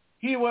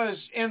was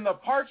in the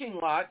parking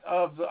lot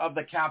of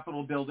the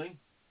Capitol building.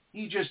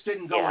 He just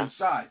didn't go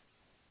inside.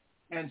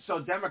 And so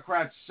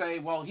Democrats say,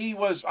 well, he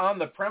was on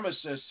the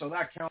premises, so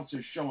that counts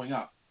as showing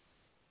up.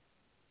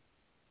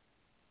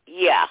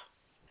 Yeah.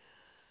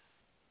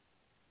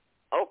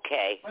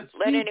 Okay.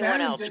 Let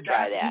anyone else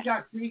try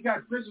that. He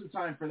got prison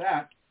time for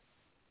that.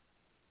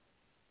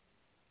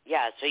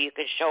 Yeah, so you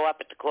can show up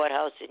at the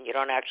courthouse and you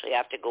don't actually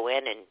have to go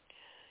in and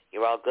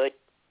you're all good?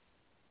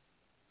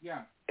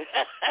 Yeah.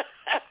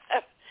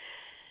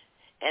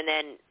 And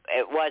then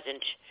it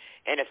wasn't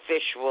an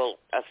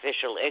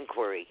official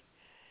inquiry,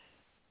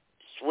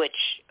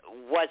 which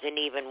wasn't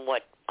even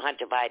what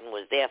Hunter Biden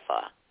was there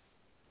for.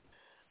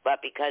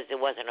 But because there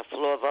wasn't a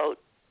floor vote,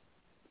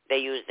 they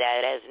used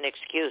that as an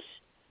excuse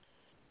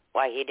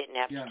why he didn't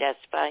have to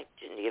testify,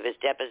 didn't give his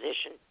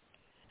deposition.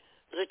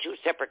 Those are 2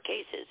 separate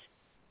cases.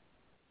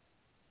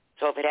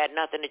 So if it had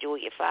nothing to do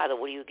with your father,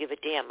 what do you give a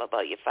damn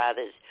about your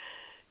father's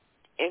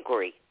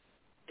inquiry?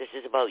 This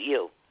is about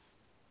you.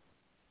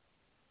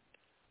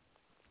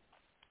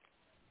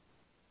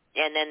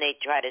 And then they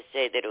try to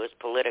say that it was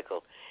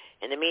political.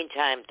 In the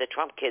meantime, the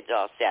Trump kids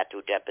all sat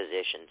through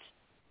depositions.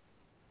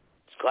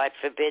 God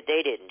forbid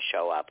they didn't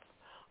show up.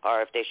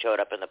 Or if they showed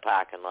up in the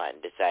parking lot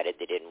and decided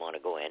they didn't want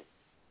to go in.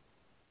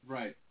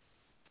 Right.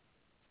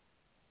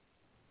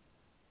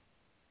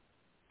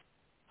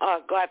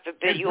 Oh, God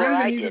forbid and you or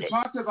I did it. Brendan even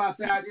talked about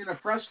that in a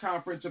press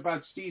conference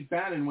about Steve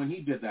Bannon when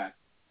he did that.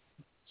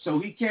 So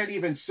he can't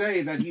even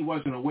say that he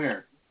wasn't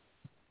aware.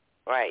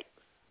 Right.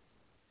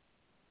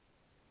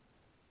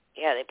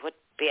 Yeah, they put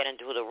Bannon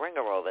through the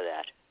ringer over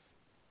that.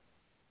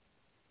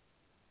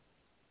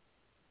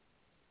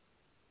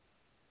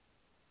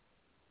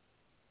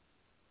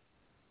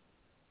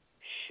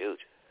 Shoot.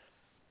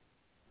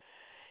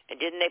 And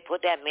didn't they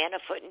put that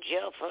Manafort in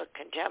jail for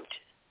contempt?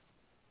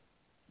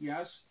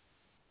 Yes.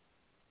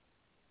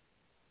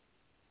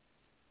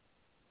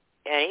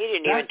 And he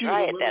didn't even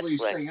try it that slick.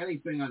 slick. Say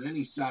anything on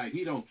any side.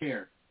 He don't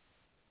care.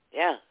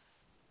 Yeah.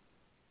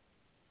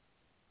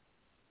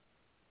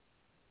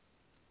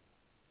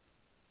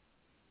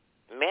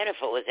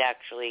 Manafort was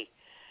actually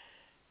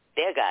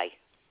their guy.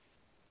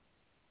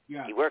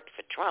 Yeah. He worked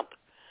for Trump,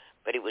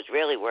 but he was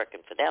really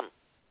working for them.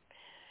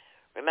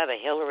 Remember,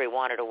 Hillary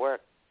wanted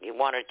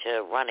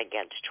to run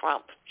against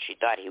Trump. She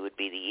thought he would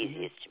be the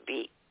easiest to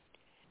beat.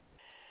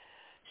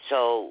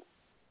 So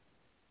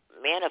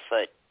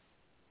Manafort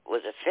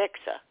was a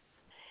fixer,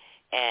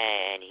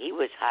 and he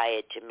was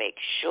hired to make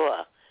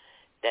sure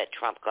that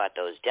Trump got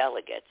those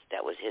delegates.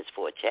 That was his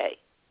forte.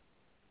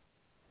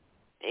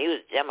 He was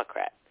a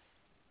Democrat.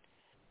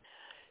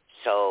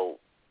 So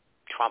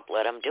Trump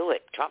let him do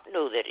it. Trump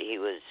knew that he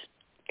was,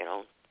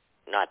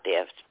 not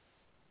there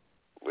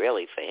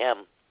really for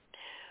him,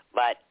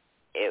 but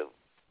it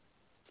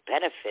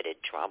benefited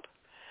Trump.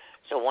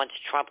 So once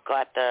Trump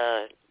got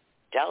the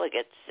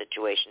delegate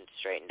situation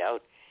straightened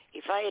out,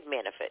 he fired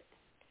Manafort.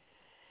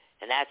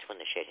 And that's when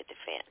the shit hit the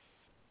fan.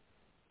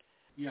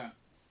 Yeah.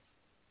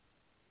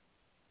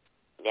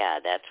 Yeah,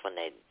 that's when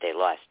they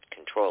lost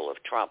control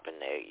of Trump, and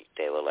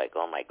they were like,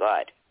 oh, my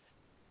God,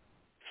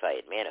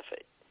 fired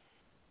Manafort.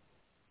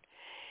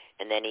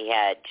 And then he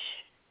had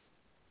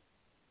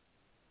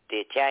the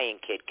Italian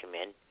kid come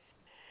in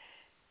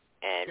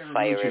and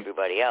fire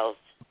everybody else,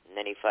 and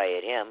then he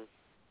fired him.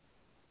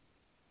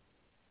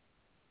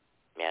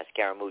 Yeah,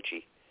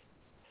 Scaramucci.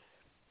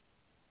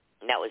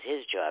 And that was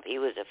his job. He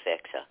was a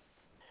fixer.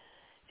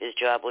 His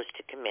job was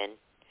to come in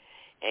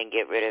and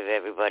get rid of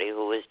everybody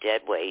who was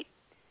dead weight,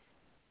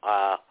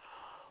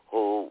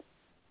 whose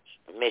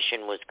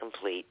mission was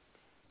complete.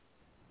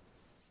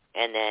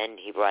 And then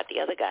he brought the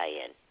other guy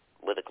in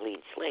with a clean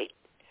slate.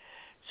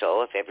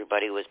 So if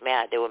everybody was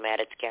mad, they were mad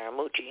at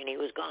Scaramucci, and he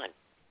was gone.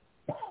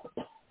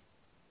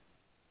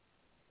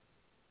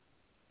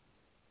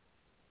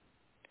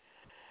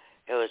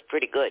 It was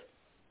pretty good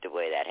the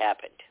way that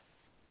happened.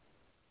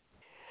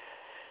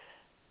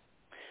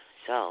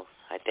 So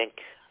I think,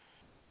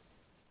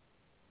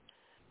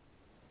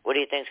 what do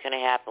you think is going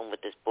to happen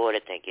with this border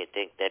thing? You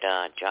think that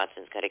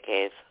Johnson's going to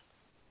cave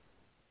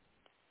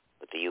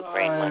with the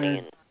Ukraine money?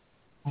 And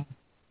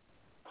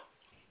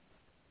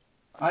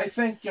I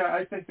think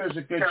there's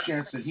a good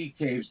chance that he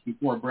caves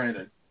before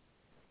Brandon.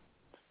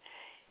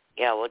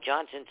 Yeah, well,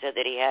 Johnson said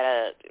that he had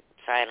to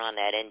sign on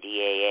that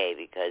NDAA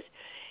because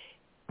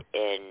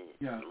in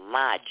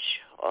March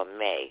or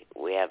May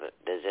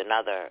there's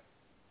another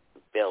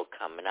bill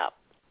coming up,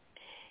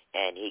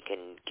 and he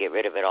can get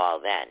rid of it all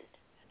then.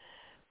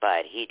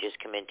 But he just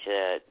came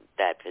into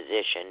that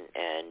position,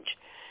 and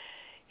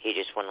he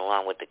just went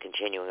along with the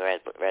continuing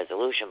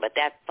resolution. But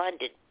that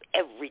funded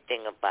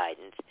everything of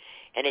Biden's,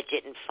 and it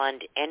didn't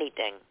fund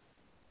anything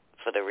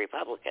for the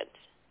Republicans.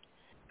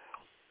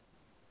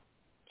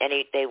 And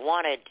they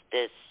wanted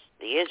the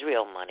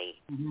Israel money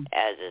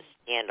as a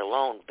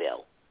standalone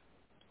bill.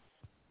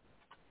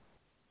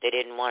 They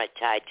didn't want it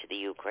tied to the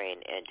Ukraine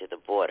and to the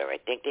border. I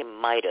think they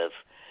might have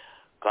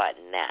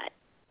gotten that,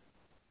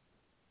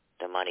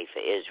 the money for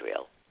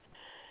Israel,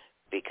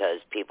 because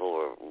people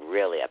were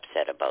really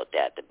upset about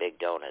that. The big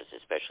donors,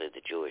 especially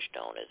the Jewish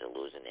donors, are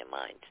losing their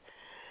minds.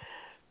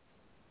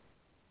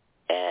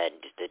 And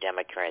the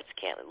Democrats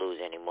can't lose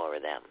any more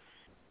of them.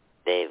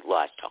 They've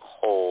lost a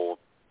whole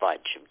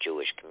bunch of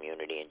Jewish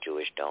community and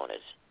Jewish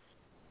donors.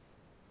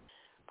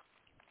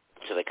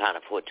 So they can't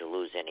afford to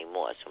lose any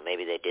more. So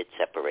maybe they did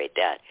separate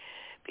that,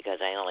 because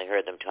I only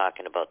heard them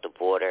talking about the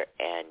border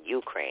and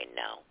Ukraine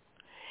now.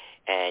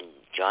 And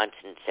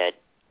Johnson said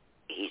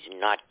he's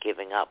not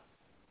giving up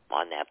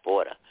on that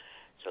border.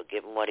 So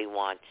give him what he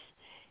wants,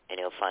 and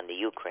he'll fund the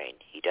Ukraine.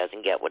 He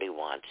doesn't get what he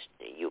wants.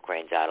 The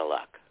Ukraine's out of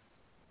luck.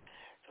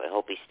 So I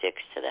hope he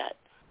sticks to that.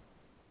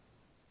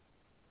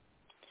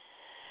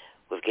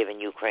 We've given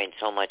Ukraine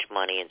so much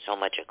money and so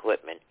much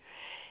equipment,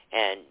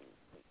 and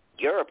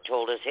Europe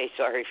told us, hey,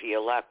 sorry for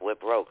your luck, we're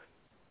broke.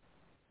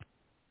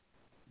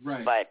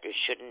 Right. But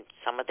shouldn't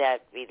some of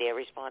that be their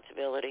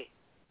responsibility?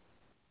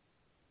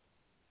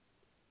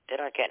 They're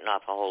not getting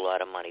off a whole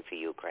lot of money for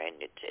Ukraine.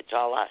 It's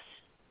all us.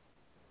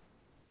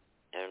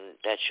 And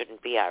that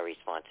shouldn't be our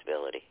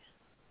responsibility.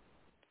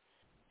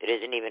 It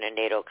isn't even a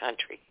NATO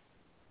country.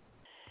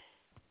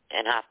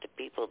 And half the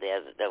people there,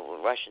 the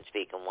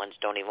Russian-speaking ones,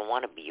 don't even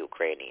want to be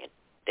Ukrainian.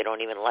 They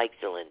don't even like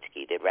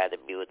Zelensky. They'd rather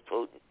be with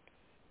Putin.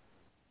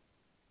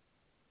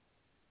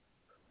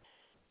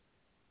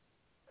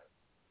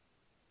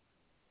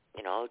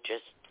 You know,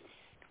 just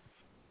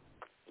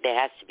there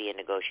has to be a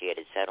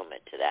negotiated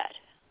settlement to that.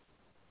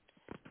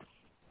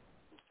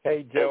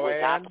 Hey,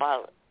 Joanne.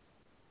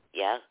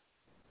 Yeah?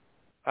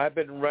 I've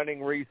been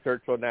running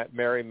research on that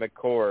Mary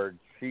McCord.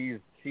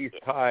 She's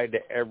tied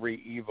to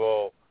every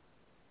evil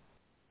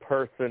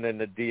person in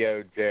the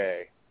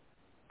DOJ.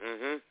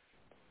 Mm-hmm.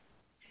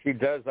 She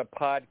does a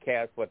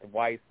podcast with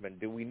Weissman.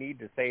 Do we need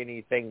to say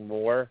anything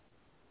more?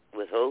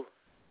 With who?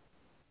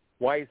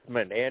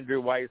 Weissman,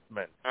 Andrew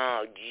Weissman.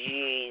 Oh,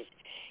 jeez.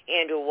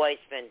 Andrew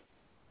Weissman.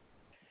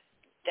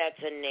 That's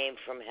a name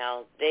from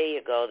hell. There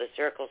you go. The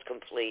circle's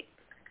complete.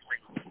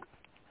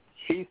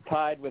 She's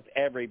tied with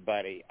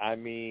everybody. I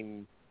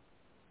mean,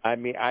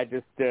 I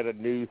just did a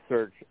news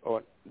search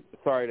on.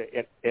 Sorry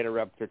to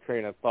interrupt your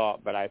train of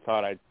thought, but I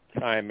thought I'd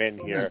chime in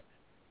here.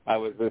 I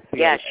was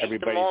listening. Yeah, to she's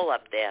everybody. the mole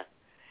up there.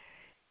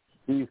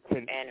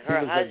 And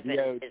her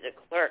husband is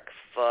a clerk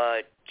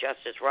for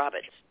Justice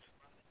Roberts.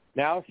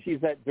 Now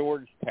she's at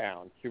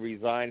Georgetown. She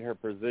resigned her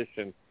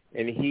position,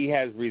 and he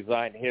has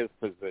resigned his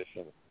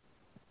position.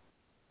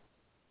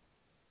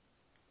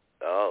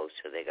 Oh,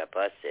 so they got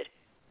busted.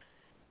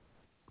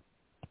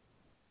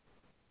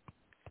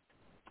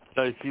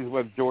 So she's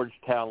with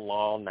Georgetown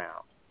Law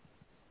now.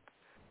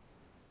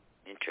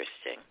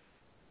 Interesting.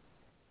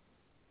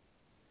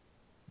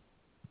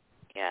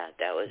 Yeah,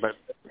 that was... But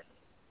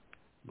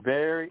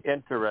very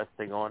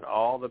interesting on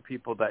all the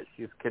people that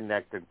she's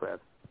connected with.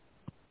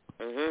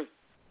 Mm-hmm.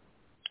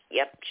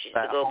 Yep, she's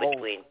the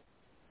go-between.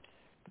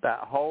 That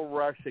whole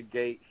Russia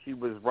gate, she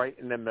was right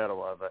in the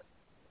middle of it.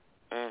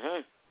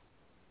 Mm-hmm.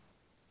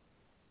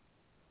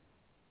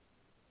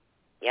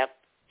 Yep,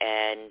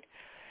 and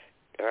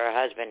her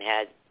husband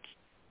had,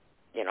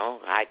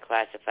 high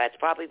classified. That's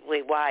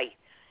probably why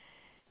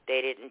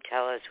they didn't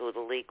tell us who the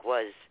leak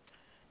was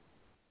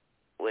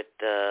with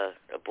the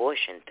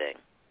abortion thing.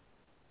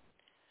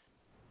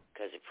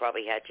 Because it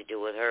probably had to do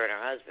with her and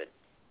her husband.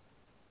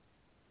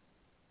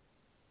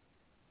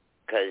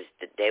 Because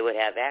they would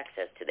have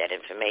access to that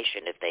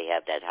information if they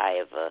have that high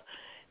of a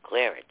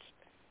clearance.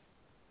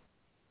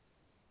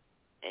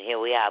 And here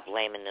we are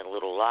blaming the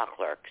little law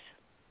clerks.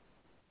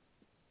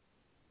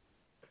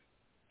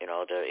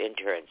 The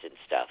interns and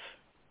stuff.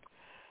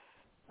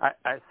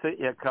 I sent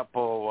you a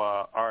couple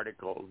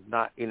articles,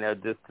 not,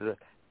 just to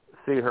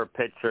see her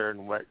picture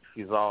and what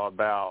she's all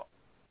about.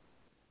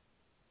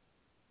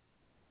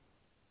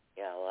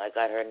 Yeah, well, I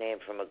got her name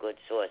from a good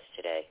source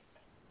today,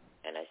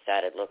 and I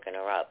started looking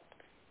her up.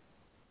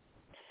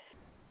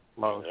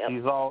 Well, yep.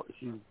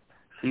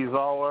 she's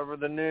all over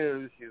the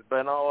news. She's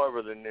been all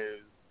over the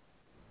news.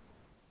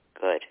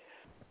 Good.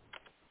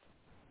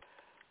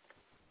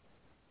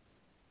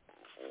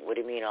 What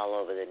do you mean all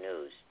over the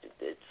news?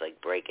 It's like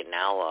breaking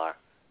now, or?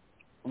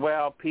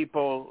 Well,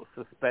 people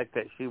suspect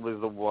that she was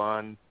the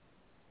one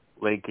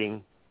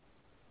leaking.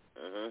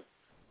 Mm-hmm.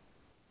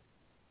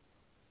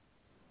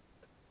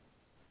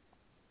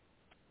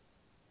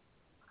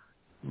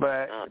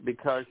 But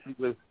because she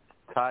was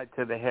tied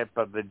to the hip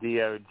of the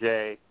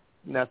DOJ,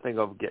 nothing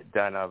will get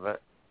done of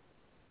it.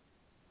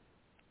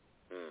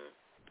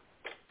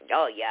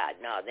 Oh, yeah,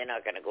 no, they're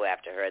not going to go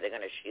after her. They're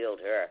going to shield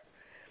her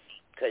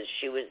because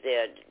she was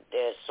their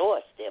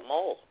source, their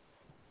mole.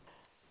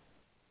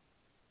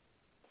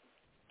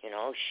 You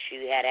know,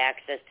 she had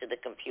access to the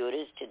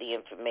computers, to the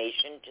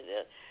information, to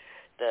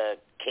the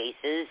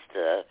cases,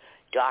 the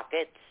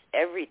dockets,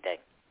 everything.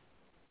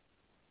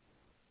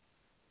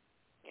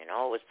 You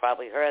know, it was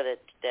probably her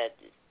that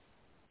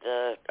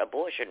the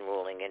abortion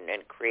ruling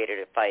and created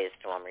a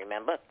firestorm,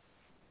 remember?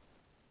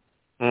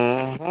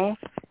 Mm-hmm.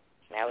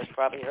 That was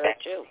probably her,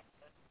 too.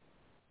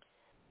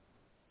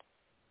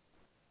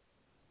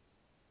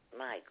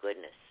 My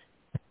goodness.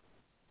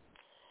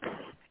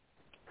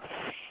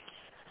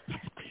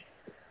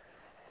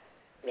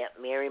 Yeah,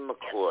 Mary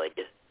McCord.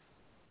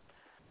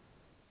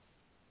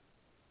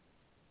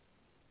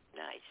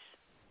 Nice.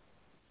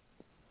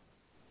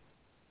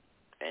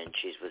 And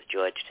she's with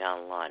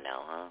Georgetown Law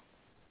now,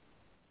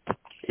 huh?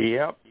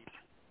 Yep.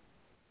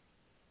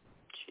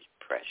 She's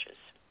precious.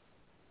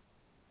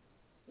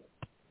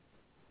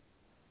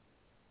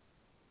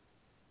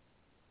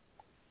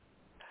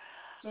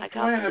 So,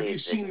 Joanne, have you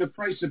seen the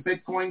price of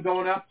Bitcoin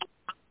going up?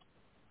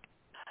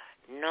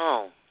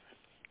 No.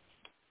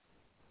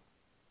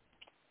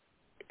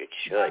 It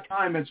should. That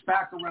time it's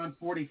back around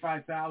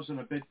 45,000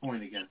 a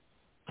Bitcoin again.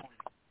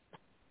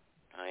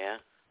 Oh, yeah?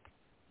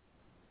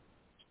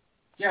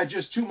 Yeah,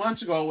 just 2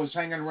 months ago it was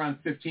hanging around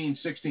 15,000,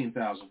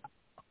 16,000.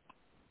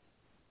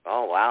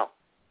 Oh, wow.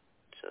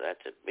 So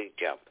that's a big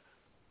jump.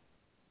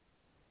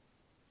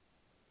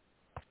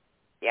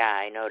 Yeah,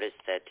 I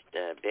noticed that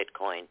the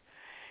Bitcoin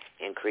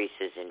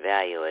increases in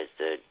value as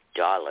the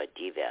dollar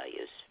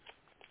devalues.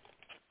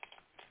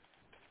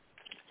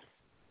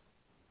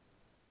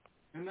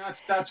 And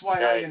that's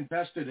why I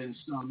invested in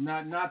some.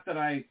 Not that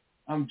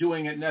I'm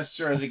doing it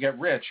necessarily to get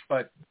rich,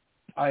 but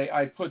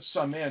I put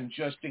some in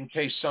just in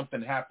case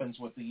something happens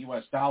with the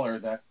U.S. dollar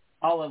that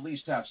I'll at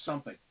least have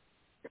something.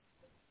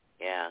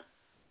 Yeah.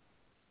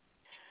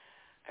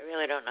 I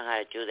really don't know how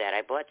to do that.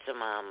 I bought some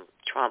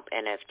Trump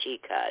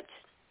NFT cards.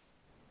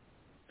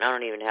 I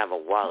don't even have a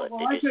wallet.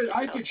 Well,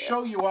 I could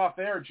show you off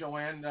air,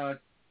 Joanne.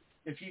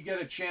 If you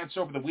get a chance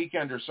over the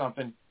weekend or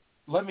something,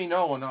 let me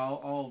know, and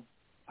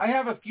I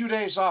have a few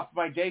days off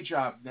my day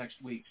job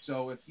next week,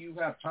 so if you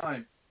have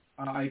time,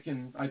 I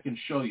can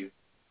show you.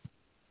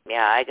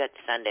 Yeah, I got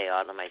Sunday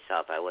all to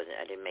myself. I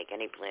didn't make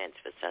any plans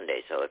for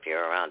Sunday, so if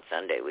you're around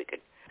Sunday, we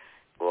could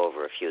go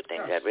over a few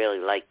things. Yes. I'd really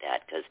like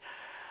that because,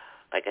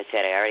 like I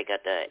said, I already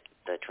got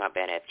the Trump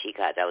NFT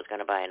cards. I was going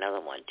to buy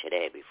another one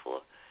today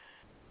before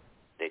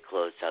they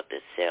closed out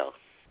this sale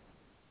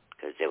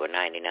because they were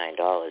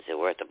 $99. They're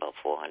worth about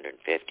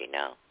 $450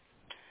 now.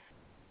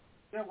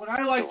 Yeah, what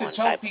I like to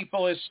tell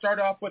people is start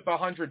off with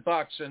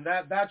 $100, and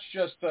that's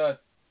just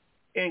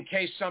in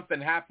case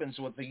something happens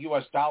with the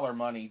U.S. dollar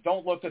money.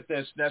 Don't look at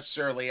this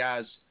necessarily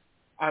as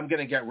I'm going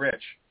to get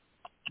rich.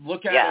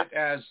 Look at it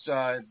as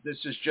this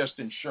is just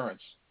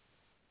insurance.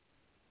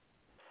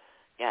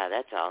 Yeah,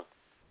 that's all.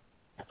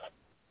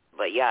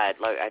 But yeah,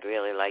 I'd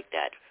really like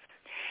that.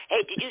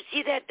 Hey, did you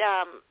see that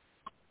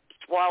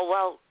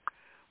Swalwell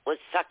was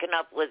sucking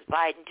up with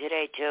Biden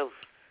today too?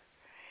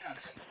 Yes.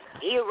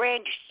 He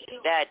arranged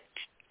that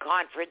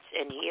conference,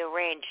 and he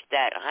arranged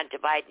that Hunter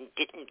Biden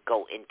didn't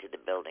go into the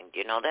building. Do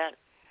you know that?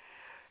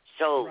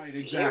 So right,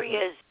 exactly.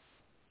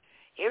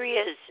 Here he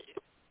is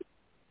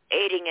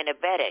aiding and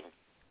abetting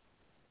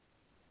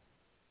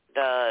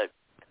the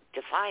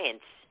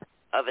defiance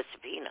of a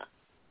subpoena.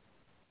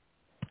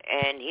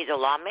 And he's a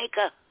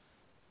lawmaker,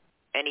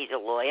 and he's a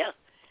lawyer,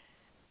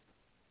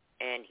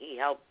 and he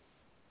helped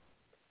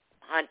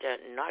Hunter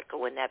not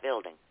go in that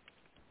building.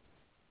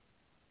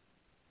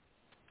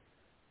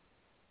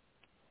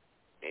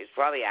 He's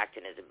probably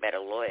acting as a better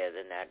lawyer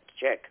than that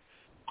chick,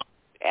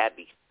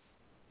 Abby.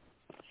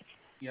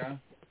 Yeah.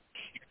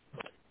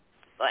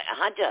 But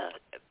Hunter,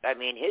 I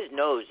mean, his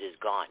nose is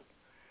gone.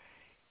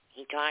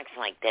 He talks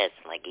like this,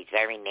 like he's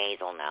very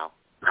nasal now.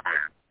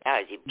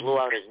 Yeah, he blew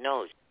out his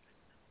nose.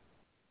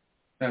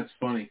 That's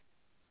funny.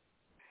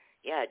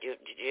 Yeah, did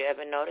you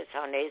ever notice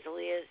how nasal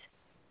he is?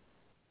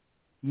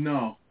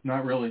 No,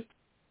 not really.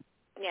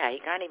 Yeah, he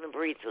can't even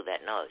breathe through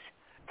that nose.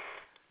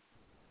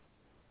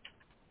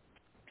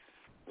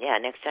 Yeah,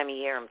 next time you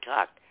hear him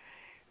talk,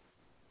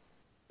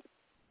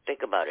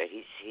 think about it.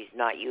 He's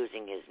not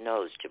using his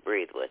nose to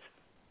breathe with.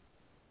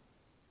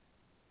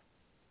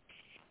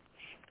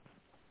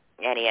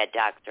 And he had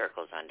dark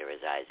circles under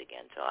his eyes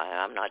again, so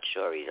I'm not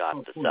sure he's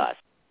off the sauce.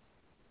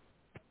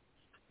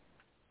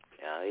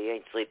 You know, he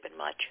ain't sleeping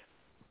much.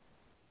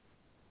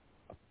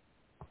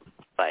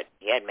 But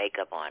he had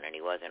makeup on and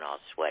he wasn't all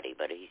sweaty,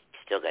 but he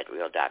still got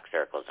real dark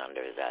circles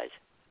under his eyes.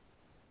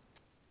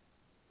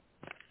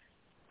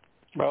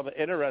 Well,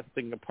 the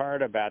interesting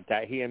part about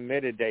that, he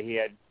admitted that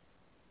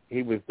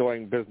he was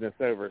doing business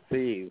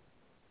overseas.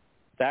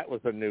 That was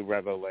a new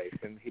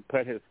revelation. He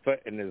put his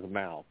foot in his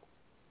mouth.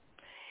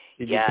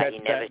 Yeah, he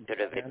never should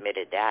have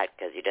admitted that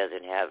because he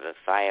doesn't have a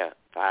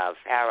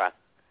FARA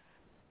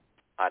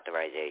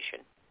authorization.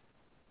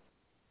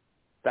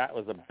 That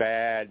was a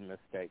bad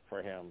mistake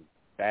for him.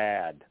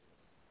 Bad.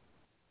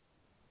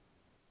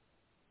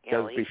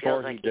 Because He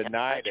before feels like he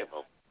denied it.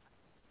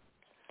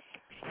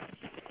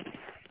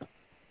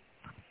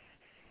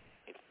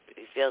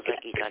 He feels like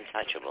he's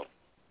untouchable.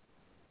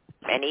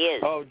 And he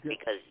is,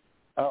 because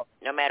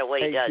no matter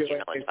what he does,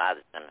 Joanne, his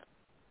father's going to.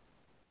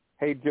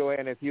 Hey,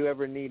 Joanne, if you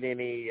ever need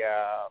any,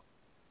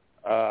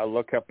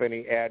 look up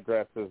any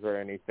addresses or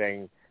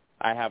anything,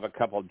 I have a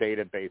couple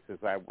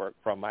databases I work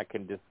from. I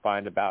can just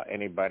find about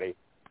anybody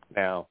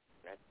now.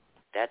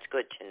 That's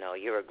good to know.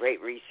 You're a great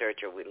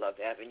researcher. We love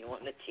having you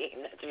on the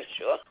team, that's for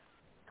sure.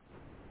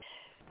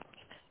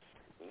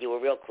 You were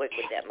real quick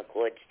with that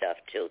McCord stuff,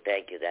 too.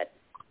 Thank you. That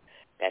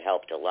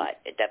helped a lot.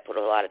 That put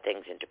a lot of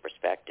things into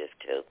perspective,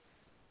 too.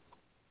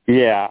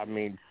 Yeah, I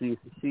mean, she's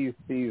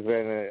seasoned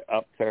it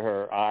up to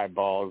her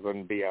eyeballs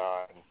and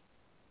beyond.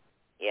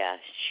 Yeah,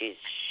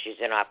 she's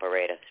an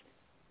operator.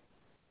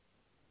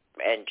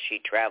 And she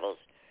travels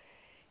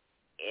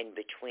in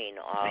between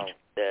all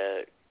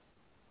the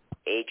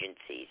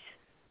agencies.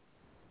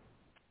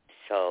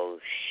 So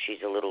she's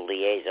a little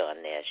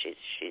liaison there.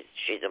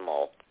 She's a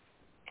mole.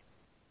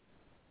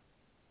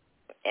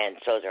 And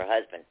so's her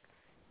husband.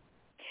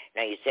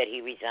 Now, you said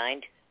he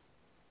resigned?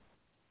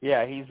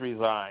 Yeah, he's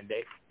resigned.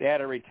 They had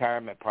a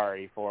retirement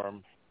party for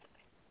him.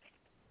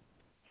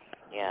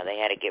 Yeah, they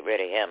had to get rid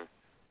of him.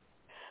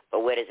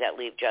 But where does that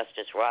leave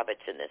Justice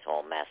Roberts in this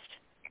whole mess?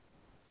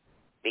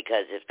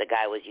 Because if the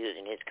guy was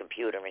using his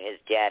computer and his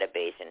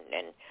database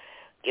and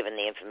giving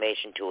the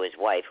information to his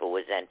wife, who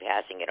was then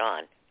passing it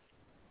on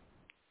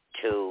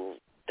to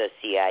the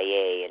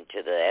CIA and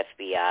to the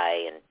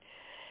FBI and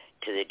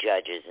to the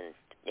judges and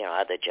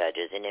other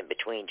judges and in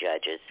between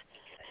judges.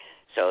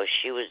 So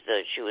she was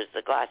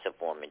the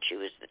gossip woman. She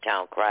was the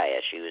town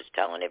crier. She was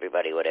telling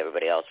everybody what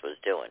everybody else was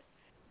doing.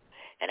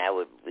 And I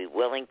would be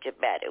willing to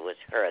bet it was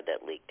her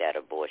that leaked that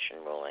abortion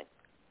ruling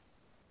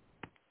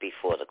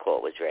before the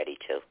court was ready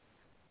to.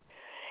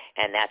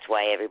 And that's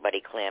why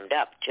everybody clammed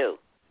up, too,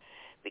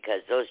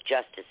 because those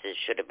justices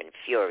should have been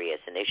furious,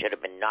 and they should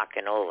have been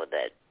knocking over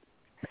the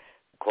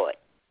court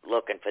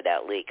looking for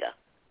that leaker.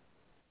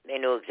 They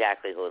knew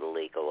exactly who the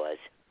leaker was.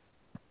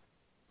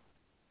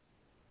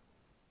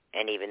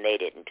 And even they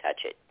didn't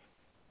touch it.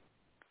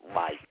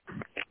 Why?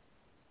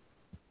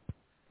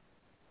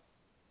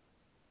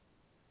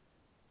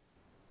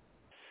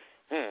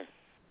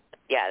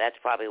 Yeah, that's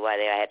probably why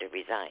they had to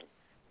resign.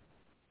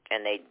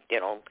 And they,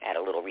 had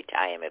a little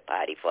retirement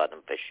party for them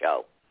for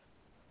show.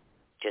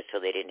 Just so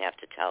they didn't have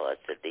to tell us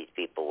that these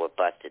people were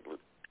busted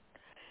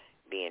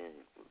being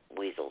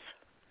weasels.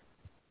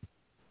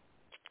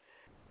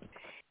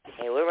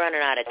 Hey, we're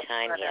running out of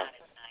time here.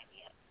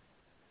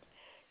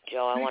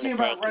 Joe, I want to thank you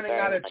very much. Speaking about running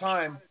out of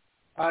time,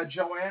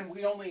 Joanne,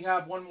 we only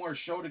have one more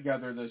show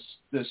together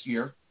this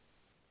year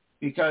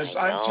because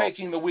I'm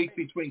taking the week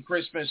between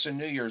Christmas and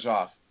New Year's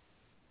off.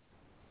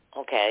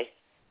 Okay.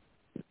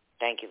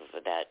 Thank you for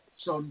that.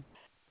 So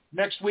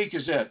next week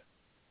is it.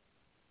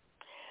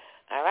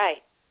 All right.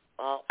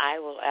 Well, I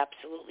will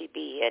absolutely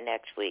be here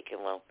next week,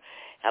 and we'll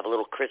have a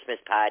little Christmas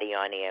party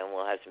on here, and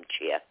we'll have some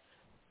cheer.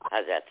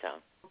 How's that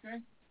sound? Okay.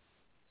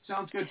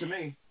 Sounds good to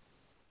me.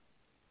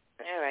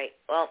 All right.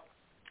 Well,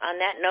 on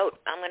that note,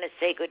 I'm going to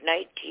say good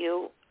night to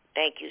you.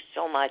 Thank you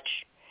so much,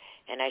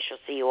 and I shall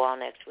see you all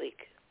next week.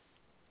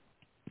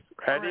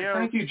 Right,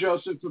 thank you,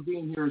 Joseph, for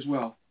being here as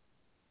well.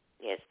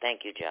 Yes,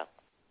 thank you, Joe.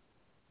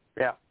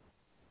 Yeah.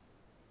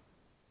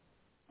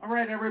 All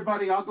right,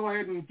 everybody, I'll go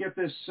ahead and get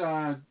this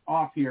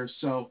off here.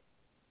 So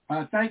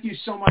thank you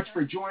so much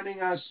for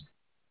joining us.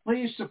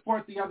 Please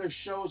support the other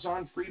shows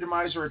on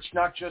Freedomizer. It's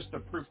not just a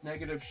Proof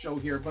Negative show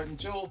here, but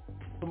until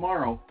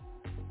tomorrow,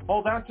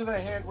 hold on to the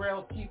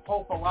handrail, keep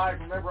hope alive.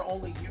 Remember,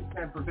 only you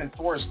can prevent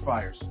forest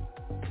fires.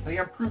 I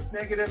am Proof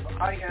Negative.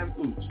 I am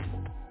Oot.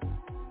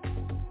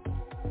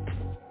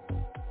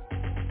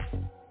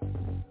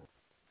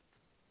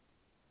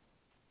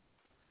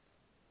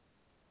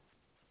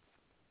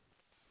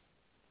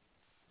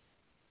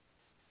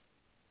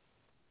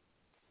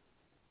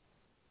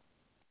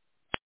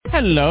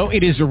 Hello,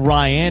 it is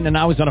Ryan, and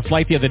I was on a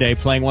flight the other day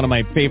playing one of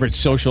my favorite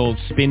social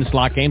spin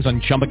slot games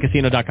on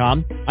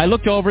ChumbaCasino.com. I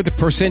looked over the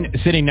person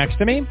sitting next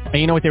to me, and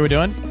you know what they were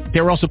doing?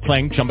 They were also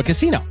playing Chumba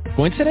Casino.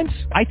 Coincidence?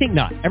 I think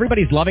not.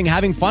 Everybody's loving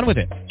having fun with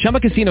it. Chumba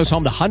Casino is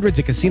home to hundreds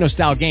of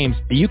casino-style games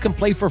that you can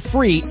play for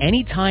free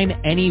anytime,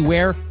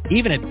 anywhere,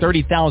 even at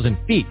 30,000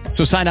 feet.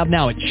 So sign up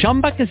now at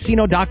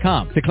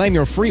ChumbaCasino.com to claim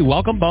your free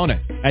welcome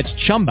bonus. That's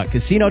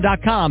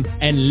ChumbaCasino.com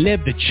and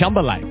live the Chumba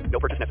life. No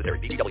purchase necessary.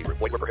 VGW.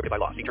 Void where prohibited by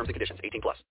law. See terms and conditions. 18+.